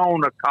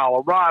 Arizona,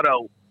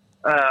 Colorado.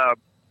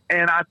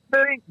 And I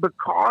think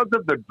because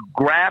of the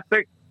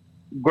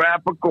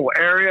graphical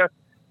area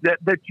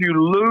that you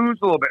lose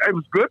a little bit. It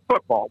was good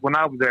football when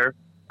I was there.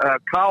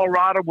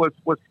 Colorado was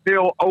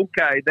still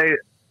okay.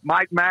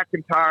 Mike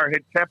McIntyre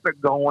had kept it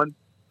going.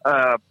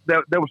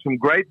 There was some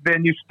great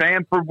venues.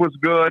 Stanford was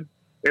good.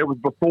 It was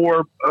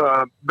before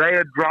they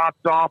had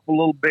dropped off a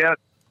little bit.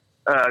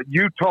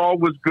 Utah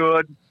was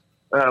good.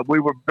 We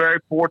were very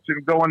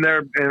fortunate going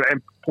there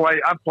and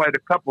play. I've played a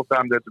couple of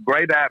times. It's a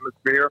great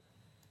atmosphere.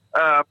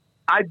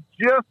 I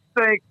just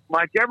think,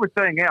 like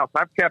everything else,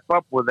 I've kept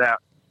up with that,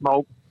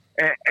 Smoke,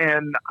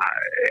 and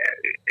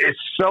it's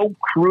so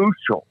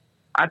crucial.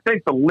 I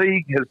think the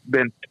league has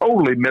been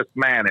totally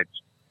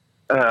mismanaged.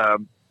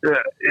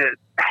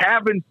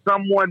 Having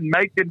someone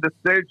making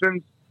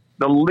decisions,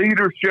 the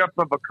leadership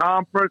of a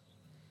conference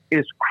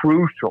is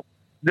crucial.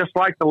 Just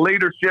like the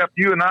leadership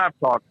you and I have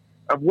talked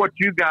of what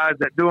you guys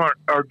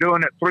are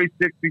doing at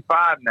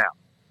 365 now.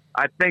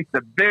 I think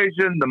the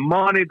vision, the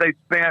money they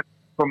spent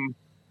from,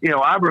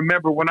 I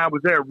remember when I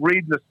was there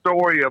reading the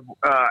story of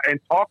and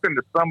talking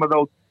to some of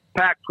those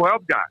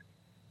Pac-12 guys.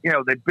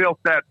 They built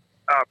that,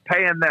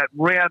 paying that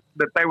rent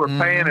that they were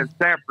paying in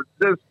San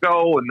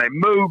Francisco, and they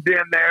moved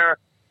in there.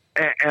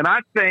 And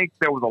I think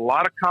there was a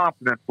lot of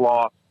confidence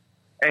lost.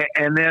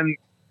 And then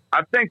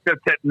I think that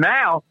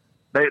now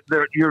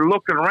you're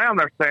looking around,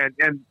 they're saying,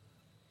 and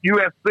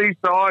USC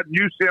saw it, and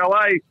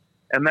UCLA,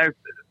 and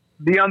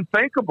the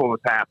unthinkable has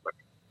happened.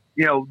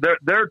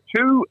 Their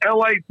two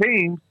LA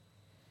teams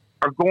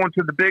are going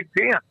to the Big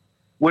Ten,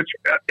 which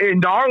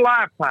in our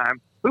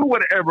lifetime, who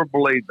would have ever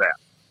believed that?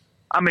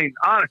 Honestly,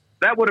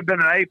 that would have been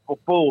an April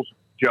Fool's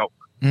joke.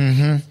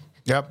 Mm-hmm.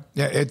 Yep.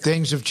 Yeah,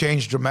 things have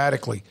changed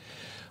dramatically.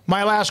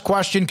 My last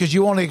question, because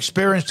you only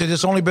experienced it,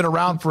 it's only been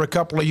around for a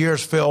couple of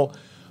years, Phil.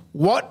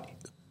 What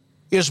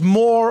is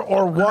more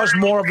or was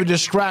more of a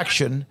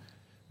distraction,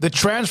 the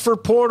transfer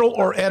portal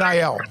or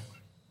NIL?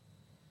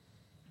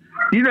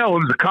 It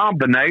was a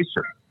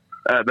combination.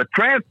 The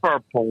transfer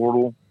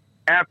portal,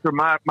 after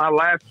my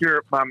last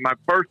year, my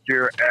first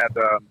year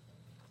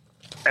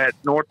at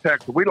North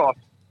Texas, we lost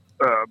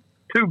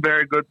two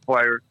very good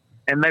players,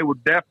 and they were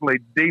definitely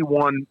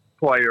D1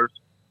 players.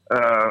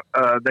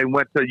 They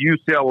went to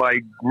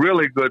UCLA,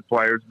 really good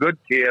players, good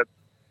kids,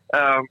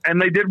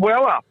 and they did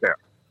well out there.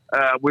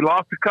 We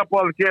lost a couple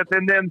other kids,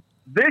 and then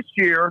this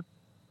year,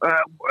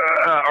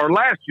 or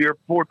last year,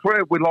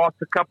 we lost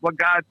a couple of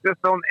guys just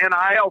on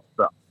NIL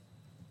stuff.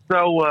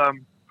 So,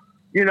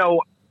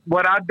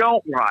 what I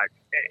don't like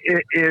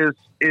is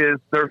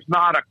there's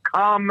not a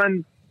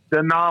common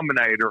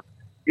denominator.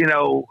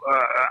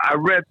 I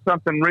read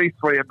something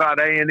recently about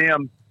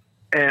A&M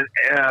and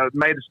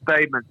made a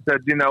statement,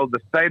 said, the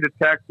state of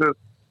Texas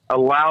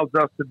allows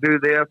us to do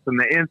this, and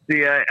the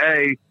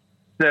NCAA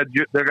said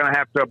they're going to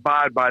have to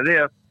abide by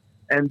this.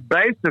 And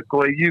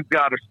basically, you've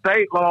got a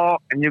state law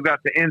and you've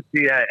got the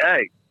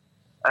NCAA.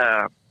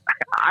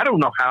 I don't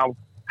know how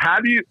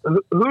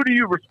who do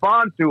you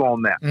respond to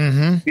on that?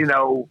 Mm-hmm.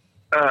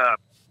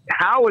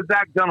 How is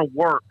that going to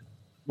work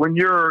when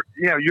you're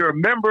a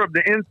member of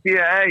the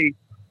NCAA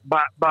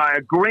by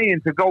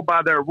agreeing to go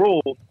by their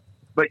rules,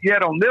 but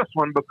yet on this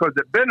one, because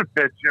it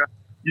benefits you,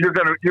 you're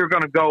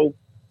gonna go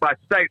by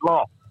state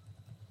law.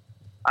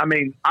 I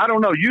mean, I don't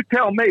know. You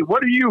tell me.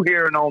 What are you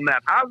hearing on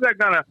that? How's that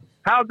gonna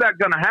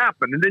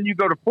happen? And then you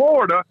go to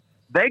Florida,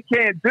 they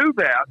can't do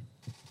that,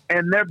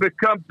 and there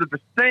becomes a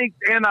distinct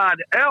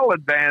NIL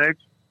advantage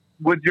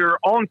with your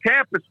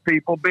on-campus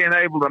people being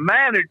able to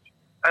manage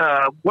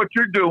what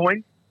you're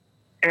doing,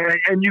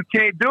 and you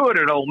can't do it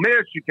at Ole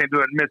Miss. You can't do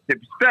it at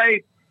Mississippi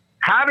State.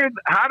 How did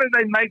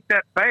they make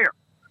that fair?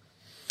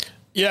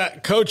 Yeah,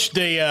 Coach,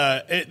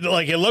 it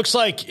looks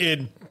like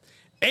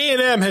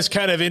A&M has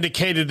kind of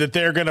indicated that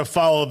they're going to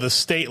follow the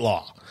state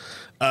law,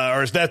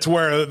 or that's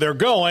where they're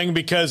going,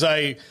 because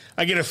I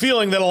get a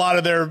feeling that a lot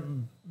of their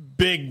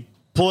big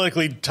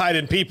politically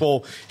tied-in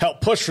people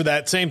help push for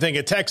that. Same thing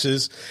at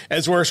Texas,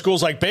 as where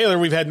schools like Baylor,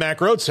 we've had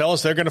Mack Rhodes tell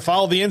us they're going to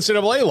follow the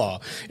NCAA law.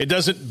 It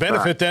doesn't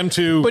benefit them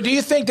to. But do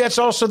you think that's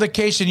also the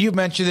case, and you've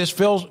mentioned this,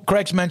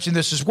 Craig's mentioned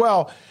this as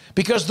well,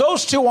 because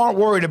those two aren't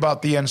worried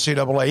about the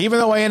NCAA, even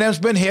though A&M's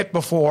been hit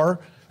before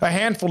a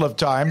handful of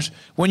times.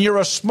 When you're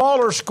a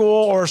smaller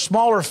school or a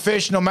smaller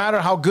fish, no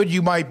matter how good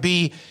you might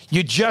be,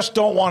 you just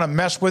don't want to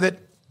mess with it?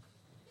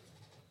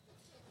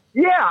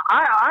 Yeah,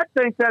 I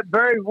think that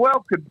very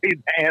well could be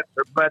the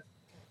answer, but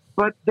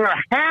there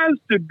has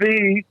to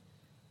be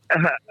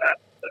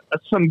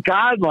some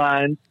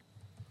guidelines,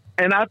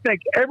 and I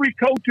think every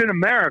coach in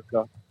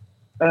America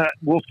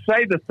will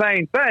say the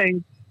same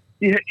thing.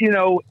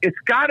 It's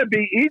got to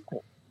be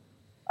equal.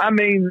 I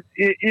mean,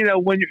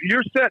 when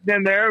you're sitting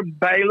in there,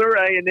 Baylor,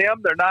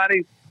 A&M, they're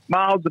 90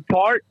 miles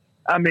apart.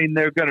 I mean,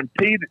 they're going to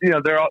compete.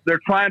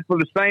 They're trying for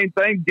the same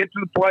thing: get to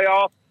the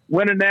playoff,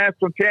 win a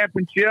national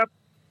championship.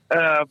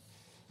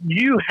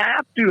 You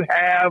have to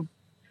have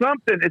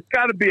something. It's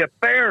got to be a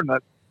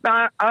fairness.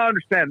 Now, I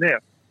understand this.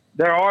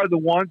 There are the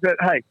ones that,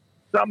 hey,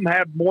 some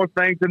have more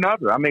things than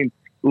others. I mean,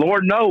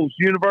 Lord knows,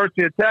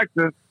 University of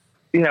Texas,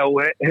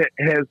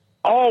 has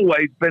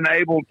always been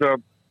able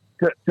to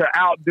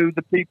outdo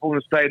the people in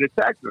the state of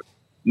Texas.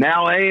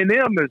 Now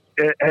A&M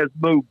has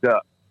moved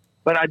up,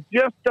 but I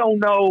just don't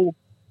know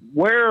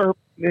where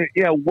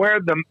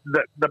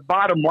the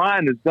bottom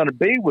line is going to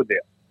be with this.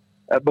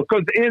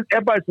 Because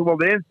everybody says, well,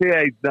 the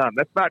NCAA is done.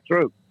 That's not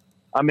true.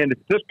 I mean, at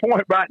this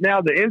point right now,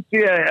 the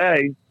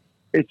NCAA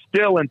is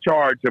still in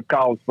charge of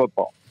college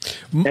football.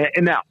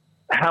 And now,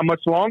 how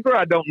much longer?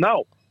 I don't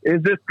know.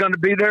 Is this going to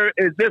be there?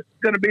 Is this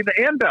going to be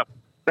the end of it?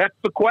 That's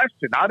the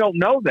question. I don't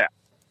know that.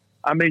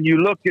 I mean, you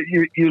look at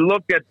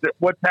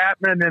what's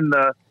happening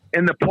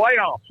in the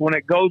playoffs when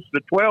it goes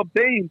to 12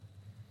 teams.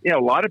 A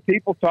lot of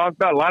people talk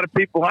about. A lot of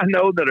people I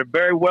know that are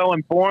very well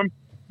informed.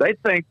 They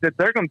think that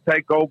they're going to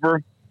take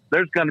over.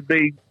 There's going to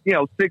be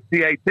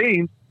 68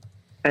 teams,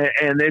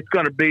 and it's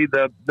going to be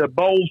the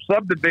bowl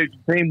subdivision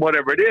team,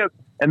 whatever it is,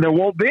 and there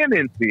won't be an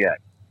NCAA.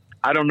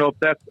 I don't know if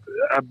that's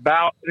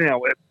about.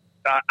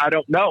 I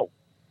don't know.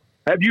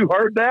 Have you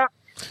heard that?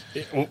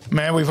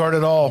 Man, we've heard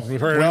it all.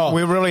 We've heard it all.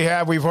 We really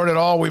have. We've heard it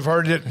all. We've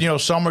heard that,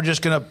 some are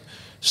just going to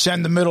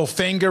send the middle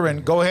finger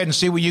and go ahead and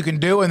see what you can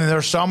do. And then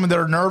there's some that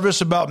are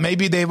nervous about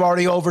maybe they've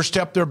already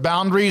overstepped their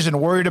boundaries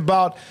and worried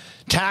about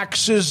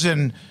taxes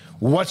and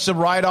what's the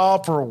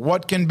write-off or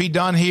what can be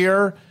done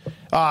here.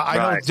 I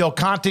know Del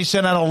Conte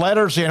sent out a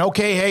letter saying,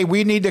 okay, hey,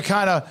 we need to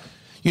kind of,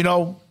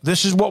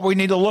 this is what we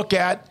need to look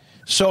at.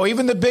 So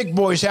even the big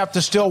boys have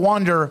to still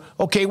wonder,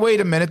 okay, wait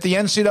a minute, the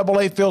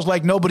NCAA feels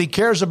like nobody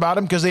cares about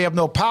them because they have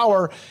no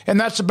power, and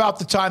that's about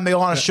the time they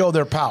want to show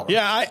their power.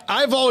 Yeah,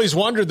 I've always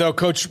wondered, though,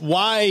 Coach,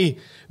 why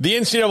the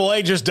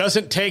NCAA just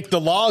doesn't take the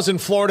laws in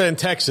Florida and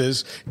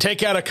Texas,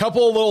 take out a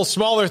couple of little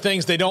smaller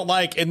things they don't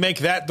like, and make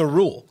that the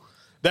rule.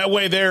 That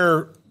way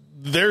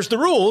there's the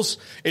rules.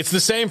 It's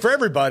the same for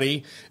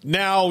everybody.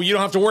 Now you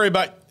don't have to worry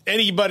about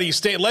anybody's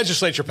state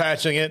legislature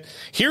patching it.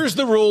 Here's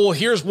the rule.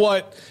 Here's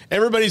what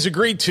everybody's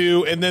agreed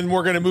to. And then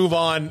we're going to move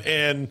on.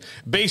 And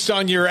based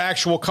on your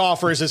actual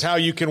coffers is how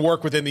you can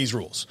work within these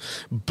rules.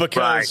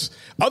 Because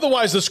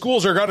otherwise the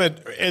schools are going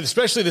to,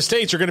 especially the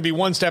states, are going to be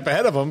one step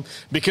ahead of them,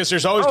 because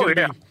there's always going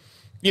to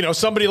be,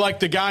 somebody like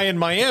the guy in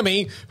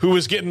Miami who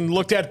was getting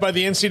looked at by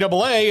the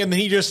NCAA, and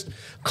he just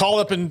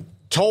called up and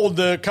told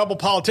the couple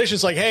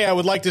politicians, like, hey, I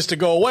would like this to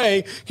go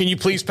away. Can you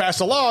please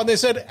pass a law? And they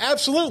said,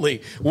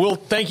 absolutely. We'll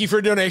thank you for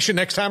a donation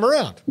next time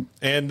around.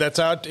 And that's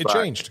how it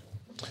changed.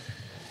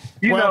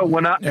 When A&M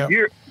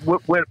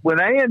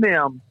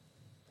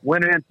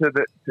went into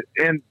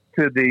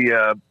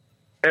the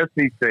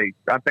SEC,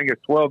 I think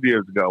it's 12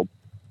 years ago,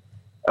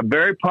 a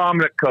very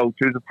prominent coach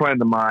who's a friend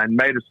of mine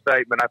made a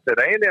statement. I said,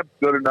 A&M's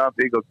good enough,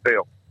 Eagles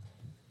fail.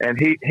 And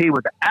he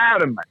was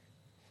adamant.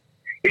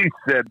 He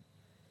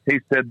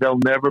said there'll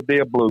never be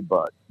a blue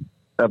blood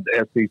of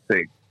the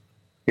SEC.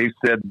 He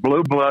said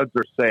blue bloods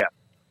are set.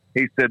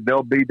 He said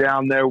they'll be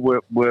down there with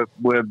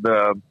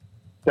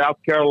South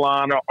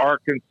Carolina,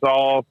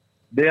 Arkansas,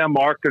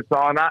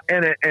 Arkansas,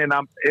 and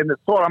I'm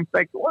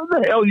thinking, what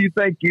the hell you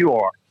think you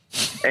are?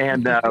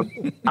 And I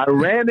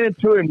ran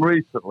into him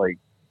recently,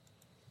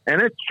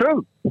 and it's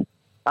true.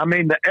 I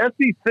mean, the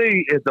SEC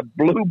is a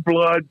blue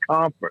blood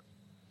conference.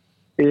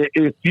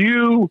 If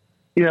you're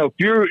going to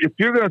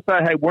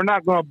say, hey, we're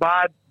not going to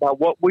abide by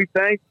what we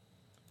think,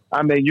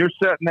 I mean, you're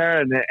sitting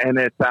there and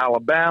it's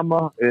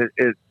Alabama,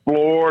 it's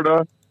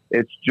Florida,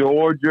 it's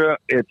Georgia,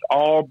 it's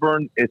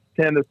Auburn, it's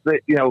Tennessee.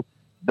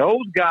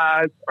 Those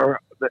guys are,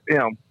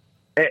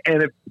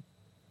 and if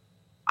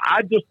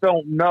I just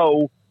don't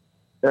know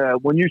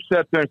when you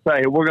sit there and say,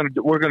 hey, we're going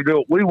to do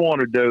what we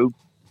want to do,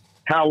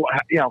 how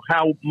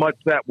much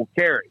that will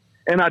carry.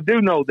 And I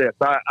do know this.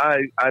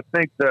 I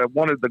think that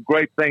one of the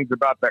great things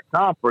about that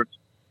conference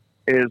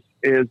is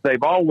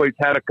they've always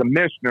had a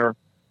commissioner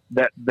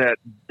that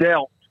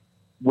dealt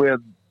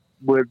with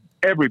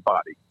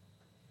everybody,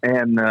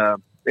 and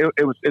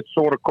it's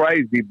sort of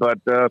crazy, but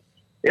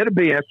it'll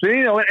be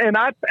interesting. And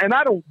I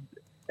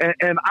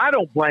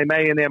don't blame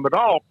A&M at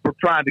all for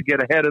trying to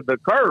get ahead of the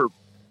curve,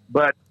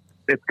 but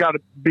it's got to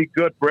be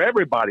good for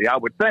everybody, I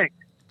would think.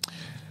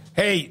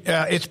 Hey,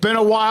 it's been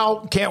a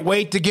while. Can't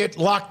wait to get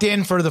locked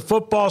in for the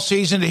football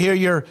season to hear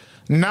your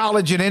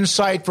knowledge and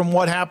insight from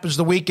what happens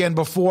the weekend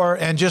before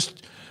and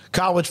just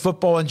college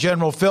football in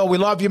general. Phil, we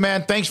love you,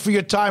 man. Thanks for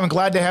your time and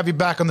glad to have you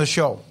back on the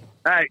show.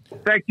 Hey,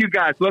 thank you,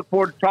 guys. Look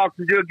forward to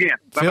talking to you again.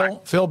 Bye-bye.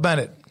 Phil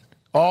Bennett,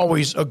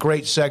 always a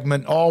great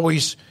segment,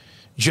 always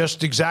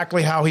just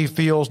exactly how he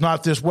feels,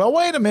 not this, well,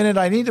 wait a minute,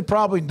 I need to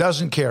probably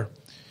doesn't care.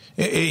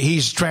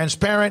 He's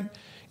transparent.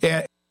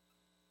 The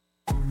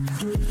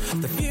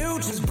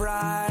future's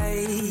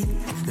bright.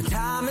 The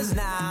time is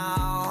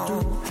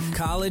now.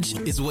 College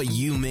is what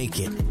you make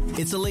it.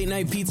 It's a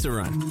late-night pizza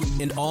run,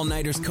 and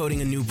all-nighters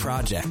coding a new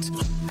project.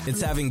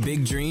 It's having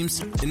big dreams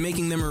and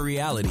making them a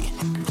reality.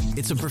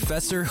 It's a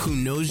professor who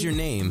knows your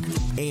name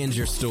and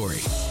your story.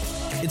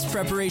 It's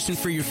preparation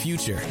for your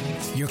future,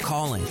 your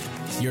calling,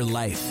 your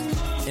life.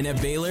 And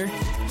at Baylor,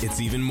 it's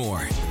even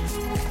more.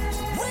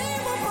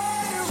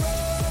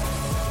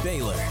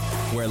 Baylor,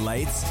 where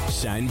lights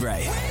shine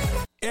bright.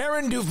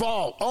 Aaron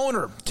Duvall,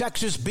 owner,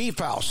 Texas Beef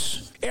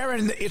House.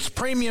 Aaron, it's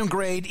premium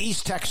grade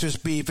East Texas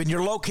beef, and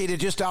you're located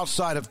just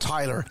outside of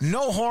Tyler.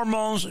 No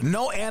hormones,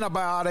 no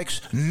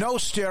antibiotics, no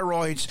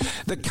steroids,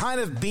 the kind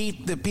of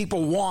beef that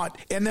people want.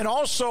 And then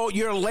also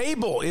your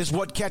label is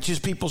what catches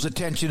people's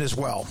attention as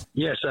well.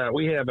 Yes,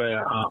 we have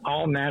a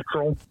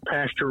all-natural,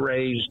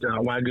 pasture-raised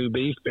Wagyu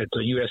beef. It's a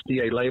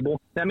USDA label.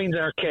 That means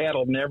our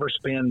cattle never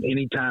spend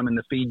any time in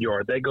the feed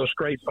yard. They go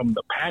straight from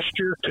the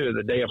pasture to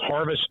the day of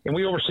harvest, and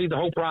we oversee the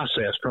whole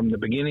process from the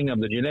beginning of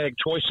the genetic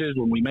choices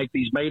when we make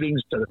these matings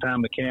to the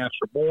time the calves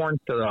are born,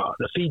 to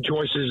the feed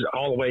choices,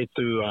 all the way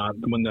through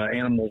when the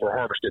animals are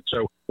harvested.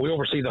 So we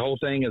oversee the whole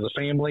thing as a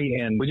family,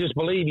 and we just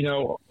believe,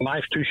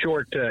 life's too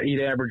short to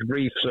eat average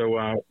beef.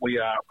 So we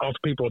offer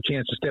people a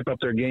chance to step up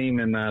their game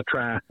and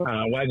try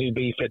Wagyu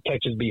beef at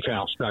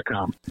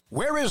TexasBeefHouse.com.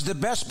 Where is the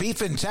best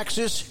beef in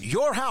Texas?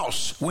 Your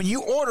house. When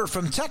you order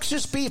from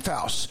Texas Beef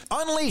House,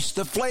 unleash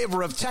the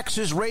flavor of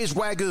Texas-raised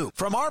Wagyu.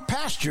 From our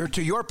pasture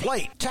to your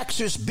plate,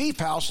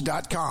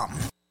 TexasBeefHouse.com.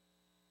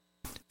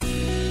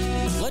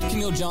 Let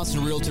Camille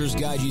Johnson Realtors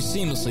guide you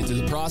seamlessly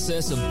through the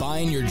process of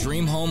buying your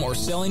dream home or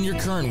selling your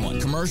current one.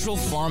 Commercial,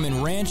 farm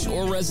and ranch,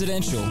 or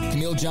residential,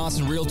 Camille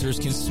Johnson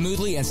Realtors can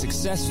smoothly and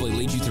successfully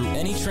lead you through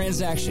any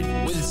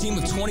transaction. With a team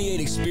of 28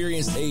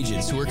 experienced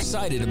agents who are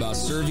excited about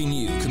serving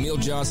you, Camille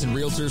Johnson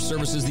Realtors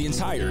services the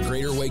entire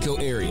greater Waco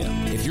area.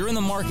 If you're in the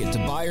market to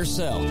buy or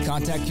sell,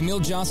 contact Camille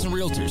Johnson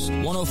Realtors,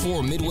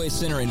 104 Midway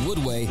Center in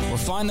Woodway, or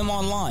find them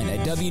online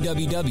at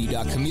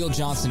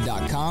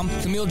www.CamilleJohnson.com.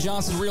 Camille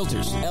Johnson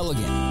Realtors,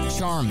 elegant,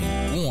 charming,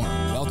 warm.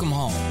 Welcome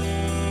home.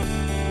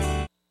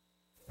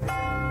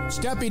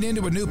 Stepping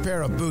into a new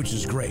pair of boots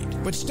is great,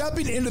 but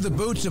stepping into the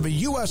boots of a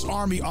U.S.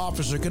 Army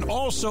officer can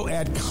also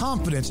add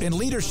confidence and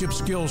leadership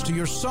skills to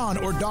your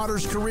son or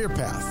daughter's career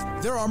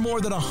path. There are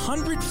more than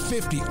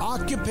 150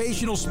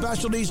 occupational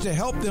specialties to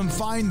help them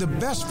find the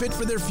best fit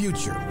for their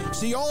future.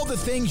 See all the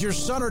things your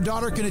son or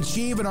daughter can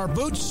achieve in our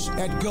boots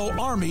at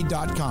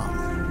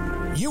GoArmy.com.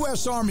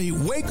 U.S. Army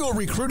Waco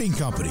Recruiting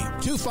Company,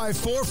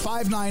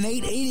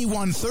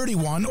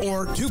 254-598-8131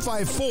 or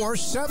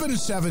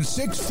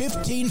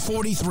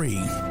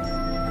 254-776-1543.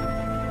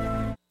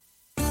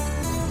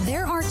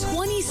 There are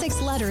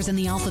 26 letters in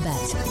the alphabet,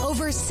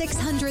 over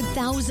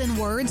 600,000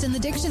 words in the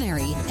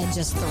dictionary, and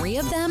just 3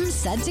 of them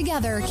said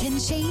together can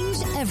change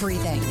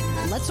everything.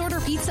 Let's order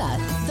pizza.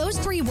 Those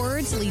 3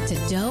 words lead to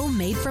dough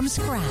made from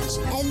scratch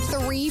and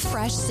 3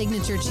 fresh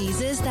signature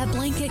cheeses that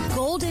blanket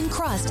golden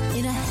crust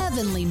in a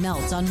heavenly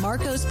melt on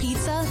Marco's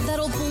Pizza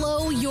that'll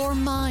blow your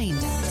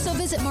mind. So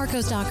visit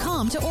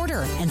Marcos.com to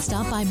order and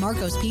stop by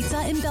Marco's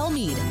Pizza in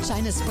Belmead,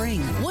 China Spring,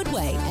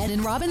 Woodway, and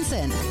in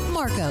Robinson.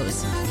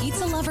 Marco's.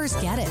 Pizza lovers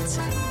get it.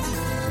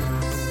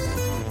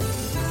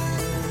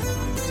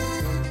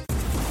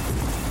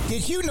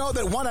 Did you know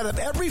that 1 out of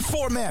every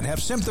 4 men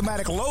have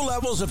symptomatic low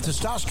levels of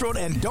testosterone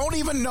and don't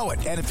even know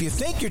it? And if you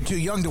think you're too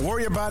young to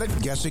worry about it,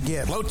 guess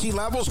again. Low T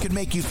levels can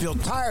make you feel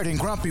tired and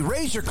grumpy,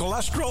 raise your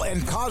cholesterol,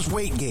 and cause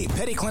weight gain.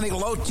 Petty Clinic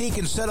Low T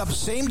can set up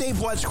same-day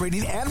blood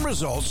screening and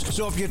results.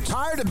 So if you're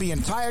tired of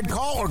being tired,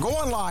 call or go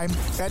online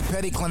at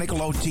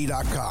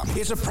pettycliniclowt.com.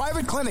 It's a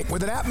private clinic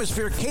with an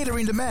atmosphere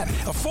catering to men.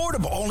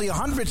 Affordable, only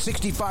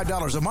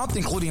 $165 a month,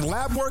 including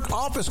lab work,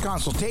 office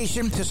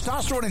consultation,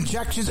 testosterone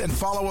injections, and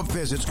follow-up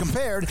visits,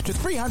 compared to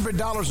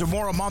 $300 or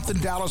more a month in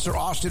Dallas or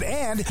Austin.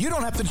 And you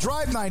don't have to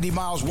drive 90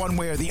 miles one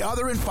way or the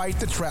other and fight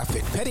the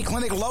traffic. Petty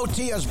Clinic Low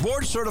T has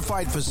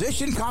board-certified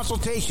physician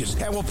consultations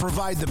and will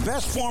provide the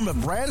best form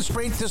of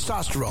brand-strength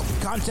testosterone.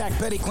 Contact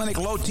Petty Clinic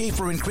Low T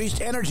for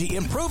increased energy,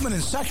 improvement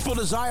in sexual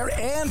desire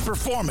and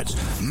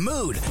performance,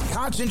 mood,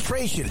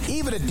 concentration,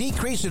 even a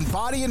decrease in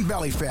body and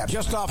belly fat.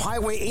 Just off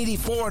Highway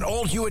 84 and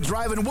Old Hewitt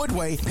Drive in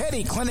Woodway,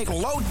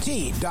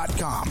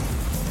 pettycliniclowt.com.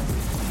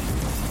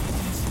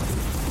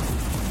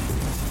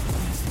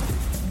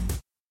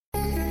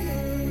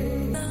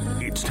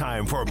 It's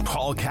time for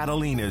Paul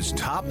Catalina's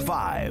Top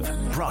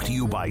 5, brought to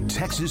you by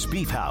Texas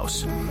Beef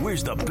House.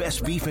 Where's the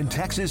best beef in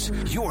Texas?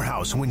 Your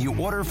house when you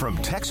order from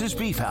Texas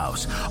Beef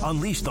House.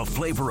 Unleash the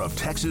flavor of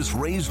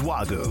Texas-raised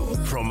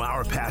Wagyu. From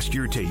our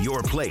pasture to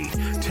your plate,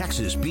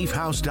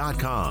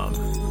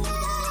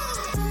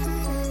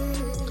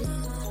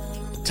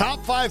 TexasBeefHouse.com.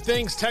 Top 5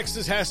 things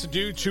Texas has to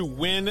do to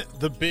win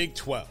the Big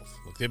 12.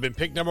 Look, they've been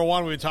picked number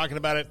 1. We've been talking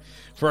about it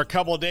for a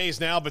couple of days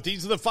now, but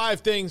these are the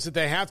 5 things that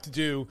they have to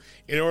do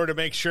in order to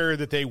make sure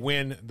that they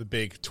win the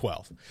Big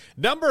 12.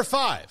 Number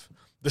 5,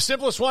 the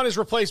simplest one is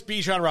replace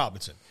Bijan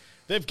Robinson.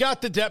 They've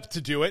got the depth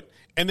to do it,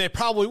 and they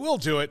probably will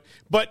do it,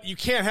 but you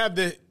can't have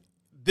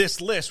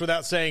this list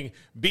without saying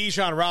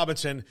Bijan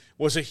Robinson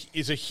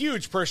is a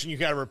huge person you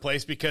got to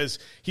replace, because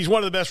he's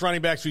one of the best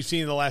running backs we've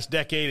seen in the last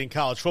decade in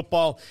college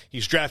football.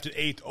 He's drafted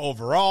 8th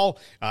overall.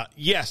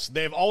 Yes,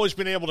 they've always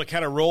been able to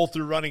kind of roll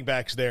through running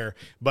backs there,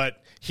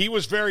 but he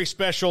was very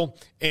special,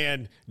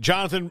 and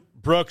Jonathan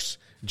Brooks,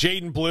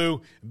 Jaden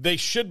Blue, they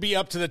should be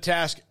up to the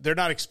task. They're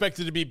not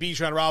expected to be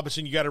Bijan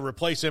Robinson. You got to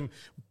replace him,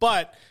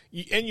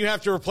 and you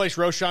have to replace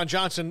Roschon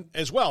Johnson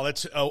as well.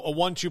 That's a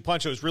 1-2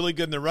 punch that was really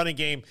good in the running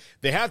game.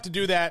 They have to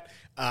do that.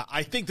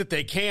 I think that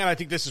they can. I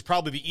think this is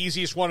probably the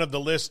easiest one of the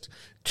list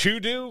to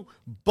do,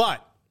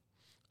 but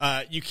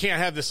you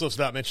can't have this list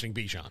without mentioning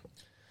Bijan.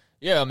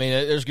 Yeah, I mean,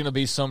 there's going to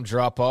be some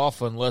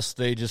drop-off unless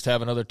they just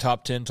have another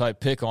top 10 type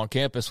pick on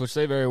campus, which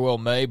they very well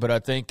may. But I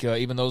think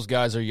even those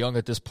guys are young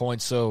at this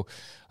point, so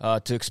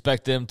to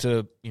expect them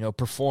to,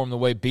 perform the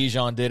way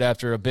Bijan did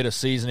after a bit of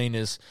seasoning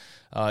is,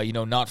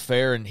 not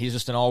fair. And he's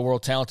just an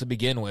all-world talent to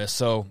begin with.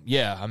 So,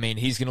 yeah, I mean,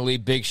 he's going to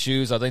leave big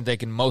shoes. I think they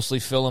can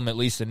mostly fill them, at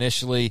least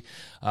initially.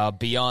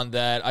 Beyond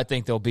that, I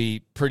think they'll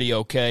be pretty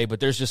okay. But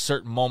there's just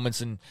certain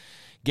moments in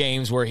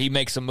games where he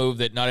makes a move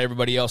that not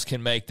everybody else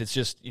can make that's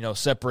just,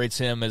 separates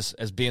him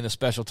as being the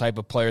special type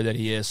of player that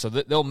he is. So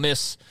they'll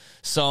miss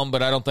some,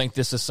 but I don't think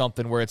this is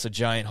something where it's a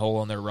giant hole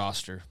on their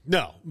roster.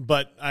 No,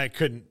 but I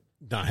couldn't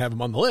not have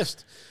him on the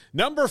list.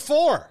 Number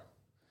 4,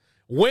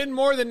 win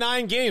more than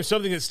 9 games,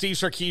 something that Steve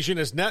Sarkisian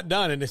has not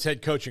done in his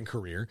head coaching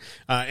career,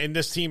 and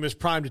this team is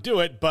primed to do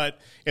it. But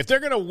if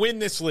they're going to win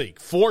this league,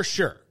 for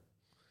sure,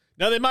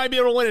 now, they might be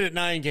able to win it at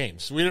 9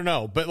 games. We don't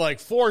know. But,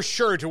 for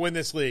sure to win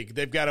this league,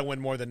 they've got to win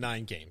more than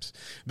 9 games.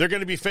 They're going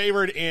to be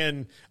favored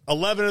in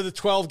 11 of the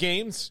 12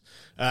 games,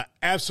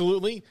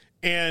 absolutely.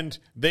 And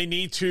they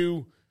need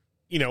to,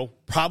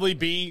 probably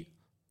be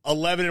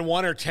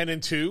 11-1 or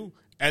 10-2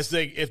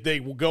 if they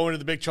go into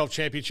the Big 12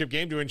 championship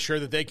game to ensure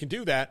that they can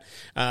do that.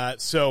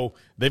 So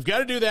they've got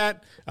to do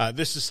that.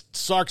 This is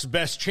Sark's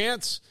best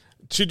chance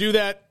to do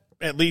that,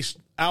 at least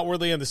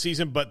outwardly in the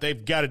season. But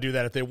they've got to do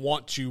that if they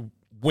want to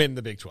win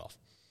the Big 12.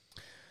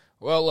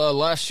 Well,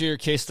 last year,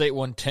 K-State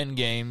won 10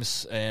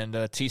 games, and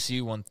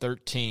TCU won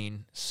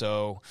 13.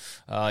 So,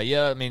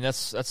 I mean,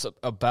 that's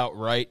about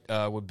right.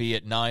 Would be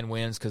at 9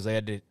 wins because they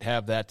had to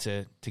have that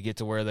to get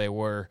to where they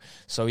were.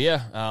 So,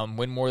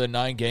 win more than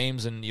 9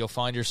 games, and you'll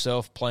find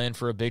yourself playing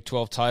for a Big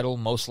 12 title,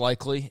 most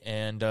likely.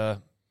 And,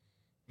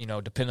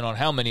 depending on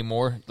how many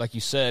more, like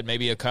you said,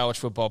 maybe a college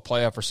football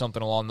playoff or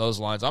something along those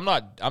lines. I'm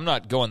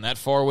not going that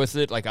far with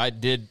it. Like I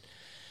did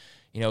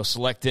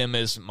select him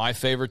as my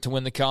favorite to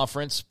win the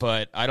conference,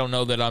 but I don't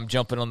know that I'm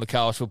jumping on the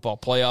college football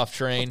playoff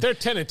train. Well,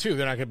 they're 10-2.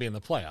 They're not going to be in the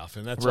playoff,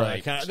 and that's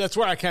right.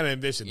 Where I kind of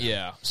envision them.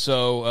 Yeah.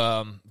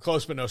 So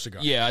close but no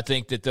cigar. Yeah, I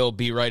think that they'll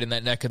be right in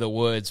that neck of the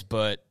woods,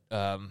 but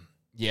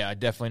it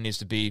definitely needs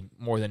to be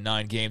more than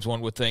 9 games.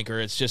 One would think, or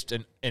it's just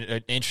an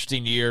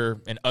interesting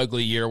year, an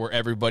ugly year where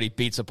everybody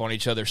beats up on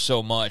each other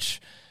so much.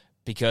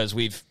 Because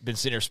we've been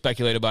sitting here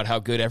speculating about how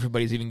good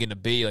everybody's even going to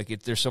be.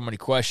 There's so many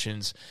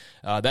questions.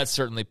 That's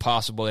certainly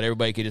possible that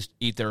everybody could just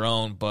eat their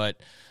own,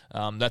 but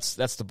that's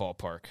the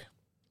ballpark.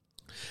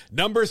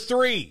 Number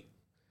 3,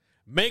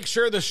 make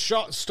sure the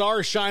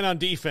stars shine on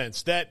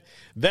defense.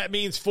 That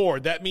means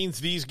Ford. That means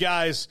these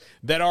guys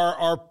that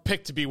are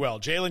picked to be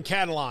well. Jalen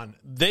Catalon,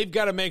 they've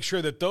got to make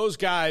sure that those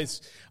guys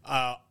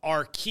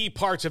are key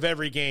parts of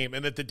every game,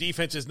 and that the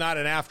defense is not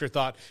an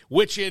afterthought,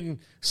 which in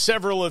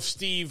several of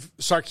Steve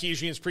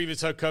Sarkisian's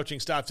previous head coaching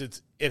stops,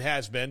 it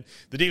has been.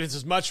 The defense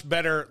is much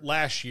better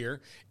last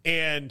year,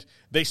 and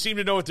they seem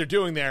to know what they're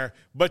doing there.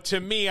 But to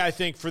me, I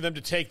think for them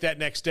to take that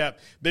next step,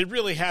 they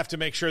really have to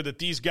make sure that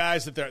these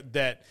guys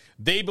that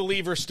they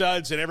believe are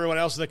studs and everyone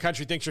else in the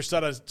country thinks are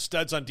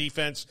studs on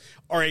defense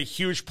are a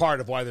huge part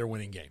of why they're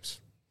winning games.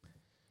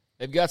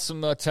 They've got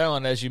some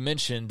talent, as you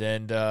mentioned,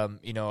 and,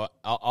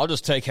 I'll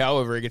just take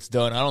however it gets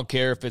done. I don't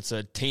care if it's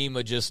a team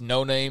of just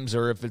no-names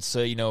or if it's,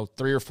 3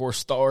 or 4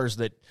 stars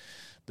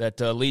that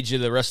lead you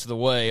the rest of the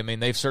way. I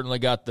mean, they've certainly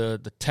got the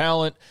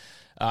talent.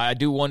 I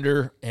do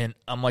wonder, and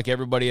I'm like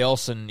everybody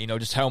else, and,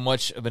 just how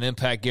much of an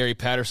impact Gary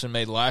Patterson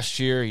made last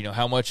year,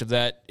 how much of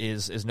that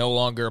is no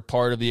longer a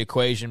part of the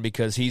equation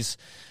because he's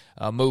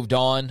moved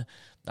on.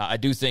 I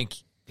do think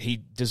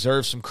he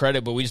deserves some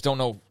credit, but we just don't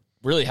know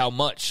really how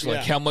much.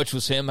 Like, how much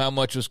was him, how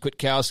much was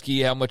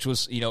Kwiatkowski, how much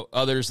was,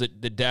 others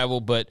that dabble.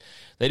 But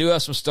they do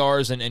have some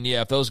stars, and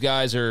if those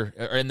guys are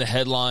in the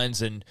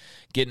headlines and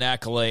getting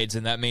accolades,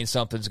 and that means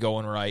something's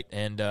going right,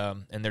 and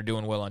they're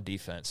doing well on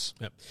defense.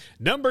 Yep.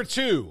 Number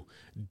 2,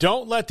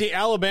 don't let the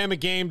Alabama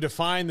game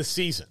define the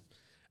season.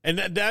 And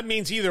that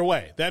means either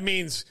way. That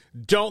means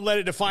don't let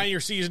it define your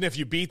season if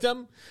you beat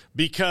them,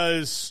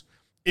 because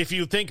if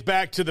you think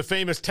back to the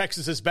famous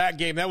Texas is back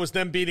game, that was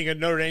them beating a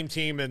Notre Dame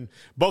team, and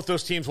both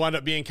those teams wound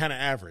up being kind of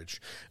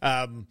average.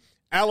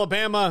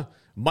 Alabama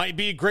might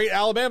be a great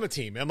Alabama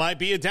team. It might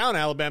be a down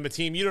Alabama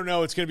team. You don't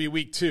know. It's going to be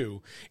week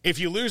 2. If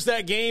you lose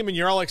that game and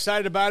you're all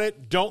excited about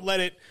it, don't let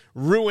it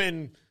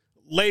ruin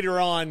later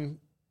on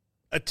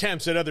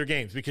attempts at other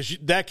games, because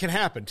that can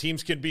happen.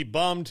 Teams can be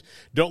bummed.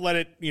 Don't let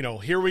it,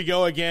 here we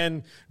go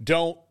again.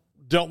 Don't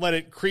let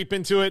it creep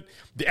into it.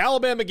 The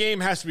Alabama game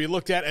has to be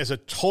looked at as a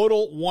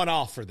total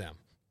one-off for them,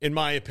 in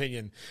my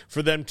opinion,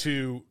 for them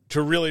to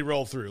really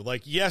roll through.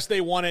 Like, yes, they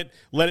won it.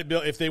 Let it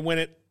build. If they win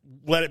it,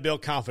 let it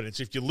build confidence.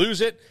 If you lose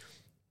it,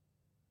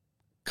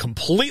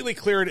 completely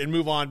clear it and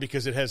move on,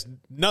 because it has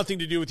nothing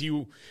to do with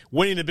you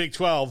winning the Big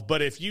 12.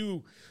 But if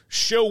you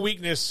show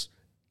weakness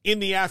in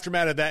the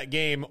aftermath of that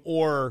game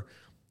or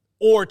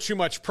too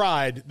much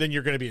pride, then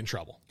you're going to be in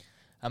trouble.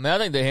 I mean, I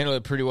think they handled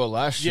it pretty well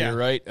last year,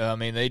 right? I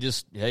mean, they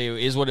just, it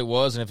is what it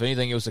was, and if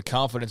anything, it was a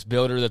confidence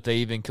builder that they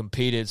even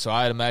competed, so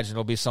I'd imagine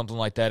it'll be something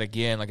like that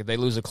again. Like, if they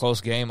lose a close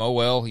game, oh,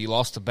 well, you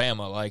lost to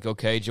Bama. Like,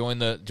 okay, join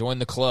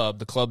the club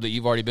that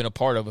you've already been a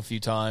part of a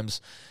few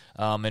times,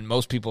 and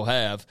most people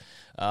have.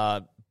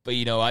 But,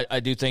 I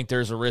do think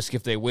there's a risk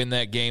if they win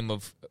that game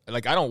of,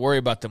 like, I don't worry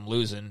about them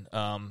losing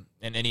and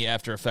any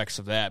after effects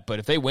of that, but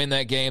if they win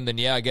that game, then,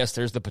 I guess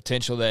there's the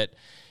potential that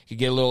you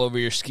get a little over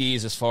your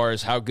skis as far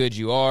as how good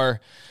you are.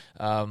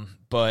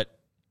 But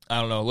I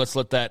don't know. Let's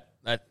let that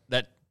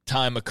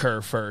time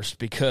occur first,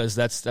 because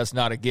that's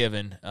not a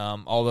given.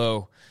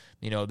 Although,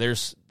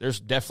 there's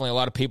definitely a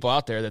lot of people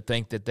out there that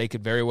think that they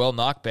could very well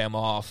knock Bama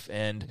off.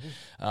 And,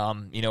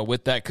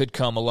 with that could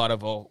come a lot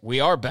of, we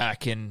are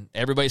back and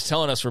everybody's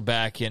telling us we're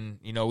back. And,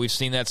 we've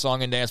seen that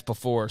song and dance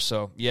before.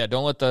 So,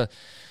 don't let the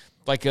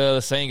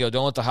saying go,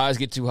 don't let the highs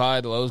get too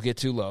high, the lows get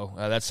too low.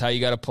 That's how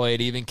you got to play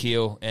it even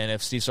keel. And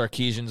if Steve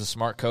Sarkisian's a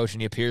smart coach,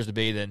 and he appears to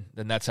be, then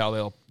that's how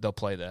they'll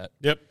play that.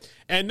 Yep.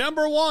 And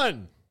number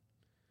 1,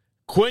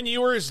 Quinn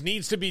Ewers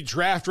needs to be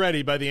draft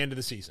ready by the end of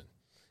the season.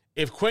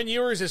 If Quinn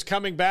Ewers is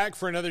coming back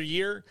for another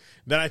year,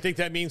 then I think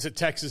that means that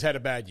Texas had a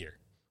bad year.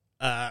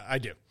 I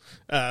do.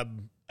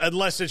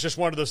 Unless it's just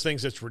one of those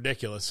things that's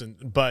ridiculous.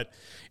 But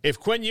if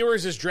Quinn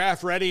Ewers is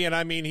draft ready, and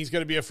I mean he's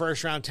going to be a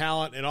first-round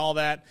talent and all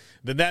that,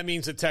 then that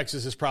means that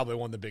Texas has probably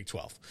won the Big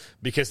 12,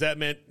 because that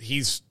meant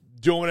he's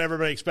doing what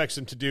everybody expects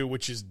him to do,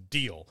 which is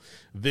deal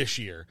this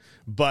year.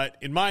 But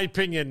in my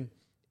opinion,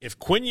 if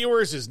Quinn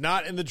Ewers is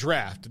not in the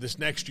draft this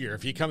next year,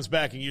 if he comes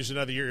back and uses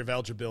another year of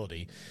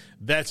eligibility,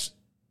 that's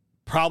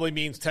probably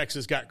means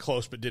Texas got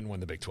close but didn't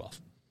win the Big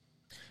 12.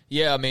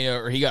 Yeah, I mean,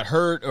 or he got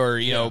hurt,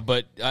 or,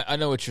 but I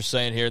know what you're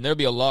saying here. And there'll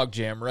be a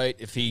logjam, right,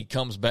 if he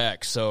comes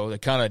back. So they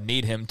kind of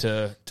need him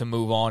to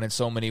move on in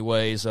so many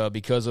ways,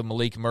 because of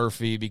Malik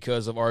Murphy,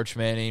 because of Arch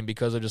Manning,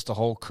 because of just the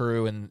whole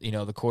crew and,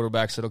 the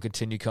quarterbacks that'll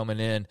continue coming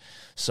in.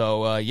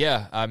 So,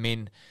 I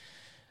mean,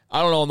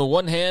 I don't know. On the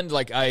one hand,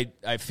 like,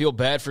 I feel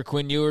bad for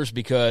Quinn Ewers,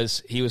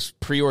 because he was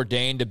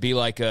preordained to be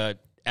like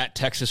at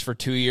Texas for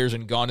 2 years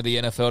and gone to the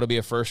NFL to be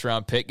a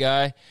first-round pick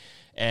guy.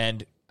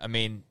 And, I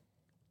mean,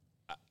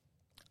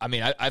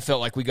 I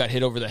felt like we got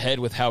hit over the head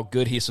with how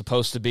good he's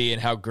supposed to be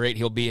and how great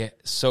he'll be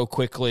so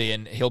quickly,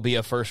 and he'll be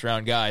a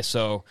first-round guy.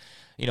 So,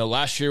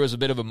 last year was a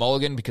bit of a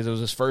mulligan because it was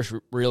his first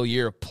real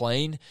year of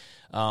playing.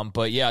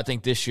 But, I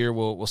think this year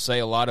will say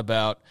a lot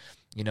about,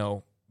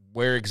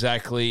 where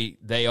exactly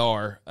they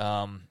are.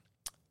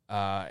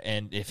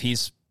 And if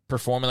he's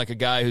performing like a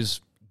guy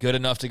who's good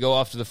enough to go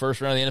off to the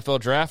first round of the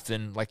NFL draft,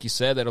 then, like you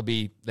said,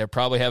 they're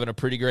probably having a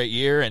pretty great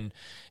year. And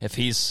if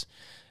he's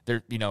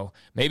there,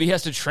 maybe he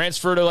has to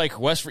transfer to like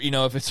West,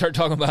 if it start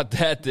talking about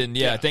that, then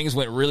things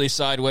went really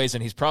sideways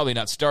and he's probably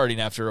not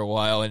starting after a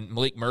while. And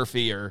Malik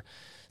Murphy or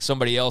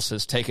somebody else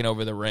has taken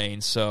over the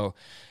reins. So,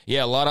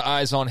 yeah, a lot of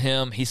eyes on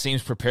him. He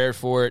seems prepared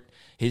for it.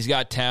 He's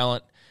got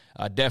talent.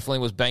 Definitely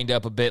was banged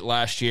up a bit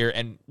last year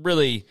and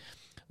really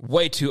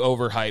way too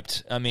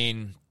overhyped. I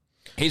mean,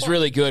 he's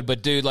really good,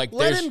 but dude, like,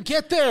 let him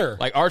get there.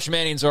 Like Arch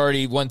Manning's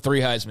already won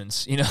 3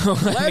 Heismans, you know.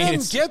 Let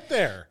him get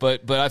there.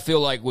 But I feel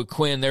like with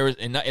Quinn,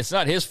 it's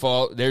not his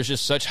fault. There's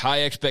just such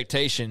high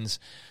expectations.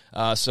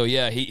 So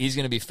yeah, he's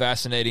going to be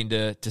fascinating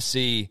to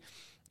see,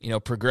 you know,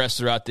 progress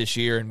throughout this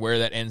year and where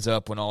that ends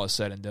up when all is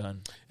said and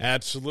done.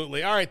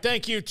 Absolutely. All right.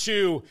 Thank you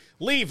to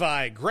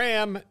Levi,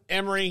 Graham,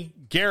 Emery,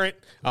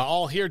 Garrett,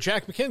 all here.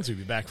 Jack McKenzie will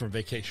be back from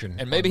vacation.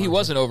 And maybe he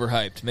wasn't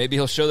overhyped. Maybe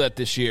he'll show that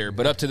this year.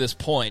 But up to this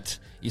point,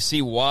 you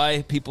see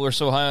why people are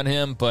so high on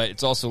him, but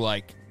it's also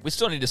like we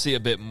still need to see a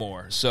bit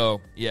more. So,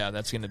 yeah,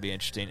 that's going to be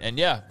interesting. And,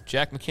 yeah,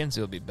 Jack McKenzie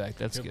will be back.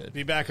 That's good.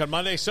 Be back on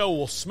Monday. So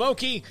will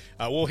Smokey.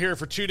 We'll hear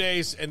for 2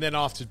 days and then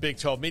off to Big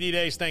 12 Media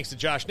Days. Thanks to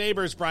Josh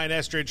Neighbors, Brian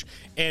Estridge,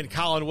 and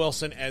Collin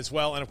Wilson as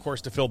well. And, of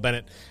course, to Phil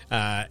Bennett.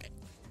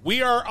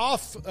 We are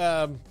off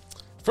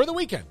for the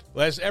weekend,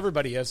 as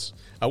everybody is.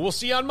 We'll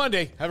see you on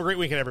Monday. Have a great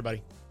weekend,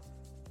 everybody.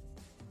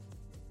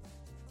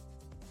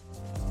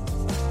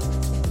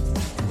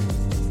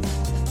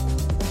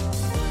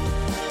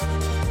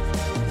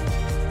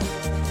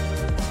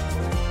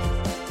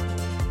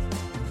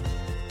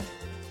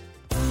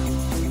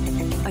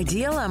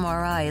 Ideal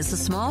MRI is a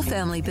small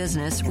family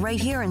business right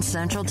here in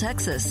Central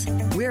Texas.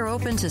 We're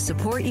open to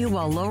support you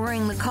while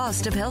lowering the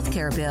cost of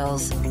healthcare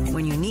bills.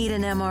 When you need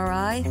an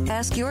MRI,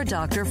 ask your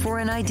doctor for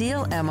an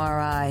Ideal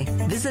MRI.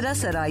 Visit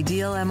us at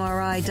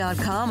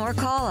idealmri.com or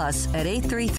call us at 833